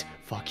fate.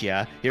 Fuck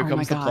yeah, here Oh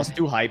comes my the God.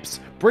 +2 hypes.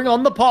 Bring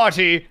on the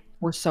party!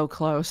 We're so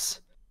close.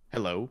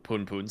 Hello,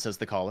 Poon Poon, says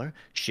the caller.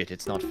 Shit,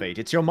 it's not fate,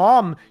 it's your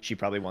mom. She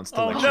probably wants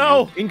to Oh, lecture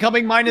no. you.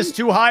 Incoming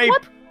 -2 hype!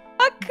 What?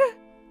 Fuck.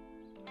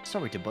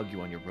 Sorry to bug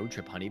you on your road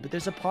trip, honey, but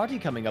there's a party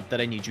coming up that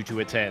I need you to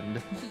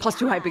attend.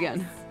 +2 hype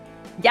again.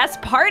 Yes,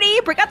 party!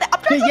 Bring out the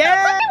up drugs.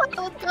 Yeah!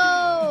 Let's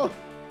go!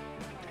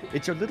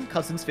 It's your little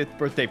cousin's 5th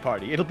birthday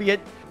party. It'll be at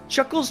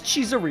Chuckles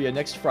Cheeseria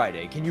next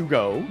Friday. Can you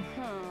go?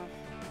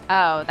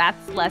 Oh,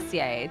 that's less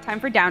yay. Time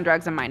for down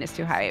drugs and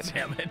 -2 hype.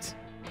 Damn it.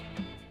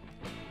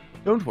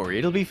 Don't worry,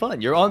 it'll be fun.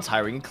 Your aunt's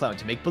hiring a clown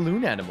to make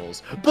balloon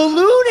animals.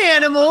 Balloon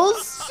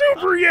animals?!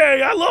 Super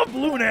yay! I love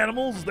balloon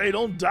animals. They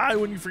don't die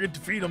when you forget to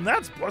feed them.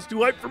 That's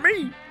 +2 hype for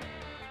me.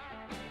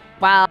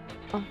 Well,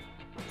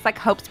 it's like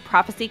Hope's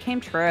prophecy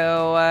came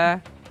true.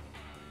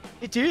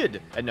 It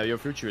did, and now your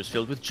future is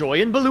filled with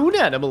joy and balloon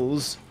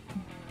animals.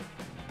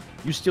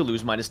 You still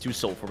lose -2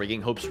 soul for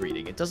rigging Hope's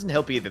reading. It doesn't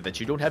help either that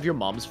you don't have your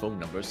mom's phone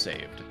number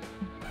saved.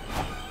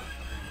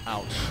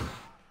 Ouch.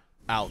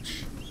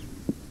 Ouch.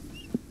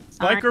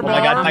 Alright, Biker Oh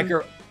my god, bar,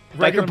 Biker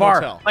regular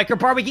Bar. motel. Biker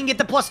Bar, we can get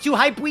the +2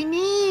 hype we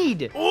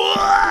need!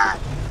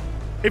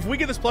 If we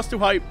get this +2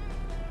 hype,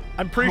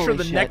 I'm pretty sure Holy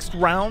the shit. next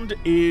round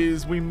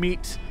is we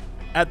meet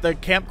at the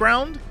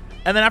campground,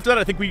 and then after that,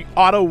 I think we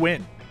auto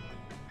win.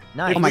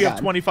 Nice. If Oh my we have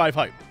God. 25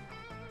 hype.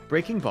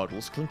 Breaking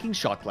bottles, clinking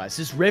shot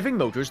glasses, revving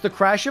motors, the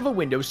crash of a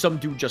window some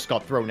dude just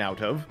got thrown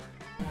out of.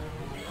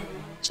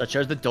 Such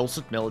as the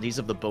dulcet melodies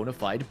of the bona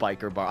fide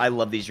Biker Bar. I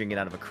love these ringing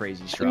out of a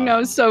crazy strap.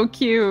 No, so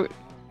cute.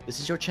 This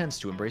is your chance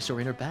to embrace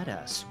your inner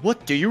badass.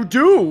 What do you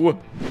do?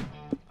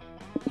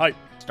 Hype.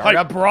 Start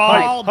hype, a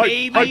brawl, hype,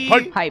 baby!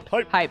 Hype.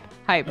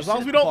 Hype. As long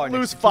as we don't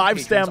lose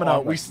 5 stamina,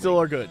 we still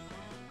are good.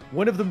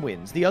 One of them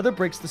wins, the other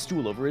breaks the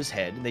stool over his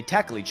head, and they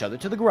tackle each other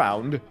to the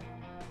ground.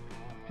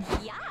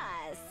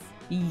 Yes!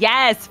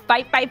 Yes,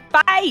 fight, fight,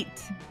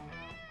 fight!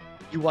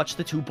 You watch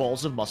the 2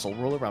 balls of muscle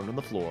roll around on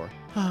the floor.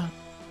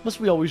 Must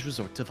we always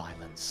resort to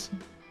violence?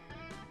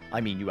 I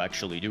mean, you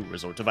actually do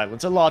resort to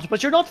violence a lot,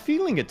 but you're not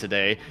feeling it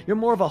today. You're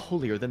more of a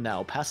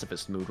holier-than-thou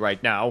pacifist mood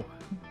right now.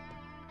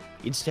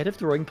 Instead of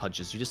throwing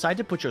punches, you decide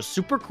to put your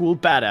super cool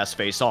badass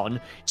face on.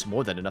 It's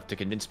more than enough to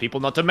convince people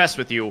not to mess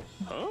with you.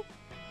 Huh?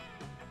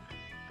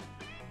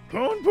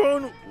 Poon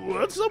Poon,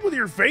 what's up with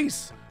your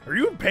face? Are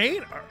you in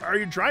pain? Are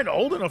you trying to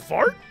hold in a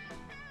fart?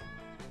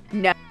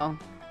 No.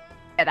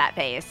 At that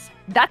face.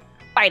 That's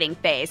fighting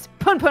face.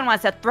 Poon Poon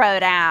wants to throw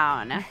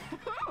down.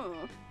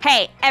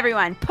 Hey,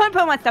 everyone, Poon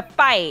Poon wants to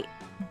fight.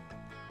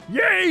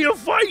 Yay, a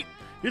fight!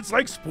 It's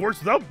like sports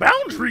without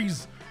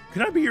boundaries.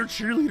 Can I be your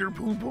cheerleader,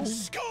 Poon Poon?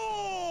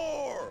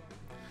 Score!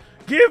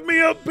 Give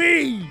me a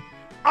B!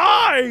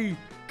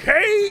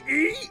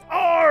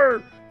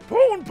 I-K-E-R!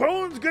 Poon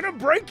Poon's gonna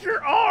break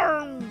your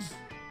arms!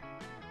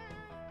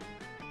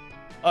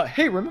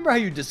 Hey, remember how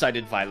you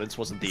decided violence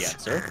wasn't the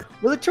answer?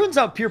 Well, it turns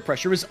out peer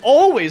pressure is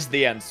always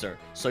the answer,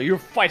 so you're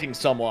fighting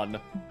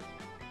someone.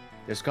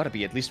 There's gotta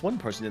be at least one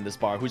person in this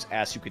bar whose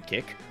ass you could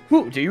kick.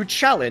 Who do you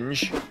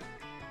challenge?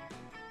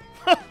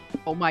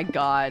 Oh my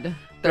god.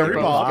 They're Barry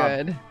both Bob.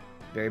 good.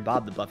 Barry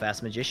Bob, the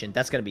buff-ass magician.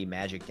 That's gonna be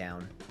magic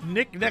down.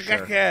 Nick For sure.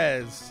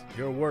 Necakez,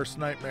 your worst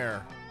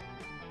nightmare.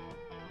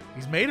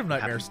 He's made of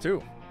nightmares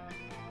too.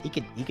 He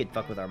could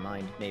fuck with our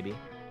mind, maybe.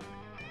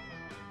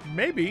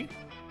 Maybe.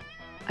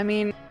 I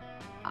mean,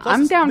 Plus,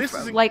 I'm down this for,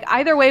 is a- like,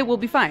 either way we'll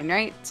be fine,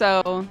 right?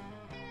 So,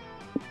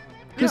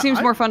 who Yeah,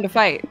 seems more fun to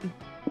fight?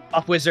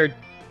 Buff wizard.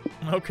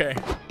 Okay.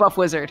 Buff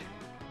Wizard.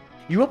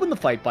 You open the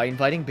fight by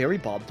inviting Barry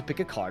Bob to pick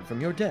a card from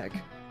your deck.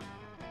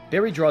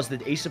 Barry draws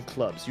the ace of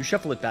clubs. You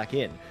shuffle it back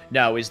in.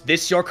 Now, is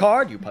this your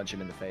card? You punch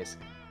him in the face.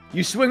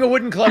 You swing a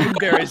wooden club in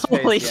Barry's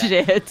face. Holy Yeah.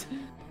 shit.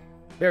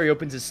 Barry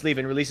opens his sleeve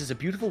and releases a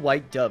beautiful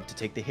white dove to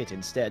take the hit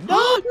instead.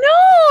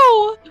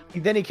 No!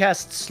 Then he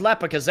casts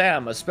Slap a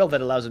Kazam, a spell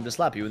that allows him to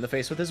slap you in the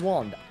face with his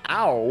wand.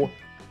 Ow!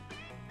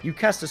 You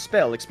cast a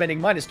spell, expending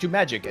 -2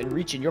 magic, and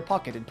reach in your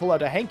pocket and pull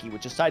out a hanky,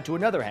 which is tied to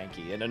another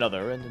hanky, and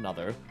another, and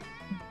another.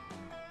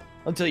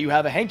 Until you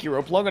have a hanky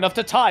rope long enough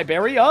to tie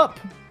Barry up!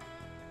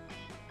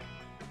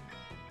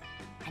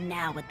 And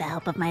now, with the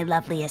help of my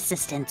lovely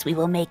assistants, we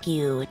will make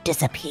you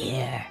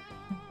disappear.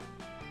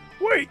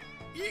 Wait,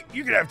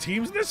 you can have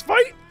teams in this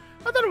fight?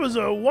 I thought it was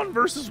a 1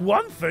 versus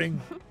 1 thing.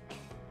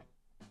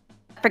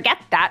 Forget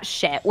that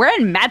shit. We're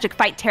in magic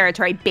fight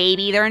territory,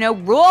 baby. There are no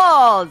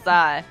rules.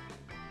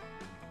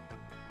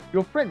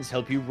 Your friends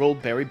help you roll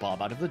Barry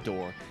Bob out of the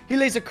door. He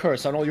lays a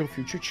curse on all your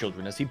future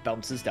children as he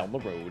bounces down the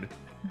road.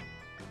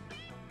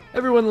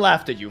 Everyone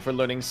laughed at you for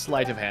learning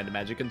sleight of hand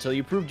magic until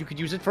you proved you could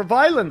use it for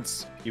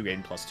violence. You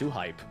gain +2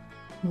 hype.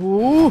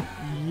 Woo!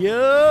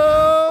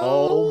 Yo!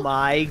 Oh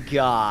my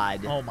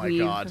god. Oh my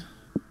We've god.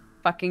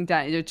 Fucking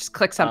done. You just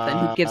click something.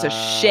 Who gives a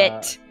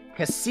shit?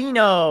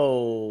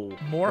 Casino.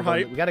 More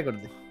hype. We gotta go to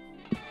the...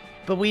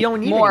 But we don't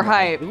need More any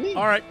hype. do we?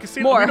 All right,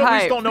 casino. More We just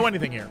hype. don't know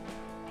anything here.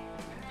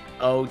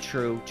 Oh,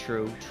 true.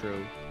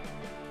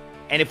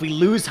 And if we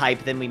lose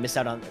hype, then we miss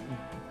out on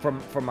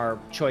from our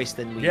choice.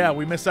 Then we Yeah,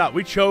 we miss out.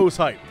 We chose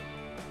hype.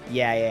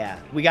 yeah.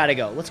 We gotta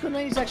go. Let's go to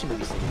 90s action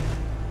movies.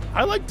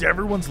 I liked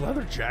everyone's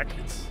leather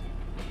jackets.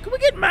 Can we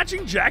get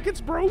matching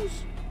jackets, bros?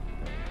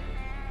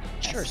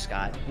 Sure,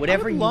 Scott.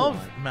 Whatever I you love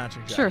want.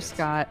 matching jackets. Sure,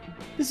 Scott.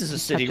 This is a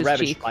city his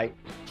ravaged cheek. by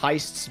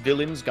heists,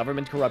 villains,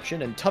 government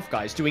corruption, and tough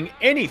guys doing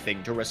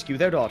anything to rescue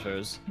their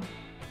daughters.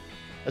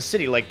 A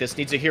city like this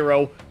needs a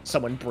hero,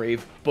 someone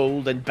brave,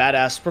 bold, and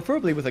badass,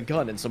 preferably with a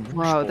gun and some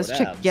Whoa, this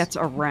chick abs. gets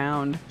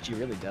around. She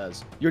really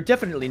does. You're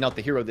definitely not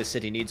the hero this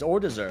city needs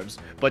or deserves,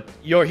 but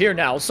you're here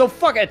now, so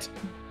fuck it!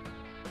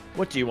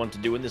 What do you want to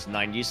do in this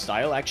 90s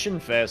style action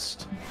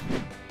fest?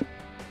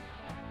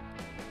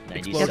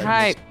 90s Get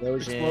hype.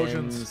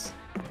 Explosions.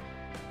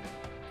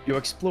 You're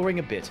exploring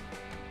a bit,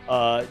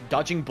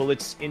 dodging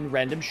bullets in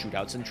random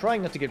shootouts and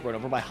trying not to get run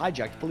over by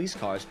hijacked police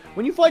cars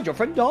when you find your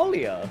friend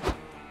Dahlia.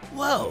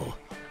 Whoa,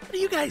 what are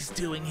you guys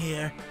doing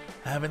here?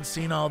 Haven't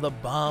seen all the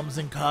bombs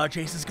and car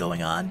chases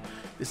going on?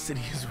 This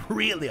city is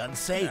really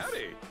unsafe.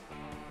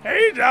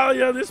 Hey,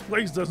 Dahlia, this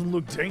place doesn't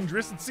look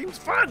dangerous. It seems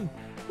fun.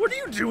 What are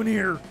you doing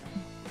here?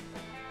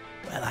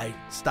 Well, I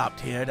stopped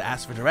here to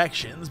ask for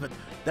directions, but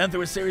then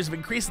through a series of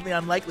increasingly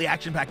unlikely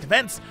action-packed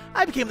events,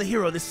 I became the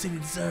hero this city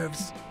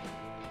deserves.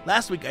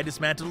 Last week, I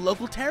dismantled a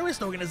local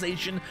terrorist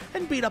organization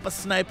and beat up a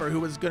sniper who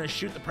was going to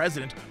shoot the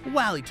president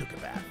while he took a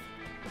bath.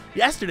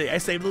 Yesterday, I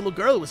saved a little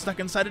girl who was stuck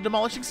inside a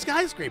demolishing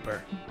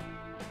skyscraper.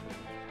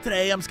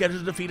 Today, I'm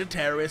scheduled to defeat a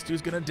terrorist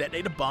who's going to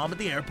detonate a bomb at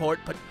the airport,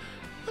 but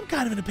I'm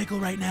kind of in a pickle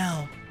right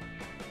now.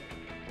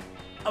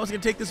 I was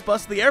going to take this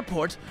bus to the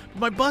airport, but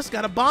my bus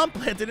got a bomb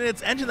planted in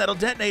its engine that'll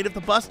detonate if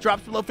the bus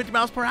drops below 50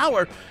 miles per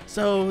hour,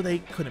 so they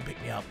couldn't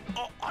pick me up.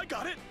 Oh, I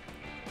got it.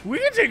 We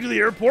can take you to the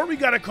airport. We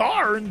got a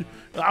car, and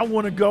I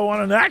want to go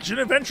on an action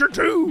adventure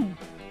too.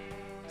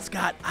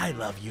 Scott, I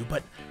love you,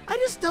 but I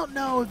just don't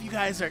know if you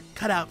guys are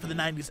cut out for the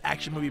 90s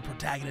action movie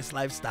protagonist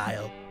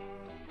lifestyle.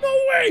 No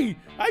way!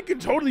 I can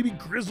totally be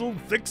grizzled,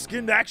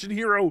 thick-skinned action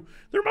hero.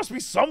 There must be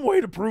some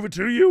way to prove it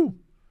to you.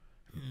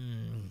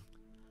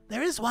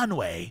 There is one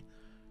way.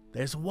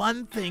 There's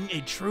one thing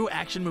a true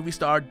action movie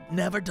star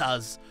never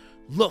does.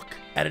 Look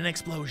at an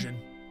explosion.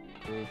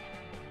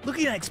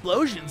 Looking at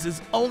explosions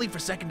is only for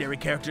secondary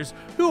characters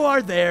who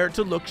are there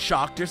to look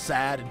shocked or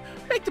sad and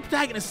make the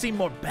protagonist seem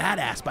more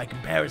badass by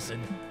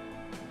comparison.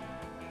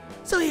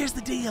 So here's the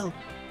deal.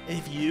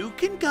 If you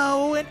can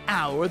go an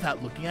hour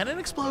without looking at an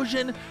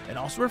explosion and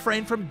also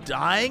refrain from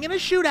dying in a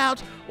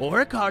shootout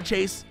or a car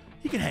chase,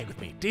 you can hang with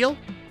me. Deal?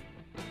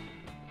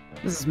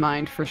 This is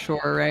mind for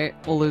sure, right?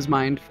 We'll lose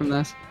mind from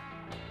this.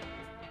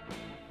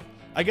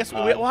 I guess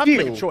we'll have to make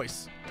a deal.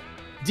 choice.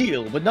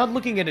 Deal, but not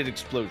looking at an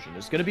explosion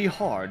is gonna be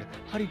hard.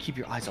 How do you keep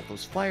your eyes off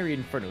those fiery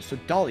infernos so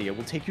Dahlia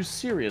will take you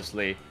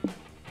seriously?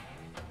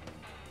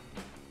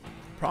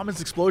 Problem is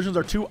explosions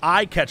are too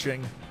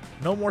eye-catching.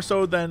 No more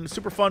so than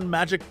super fun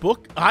magic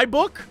book.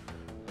 iBook?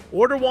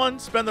 Order one,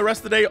 spend the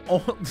rest of the day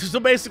so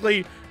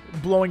basically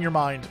blowing your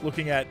mind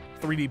looking at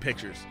 3D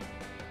pictures.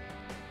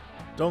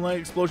 Don't let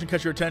explosion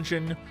catch your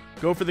attention.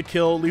 Go for the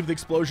kill, leave the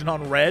explosion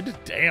on red.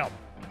 Damn.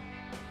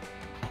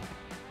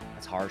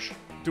 That's harsh.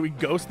 Do we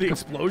ghost the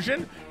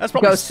explosion? That's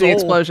probably Ghost the soul.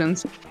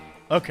 explosions.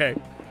 Okay.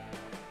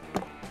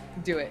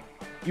 Do it.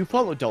 You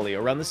follow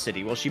Dahlia around the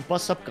city while she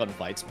busts up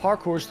gunfights,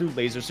 parkours through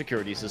laser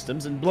security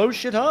systems, and blows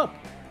shit up.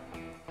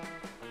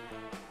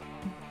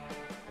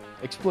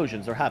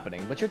 Explosions are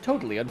happening, but you're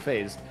totally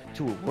unfazed.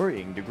 To a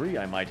worrying degree,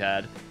 I might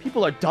add.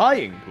 People are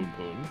dying, Poon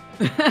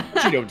Poon.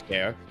 But you don't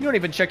care. You don't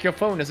even check your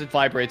phone as it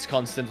vibrates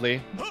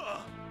constantly.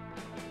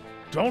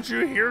 Don't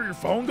you hear your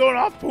phone going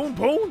off, Poon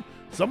Poon?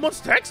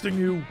 Someone's texting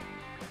you.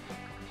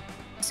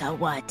 So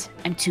what?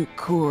 I'm too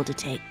cool to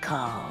take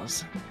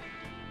calls.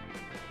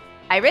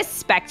 I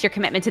respect your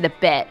commitment to the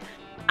bit.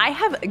 I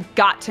have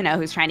got to know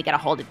who's trying to get a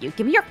hold of you.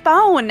 Give me your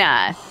phone.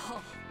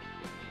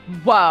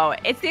 Whoa,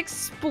 it's the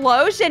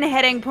explosion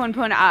hitting Poon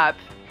Poon up.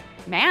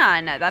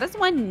 Man, that is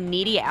one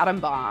needy atom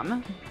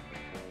bomb.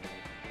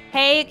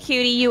 Hey,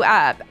 cutie, you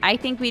up. I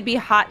think we'd be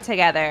hot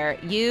together.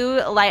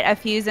 You light a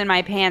fuse in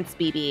my pants,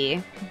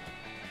 BB.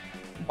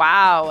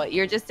 Wow,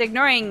 you're just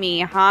ignoring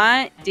me,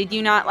 huh? Did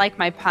you not like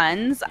my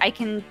puns? I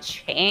can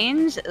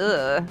change?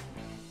 Ugh.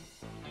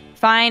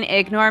 Fine,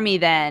 ignore me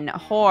then.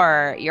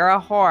 Whore, you're a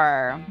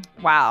whore.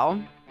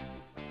 Wow.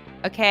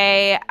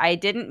 Okay, I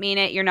didn't mean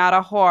it. You're not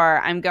a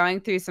whore. I'm going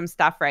through some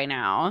stuff right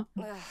now.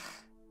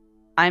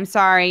 I'm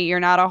sorry, you're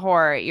not a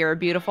whore. You're a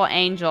beautiful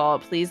angel.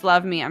 Please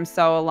love me. I'm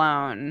so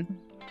alone.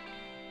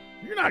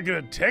 You're not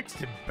gonna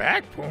text it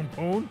back, Poon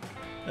Poon?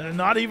 And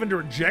not even to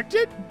reject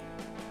it?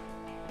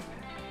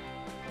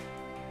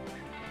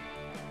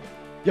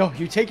 Yo,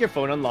 you take your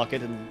phone, unlock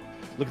it, and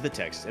look at the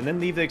text, and then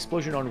leave the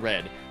explosion on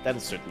red.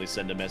 That'll certainly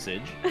send a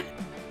message.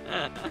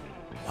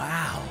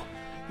 Wow,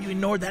 you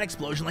ignored that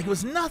explosion like it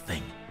was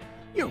nothing.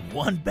 You're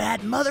one bad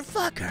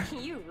motherfucker.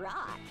 You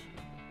rock.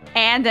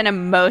 And an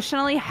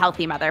emotionally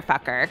healthy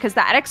motherfucker, because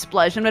that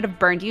explosion would have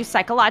burned you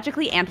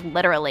psychologically and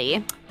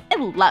literally. I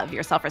love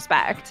your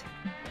self-respect.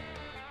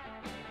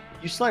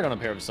 You slide on a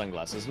pair of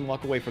sunglasses and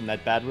walk away from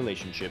that bad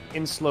relationship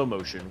in slow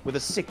motion with a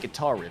sick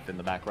guitar riff in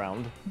the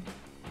background.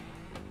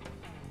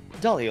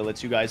 Dahlia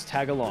lets you guys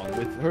tag along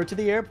with her to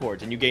the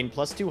airport, and you gain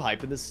 +2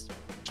 hype in this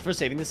for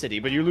saving the city,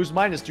 but you lose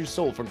 -2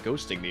 soul for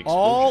ghosting the explosion.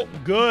 All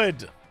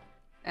good.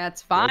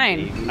 That's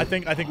fine. I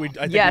think we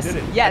did it. Yes.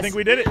 I think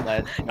we did it.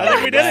 Let's go. I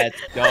think we did it.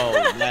 Let's go.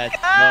 Let's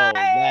go.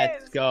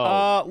 Let's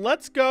go.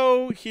 Let's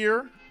go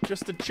here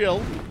just to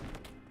chill.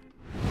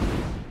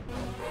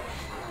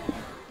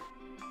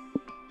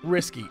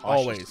 Risky,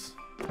 always.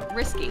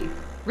 Risky.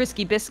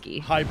 Risky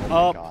bisky. Hype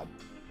Oh up. my God.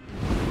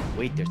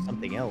 Wait, there's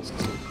something else.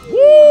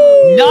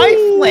 Woo!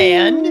 Knife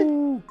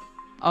land!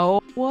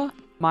 Oh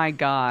my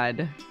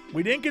god.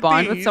 We didn't get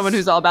Bond these. with someone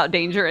who's all about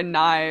danger and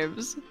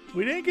knives.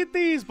 We didn't get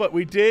these, but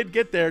we did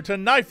get there to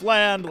Knife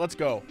Land. Let's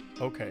go.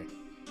 Okay.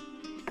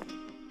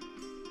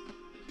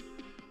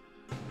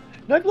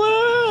 Knife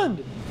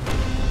land!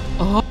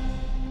 Oh.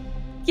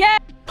 Yeah.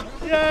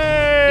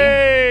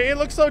 Yay! It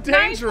looks so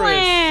dangerous. Nice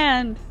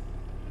land.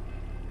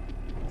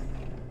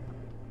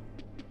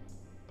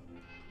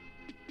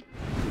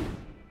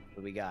 What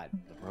do we got?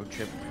 The road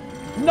trip.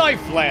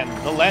 Knife land,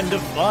 the land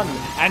of fun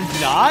and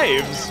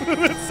knives.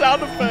 The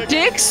sound effect.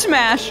 Dick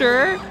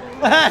smasher.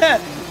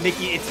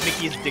 It's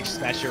Mickey's Dick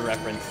Smasher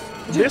reference.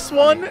 This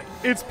one,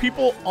 it's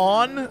people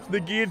on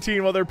the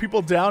guillotine while there are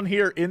people down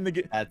here in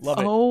the Love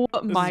it. Oh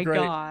This is my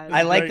great. god.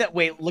 I like that.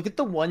 Wait, look at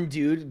the one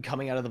dude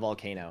coming out of the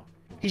volcano.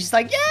 He's just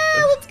like,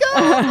 yeah, let's go.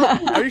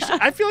 Are you sure?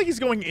 I feel like he's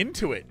going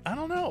into it. I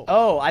don't know.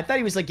 Oh, I thought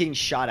he was like getting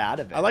shot out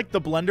of it. I like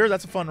the blender.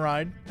 That's a fun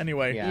ride.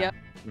 Anyway. Yeah.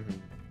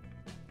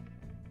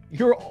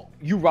 Yep.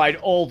 You ride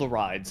all the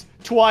rides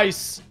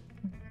twice.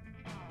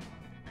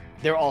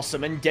 They're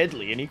awesome and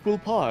deadly in equal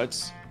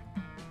parts.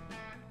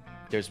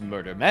 There's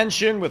Murder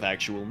Mansion with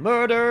actual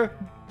murder.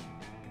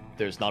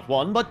 There's not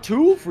one, but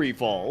 2 free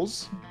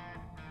falls.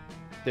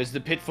 There's the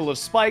Pit Full of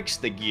Spikes,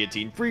 the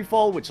Guillotine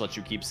Freefall, which lets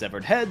you keep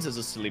severed heads as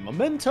a silly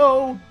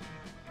memento.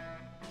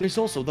 There's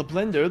also the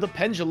Blender, the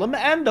Pendulum,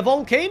 and the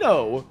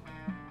Volcano.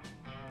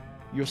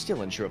 You're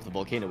still unsure if the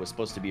volcano was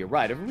supposed to be a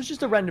ride, or if it was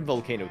just a random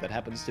volcano that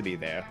happens to be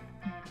there.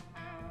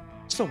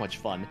 So much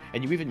fun,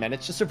 and you even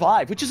managed to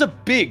survive, which is a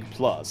big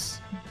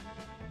plus.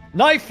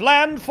 Knife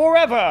land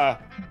forever!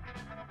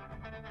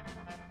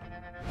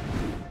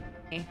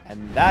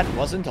 And that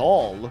wasn't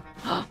all.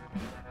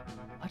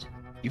 What?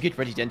 You get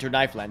ready to enter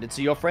Knife Land and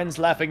see your friends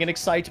laughing in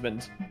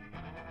excitement.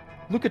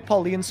 Look at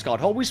Polly and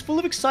Scott, always full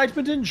of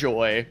excitement and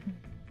joy.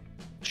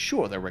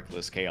 Sure, they're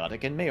reckless,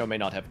 chaotic, and may or may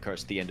not have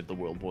cursed the end of the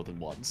world more than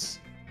once.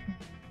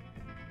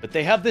 But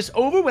they have this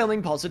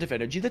overwhelming positive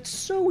energy that's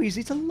so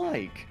easy to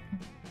like.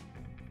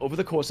 Over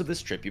the course of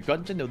this trip, you've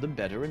gotten to know them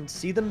better and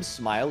see them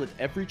smile at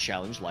every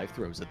challenge life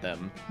throws at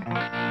them.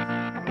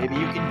 Maybe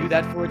you can do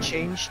that for a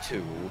change,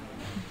 too.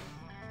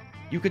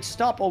 You could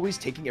stop always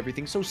taking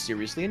everything so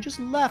seriously and just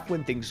laugh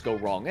when things go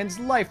wrong, and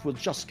life will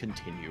just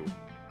continue.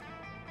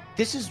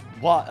 This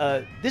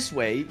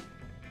way,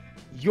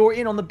 you're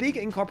in on the big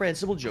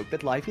incomprehensible joke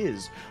that life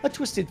is. A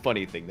twisted,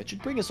 funny thing that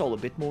should bring us all a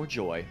bit more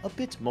joy, a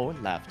bit more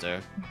laughter.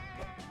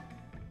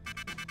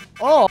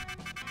 Oh!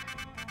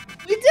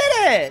 We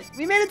did it!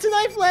 We made it to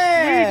Knife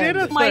Land! We did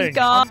a thing. my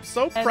God. I'm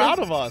so proud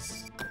of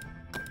us.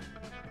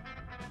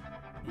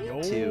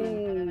 Yo,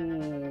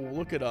 too.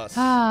 look at us.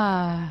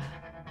 Ah.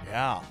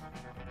 Yeah.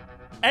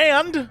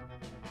 And,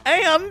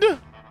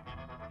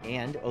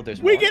 oh,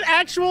 there's we more. get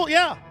actual,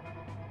 yeah.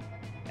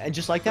 And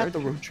just like that, the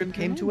road trip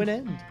came to an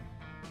end.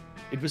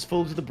 It was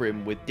full to the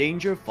brim with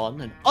danger,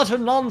 fun, and utter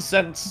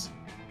nonsense.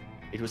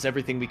 It was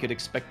everything we could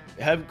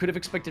have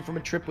expected from a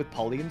trip with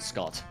Polly and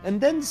Scott,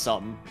 and then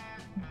some.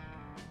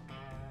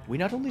 We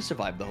not only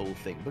survived the whole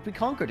thing, but we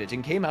conquered it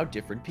and came out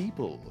different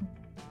people.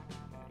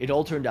 It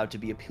all turned out to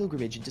be a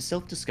pilgrimage into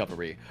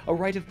self-discovery, a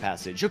rite of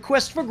passage, a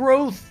quest for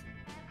growth.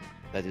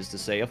 That is to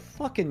say, a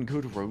fucking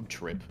good road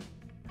trip.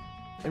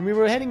 When we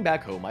were heading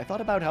back home, I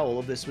thought about how all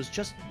of this was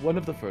just one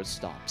of the first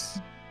stops.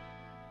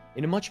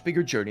 In a much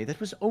bigger journey that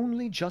was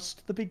only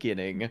just the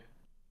beginning.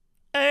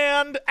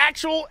 And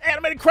actual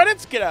animated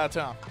credits, get out of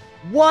town.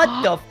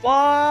 What the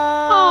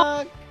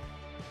fuck?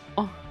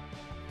 Oh.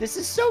 This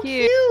is so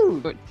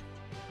cute.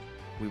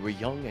 We were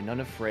young and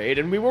unafraid,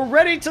 and we were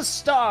ready to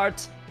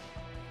start.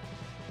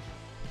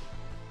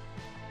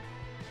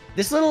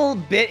 This little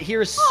bit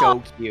here is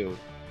so cute.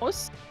 Oh,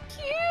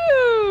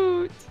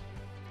 cute.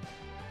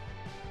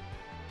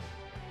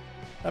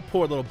 That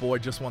poor little boy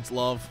just wants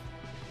love.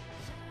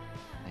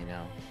 I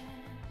know.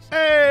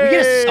 Hey! We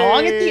get a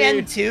song at the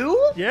end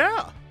too?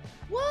 Yeah.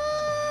 What?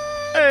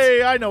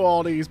 Hey, I know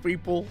all these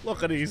people.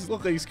 Look at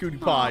these cutie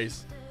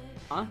pies.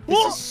 Huh?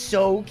 This is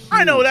so cute.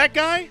 I know that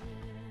guy.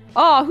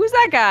 Oh, who's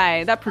that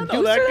guy? That producer I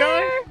know that guy.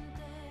 there?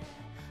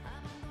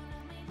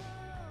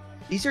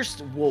 These are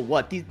well,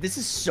 what? This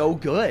is so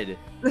good.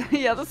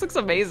 Yeah, this looks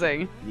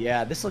amazing.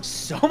 Yeah, this looks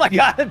so. Oh my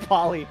god,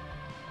 Polly.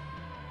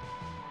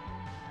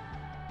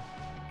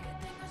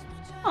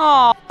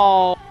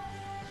 Oh.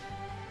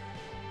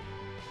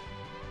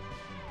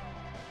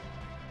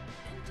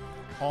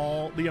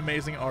 all the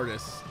amazing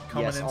artists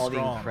coming Yes, in all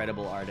strong. the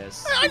incredible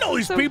artists. I know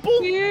these So people.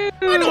 cute.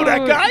 I know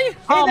that guy.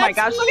 Oh my that's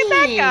gosh, look at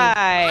that me.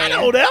 guy. I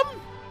know them.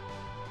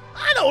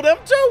 I know them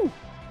too.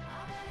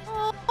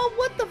 Oh,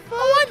 what the fuck?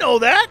 Oh, I know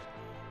that.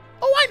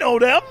 Oh, I know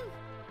them.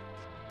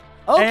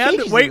 Oh, And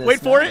Katie's in wait this.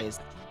 for it. Nice.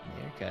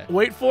 Okay.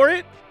 Wait for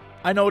it.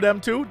 I know them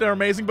too. They're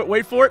amazing, but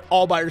wait for it.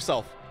 All by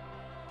yourself.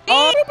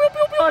 Oh,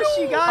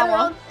 she got her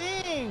own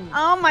thing.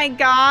 Oh my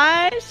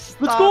gosh. Let's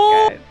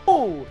Stop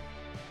go. it.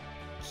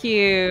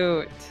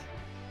 Cute.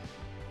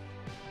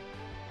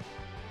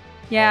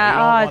 Yeah,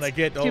 don't wanna it's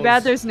get too bad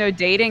those- there's no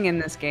dating in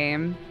this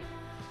game.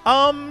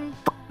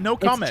 No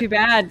comment. It's too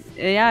bad.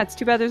 Yeah, it's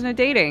too bad there's no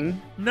dating.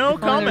 No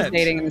If only there was comment.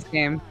 dating in this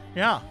game.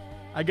 Yeah.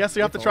 I guess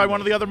you have to try one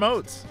of the other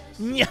modes.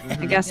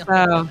 I guess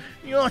so.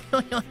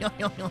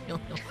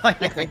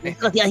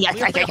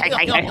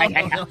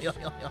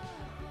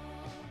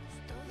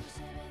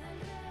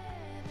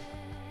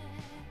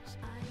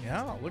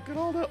 Yeah, look at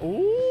all the.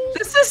 Ooh.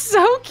 This is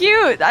so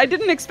cute. I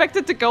didn't expect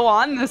it to go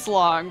on this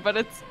long, but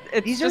it's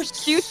These are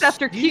just cute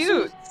after these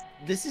are- cute.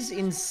 This is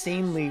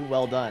insanely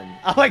well done.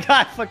 Oh my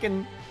god,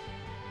 fucking.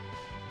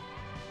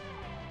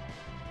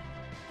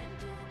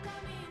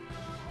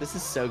 This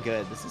is so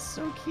good. This is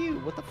so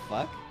cute. What the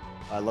fuck?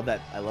 Oh, I love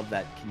that. I love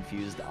that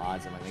confused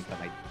odds on my link on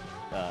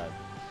my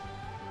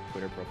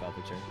Twitter profile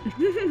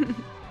picture.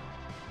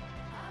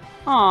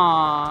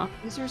 Aww.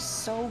 These are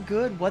so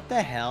good. What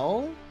the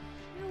hell?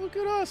 Yeah, look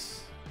at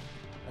us.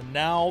 And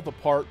now the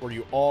part where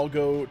you all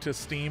go to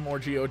Steam or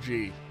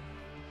GOG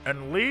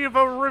and leave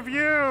a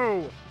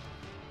review.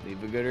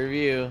 Leave a good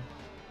review.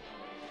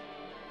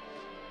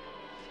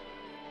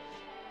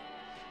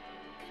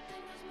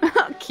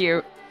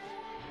 Cute.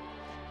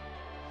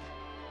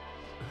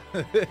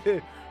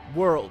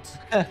 Worlds.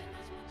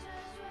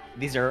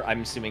 These are,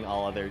 I'm assuming,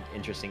 all other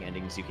interesting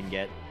endings you can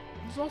get.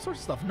 There's all sorts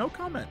of stuff. No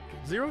comment.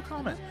 Zero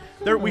comment.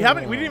 There, we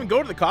didn't even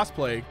go to the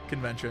cosplay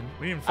convention.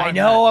 We didn't even find I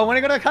know. that. I want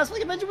to go to a cosplay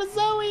convention with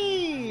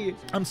Zoe.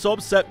 I'm so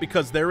upset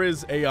because there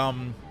is a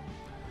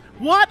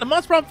what? A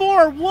Monster Prom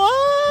 4?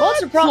 What?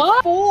 Monster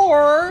Prom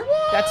 4.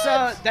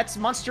 What? That's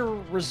Monster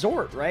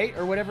Resort, right,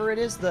 or whatever it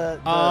is.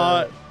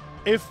 The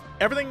if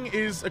everything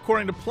is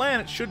according to plan,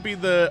 it should be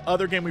the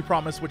other game we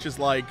promised, which is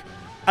like,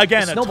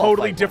 again, The a snowball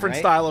totally fight one, different right?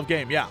 style of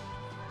game. Yeah.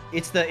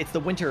 it's the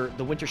winter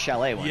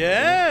chalet one. isn't it?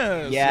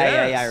 Yes.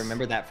 Yeah, yes. I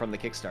remember that from the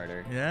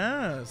Kickstarter.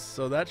 Yes.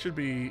 So that should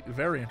be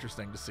very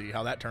interesting to see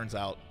how that turns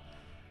out.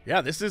 Yeah,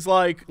 this is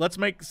like, let's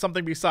make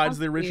something besides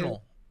the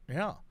original.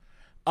 Yeah.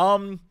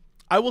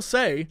 I will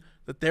say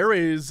that there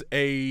is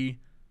I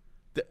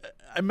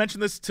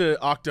mentioned this to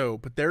Octo,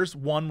 but there's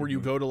one where you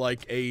go to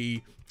like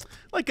a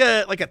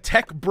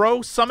tech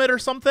bro summit or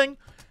something.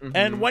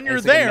 And when you're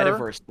it's like there, a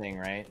metaverse thing,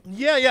 right?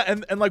 yeah,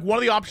 and like one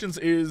of the options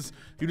is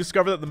you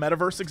discover that the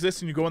metaverse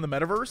exists and you go in the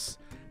metaverse.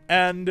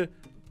 And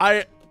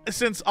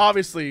since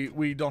obviously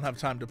we don't have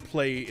time to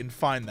play and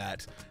find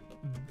that,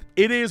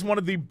 it is one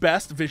of the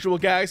best visual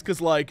gags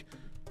because like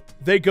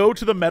they go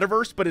to the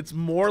metaverse, but it's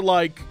more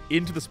like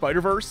Into the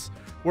Spider-Verse,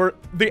 where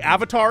the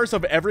avatars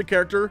of every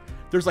character,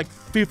 there's like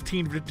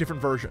 15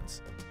 different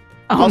versions.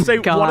 Oh, I'll say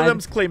God. one of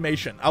them's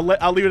claymation.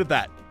 I'll leave it at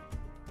that.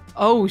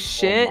 Oh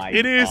shit! my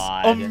It is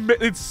God.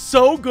 it's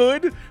so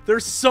good.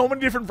 There's so many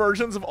different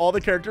versions of all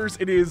the characters.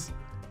 It is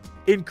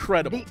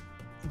incredible.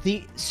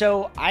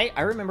 So I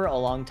remember a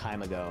long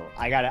time ago,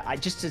 I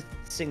just to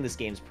sing this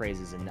game's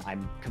praises, and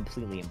I'm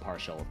completely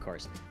impartial, of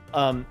course.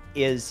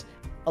 Is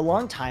a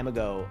long time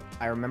ago,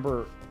 I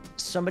remember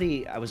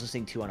somebody I was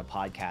listening to on a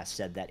podcast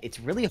said that it's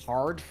really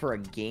hard for a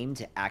game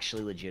to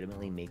actually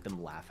legitimately make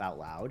them laugh out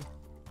loud.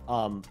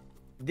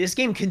 This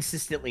game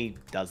consistently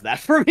does that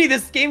for me.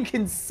 This game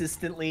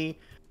consistently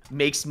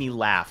makes me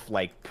laugh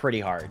like pretty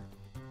hard.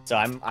 So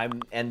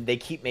and they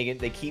keep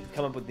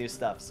coming up with new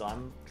stuff. So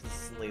I'm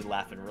consistently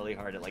laughing really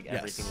hard at like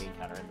everything we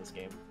encounter in this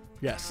game.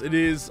 Yes, it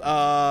is.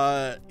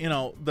 The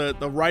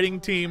writing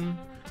team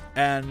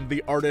and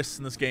the artists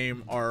in this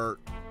game are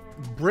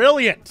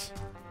brilliant.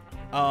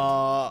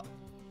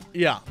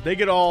 Yeah, they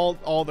get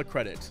all the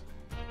credit.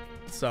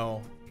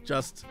 So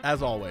just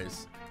as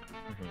always,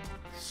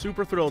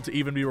 super thrilled to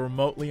even be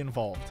remotely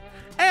involved.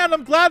 And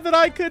I'm glad that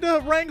I could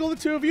wrangle the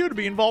two of you to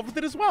be involved with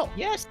it as well.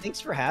 Yes, thanks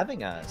for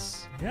having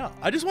us. Yeah,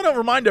 I just want to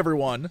remind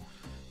everyone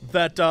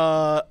that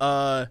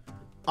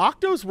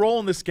Octo's role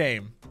in this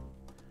game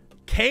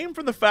came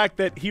from the fact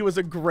that he was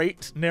a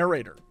great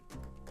narrator.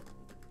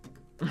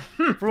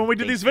 From when we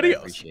did these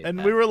videos.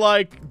 And we were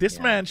like, this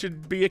man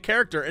should be a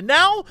character. And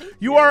now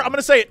you are, I'm going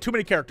to say it, too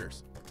many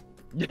characters.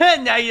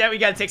 Now we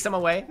got to take some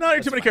away? No,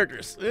 you're too many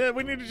characters.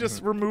 We need to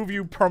just remove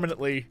you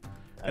permanently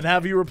and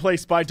have you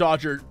replaced by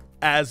Dodger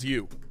as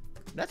you.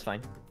 That's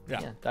fine.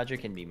 Yeah, Dodger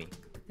can be me.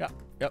 Yeah,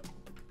 yep.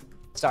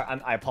 Sorry,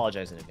 I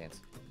apologize in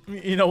advance.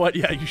 You know what?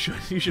 Yeah, you should.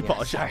 You should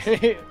apologize.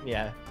 Sorry.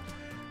 Yeah.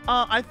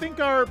 I think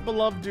our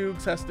beloved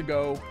Dukes has to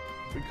go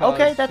because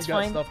Okay, that's he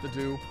got fine. stuff to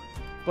do.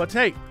 But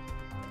hey,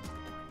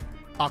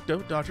 Octo,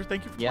 Dodger,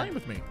 thank you for playing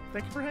with me.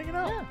 Thank you for hanging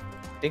out. Yeah.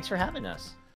 Thanks for having us.